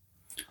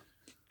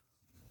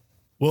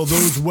 Well,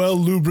 those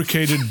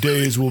well-lubricated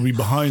days will be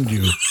behind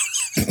you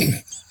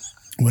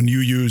when you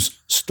use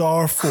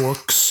Star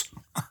Forks,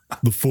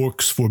 the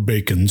forks for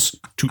bacons,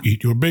 to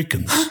eat your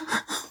bacons.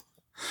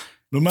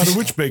 No matter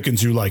which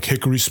bacons you like,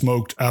 hickory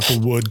smoked,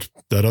 applewood,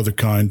 that other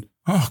kind.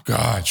 Oh,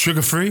 God.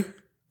 Sugar-free?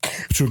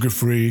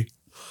 Sugar-free.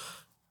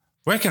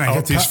 Where can I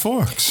get these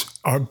forks?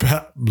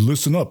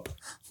 Listen up.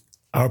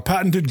 Our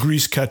patented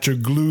grease catcher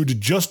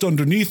glued just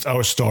underneath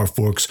our Star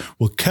Forks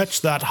will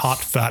catch that hot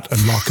fat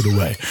and lock it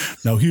away.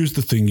 Now, here's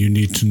the thing you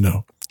need to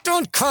know.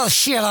 Don't call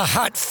Sheila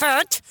hot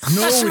fat.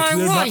 No, That's my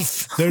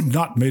wife. They're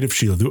not made of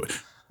Sheila.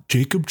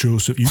 Jacob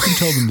Joseph, you can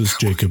tell them this,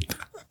 Jacob,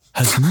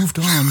 has moved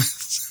on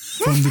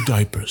from the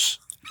diapers.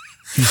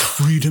 He's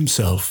freed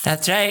himself.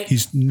 That's right.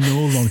 He's no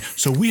longer.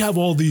 So we have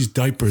all these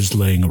diapers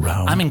laying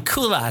around. I'm in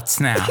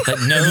culottes now, but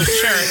no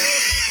shirt.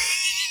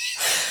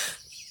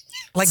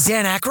 Like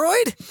Dan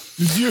Aykroyd?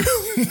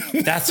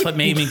 That's what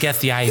made me get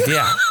the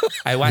idea.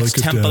 I watched Like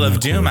a Temple Dan of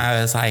Doom. Aykroyd.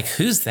 I was like,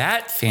 who's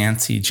that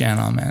fancy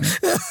gentleman?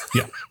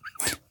 Yeah.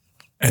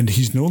 And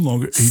he's no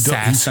longer...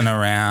 Sassing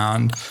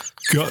around,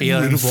 gotten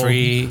feeling rid of all-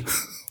 free.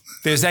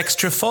 There's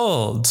extra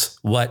folds.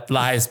 What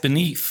lies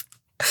beneath?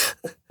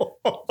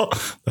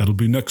 That'll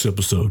be next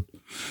episode.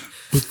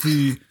 But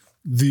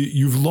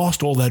you've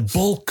lost all that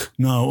bulk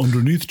now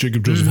underneath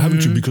Jacob Joseph,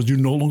 haven't you? Because you're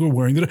no longer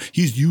wearing it.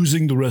 He's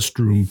using the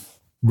restroom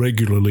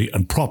regularly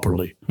and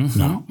properly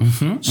now.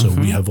 So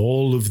we have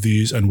all of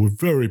these, and we're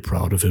very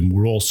proud of him.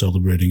 We're all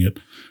celebrating it.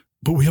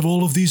 But we have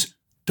all of these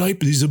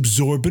these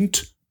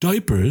absorbent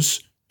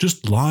diapers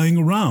just lying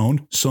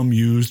around, some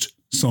used,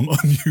 some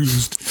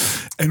unused,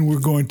 and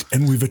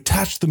we've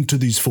attached them to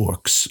these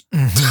forks.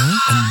 And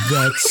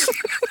that's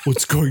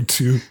what's going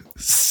to...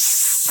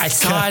 I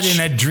saw it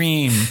in a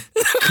dream.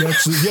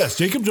 Yes,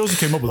 Jacob Joseph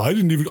came up with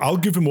it. I'll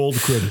give him all the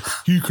credit.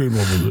 He came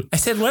up with it. I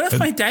said, what if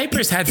my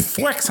diapers had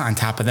forks on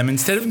top of them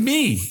instead of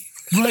me?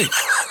 Right.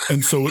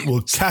 And so it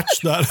will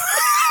catch that.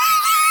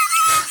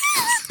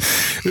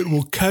 It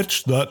will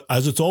catch that,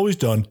 as it's always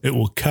done, it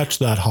will catch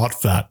that hot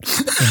fat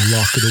and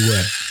lock it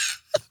away.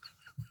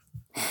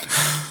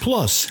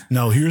 Plus,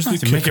 now here's the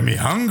kicker. You're making me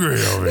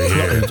hungry over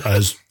here.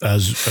 As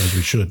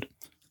we should.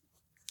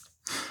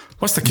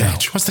 What's the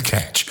catch? What's the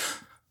catch?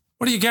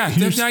 What do you got?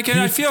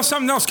 I feel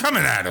something else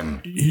coming at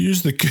him.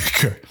 Here's the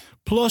kicker.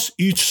 Plus,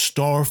 each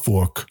Star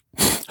Fork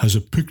has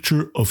a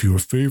picture of your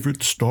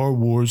favorite Star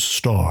Wars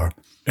star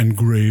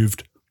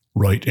engraved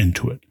right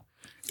into it.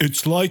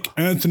 It's like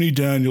Anthony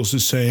Daniels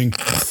is saying,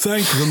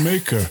 thank the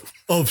maker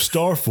of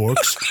Star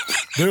Forks.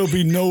 There'll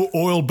be no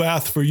oil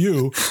bath for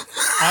you.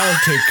 I'll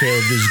take care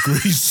of this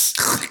grease.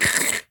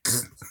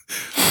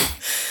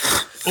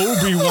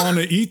 Obi-Wan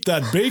to eat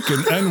that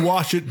bacon and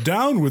wash it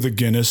down with a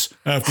Guinness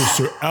after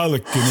Sir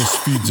Alec Guinness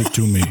feeds it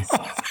to me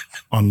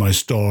on my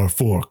Star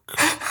Fork.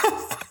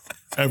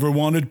 Ever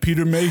wanted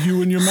Peter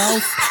Mayhew in your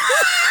mouth?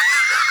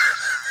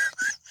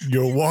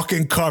 Your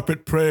walking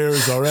carpet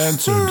prayers are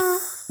answered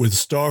with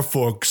Star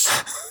Forks,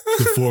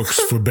 the forks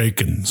for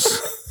bacons.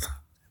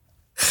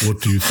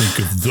 What do you think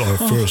of our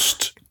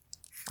first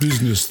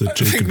business that I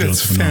Jacob think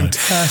that's Johnson and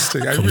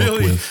fantastic. I come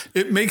up with.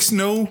 It makes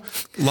no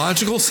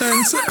logical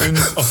sense, and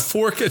a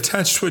fork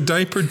attached to a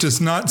diaper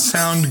does not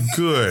sound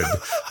good.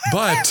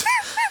 But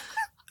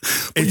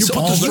it's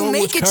all you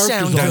make it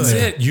sound good. That's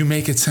it. You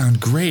make it sound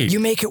great. You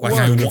make it Like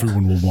work.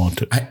 Everyone will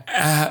want it.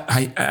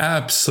 I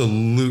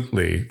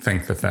absolutely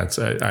think that's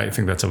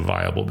a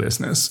viable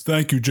business.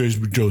 Thank you,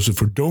 Joseph,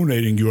 for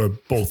donating your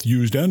both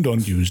used and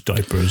unused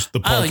diapers. The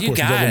parts you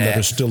portions of got them that it.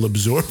 are still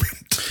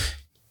absorbent.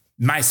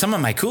 Some of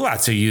my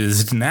culottes are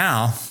used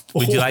now.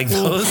 Would you like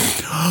those?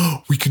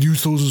 We could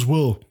use those as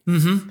well.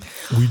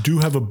 Mm-hmm. We do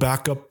have a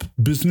backup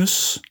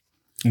business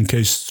in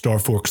case Star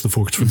Forks, the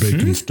Forks for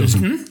Bacons,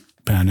 doesn't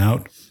pan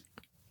out.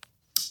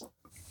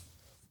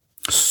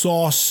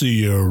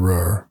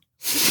 Sorcerer.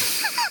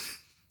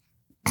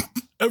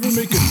 Ever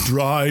make a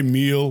dry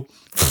meal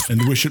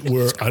and wish it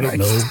were, I don't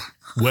know,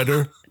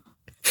 wetter,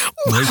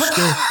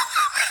 moister,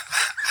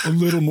 a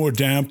little more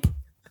damp,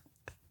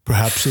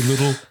 perhaps a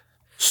little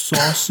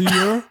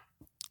saucier?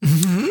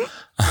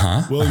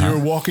 Well, your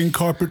walking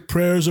carpet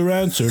prayers are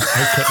answered.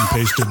 I cut and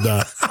pasted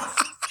that.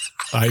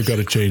 I've got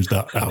to change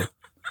that out.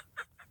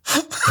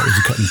 That was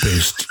a cut and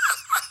paste.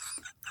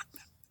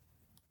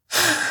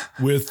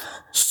 With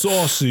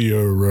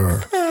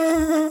Sorcerer.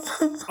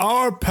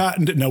 Our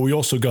patented, now we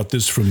also got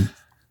this from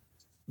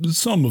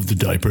some of the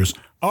diapers.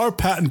 Our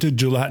patented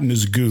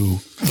gelatinous goo,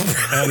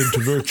 added to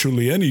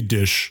virtually any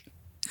dish,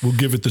 will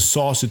give it the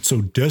sauce it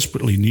so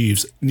desperately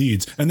needs,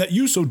 and that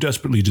you so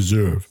desperately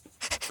deserve.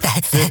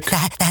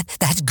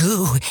 That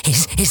goo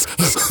is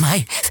my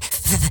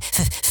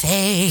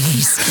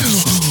face.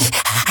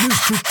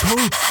 Mr.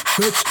 Toad,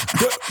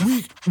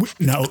 we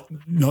now,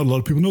 not a lot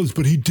of people know this,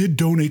 but he did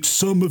donate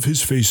some of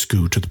his face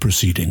goo to the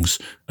proceedings,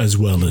 as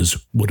well as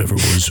whatever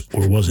was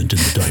or wasn't in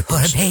the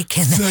diapers. Or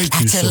bacon, Thank you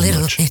that's so a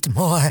little much. bit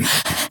more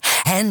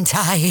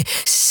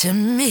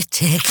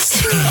anti-Semitic.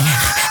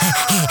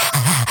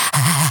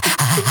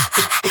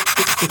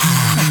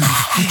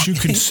 Which you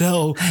can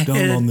sell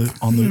down on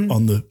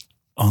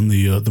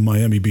the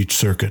Miami Beach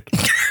circuit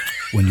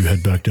when you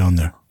head back down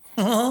there.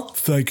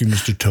 Thank you,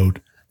 Mr.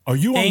 Toad. Are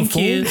you on the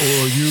phone or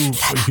are you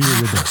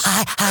here with us?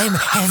 I'm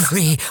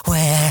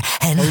everywhere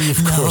and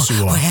of course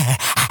you are.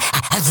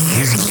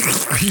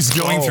 nowhere. He's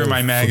going through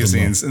my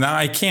magazines. Now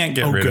I can't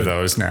get rid of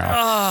those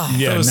now.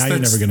 Yeah, now you're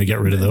never going to get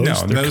rid of those. No,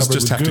 They're those covered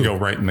just with have to goo. go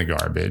right in the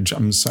garbage.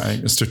 I'm sorry,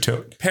 Mr.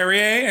 Toad.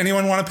 Perrier?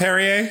 Anyone want a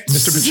Perrier?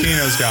 Mr.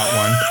 Pacino's got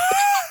one.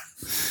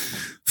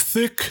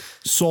 Thick,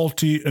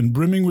 salty, and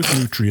brimming with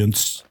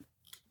nutrients.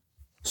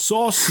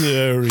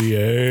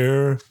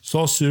 Sorcerer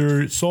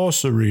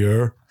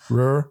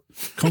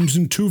comes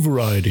in two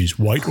varieties,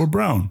 white or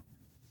brown.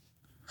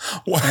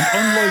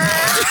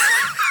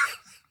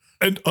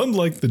 And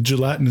unlike the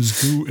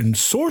gelatinous goo in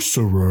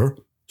Sorcerer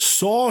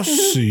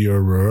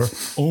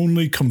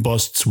only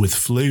combusts with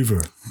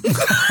flavor.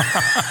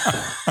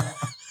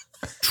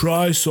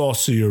 Try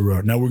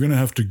Sorcerer. Now we're going to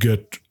have to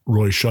get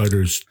Roy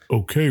Scheider's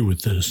okay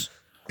with this.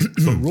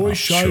 But Roy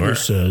Scheider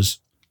says,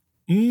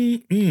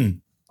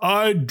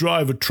 I'd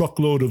drive a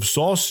truckload of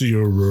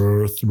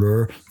Sorcerer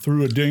through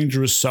a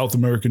dangerous South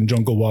American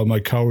jungle while my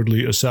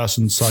cowardly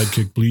assassin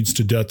sidekick bleeds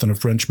to death and a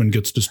Frenchman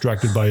gets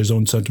distracted by his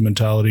own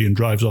sentimentality and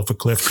drives off a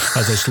cliff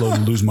as I slowly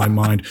lose my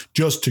mind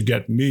just to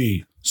get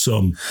me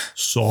some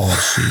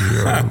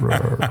Sorcerer.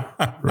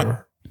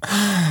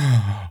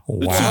 Wow.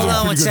 Hold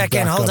on one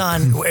second. Hold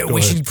on.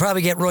 We should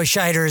probably get Roy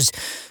Scheider's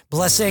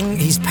blessing.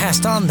 He's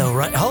passed on though,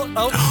 right? Hold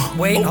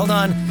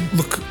on.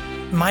 Look.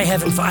 My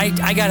heaven phone.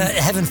 I got a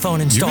heaven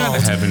phone installed. You got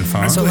a heaven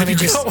phone? So let me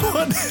just.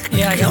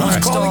 Yeah, I got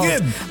one calling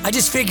installed. in. I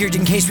just figured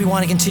in case we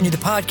want to continue the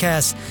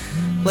podcast.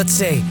 Let's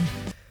see.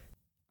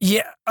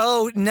 Yeah.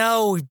 Oh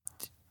no,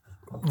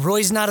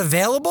 Roy's not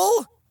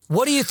available.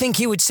 What do you think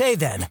he would say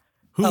then?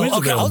 Who is okay,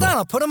 available? hold on.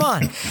 I'll put him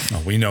on.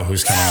 Oh, we know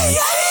who's coming on.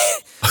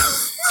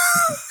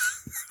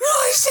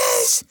 Roy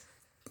says,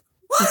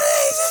 "What is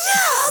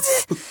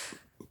it?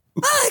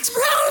 Alex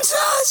Brown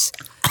sauce.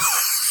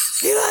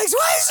 He likes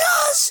white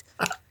sauce."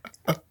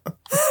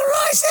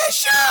 Roy says,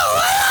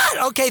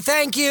 "Show." Okay,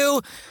 thank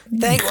you.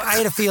 I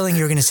had a feeling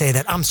you were going to say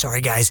that. I'm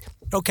sorry, guys.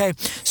 Okay,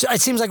 so it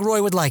seems like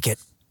Roy would like it.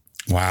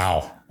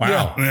 Wow.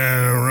 Yeah,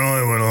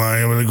 Roy would like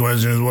it, but the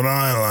question is, would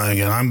I like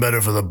it? I'm better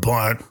for the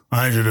part.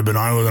 I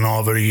wasn't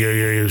offered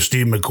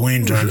Steve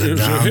McQueen turns it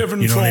down.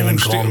 You don't even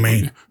call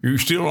me. You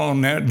still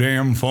on that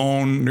damn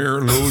phone there,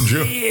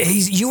 Loja?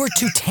 You were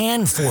too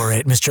tan for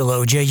it, Mr.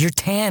 Loja. You're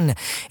tan.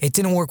 It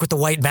didn't work with the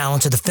white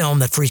balance of the film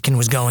that Friedkin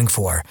was going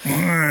for.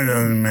 It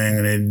doesn't make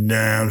any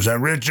damn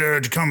sense.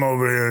 Richard, come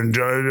over here and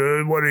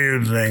what do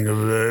you think of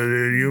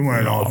it? You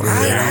weren't offered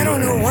it. I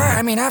don't know why.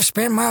 I mean, I've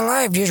spent my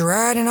life just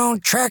riding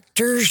on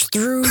tractors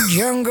through through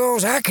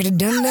jungles. I could have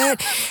done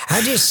that.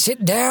 I just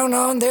sit down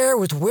on there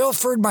with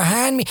Wilford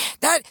behind me.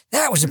 That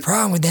was the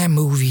problem with that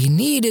movie. You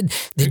needed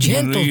the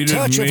gentle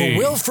touch of a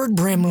Wilford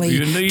Brimley.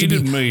 You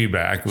needed me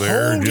back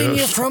there. Holding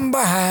you from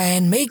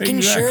behind,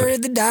 making sure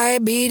the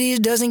diabetes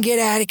doesn't get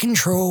out of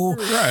control.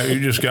 Right, you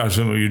just got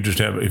some. You just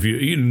have. If you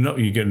eat enough,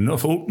 you get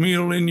enough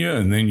oatmeal in you,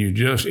 and then you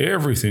just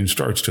everything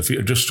starts to feel.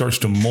 It just starts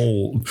to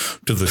mold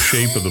to the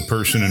shape of the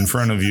person in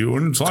front of you,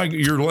 and it's like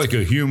you're like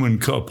a human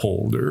cup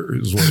holder,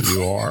 is what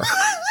you are.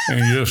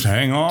 And you just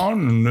hang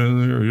on, and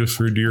then you're just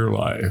for dear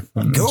life.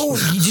 You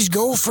just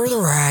go for the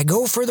ride.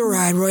 Go for the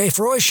ride, Roy. If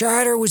Roy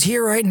Scheider was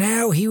here right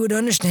now, he would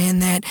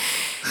understand that.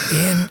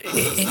 And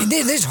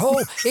this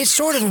whole, it's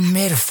sort of a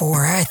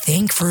metaphor, I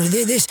think, for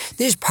this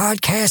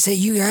podcast that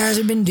you guys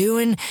have been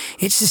doing.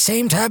 It's the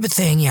same type of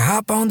thing. You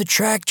hop on the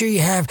tractor, you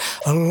have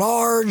a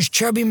large,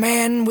 chubby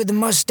man with a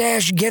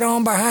mustache get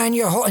on behind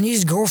you, and you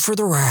just go for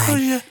the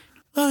ride.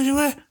 Oh,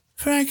 yeah.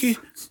 Frankie,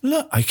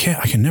 look. I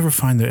can never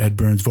find the Ed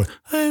Burns voice.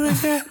 Hey, right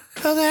there.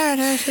 Oh, there it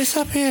is. It's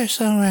up here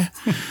somewhere.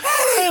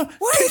 Hey,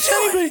 what are you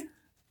doing?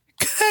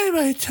 Can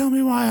anybody tell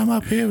me why I'm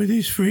up here with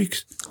these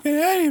freaks? Can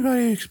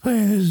anybody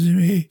explain this to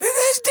me?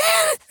 Because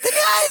Dan, the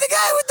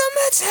guy with the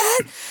Mets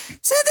hat,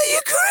 said that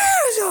your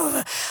career is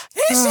over.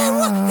 He said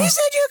what? He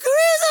said your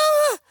career is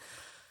over.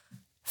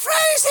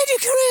 Frankie said your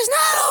career is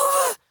not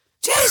over.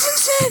 Jason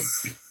said...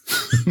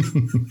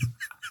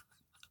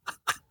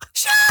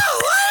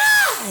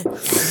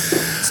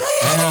 So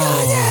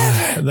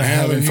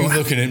Alan, you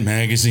looking at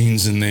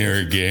magazines in there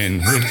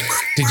again?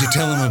 Did you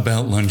tell them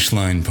about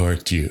Lunchline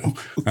Part 2?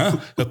 Huh?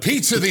 A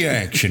piece of the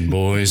action,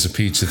 boys. A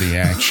piece of the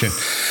action.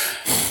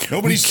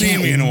 Nobody's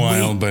seen me in a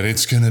while, but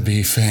it's going to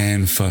be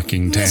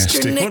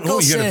fan-fucking-tastic. Oh,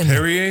 you got a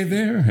Perrier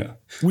there?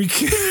 We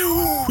can't.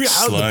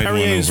 The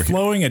Perrier is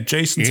flowing at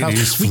Jason's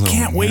house. We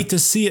can't wait to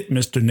see it,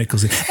 Mr.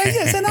 Nicholson.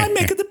 Yes, and I'm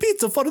making the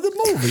pizza for the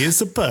movie.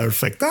 It's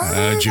perfect.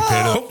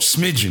 Geppetto.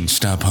 Smidgen,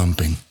 stop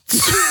humping.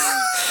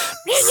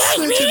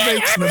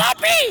 I'm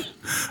happy.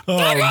 Oh,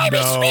 no.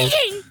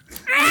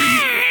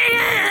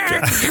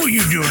 What are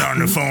you doing on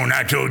the phone?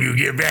 I told you,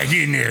 get back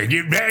in there.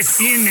 Get back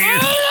in there.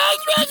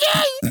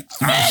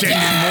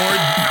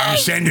 I'm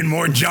sending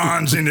more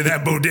Johns into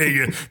that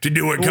bodega to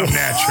do what come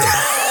natural.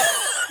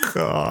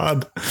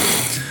 God.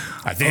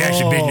 I think that's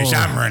the business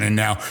I'm running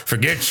now.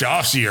 Forget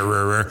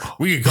Sorcerer.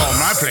 We could call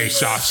my place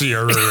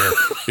Sorcerer,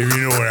 if you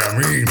know what I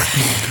mean.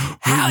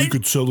 We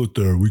could sell it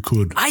there. We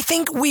could. I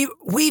think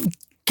we've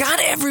got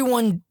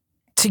everyone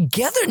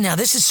together now.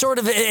 This is sort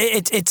of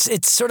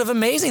it's sort of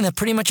amazing that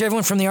pretty much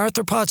everyone from the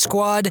Arthropod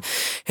squad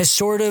has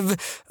sort of.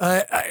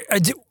 I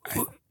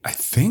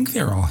think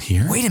they're all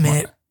here. Wait a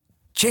minute.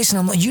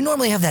 Jason, you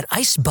normally have that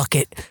ice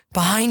bucket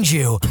behind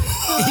you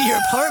in your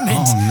apartment.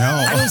 Oh,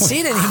 no. I don't see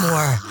it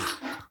anymore.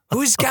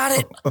 Who's got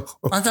it?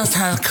 I just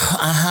had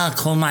to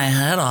cool my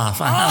head off.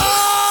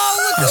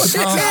 Look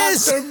what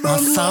this is.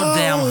 It's so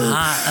damn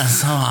hot. It's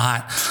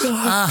so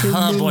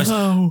hot. Boys.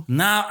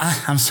 Now,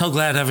 I'm so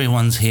glad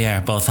everyone's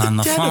here, both on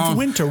the phone. Dead of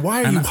winter.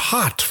 Why are you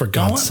hot, for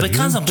God's sake?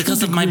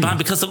 Because of my body,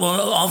 because of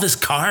all this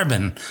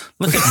carbon.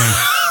 Look at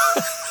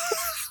me.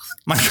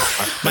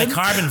 My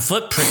carbon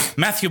footprint.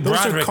 Matthew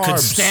Broderick could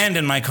stand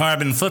in my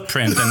carbon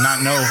footprint and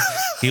not know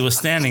he was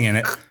standing in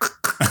it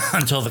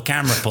until the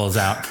camera pulls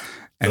out.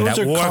 And those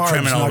that war carbs,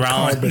 criminal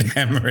Roland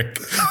Emmerich.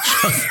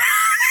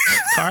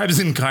 Carbs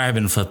and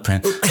carbon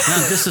footprint. No,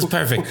 this is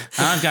perfect.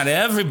 I've got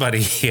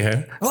everybody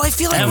here. Well, I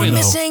feel like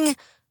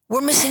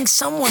we're missing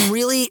someone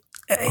really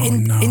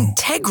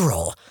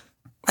integral.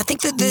 I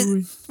think that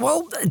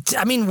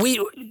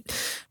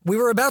we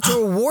were about to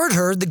award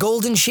her the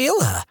Golden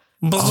Sheila.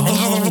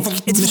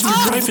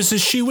 Mr. Dreyfus,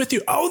 is she with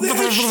you? Oh, there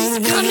she is.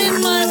 Come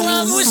in, my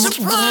love, with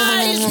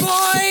surprise,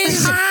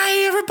 boys.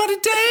 Hi, everybody.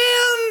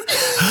 Dan.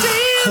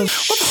 Well,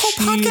 the whole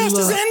podcast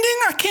is ending.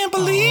 I can't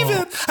believe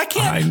it. I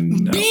can't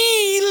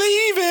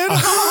believe it.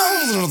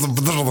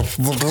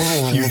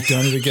 You've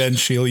done it again,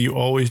 Sheila. You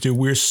always do.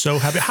 We're so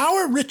happy. How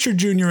are Richard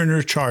Jr. and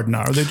Richard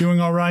now? Are they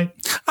doing all right?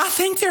 I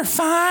think they're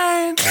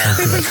fine.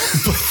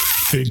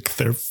 Think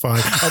they're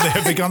fine.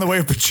 Have they gone the way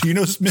of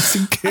Pacino's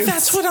missing kids?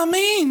 That's what I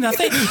mean.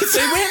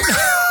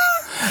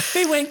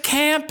 They went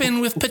camping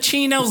with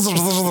Pacino's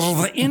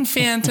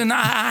infant, and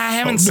I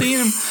haven't seen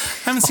him.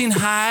 Haven't seen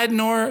hide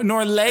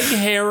nor leg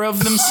hair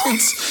of them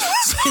since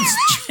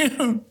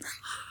June.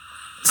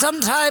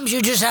 Sometimes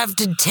you just have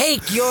to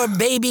take your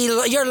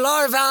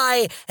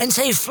larvae, and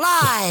say,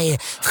 fly,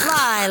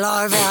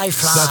 larvae,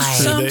 fly.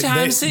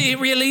 Sometimes it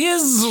really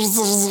is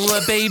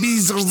a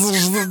baby's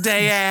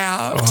day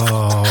out.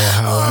 Oh,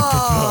 how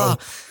apropos.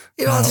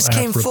 It all just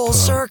came full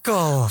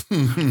circle.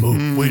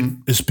 Oh,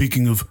 wait,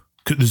 speaking of,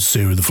 this is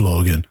Sarah the Flaw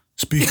again.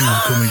 Speaking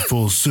of coming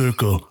full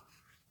circle,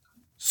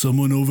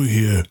 someone over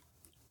here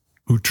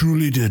who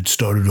truly did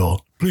start it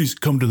all, please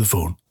come to the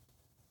phone.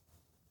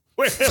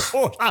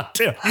 Well, I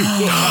tell you what,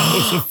 I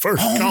was the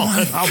first call,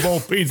 and I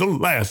won't be the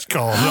last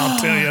call. And I'll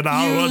tell you, and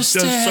I was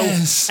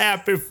just so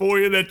happy for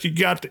you that you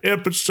got to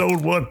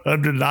episode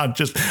 100. I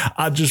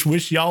just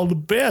wish y'all the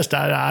best.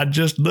 I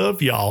just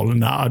love y'all,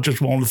 and I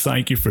just want to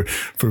thank you for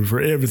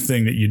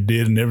everything that you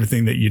did and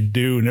everything that you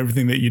do and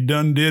everything that you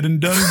done did and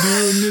done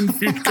do and in the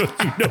future.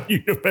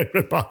 You know what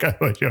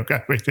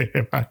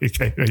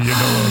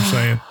I'm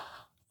saying?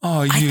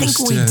 Oh, I think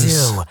we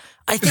do.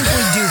 I think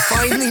we do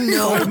finally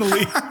know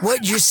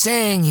what you're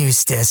saying,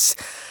 Eustace.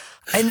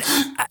 And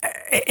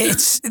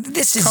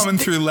this is coming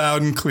through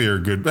loud and clear.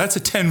 Good. That's a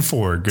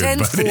 10-4. Good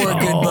 10-4,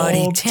 buddy. good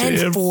buddy.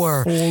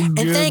 10-4.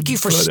 And thank you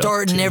for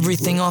starting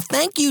everything off.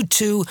 Thank you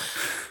to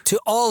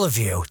all of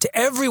you, to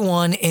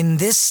everyone in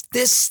this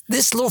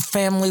little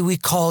family we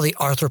call the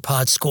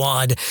Arthropod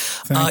Squad.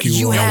 Thank you.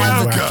 You're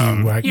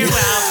welcome. You're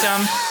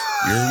welcome.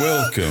 You're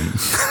welcome.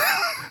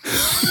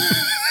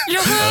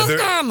 You're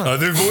welcome.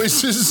 Other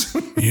voices?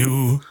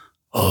 You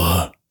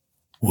are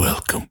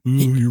welcome.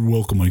 You're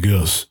welcome, I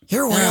guess.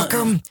 You're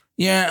welcome.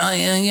 You're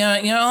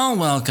all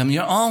welcome.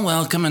 You're all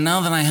welcome. And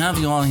now that I have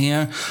you all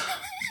here,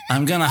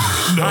 I'm going to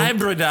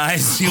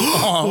hybridize you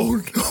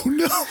all.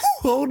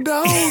 Oh,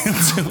 no.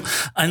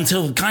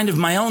 until kind of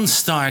my own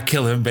star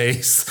killer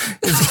base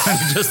is going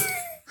to just...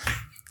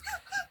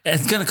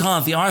 It's going to call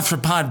it the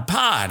Arthropod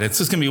Pod. It's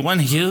just going to be one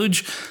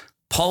huge...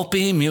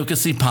 pulpy,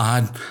 mucusy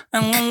pod,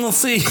 and we'll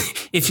see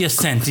if you're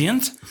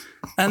sentient.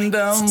 And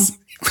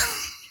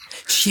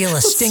Sheila,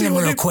 sting him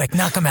real quick,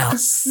 knock him out.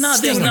 No,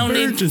 there's no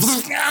need.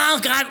 Oh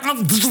God!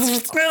 What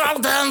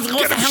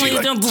the hell are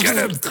you doing? On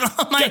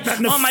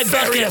my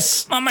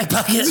bucket! On my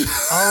bucket!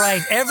 All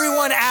right,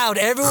 everyone out.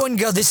 Everyone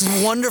go. This is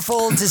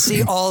wonderful to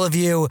see all of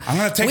you. I'm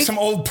gonna take some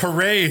old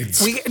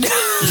parades. You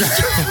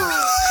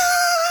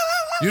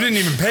didn't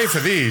even pay for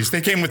these.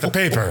 They came with the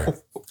paper.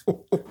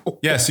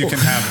 Yes, you can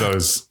have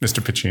those,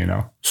 Mr.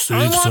 Pacino.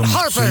 Save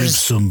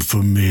some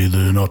for me.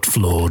 They're not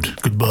flawed.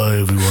 Goodbye,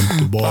 everyone.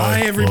 Goodbye.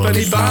 Bye,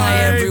 everybody. Bye,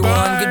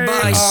 everyone.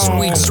 Goodbye,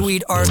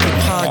 sweet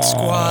Arthropod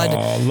Squad.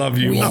 Oh, love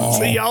you all. I'll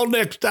see y'all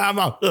next time.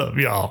 I love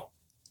y'all.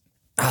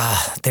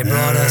 They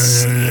brought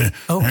us... Hang up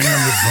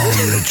the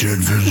phone,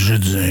 Richard, for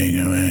shit's sake.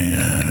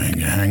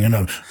 Hanging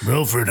up.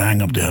 Wilfred,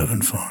 hang up the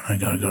heaven phone. I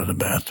gotta go to the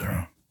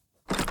bathroom.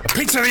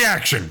 Pizza the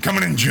Action,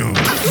 coming in June.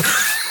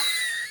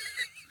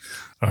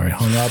 All right,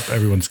 hung up.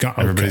 Everyone's gone.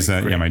 Everybody's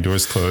yeah, my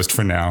door's closed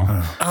for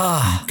now.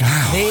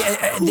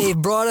 They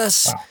brought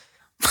us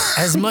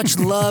as much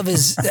love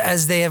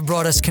as they have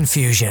brought us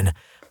confusion.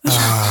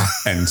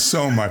 And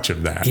so much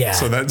of that. Yeah.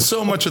 So that's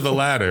so much of the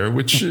latter,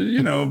 which,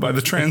 by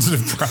the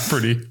transitive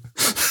property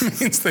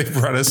means they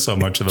brought us so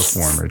much of the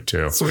former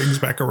too. Swings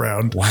back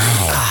around.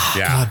 Wow.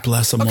 Yeah. God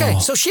bless them all. Okay,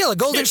 so Sheila,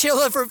 Golden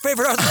Sheila for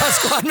favorite Arthropod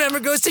Squad member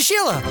goes to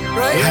Sheila,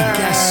 right? I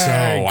guess so.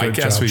 I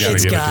guess we got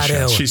to give it to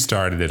Sheila. to. She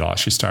started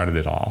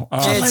it all.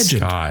 Oh,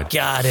 Legend. God.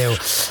 Got to.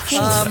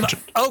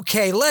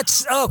 Okay,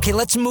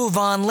 let's move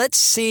on. Let's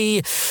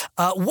see.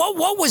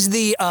 What was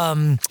the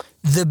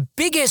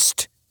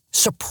biggest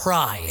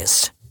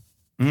surprise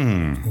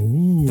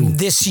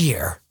this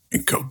year?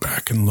 Go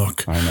back and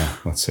look. I know.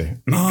 Let's see.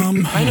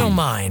 I know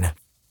mine.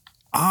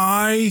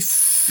 I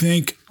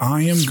think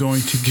I am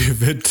going to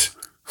give it,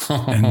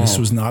 and this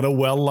was not a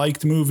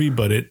well-liked movie,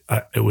 but it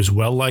was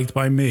well-liked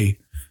by me,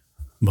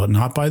 but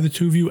not by the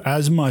two of you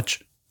as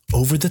much.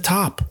 Over the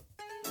Top.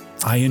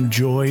 I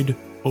enjoyed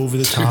Over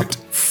the Top.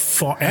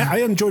 I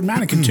enjoyed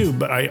Mannequin too,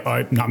 but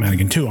I not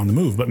Mannequin 2 on the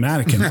move, but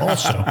Mannequin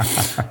also.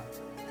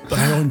 But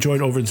I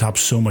enjoyed Over the Top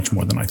so much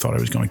more than I thought I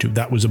was going to.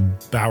 That was a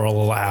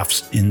barrel of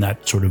laughs in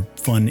that sort of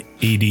fun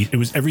 80s. It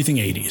was everything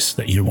 80s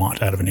that you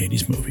want out of an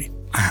 80s movie.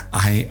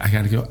 I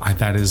got to go.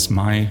 That is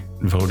my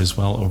vote as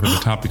well, Over the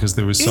Top, because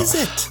there was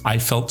I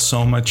felt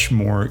so much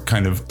more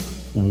kind of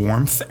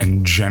warmth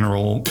and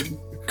general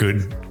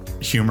good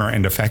humor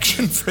and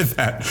affection for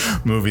that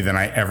movie than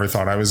I ever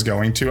thought I was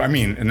going to. I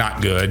mean,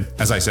 not good,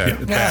 as I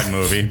said, bad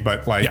movie,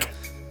 but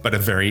but a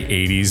very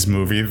 80s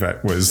movie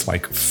that was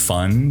like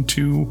fun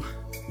to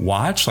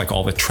watch, like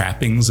all the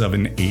trappings of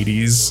an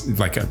 80s,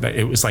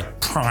 it was like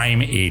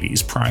prime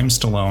 80s, prime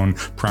Stallone,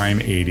 prime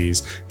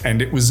 80s,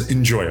 and it was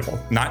enjoyable.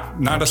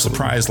 Not a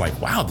surprise like,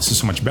 wow, this is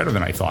so much better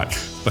than I thought,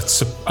 but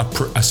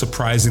a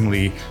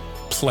surprisingly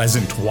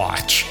pleasant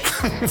watch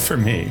for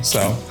me.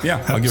 So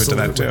yeah, I'll give it to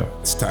that too.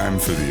 It's time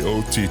for the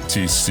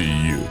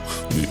OTTCU,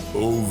 the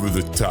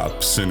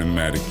over-the-top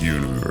cinematic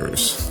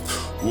universe.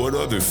 What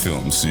other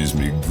film sees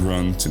me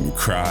grunt and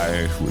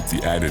cry with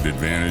the added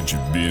advantage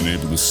of being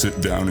able to sit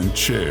down in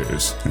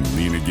chairs and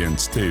lean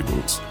against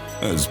tables?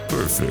 That's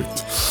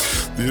perfect.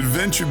 The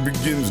adventure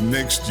begins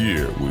next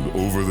year with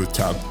Over the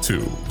Top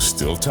 2,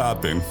 still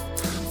topping,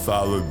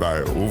 followed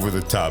by Over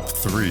the Top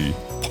 3,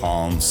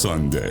 Palm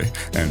Sunday,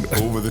 and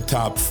Over the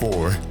Top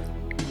 4,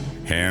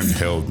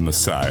 Handheld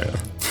Messiah.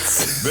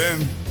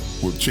 Then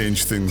we'll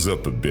change things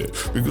up a bit.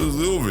 Because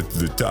the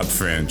over-the-top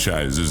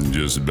franchise isn't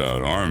just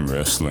about arm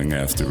wrestling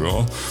after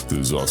all.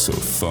 There's also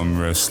thumb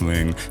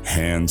wrestling,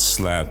 hand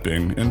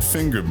slapping, and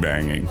finger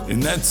banging. In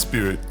that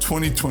spirit,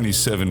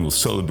 2027 will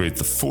celebrate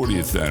the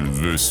 40th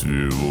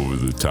anniversary of Over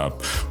the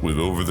Top with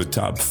Over the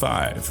Top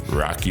 5,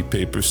 Rocky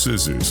Paper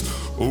Scissors,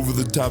 Over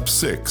the Top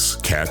 6,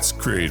 Cat's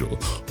Cradle,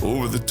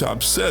 Over the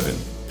Top 7,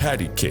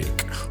 Patty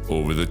Cake,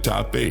 Over the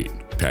Top 8,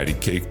 Patty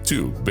Cake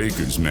 2,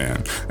 Baker's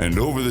Man, and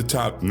Over the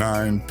Top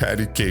 9,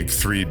 Patty Cake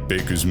 3,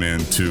 Baker's Man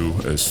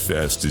 2, As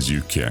Fast as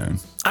You Can.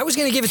 I was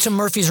going to give it to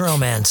Murphy's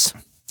Romance.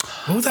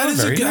 Oh, that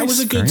was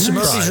a good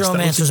surprise. Murphy's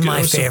Romance was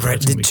my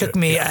favorite. It took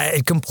me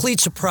a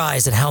complete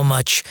surprise at how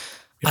much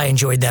I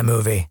enjoyed that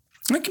movie.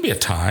 It could be a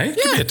tie. It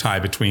could be a tie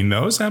between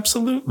those.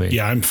 Absolutely.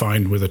 Yeah, I'm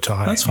fine with a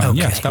tie. That's fine. Okay.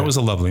 Yes, that was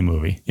a lovely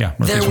movie. Yeah,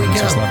 Murphy's There we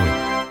Romance go. is lovely.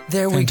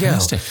 There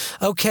Fantastic. we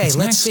go. Okay, That's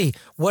let's nice. see.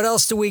 What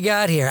else do we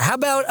got here? How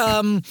about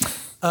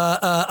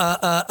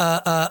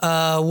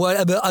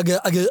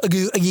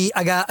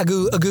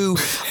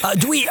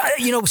do we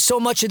so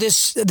much of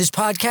this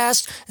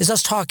podcast is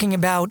us talking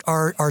about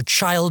our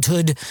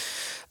childhood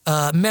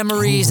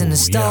memories and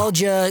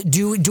nostalgia.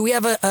 Yeah. Do we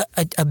have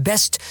a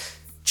best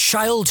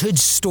childhood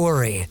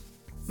story?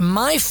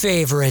 My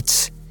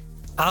favorite,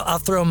 I'll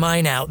throw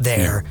mine out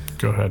there. Yeah,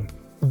 go ahead.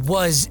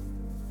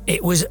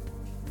 It was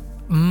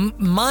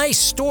my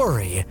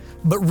story,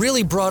 but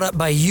really brought up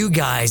by you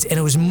guys, and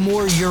it was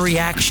more your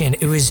reaction.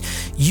 It was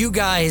you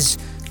guys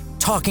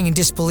talking in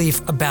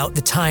disbelief about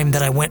the time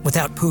that I went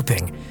without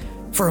pooping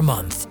for a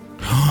month.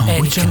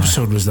 Which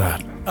episode was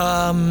that?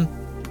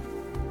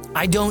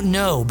 I don't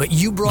know, but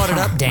you brought it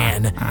up,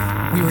 Dan.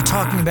 We were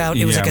talking about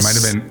it was like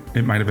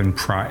it might have been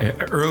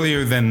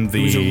earlier than the.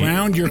 It was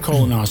around your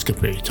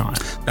colonoscopy time.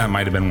 That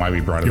might have been why we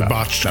brought it up.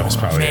 That was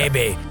probably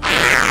maybe.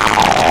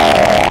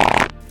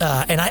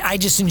 And I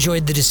just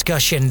enjoyed the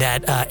discussion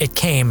that it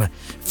came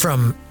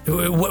from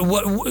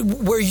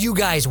where you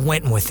guys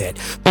went with it.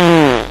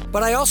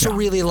 But I also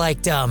really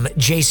liked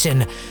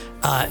Jason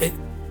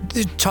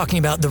talking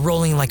about the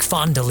Rolling Like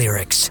Fonda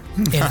lyrics.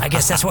 And I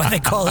guess that's why they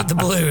call it the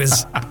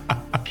blues.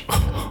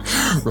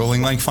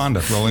 Rolling like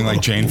Fonda, rolling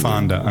like Jane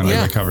Fonda under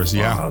the covers.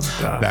 Yeah,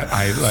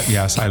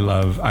 I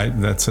love.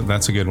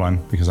 That's a good one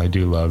because I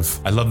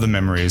love the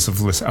memories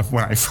of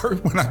when I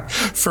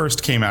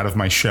first came out of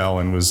my shell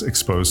and was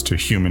exposed to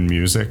human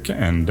music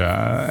and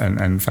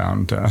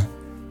found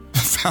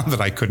that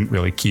I couldn't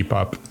really keep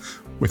up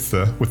with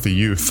the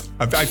youth.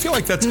 I feel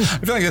like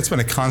that's been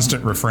a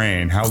constant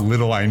refrain. How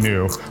little I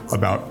knew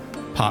about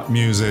pop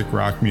music,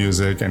 rock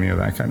music, any of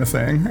that kind of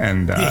thing.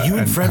 And you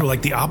and Fred were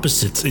like the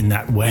opposites in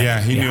that way. Yeah,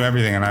 he knew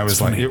everything, and I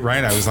was like,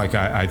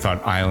 I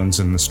thought "Islands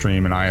in the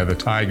Stream" and "Eye of the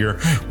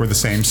Tiger" were the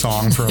same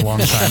song for a long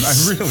time.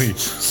 I'm really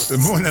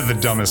one of the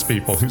dumbest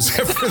people who's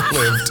ever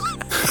lived.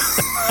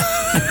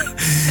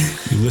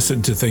 You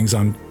listened to things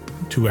on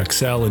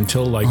 2XL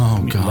until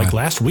like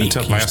last week.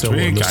 Until last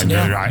week,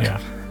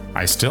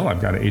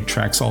 I've got 8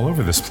 tracks all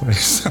over this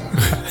place.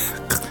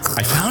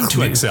 I found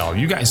 2XL.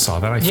 You guys saw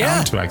that. I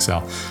found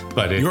 2XL,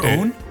 but your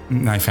own.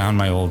 I found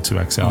my old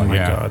 2XL. Oh my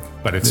God.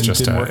 But it's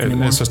just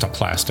a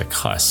plastic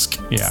husk.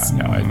 Yeah,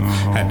 no, it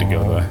had to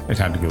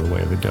go the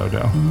way of the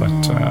dodo. But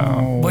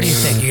what do you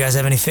think? You guys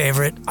have any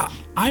favorite?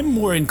 I'm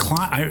more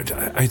inclined.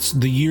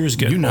 The years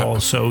get all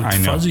so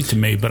fuzzy to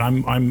me, but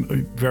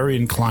I'm very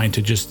inclined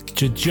to just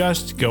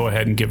go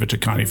ahead and give it to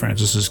Connie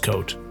Francis's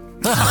coat.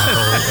 In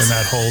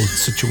that whole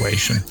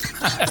situation.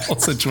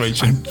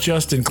 I'm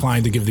just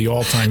inclined to give the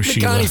all-time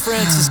Sheila. Connie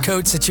Francis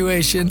coat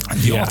situation.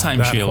 The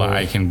all-time Sheila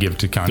I can give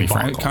to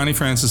Connie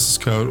Francis's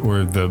coat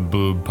or the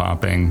boob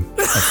popping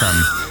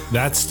from.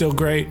 That's still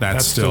great.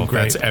 That's still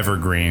great. That's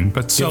evergreen.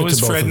 But so is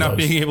Fred not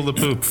being able to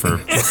poop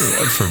for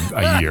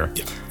a year.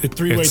 A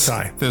three-way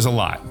tie. There's a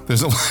lot.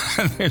 There's a lot.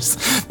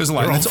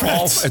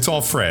 It's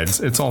all Fred's.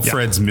 It's all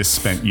Fred's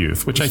misspent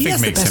youth, which I think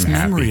makes him happy. He has the best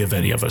memory of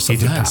any of us of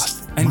the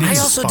past. And I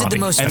also did the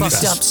most fucked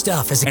up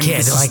stuff as a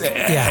kid.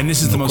 And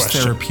this is the most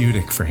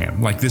therapeutic for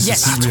him. Like he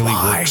really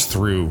works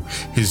through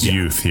his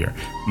youth here.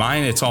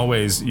 Mine,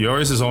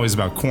 yours is always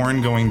about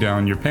corn going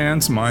down your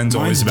pants. Mine's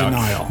always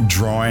about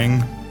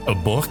drawing a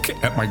book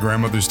at my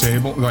grandmother's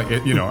table,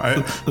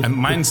 and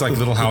mine's like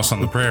Little House on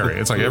the Prairie.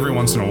 It's like every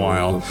once in a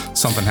while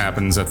something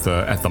happens at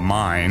the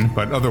mine,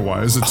 but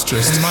otherwise it's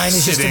just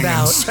sitting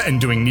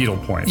and doing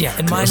needlepoint. Yeah,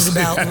 and mine's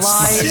about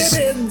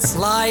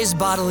lies,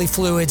 bodily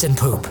fluids, and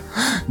poop.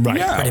 Right,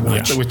 yeah, pretty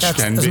much. Which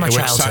that's can be my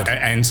childhood.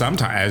 And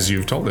sometimes, as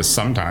you've told us,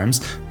 sometimes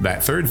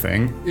that third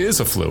thing is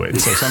a fluid.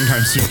 So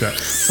sometimes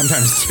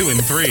 2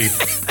 and 3,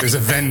 there's a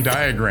Venn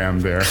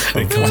diagram there.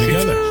 They come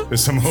together.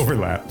 There's some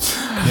overlap.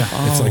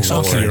 Yeah, it's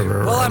like okay.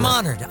 Well, I'm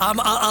honored.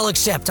 I'll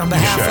accept on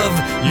behalf of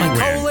my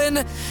colon,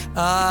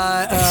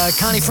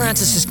 Connie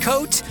Francis's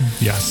coat,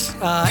 yes,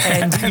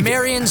 and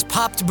Marion's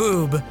popped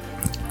boob.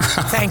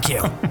 Thank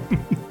you.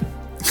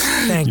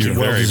 Thank you.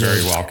 You're very,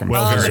 very welcome.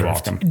 Very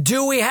welcome.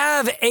 Do we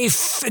have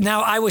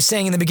now? I was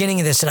saying in the beginning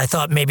of this that I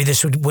thought maybe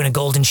this would win a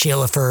Golden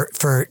Sheila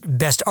for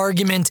best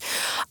argument.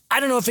 I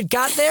don't know if it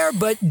got there,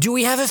 but do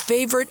we have a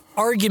favorite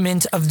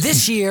argument of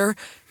this year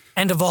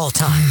And of all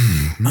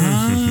time.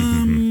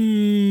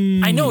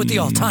 I know what the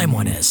all-time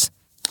one is.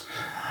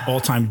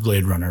 All-time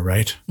Blade Runner,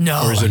 right?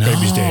 No. Or is it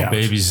Baby's Day Out?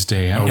 Baby's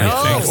Day Out. No.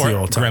 I think. Or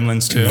Or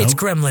Gremlins 2. It's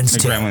Gremlins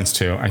 2. Gremlins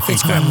 2. I think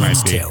It's that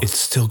Gremlins might be. 2. It's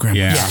still Gremlins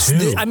Yes.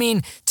 2. I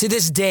mean, to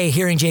this day,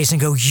 hearing Jason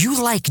go,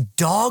 "You like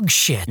dog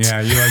shit."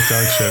 Yeah, you like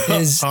dog shit.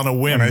 Is on a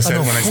whim. When I said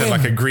whim.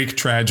 like a Greek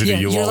tragedy, Yeah,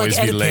 you'll you're like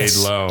always be laid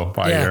Oedipus. low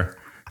by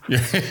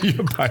Yeah.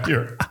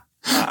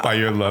 by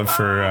your love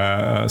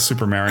for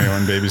Super Mario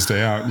and Baby's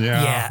Day Out.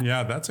 Yeah.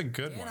 Yeah, that's a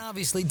good one. And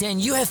obviously, Dan,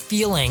 you have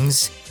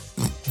feelings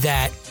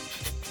that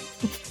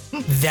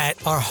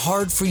are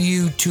hard for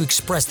you to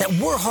express, that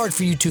were hard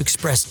for you to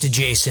express to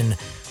Jason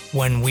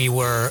when we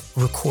were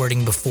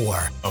recording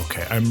before.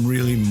 Okay, I'm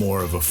really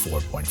more of a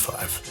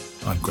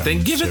 4.5 on Gremlins.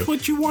 Then give 2. it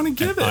what you want to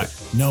give it.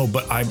 No,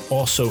 but I'm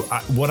also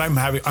what I'm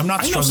having. I'm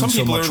not I know struggling some so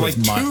people much are with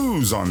like my.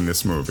 twos on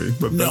this movie,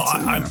 but No,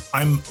 that's,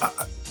 I'm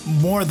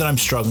more that I'm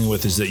struggling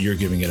with is that you're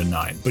giving it a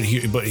 9. But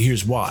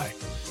here's why,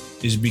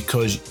 is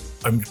because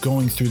I'm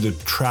going through the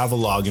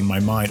travelogue in my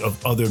mind of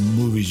other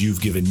movies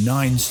you've given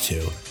 9s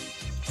to.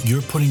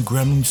 You're putting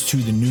Gremlins 2,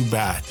 the new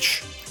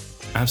batch,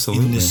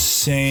 absolutely in the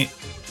same.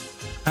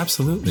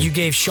 Absolutely. You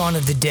gave Shaun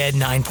of the Dead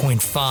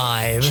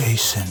 9.5.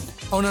 Jason.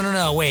 Oh,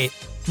 no, wait.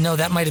 No,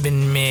 that might have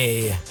been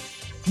me. I'm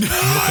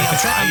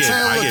trying to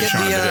look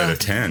Shaun of the Dead at a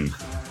 10.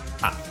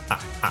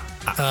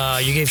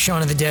 you gave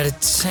Shaun of the Dead a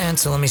 10,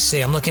 so let me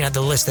see. I'm looking at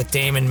the list that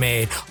Damon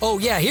made. Oh,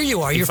 yeah, here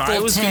you are. You're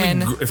full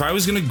 10. If I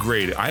was going to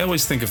grade it, I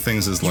always think of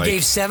things as You like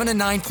gave 7 a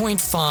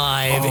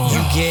 9.5.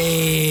 You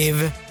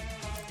gave...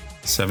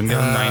 7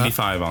 got a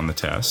 95 on the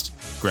test.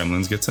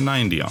 Gremlins gets a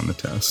 90 on the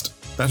test.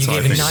 That's You how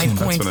I gave a think.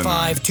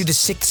 9.5 to The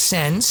Sixth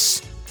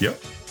Sense.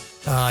 Yep.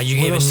 You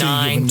gave a else did you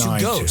 9 give a to 9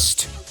 to? Ghost.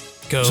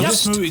 So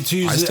this movie to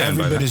you I is stand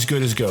every by bit that. as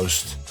good as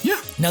Ghost. Yeah.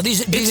 Now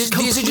these are just the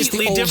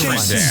completely old different,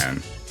 ones.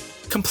 Dan.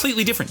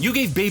 Completely different. You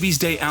gave Baby's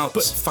Day Out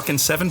fucking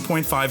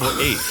 7.5 or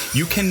 8.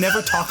 You can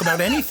never talk about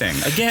anything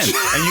again,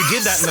 and you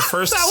did that in the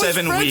first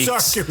 7 weeks.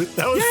 Argument.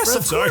 That was Yes,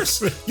 Fred's of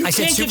course. argument. You I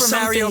said can't give Super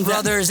Mario something that-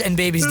 Brothers and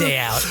Baby's Day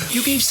Out.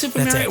 You gave Super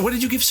That's Mario. it. What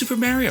did you give Super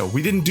Mario?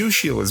 We didn't do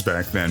Sheila's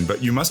back then,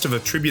 but you must have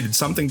attributed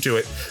something to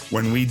it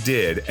when we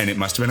did, and it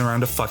must have been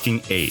around a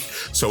fucking 8.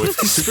 So if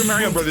Super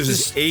Mario Brothers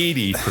is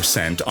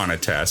 80% on a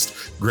test,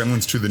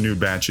 Gremlins 2: The New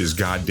Batch is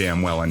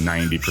goddamn well a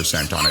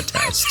 90% on a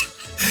test.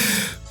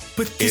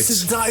 But this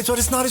is not. But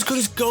it's not as good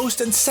as Ghost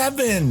and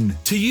 7.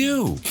 To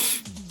you.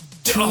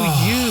 To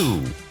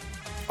you.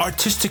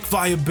 Artistic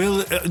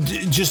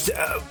viability, just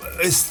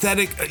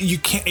aesthetic. You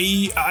can't.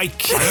 I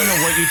can't. I don't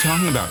know what you're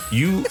talking about.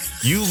 You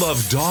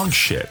love dog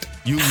shit.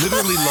 You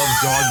literally love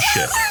dog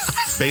shit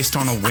based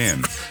on a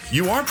whim.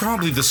 You are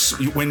probably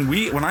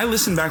when I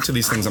listen back to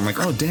these things, I'm like,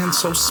 oh, Dan's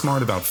so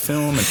smart about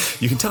film, and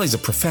you can tell he's a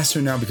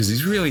professor now because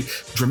he's really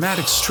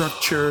dramatic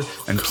structure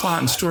and plot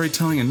and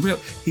storytelling and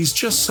he's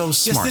just so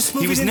smart. this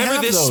movie He was didn't never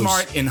have this those.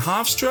 smart in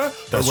Hofstra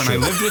or That's when true. I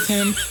lived with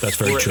him. That's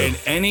very or true. in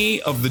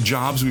any of the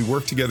jobs we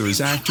worked together as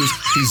actors.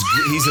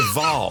 He's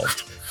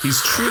evolved.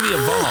 He's truly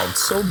evolved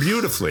so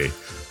beautifully.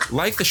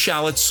 Like the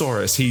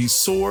Shalit he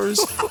soars.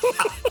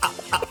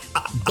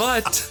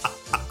 But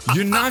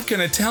you're not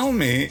going to tell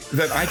me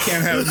that I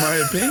can't have my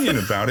opinion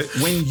about it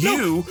when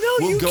you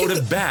will go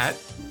to bat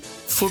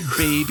for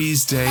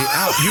Baby's Day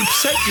Out.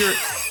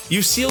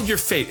 You sealed your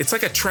fate. It's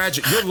like a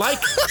tragic. You're like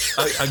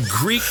a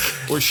Greek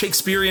or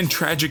Shakespearean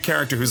tragic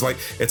character who's like,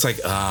 it's like,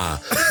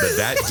 but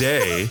that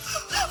day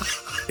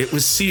it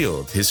was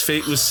sealed. His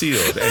fate was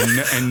sealed.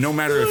 And no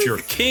matter if you're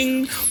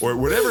king or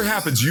whatever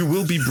happens, you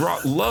will be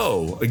brought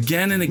low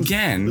again and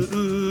again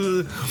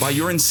by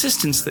your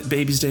insistence that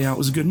Baby's Day Out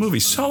was a good movie.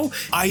 So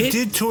I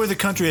did tour the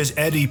country as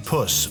Eddie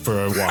Puss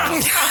for a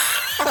while.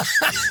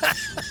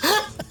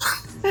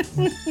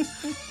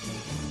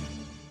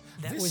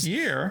 This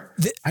year,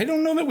 I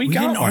don't know that we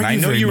didn't got one. I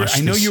argue know very you were. much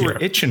I know this you were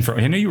year. itching for.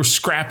 I know you were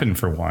scrapping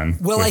for one.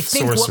 Well, with I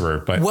think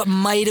Sorcerer, but what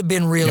might have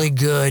been really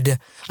good.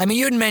 I mean,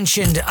 you had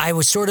mentioned I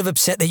was sort of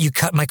upset that you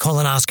cut my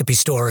colonoscopy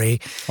story.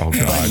 Oh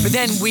God! But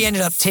then we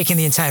ended up taking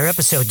the entire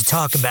episode to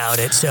talk about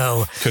it.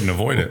 So couldn't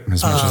avoid it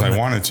as much as I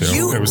wanted to.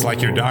 It was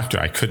like your doctor.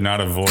 I could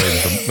not avoid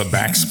the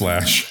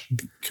backsplash.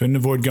 Couldn't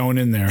avoid going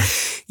in there.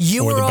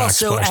 You Or were the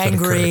also backsplash that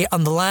angry occurred.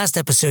 on the last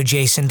episode,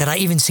 Jason, that I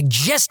even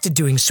suggested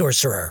doing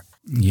Sorcerer.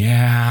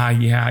 Yeah.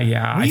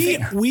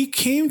 We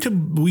came to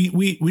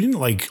we didn't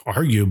like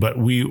argue, but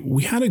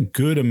we had a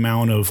good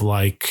amount of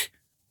like.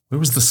 Where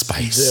was the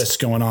spice? This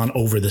going on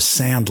over the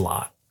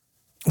Sandlot.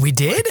 We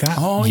did? Like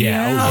Oh,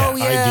 yeah. Oh,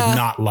 yeah. I did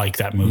not like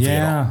that movie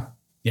at all.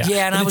 Yeah,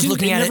 and But I was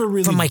looking at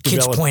it from my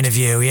kid's point of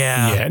view.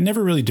 Yeah. Yeah, it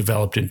never really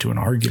developed into an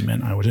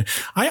argument.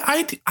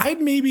 I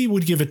maybe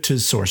would give it to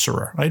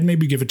Sorcerer. I'd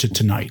maybe give it to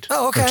Tonight.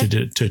 Oh, okay. Or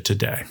to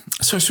today.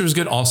 Sorcerer was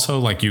good. Also,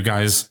 like you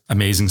guys,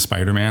 Amazing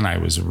Spider-Man, I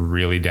was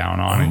really down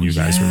on, and you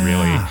guys were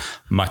really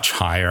much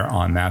higher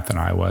on that than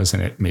I was,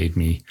 and it made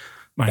me.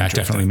 That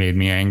definitely made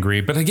me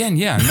angry. But again,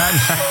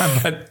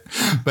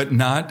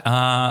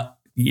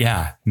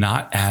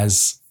 not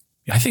as.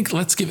 I think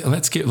let's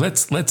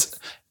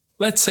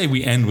say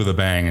we end with a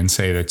bang and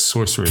say that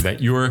Sorcerer,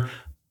 that your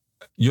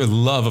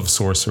love of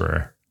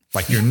Sorcerer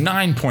Like your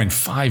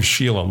 9.5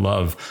 Sheila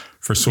love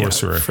for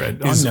Sorcerer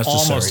is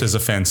almost as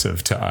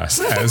offensive to us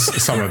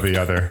as some of the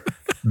other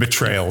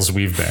betrayals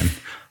we've been.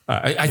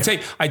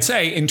 I'd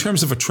say in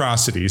terms of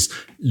atrocities,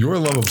 your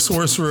love of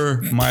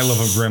Sorcerer, my love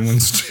of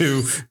Gremlins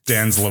 2,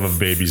 Dan's love of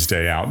Baby's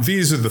Day Out.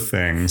 These are the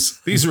things.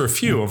 These are a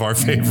few of our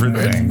favorite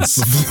things.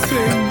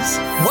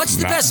 What's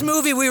the best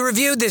movie we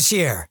reviewed this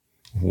year?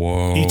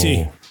 Whoa.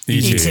 E.T.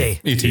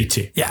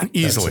 E.T. Yeah.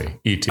 Easily.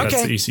 E.T. Okay.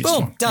 That's the easiest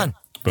Boom. one. Done.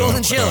 Boom.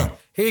 Golden Sheila.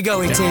 Here you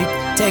go, E.T.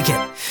 Take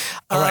it.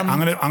 All right, I'm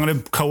gonna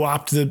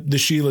co-opt the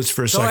Sheilas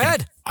for a second.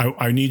 ahead.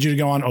 I need you to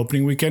go on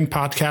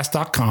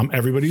openingweekendpodcast.com.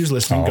 Everybody who's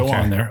listening, go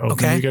on there.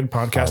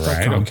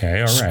 Openingweekendpodcast.com. All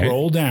right.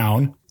 Scroll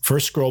down.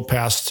 First scroll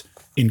past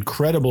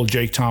incredible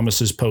Jake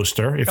Thomas's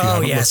poster. If you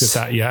haven't looked at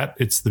that yet,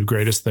 it's the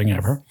greatest thing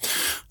ever.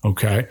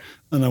 Okay.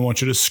 And I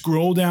want you to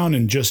scroll down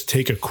and just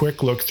take a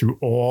quick look through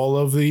all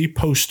of the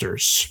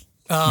posters.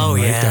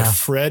 That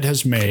Fred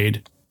has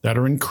made that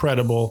are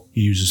incredible.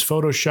 He uses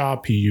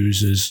Photoshop. He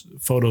uses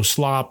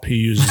Photoslop. He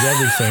uses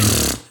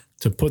everything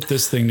to put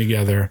this thing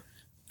together.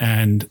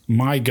 And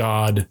my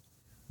God,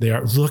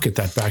 look at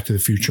that Back to the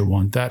Future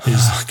one. That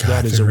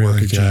is a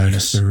work of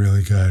genius. They're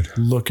really good.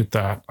 Look at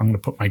that. I'm going to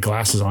put my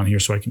glasses on here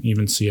so I can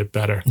even see it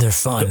better. They're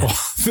fun.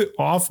 The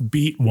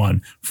offbeat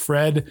one.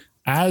 Fred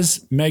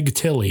as Meg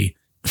Tilly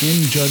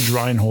in Judge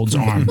Reinhold's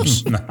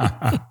arms.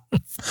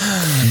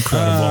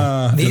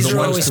 Incredible. These are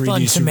always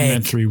fun to Superman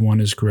make. 3 one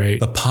is great.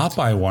 The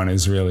Popeye one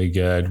is really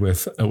good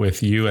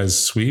with you as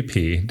Sweet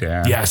Pea,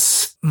 Dan.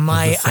 Yes.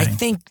 I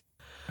think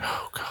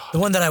the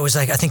one that I was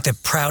like, I think the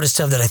proudest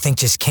of that I think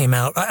just came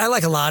out. I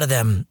like a lot of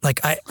them.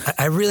 Like I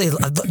really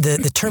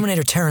the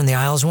Terminator Terror in the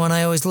Isles one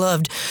I always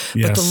loved,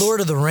 but the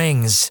Lord of the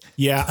Rings.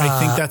 Yeah,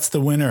 I think that's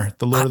the winner.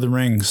 The Lord of the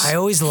Rings. I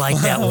always like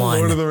that one.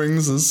 Lord of the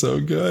Rings is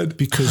so good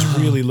because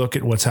really look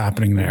at what's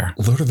happening there.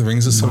 Lord of the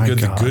Rings is so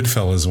good. God. The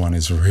Goodfellas one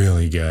is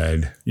really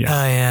good. Yeah.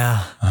 Oh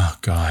yeah. Oh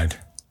God.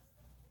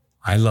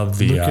 I love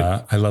the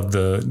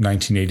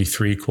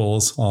 1983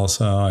 quels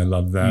also. I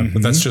love that.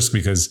 But that's just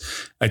because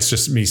it's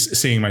just me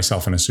seeing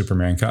myself in a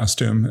Superman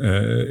costume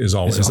is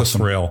always a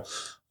thrill.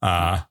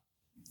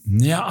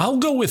 I'll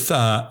go with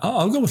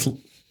are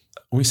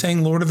we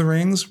saying Lord of the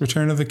Rings,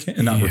 Return of the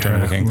King? Not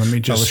Return of the King. Let me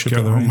just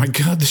go. Oh my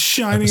God, The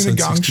Shining, the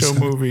Gong Show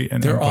movie.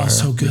 And they're Empire. all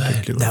so good.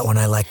 Ridiculous. That one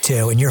I like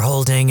too. And you're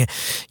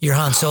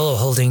Han Solo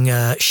holding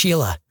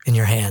Sheila in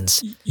your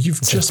hands. You've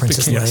just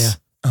Princess Leia.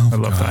 Oh, I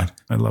love that.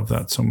 I love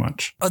that so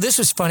much. Oh, this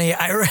was funny.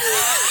 I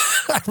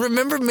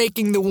remember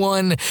making the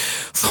one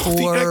for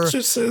The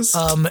Exorcist.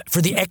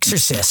 For The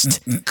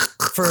Exorcist.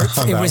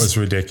 That was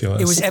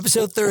ridiculous. It was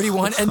episode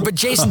 31. But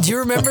Jason, do you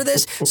remember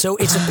this? So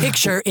it's a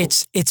picture.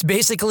 It's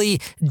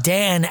basically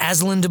Dan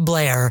as Linda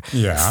Blair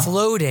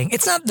floating.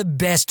 It's not the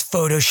best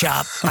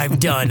Photoshop I've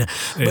done,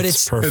 but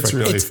it's perfect. It's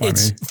really funny.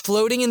 It's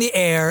floating in the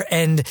air,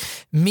 and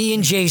me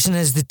and Jason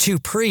as the two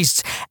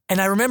priests. And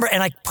I remember,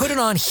 and I put it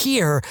on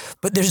here,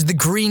 but there's the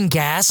green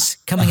gas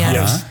coming out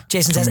of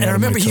Jason's ass. And I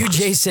remember you,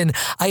 Jason,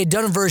 I had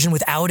done a version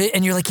without it,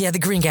 and you're like, yeah, the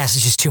green gas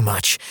is just too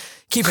much.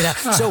 Keep it out.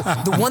 So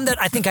the one that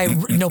I think I,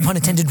 no pun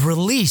intended,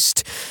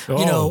 released,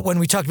 when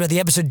we talked about the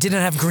episode,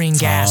 didn't have green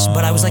gas.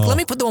 But I was like, let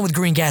me put the one with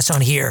green gas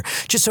on here,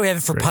 just so we have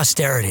it for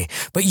posterity.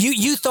 But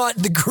you thought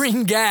the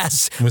green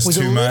gas was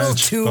a little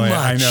too much.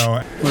 I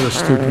know. What a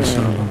stupid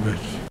son of a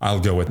bitch. I'll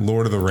go with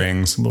Lord of the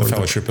Rings, The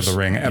Fellowship of the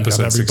Ring,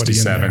 episode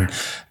 67.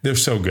 They're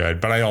so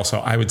good. But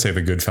I would say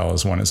the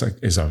Goodfellas one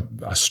is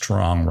a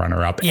strong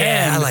runner up.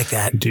 Yeah, I like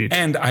that. Indeed.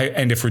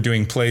 And if we're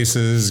doing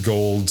places,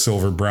 gold,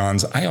 silver,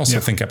 bronze, I also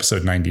think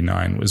episode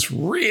 99 was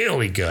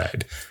really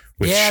good.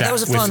 That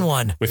was a fun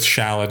one. With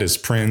Shalit as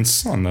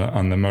Prince on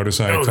the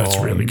motorcycle. Oh, that's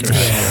really good.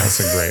 Yeah, that's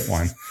a great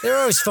one. They were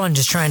always fun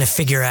just trying to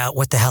figure out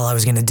what the hell I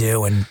was going to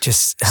do and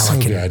just how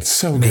I could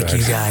make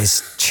you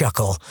guys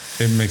chuckle.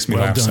 It makes me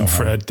laugh so hard.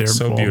 Fred. They're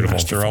so all beautiful.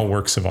 masterful. They're all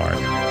works of art.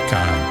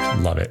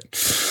 God, love it.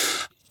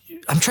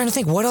 I'm trying to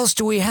think, what else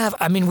do we have?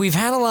 I mean, we've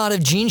had a lot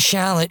of Gene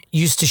Shalit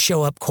used to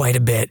show up quite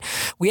a bit.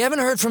 We haven't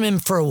heard from him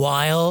for a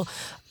while.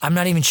 I'm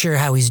not even sure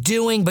how he's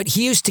doing, but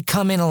he used to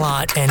come in a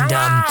lot and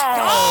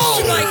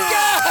oh my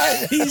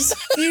God! He's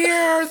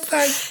here,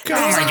 thank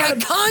God. He's like, I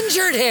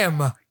conjured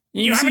him.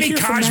 You have any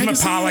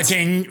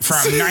Cosmopolitan from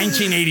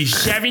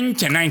 1987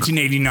 to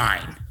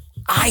 1989?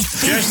 I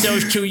think just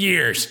those 2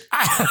 years.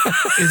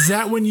 Is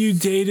that when you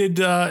dated?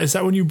 Is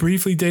that when you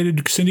briefly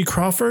dated Cindy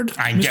Crawford?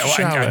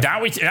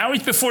 That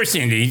was before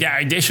Cindy.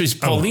 This was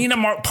Paulina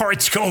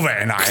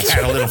Partskova and I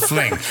had a little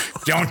fling.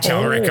 Don't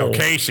tell Rick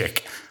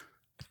Ocasek.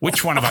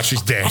 Which one of us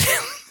is dead?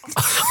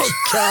 Oh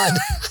God,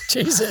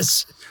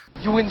 Jesus!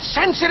 You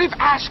insensitive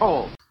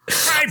asshole!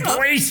 Hi,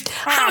 boys.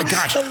 Oh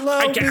gosh,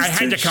 I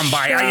had to come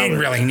by. I didn't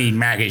really need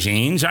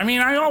magazines. I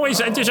mean,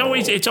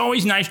 it's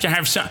always nice to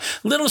have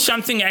little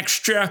something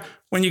extra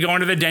when you go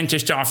into the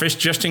dentist office,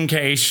 just in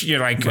case you're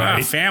like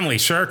family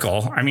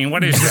circle. I mean,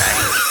 what is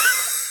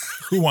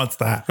that? Who wants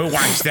that? Who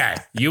wants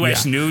that?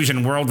 U.S. News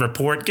and World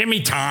Report. Give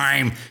me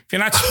time. If you're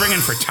not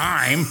springing for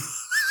time,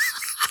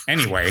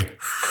 anyway.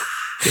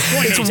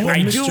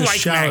 I do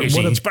like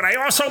magazines, but I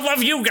also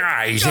love you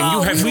guys, and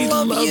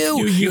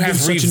you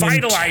have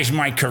revitalized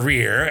my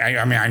career.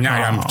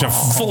 I'm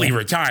fully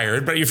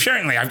retired, but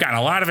I've gotten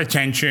a lot of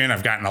attention.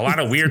 I've gotten a lot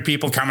of weird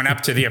people coming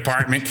up to the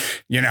apartment,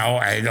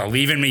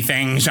 leaving me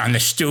things on the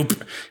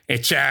stoop.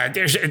 It's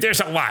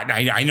there's a lot.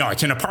 I know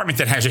it's an apartment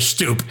that has a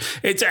stoop.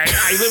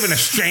 I live in a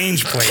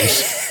strange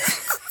place.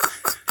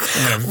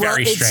 In a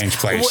very strange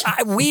place.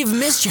 We've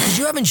missed you because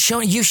you haven't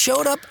shown. You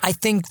showed up, I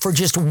think, for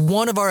just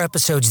one of our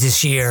episodes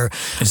this year.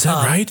 Is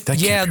that right?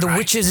 The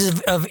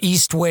Witches of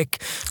Eastwick.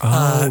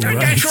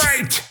 That's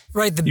right.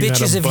 Right, the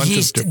Bitches of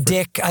Yeast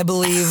Dick, I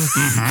believe,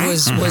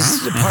 was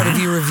part of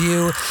your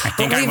review. I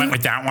think I went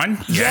with that one.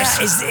 Yes.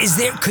 Yeah, is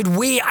there? Could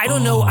we? I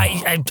don't know.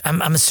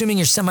 I'm assuming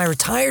you're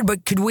semi-retired,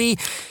 but could we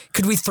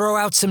throw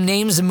out some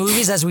names of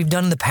movies as we've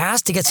done in the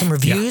past to get some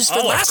reviews?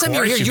 Yeah. The last time you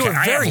were here, you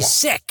were very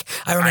sick.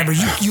 I remember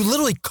you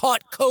literally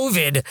caught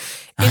COVID in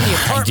the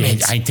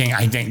apartment. I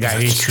think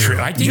that is true.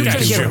 I think you that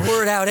could is get true. a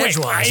word out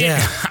edgewise.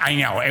 I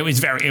know it was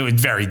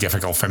very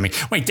difficult for me.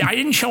 Wait, I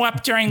didn't show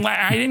up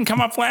I didn't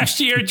come up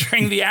last year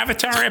during the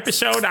Avatar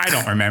episode. I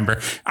don't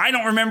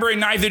remember,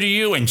 and neither do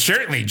you, and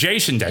certainly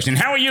Jason doesn't.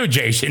 How are you,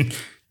 Jason?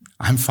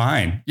 I'm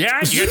fine.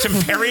 Yeah, you got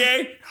some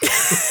Perrier?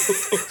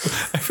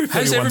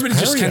 Has everybody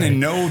just kind of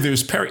know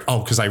there's Perrier?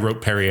 Oh, because I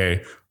wrote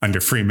Perrier under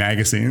Free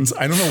Magazines.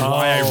 I don't know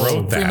why I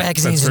wrote that. Free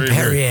Magazines and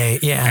Perrier,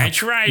 yeah.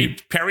 That's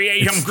right.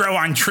 Perrier don't grow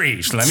on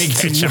trees. Let me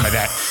get some of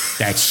that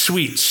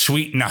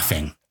sweet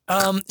nothing.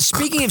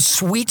 Speaking of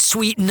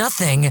sweet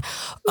nothing,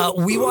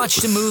 we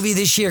watched a movie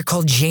this year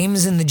called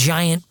James and the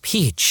Giant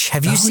Peach.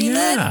 Have you seen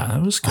that? Yeah,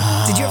 that was good.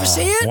 Did you ever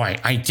see it? Boy,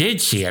 I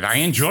did see it. I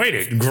enjoyed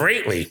it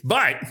greatly.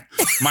 But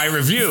my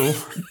review,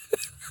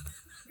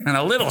 and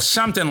a little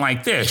something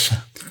like this.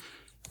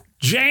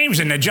 James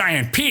and the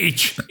Giant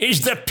Peach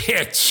is the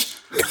pits.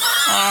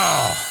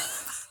 Oh.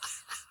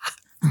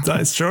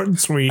 That's short and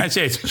sweet. That's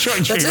it. Short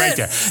and sweet right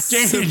there.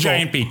 James and the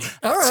Giant Peach.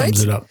 All right.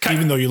 Sums it up.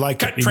 Even though you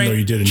like it, even though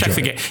you did enjoy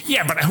it.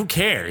 Yeah, but who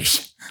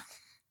cares?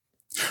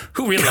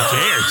 Who really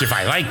cares if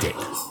I liked it?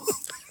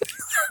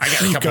 I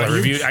got a couple of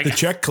reviews. The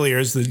check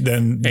clears,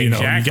 then you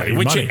got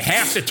your money.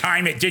 Half the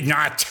time it did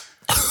not.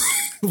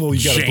 Well,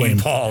 you got to blame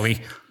Pauly.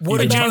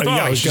 What about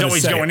Pauly? He's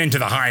always going into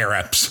the higher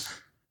ups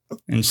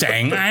and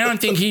saying, "I don't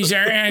think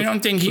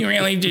he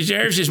really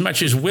deserves as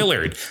much as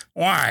Willard."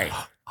 Why?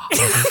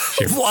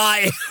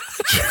 Why?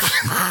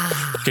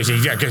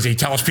 Because he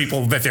tells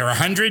people that they're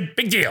 100.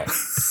 Big deal.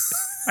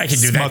 I can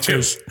do that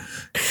too.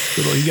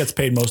 He gets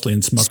paid mostly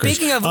in Smuckers.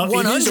 Speaking of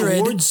 100, it is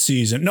awards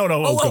season. No.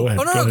 Go ahead.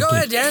 Go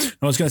ahead, Dan.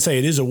 I was going to say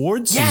it is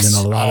awards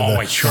season. A lot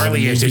of it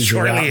surely is. It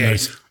surely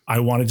is. I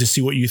wanted to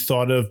see what you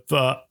thought of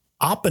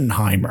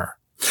Oppenheimer.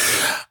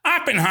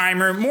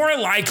 Oppenheimer, more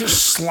like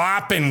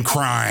slop and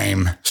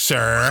crime,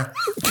 sir.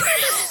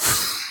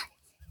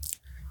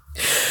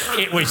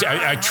 It was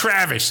a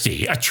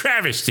travesty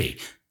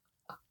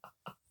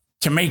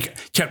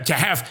to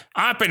have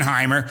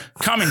Oppenheimer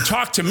come and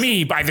talk to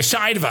me by the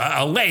side of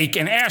a lake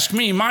and ask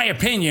me my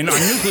opinion on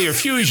nuclear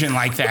fusion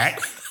like that.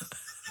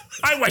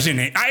 I wasn't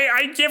it.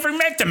 I never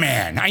met the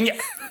man.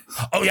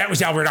 That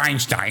was Albert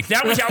Einstein.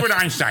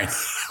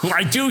 Who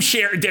I do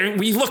share.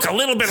 We look a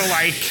little bit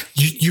alike.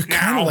 You're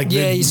kind of like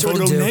the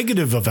photo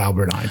negative of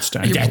Albert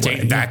Einstein.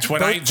 That's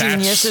what both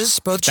geniuses.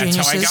 That's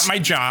how I got my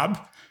job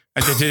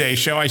at the Today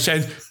Show. I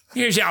said,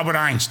 "Here's Albert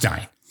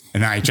Einstein,"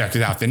 and then I checked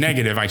it out. The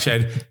negative. I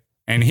said,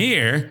 "And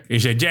here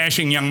is a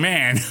dashing young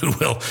man who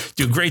will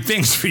do great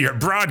things for your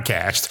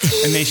broadcast."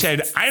 And they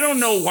said, "I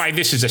don't know why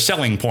this is a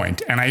selling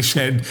point." And I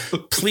said,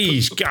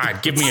 "Please,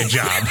 God, give me a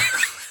job."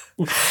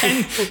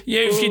 And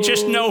if you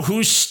just know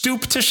who's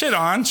stooped to shit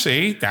on,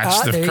 see,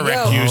 that's the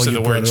correct use of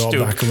the word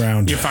stoop.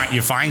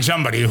 You find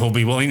somebody who'll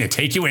be willing to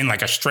take you in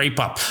like a stray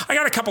pup. I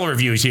got a couple of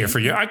reviews here for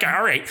you. Okay,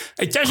 all right.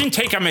 It doesn't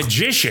take a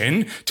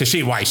magician to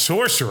see why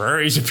Sorcerer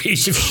is a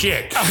piece of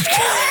shit.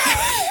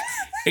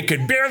 It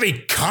could barely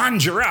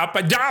conjure up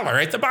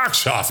 $1 at the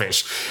box office.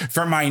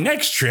 For my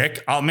next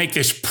trick, I'll make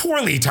this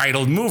poorly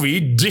titled movie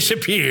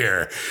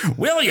disappear.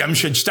 William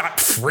should stop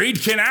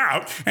Friedkin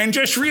out and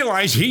just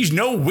realize he's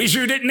no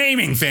wizard at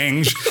naming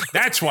things.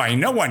 That's why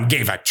no one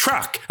gave a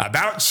truck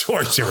about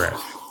Sorcerer.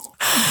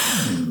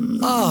 I'm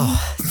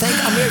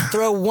going to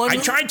throw one. I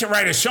tried to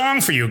write a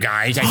song for you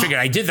guys. I figured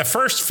I did the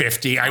first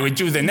 50. I would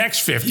do the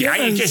next 50.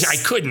 Yes. I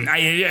couldn't.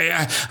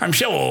 I'm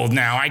so old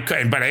now. I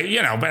couldn't, but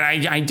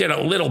I did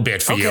a little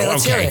bit for you.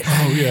 Okay.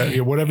 Oh yeah.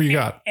 Whatever you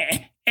got.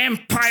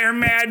 Empire,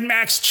 Mad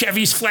Max,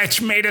 Chevy's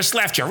Fletch made us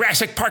laugh.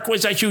 Jurassic Park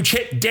was a huge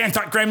hit. Dan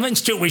thought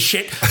Gremlins 2 was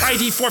shit.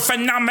 ID4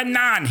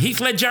 phenomenon. Heath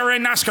Ledger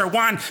and Oscar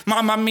won.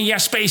 Mamma Mia,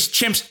 Space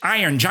Chimps,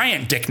 Iron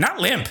Giant, Dick, not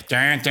limp.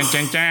 Dun, dun,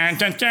 dun, dun,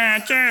 dun,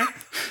 dun, dun.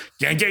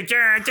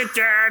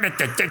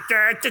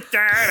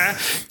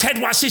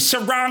 Ted was his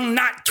sarong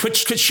knot.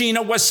 Twitch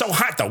Kashina was so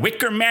hot. The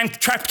Wicker Man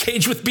trapped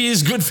cage with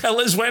bees.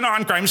 Goodfellas went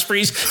on crime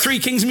sprees. Three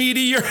Kings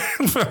Meteor.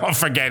 Oh,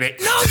 forget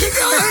it. No,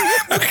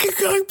 keep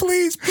going,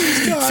 please,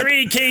 God.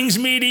 Three Kings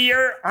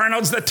Meteor.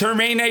 Arnold's the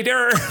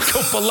Terminator.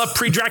 Coppola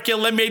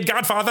pre-Dracula made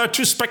Godfather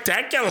too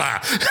spectacular.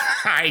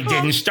 I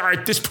didn't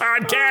start this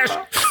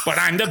podcast, but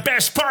I'm the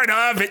best part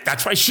of it.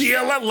 That's why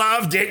Sheila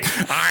loved it.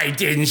 I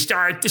didn't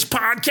start this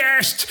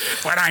podcast,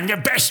 but I'm the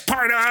best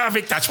part of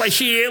it. That's why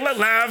Sheila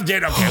loved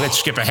it. Okay, let's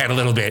skip ahead a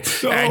little bit.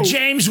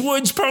 James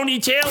Woods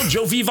ponytail,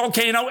 Jovi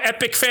Volcano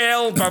epic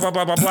fail, blah, blah,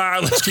 blah, blah, blah.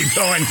 Let's keep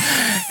going.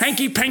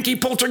 Hanky Panky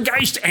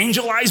poltergeist,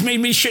 angel eyes made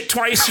me shit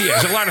twice. Yeah,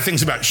 there's a lot of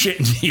things about shit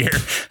in here.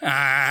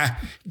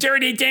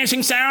 Dirty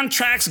Dancing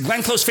soundtracks,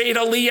 Glenn Close Fade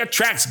Aaliyah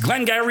tracks,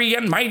 Glengarry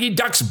and Mighty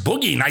Ducks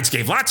Boogie Nights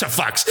gave lots of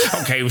fucks.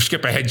 Okay, we'll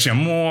skip ahead some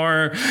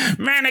more.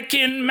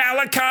 Mannequin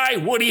Malachi,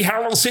 Woody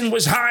Harrelson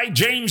was high,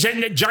 James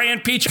and the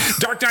Giant Peach,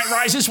 Dark Knight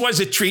Rises was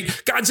a treat,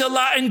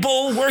 Godzilla and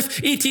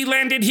Bullworth, E.T.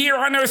 landed here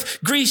on Earth,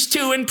 Grease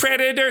 2 and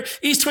Predator,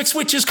 Eastwick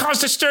Witches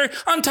caused a stir,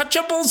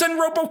 Untouchables and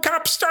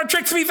RoboCop, Star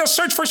Trek 3 The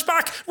Search for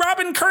Spock,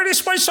 Robin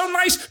Curtis was so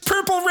nice,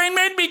 Purple Rain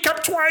made me come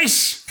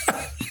twice.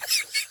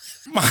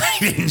 I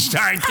didn't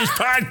start this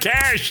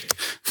podcast.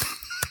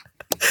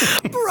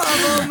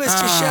 Bravo,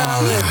 Mr.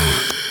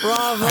 Shalit.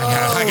 Bravo.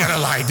 I gotta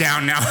lie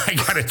down now.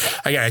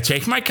 I gotta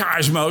take my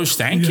Cosmos.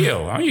 Thank you.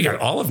 Oh, you got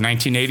all of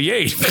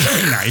 1988.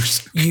 Very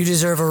nice. You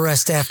deserve a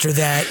rest after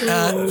that.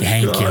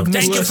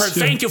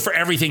 Thank you for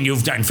everything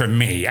you've done for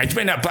me. It's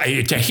been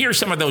to hear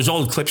some of those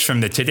old clips from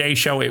the Today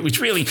Show. It was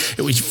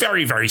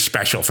very, very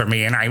special for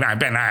me, and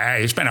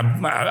it's been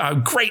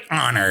a great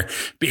honor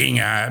being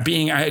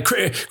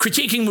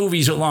critiquing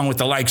movies along with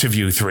the likes of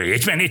you three.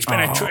 It's been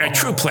a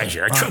true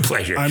pleasure.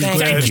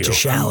 Thank you, Mr.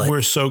 Shalit.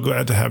 We're so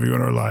glad to have you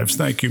in our lives.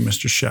 Thank you,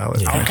 Mr.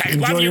 Shalit. Okay,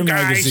 enjoy love your you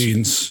guys.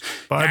 magazines.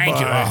 Bye. Thank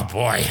you. Oh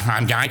boy,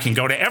 I can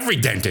go to every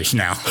dentist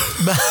now.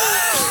 Not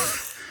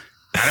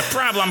a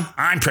problem.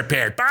 I'm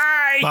prepared.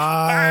 Bye.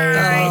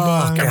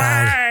 Bye.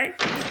 Goodbye.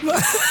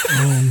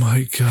 Oh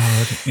my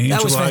God.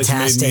 That was Angel Eyes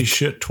fantastic. made me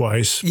shit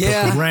twice.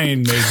 Yeah. But the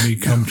rain made me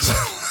come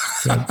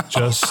twice.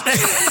 Just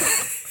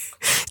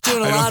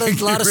doing a lot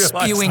of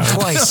spewing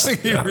twice. I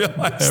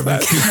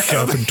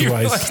don't think he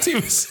realized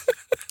twice.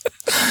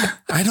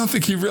 I don't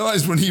think he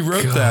realized when he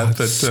wrote that.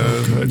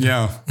 So good.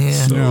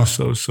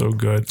 So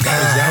good.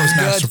 That was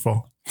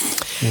masterful.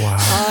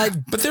 Wow.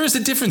 But there is a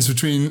difference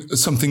between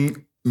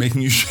something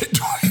making you shit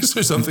twice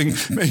or something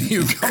making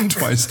you come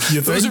twice.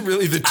 Those are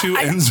really the two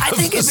ends of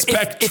the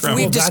spectrum. If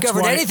we've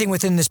discovered anything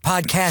within this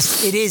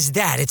podcast, it is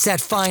that. It's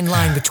that fine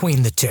line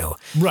between the two.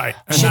 Right.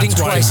 And shitting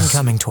twice and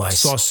coming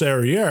twice.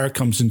 Sorcerer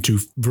comes in two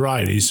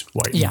varieties,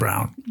 white and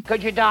brown.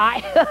 Could you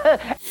die?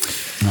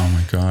 Oh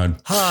my God.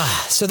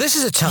 So this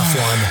is a tough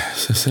one.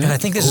 And I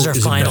think this is our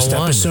final best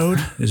one. Episode?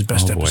 Is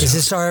best episode. Is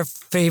this our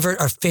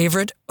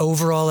favorite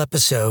overall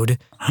episode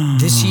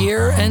this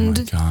year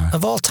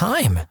of all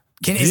time?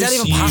 Is that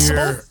even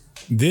possible?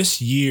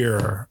 This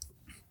year,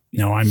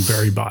 I'm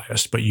very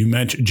biased, but you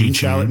mentioned, Gene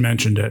Shalit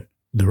mentioned it,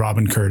 the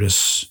Robin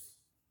Curtis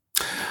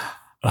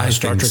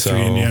Star Trek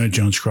 3 Indiana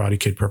Jones Karate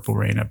Kid Purple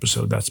Rain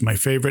episode. That's my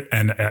favorite.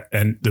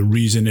 And the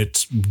reason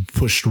it's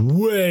pushed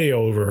way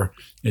over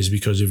is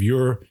because of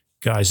your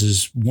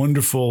guys'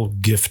 wonderful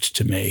gift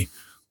to me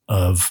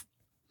of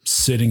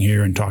sitting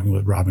here and talking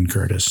with Robin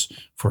Curtis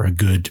for a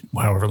good,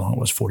 however long it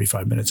was,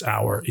 45 minutes,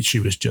 hour. She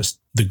was just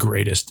the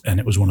greatest.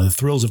 And it was one of the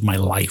thrills of my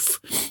life.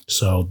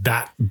 So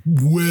that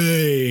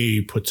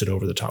way puts it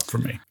over the top for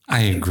me.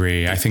 I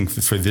agree. I think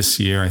for this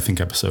year, I think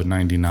episode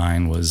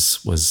 99 was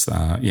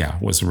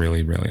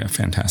really, really a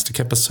fantastic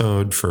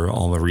episode for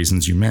all the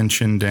reasons you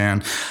mentioned,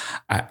 Dan.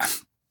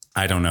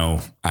 I don't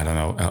know.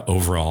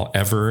 Overall,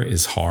 ever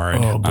is hard.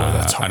 Oh boy,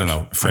 that's hard. I don't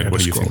know. Fred,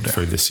 what do you think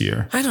for this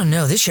year? I don't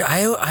know. This year,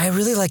 I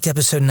really liked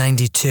episode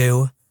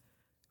 92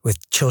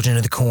 with Children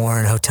of the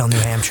Corn, Hotel New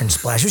Hampshire, and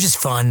Splash. It was just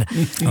fun.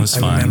 It was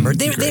fun. Remember.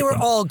 They were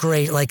all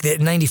great. Like the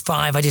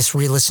 95, I just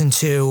re-listened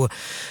to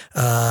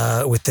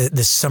with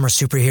the Summer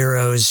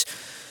Superheroes.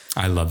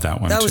 I love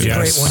that one. That was a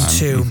great one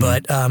too.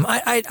 But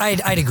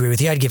I'd agree with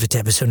you. I'd give it to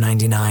episode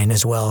 99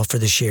 as well for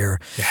this year.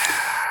 Yeah.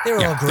 They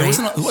were all great.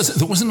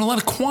 There wasn't a lot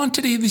of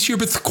quantity this year,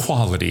 but the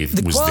quality was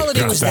there.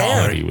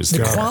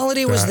 The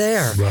quality was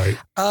there. Right.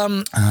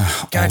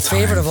 God,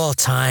 favorite of all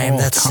time.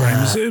 That's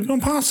it's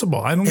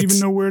impossible. I don't even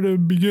know where to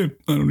begin.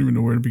 I mean,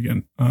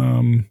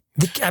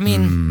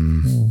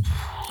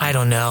 I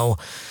don't know.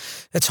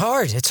 It's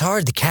hard.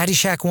 The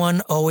Caddyshack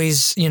one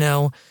always,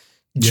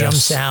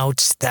 jumps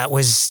out. That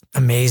was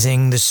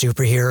amazing. The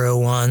superhero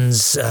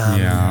ones.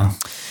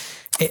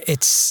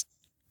 It's.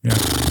 Yeah,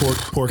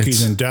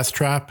 Porky's and Death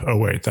Trap. Oh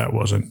wait, that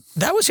wasn't.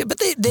 That was it, but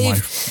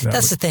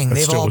that's the thing.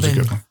 They've all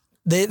been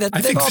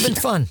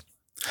fun.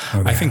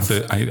 I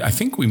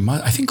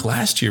think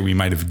last year we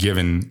might have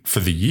given for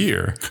the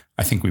year.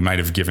 I think we might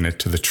have given it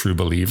to The True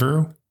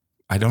Believer.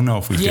 I don't know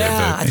if we did.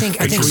 I think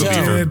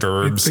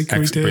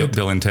so.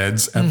 Bill and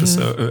Ted's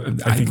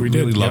episode. I think we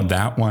really loved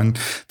that one.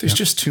 There's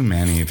just too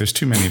many. There's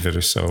too many that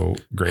are so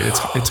great.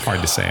 It's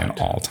hard to say an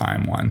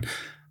all-time one.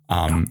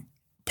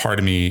 Part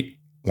of me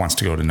wants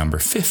to go to number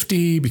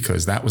 50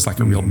 because that was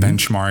like a real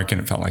benchmark, and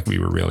it felt like we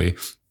were really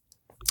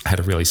had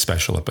a really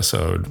special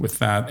episode with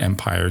that.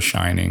 Empire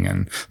Shining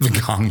and the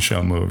Gong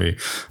Show movie.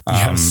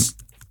 Yes.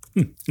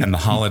 And the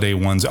holiday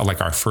ones,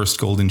 like our first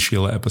Golden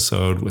Sheila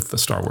episode with the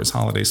Star Wars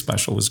holiday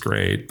special was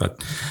great.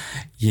 But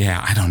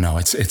yeah, I don't know.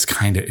 It's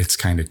kind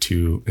of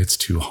too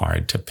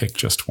hard to pick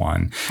just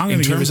one. I'm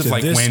going to give it to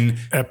like this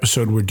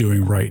episode we're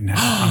doing right now.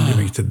 I'm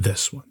giving it to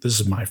this one. This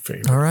is my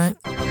favorite. All right.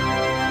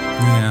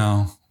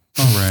 Yeah.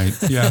 All right.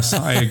 Yes,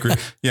 I agree.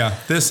 Yeah,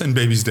 this and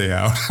Baby's Day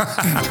Out.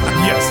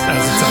 Yes,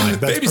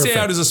 that's Baby's Day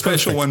Out is a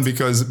special one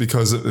because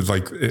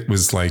it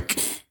was like,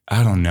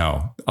 I don't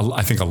know.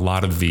 I think a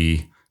lot of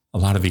the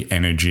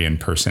energy and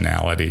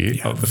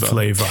personality of the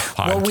flavor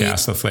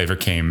podcast, the flavor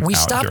came out during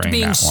that one. We stopped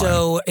being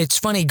so, it's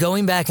funny,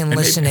 going back and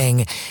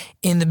listening,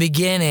 in the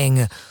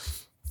beginning,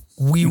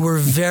 we were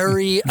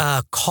very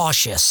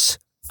cautious,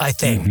 I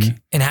think,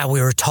 in how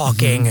we were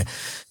talking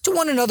to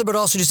one another, but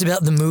also just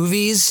about the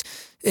movies.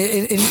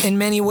 In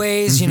many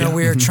ways,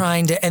 we were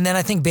trying to, and then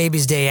I think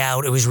Baby's Day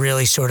Out, it was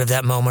really sort of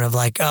that moment of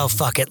like, oh,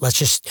 fuck it. Let's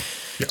just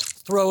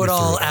throw it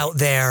all out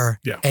there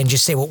and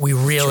just say what we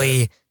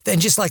really,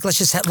 and just like,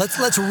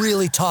 let's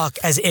really talk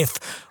as if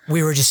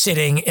we were just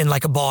sitting in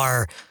like a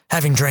bar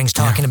having drinks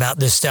talking about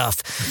this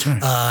stuff. That's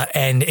right.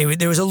 And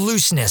there was a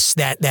looseness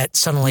that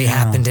suddenly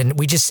happened. And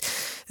we just,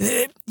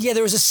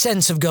 there was a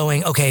sense of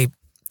going, okay,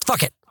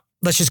 fuck it.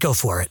 Let's just go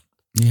for it.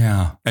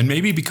 Yeah. And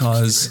maybe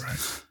because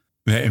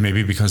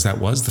that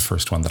was the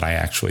first one that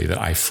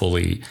I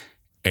fully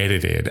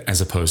edited,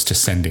 as opposed to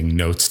sending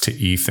notes to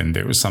Ethan.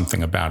 There was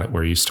something about it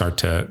where you start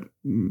to,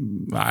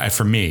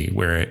 for me,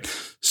 where it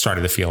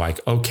started to feel like,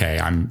 okay,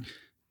 I'm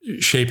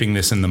shaping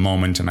this in the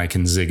moment and I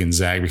can zig and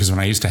zag, because when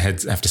I used to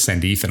have to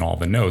send Ethan all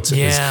the notes,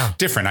 it was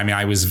different. I mean,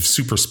 I was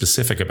super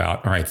specific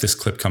about, all right, this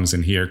clip comes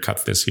in here,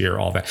 cut this here,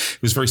 all that.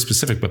 It was very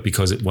specific, but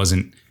because it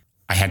wasn't,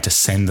 I had to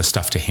send the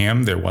stuff to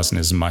him, there wasn't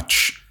as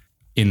much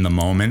in the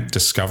moment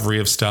discovery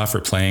of stuff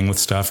or playing with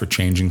stuff or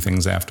changing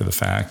things after the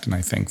fact. And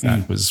I think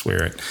that was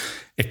where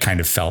it kind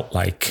of felt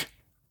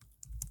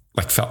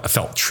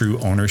felt true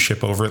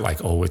ownership over it.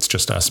 Like, oh, it's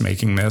just us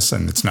making this,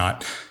 and it's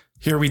not,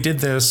 here, we did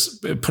this,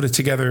 put it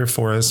together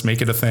for us, make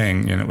it a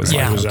thing. And it was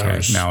like, okay,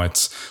 ours. Now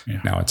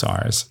it's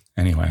ours.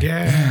 Anyway.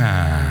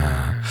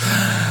 Yeah.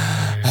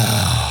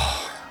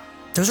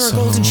 Those are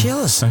our Golden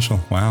Sheilas. Special.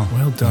 Wow.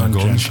 Well done,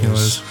 Golden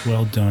Gentles. Sheilas.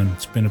 Well done.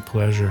 It's been a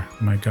pleasure.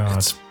 My God.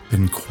 It's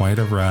been quite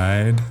a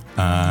ride.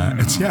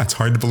 It's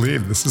hard to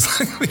believe this is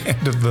like the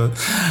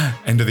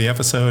end of the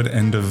episode,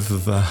 end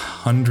of the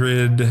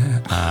 100,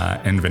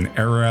 end of an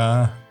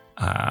era.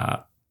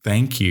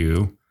 Thank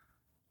you.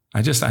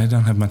 I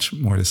don't have much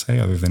more to say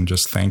other than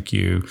just thank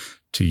you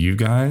to you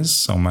guys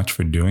so much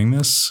for doing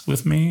this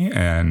with me,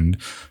 and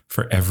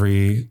for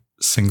every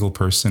single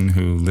person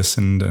who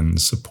listened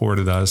and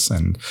supported us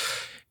and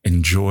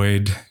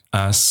enjoyed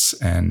us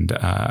and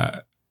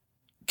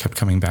kept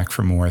coming back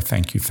for more.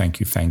 Thank you,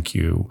 thank you, thank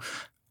you.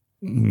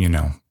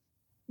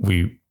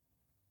 We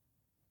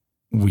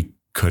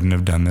couldn't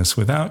have done this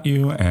without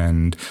you,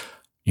 and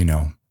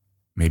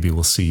maybe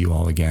we'll see you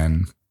all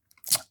again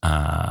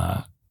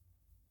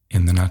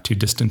in the not too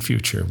distant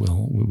future.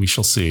 We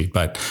shall see.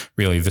 But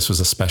really, this was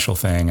a special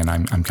thing, and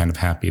I'm kind of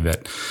happy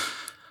that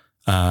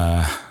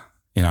I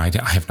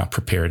have not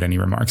prepared any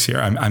remarks here.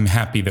 I'm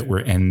happy that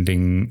we're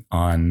ending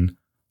on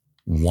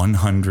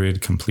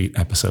 100 complete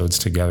episodes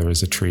together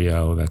as a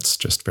trio. That's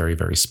just very,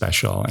 very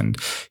special. And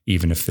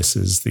even if this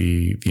is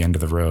the end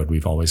of the road,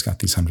 we've always got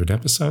these 100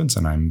 episodes,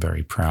 and I'm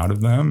very proud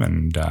of them.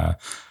 And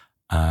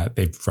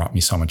they've brought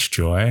me so much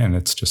joy, and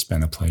it's just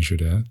been a pleasure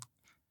to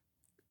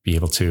be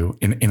able to,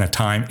 in a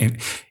time,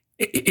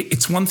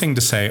 it's one thing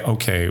to say,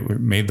 okay, we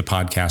made the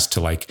podcast to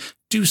like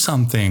do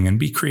something and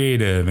be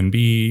creative and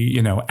be,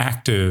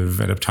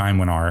 active at a time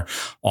when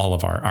all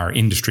of our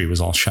industry was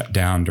all shut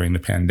down during the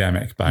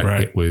pandemic. But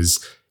it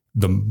was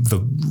the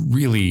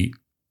really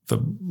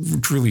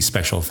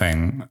special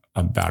thing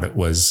about it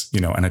was,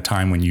 in a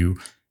time when you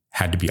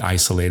had to be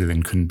isolated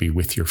and couldn't be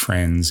with your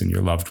friends and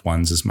your loved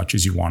ones as much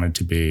as you wanted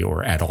to be,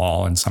 or at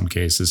all in some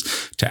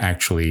cases, to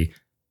actually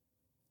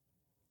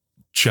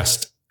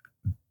just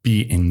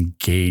be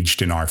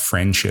engaged in our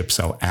friendship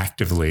so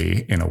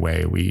actively in a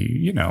way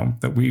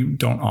that we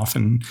don't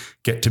often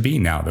get to be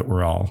now that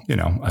we're all,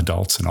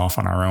 adults and off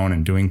on our own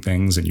and doing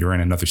things, and you're in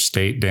another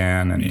state,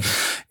 Dan. And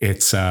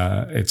it's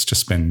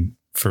just been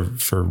for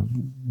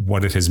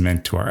what it has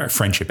meant to our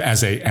friendship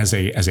as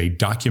a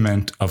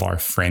document of our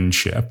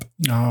friendship.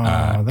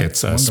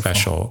 It's a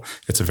special,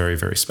 it's a very,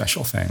 very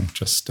special thing.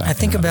 Just, I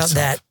think about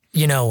that,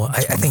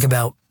 I think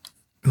about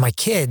my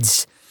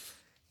kids,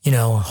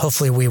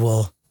 hopefully we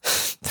will,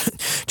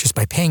 just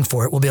by paying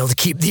for it, we'll be able to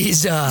keep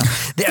these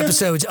the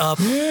episodes up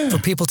for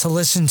people to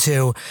listen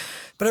to.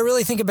 But I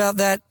really think about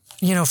that,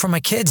 for my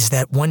kids,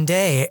 that one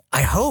day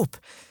I hope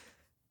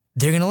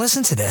they're going to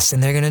listen to this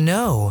and they're going to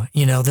know,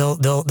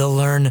 they'll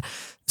learn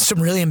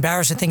some really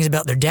embarrassing things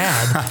about their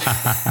dad,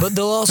 but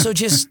they'll also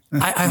just,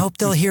 I hope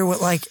they'll hear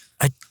what like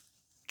a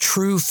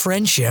true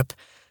friendship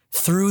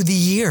through the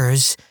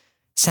years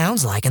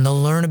sounds like, and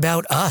they'll learn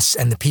about us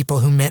and the people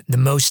who meant the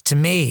most to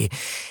me.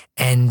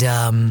 And,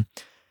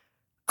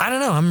 I don't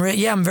know.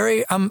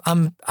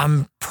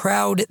 I'm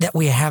proud that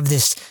we have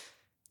this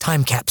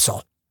time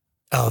capsule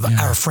of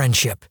our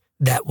friendship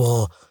that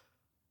will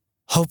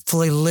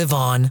hopefully live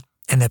on,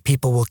 and that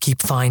people will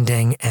keep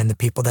finding, and the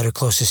people that are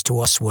closest to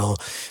us will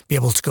be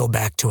able to go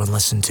back to and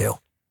listen to.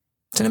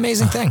 It's an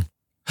amazing thing.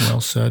 Well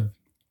said.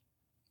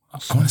 I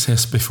want to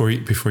say before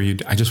you,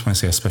 I just want to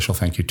say a special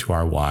thank you to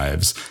our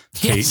wives,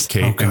 Kate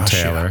and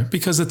Taylor,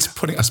 because it's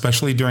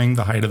especially during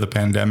the height of the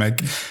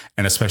pandemic,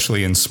 and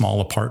especially in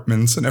small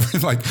apartments and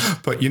everything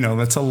but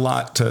that's a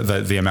lot to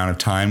the amount of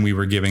time we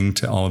were giving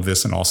to all of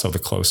this, and also the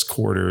close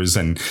quarters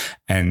and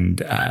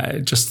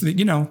just,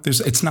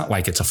 it's not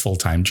like it's a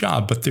full-time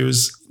job, but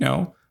there's,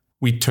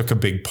 we took a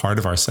big part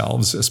of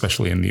ourselves,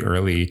 especially in the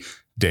early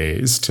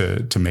days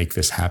to make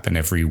this happen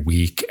every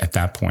week at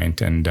that point.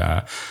 And,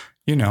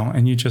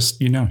 and you just,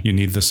 you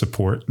need the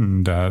support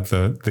and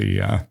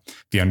the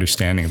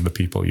understanding of the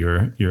people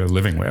you're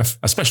living with,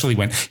 especially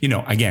when,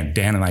 again,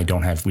 Dan and I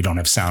we don't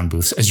have sound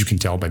booths, as you can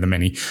tell by the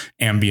many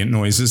ambient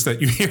noises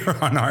that you hear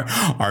on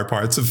our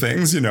parts of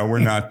things. We're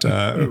not,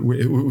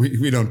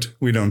 we don't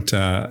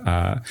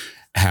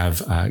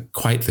have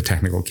quite the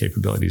technical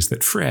capabilities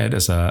that Fred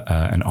as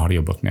an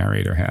audiobook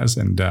narrator has.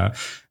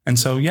 And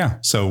so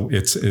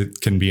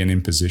it can be an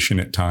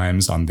imposition at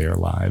times on their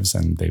lives,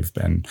 and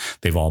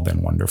they've all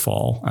been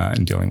wonderful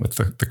in dealing with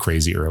the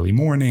crazy early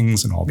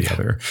mornings and all the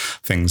other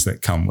things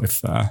that come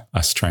with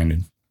us trying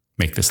to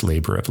make this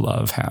labor of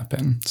love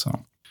happen.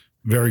 So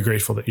very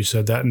grateful that you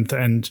said that,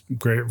 and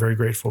very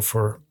grateful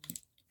for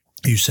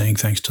you saying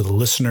thanks to the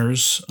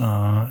listeners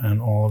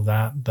and all of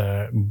that.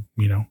 That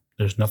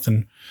there's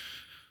nothing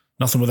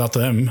without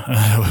them,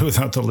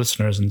 without the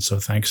listeners. And so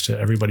thanks to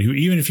everybody who,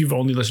 even if you've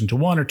only listened to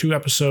 1 or 2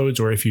 episodes,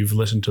 or if you've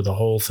listened to the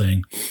whole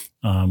thing,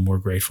 we're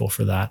grateful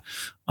for that.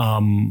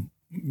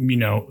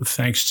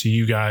 Thanks to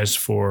you guys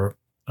for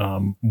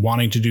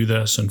wanting to do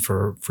this, and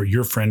for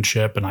your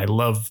friendship. And I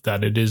love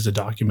that it is a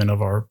document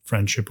of our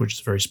friendship, which is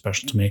very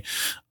special to me.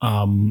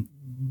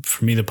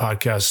 For me, the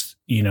podcast,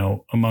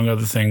 among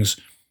other things,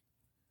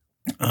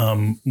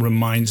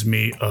 reminds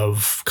me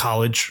of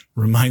college,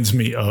 reminds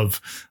me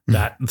of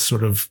that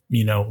sort of,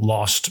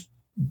 lost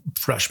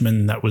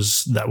freshman that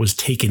was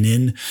taken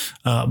in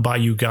by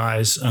you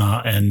guys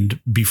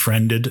and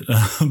befriended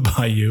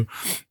by you,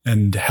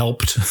 and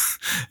helped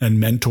and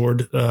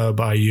mentored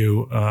by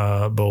you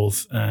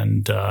both.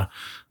 And,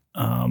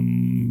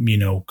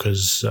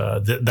 because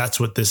that's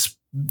what this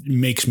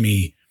makes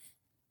me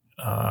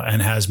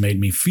and has made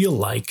me feel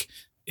like,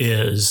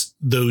 is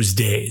those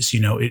days.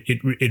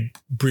 It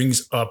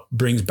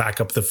brings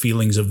back up the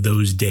feelings of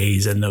those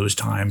days and those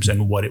times,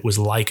 and what it was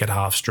like at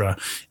Hofstra,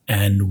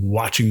 and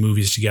watching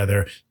movies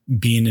together,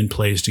 being in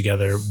plays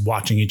together,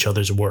 watching each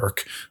other's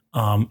work,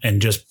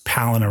 and just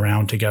palling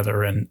around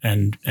together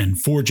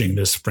and forging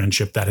this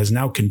friendship that has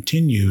now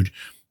continued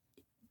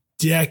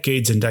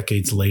decades and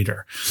decades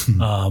later,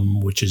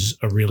 which is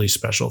a really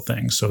special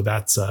thing. So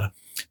that's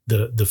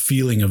the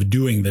feeling of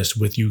doing this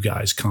with you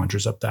guys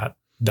conjures up that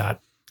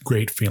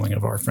great feeling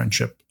of our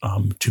friendship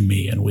to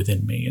me and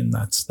within me. And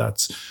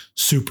that's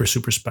super,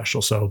 super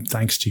special. So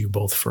thanks to you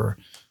both for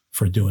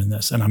doing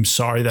this. And I'm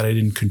sorry that I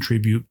didn't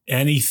contribute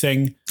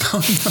anything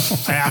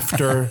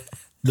after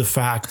the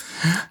fact.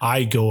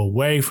 I go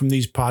away from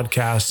these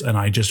podcasts and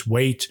I just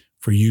wait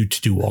for you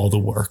to do all the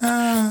work.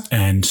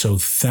 And so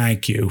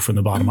thank you from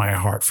the bottom of my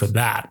heart for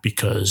that,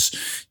 because,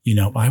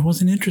 I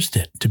wasn't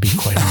interested, to be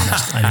quite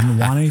honest. I didn't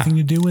want anything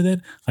to do with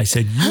it. I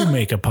said, you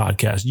make a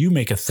podcast, you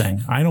make a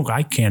thing.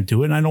 I can't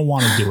do it, and I don't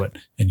want to do it.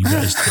 And you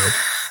guys did.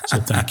 So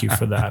thank you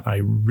for that. I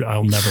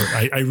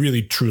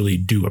really, truly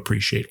do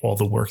appreciate all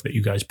the work that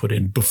you guys put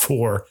in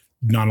before,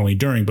 not only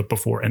during, but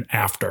before and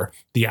after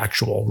the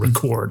actual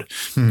record,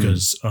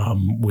 because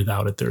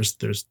without it,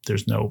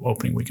 there's no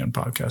opening weekend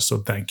podcast. So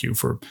thank you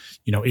for,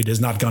 it has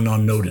not gone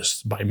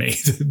unnoticed by me,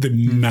 the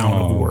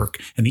amount of work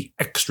and the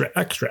extra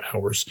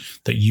hours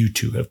that you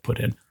two have put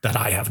in that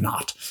I have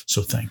not.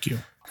 So thank you.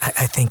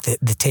 I think that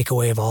the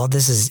takeaway of all of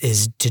this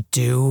is to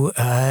do,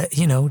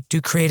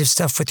 do creative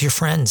stuff with your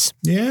friends.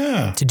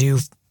 Yeah. To do,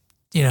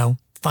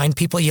 find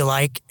people you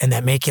like and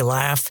that make you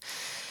laugh,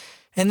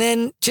 and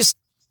then just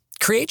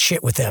create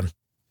shit with them,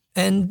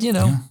 and,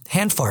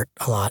 hand fart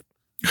a lot.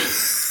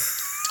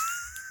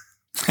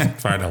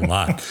 Fart a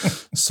lot.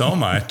 So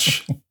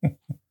much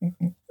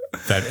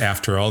that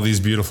after all these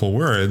beautiful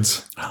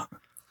words,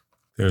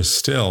 there's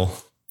still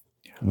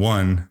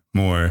one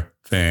more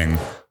thing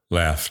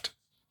left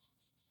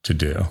to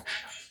do.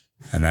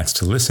 And that's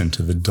to listen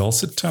to the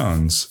dulcet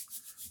tones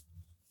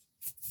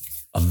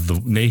of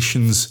the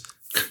nation's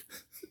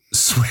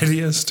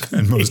sweatiest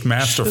and most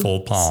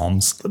masterful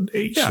palms. The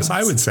nations. Yes,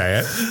 I would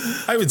say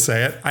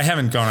it. I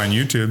haven't gone on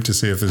YouTube to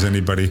see if there's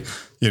anybody,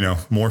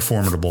 more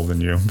formidable than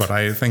you, but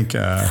I think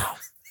I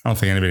don't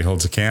think anybody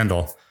holds a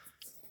candle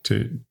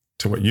to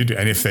what you do.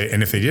 And if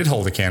they did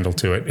hold a candle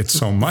to it, it's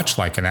so much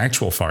like an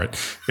actual fart,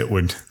 it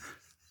would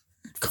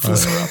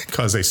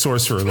cause a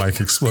sorcerer-like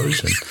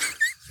explosion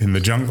in the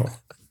jungle.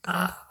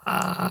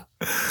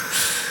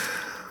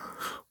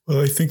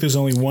 Well, I think there's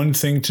only one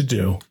thing to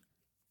do,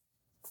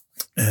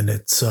 and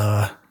it's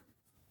the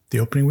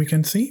opening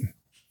weekend theme.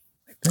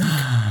 I think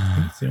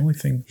it's the only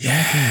thing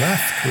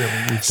left.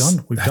 Really,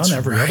 we've done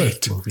every other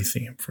movie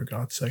theme, for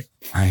God's sake.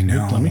 I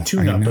know. Let me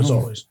tune up as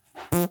always.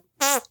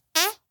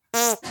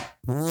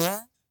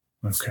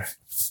 Okay. All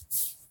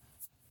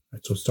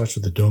right, so it starts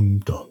with the dum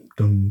dum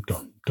dum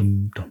dum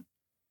dum dum.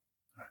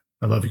 All right.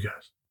 I love you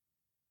guys.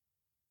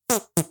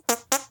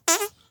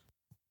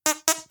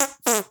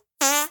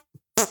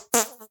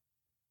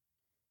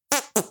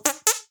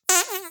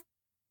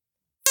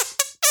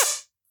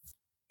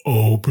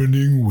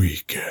 Opening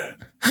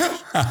weekend.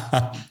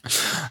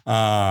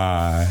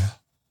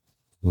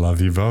 Love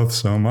you both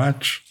so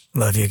much.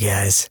 Love you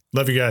guys.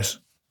 Love you guys.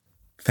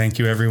 Thank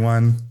you,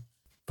 everyone.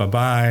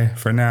 Bye-bye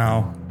for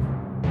now.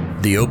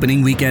 The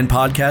Opening Weekend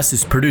podcast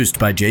is produced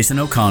by Jason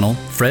O'Connell,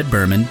 Fred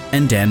Berman,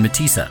 and Dan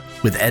Matissa,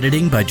 with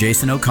editing by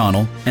Jason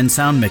O'Connell and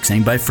sound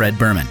mixing by Fred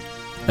Berman.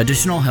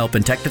 Additional help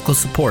and technical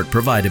support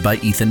provided by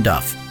Ethan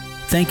Duff.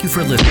 Thank you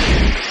for listening.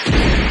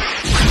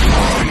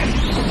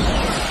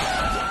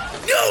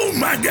 Oh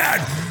my God,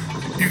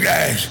 you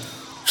guys,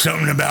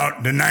 something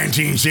about the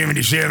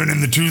 1977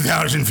 and the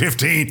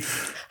 2015,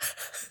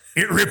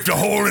 it ripped a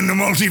hole in the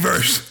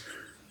multiverse.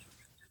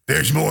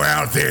 There's more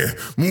out there,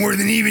 more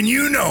than even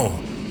you know.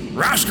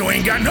 Roscoe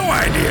ain't got no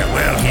idea.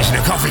 Well, he's in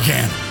a coffee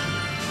can.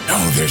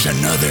 No, there's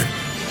another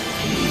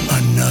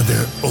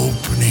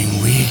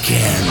opening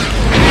weekend.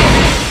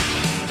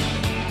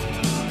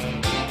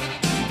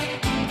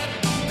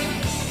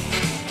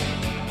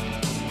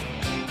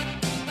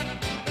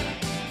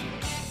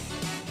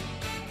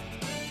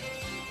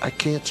 I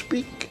can't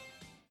speak.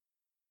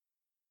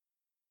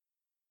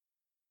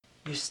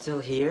 You're still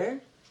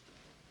here?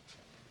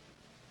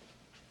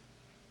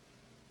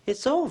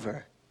 It's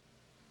over.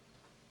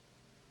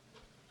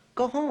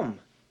 Go home.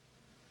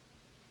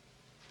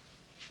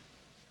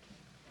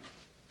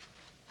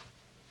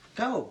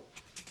 Go.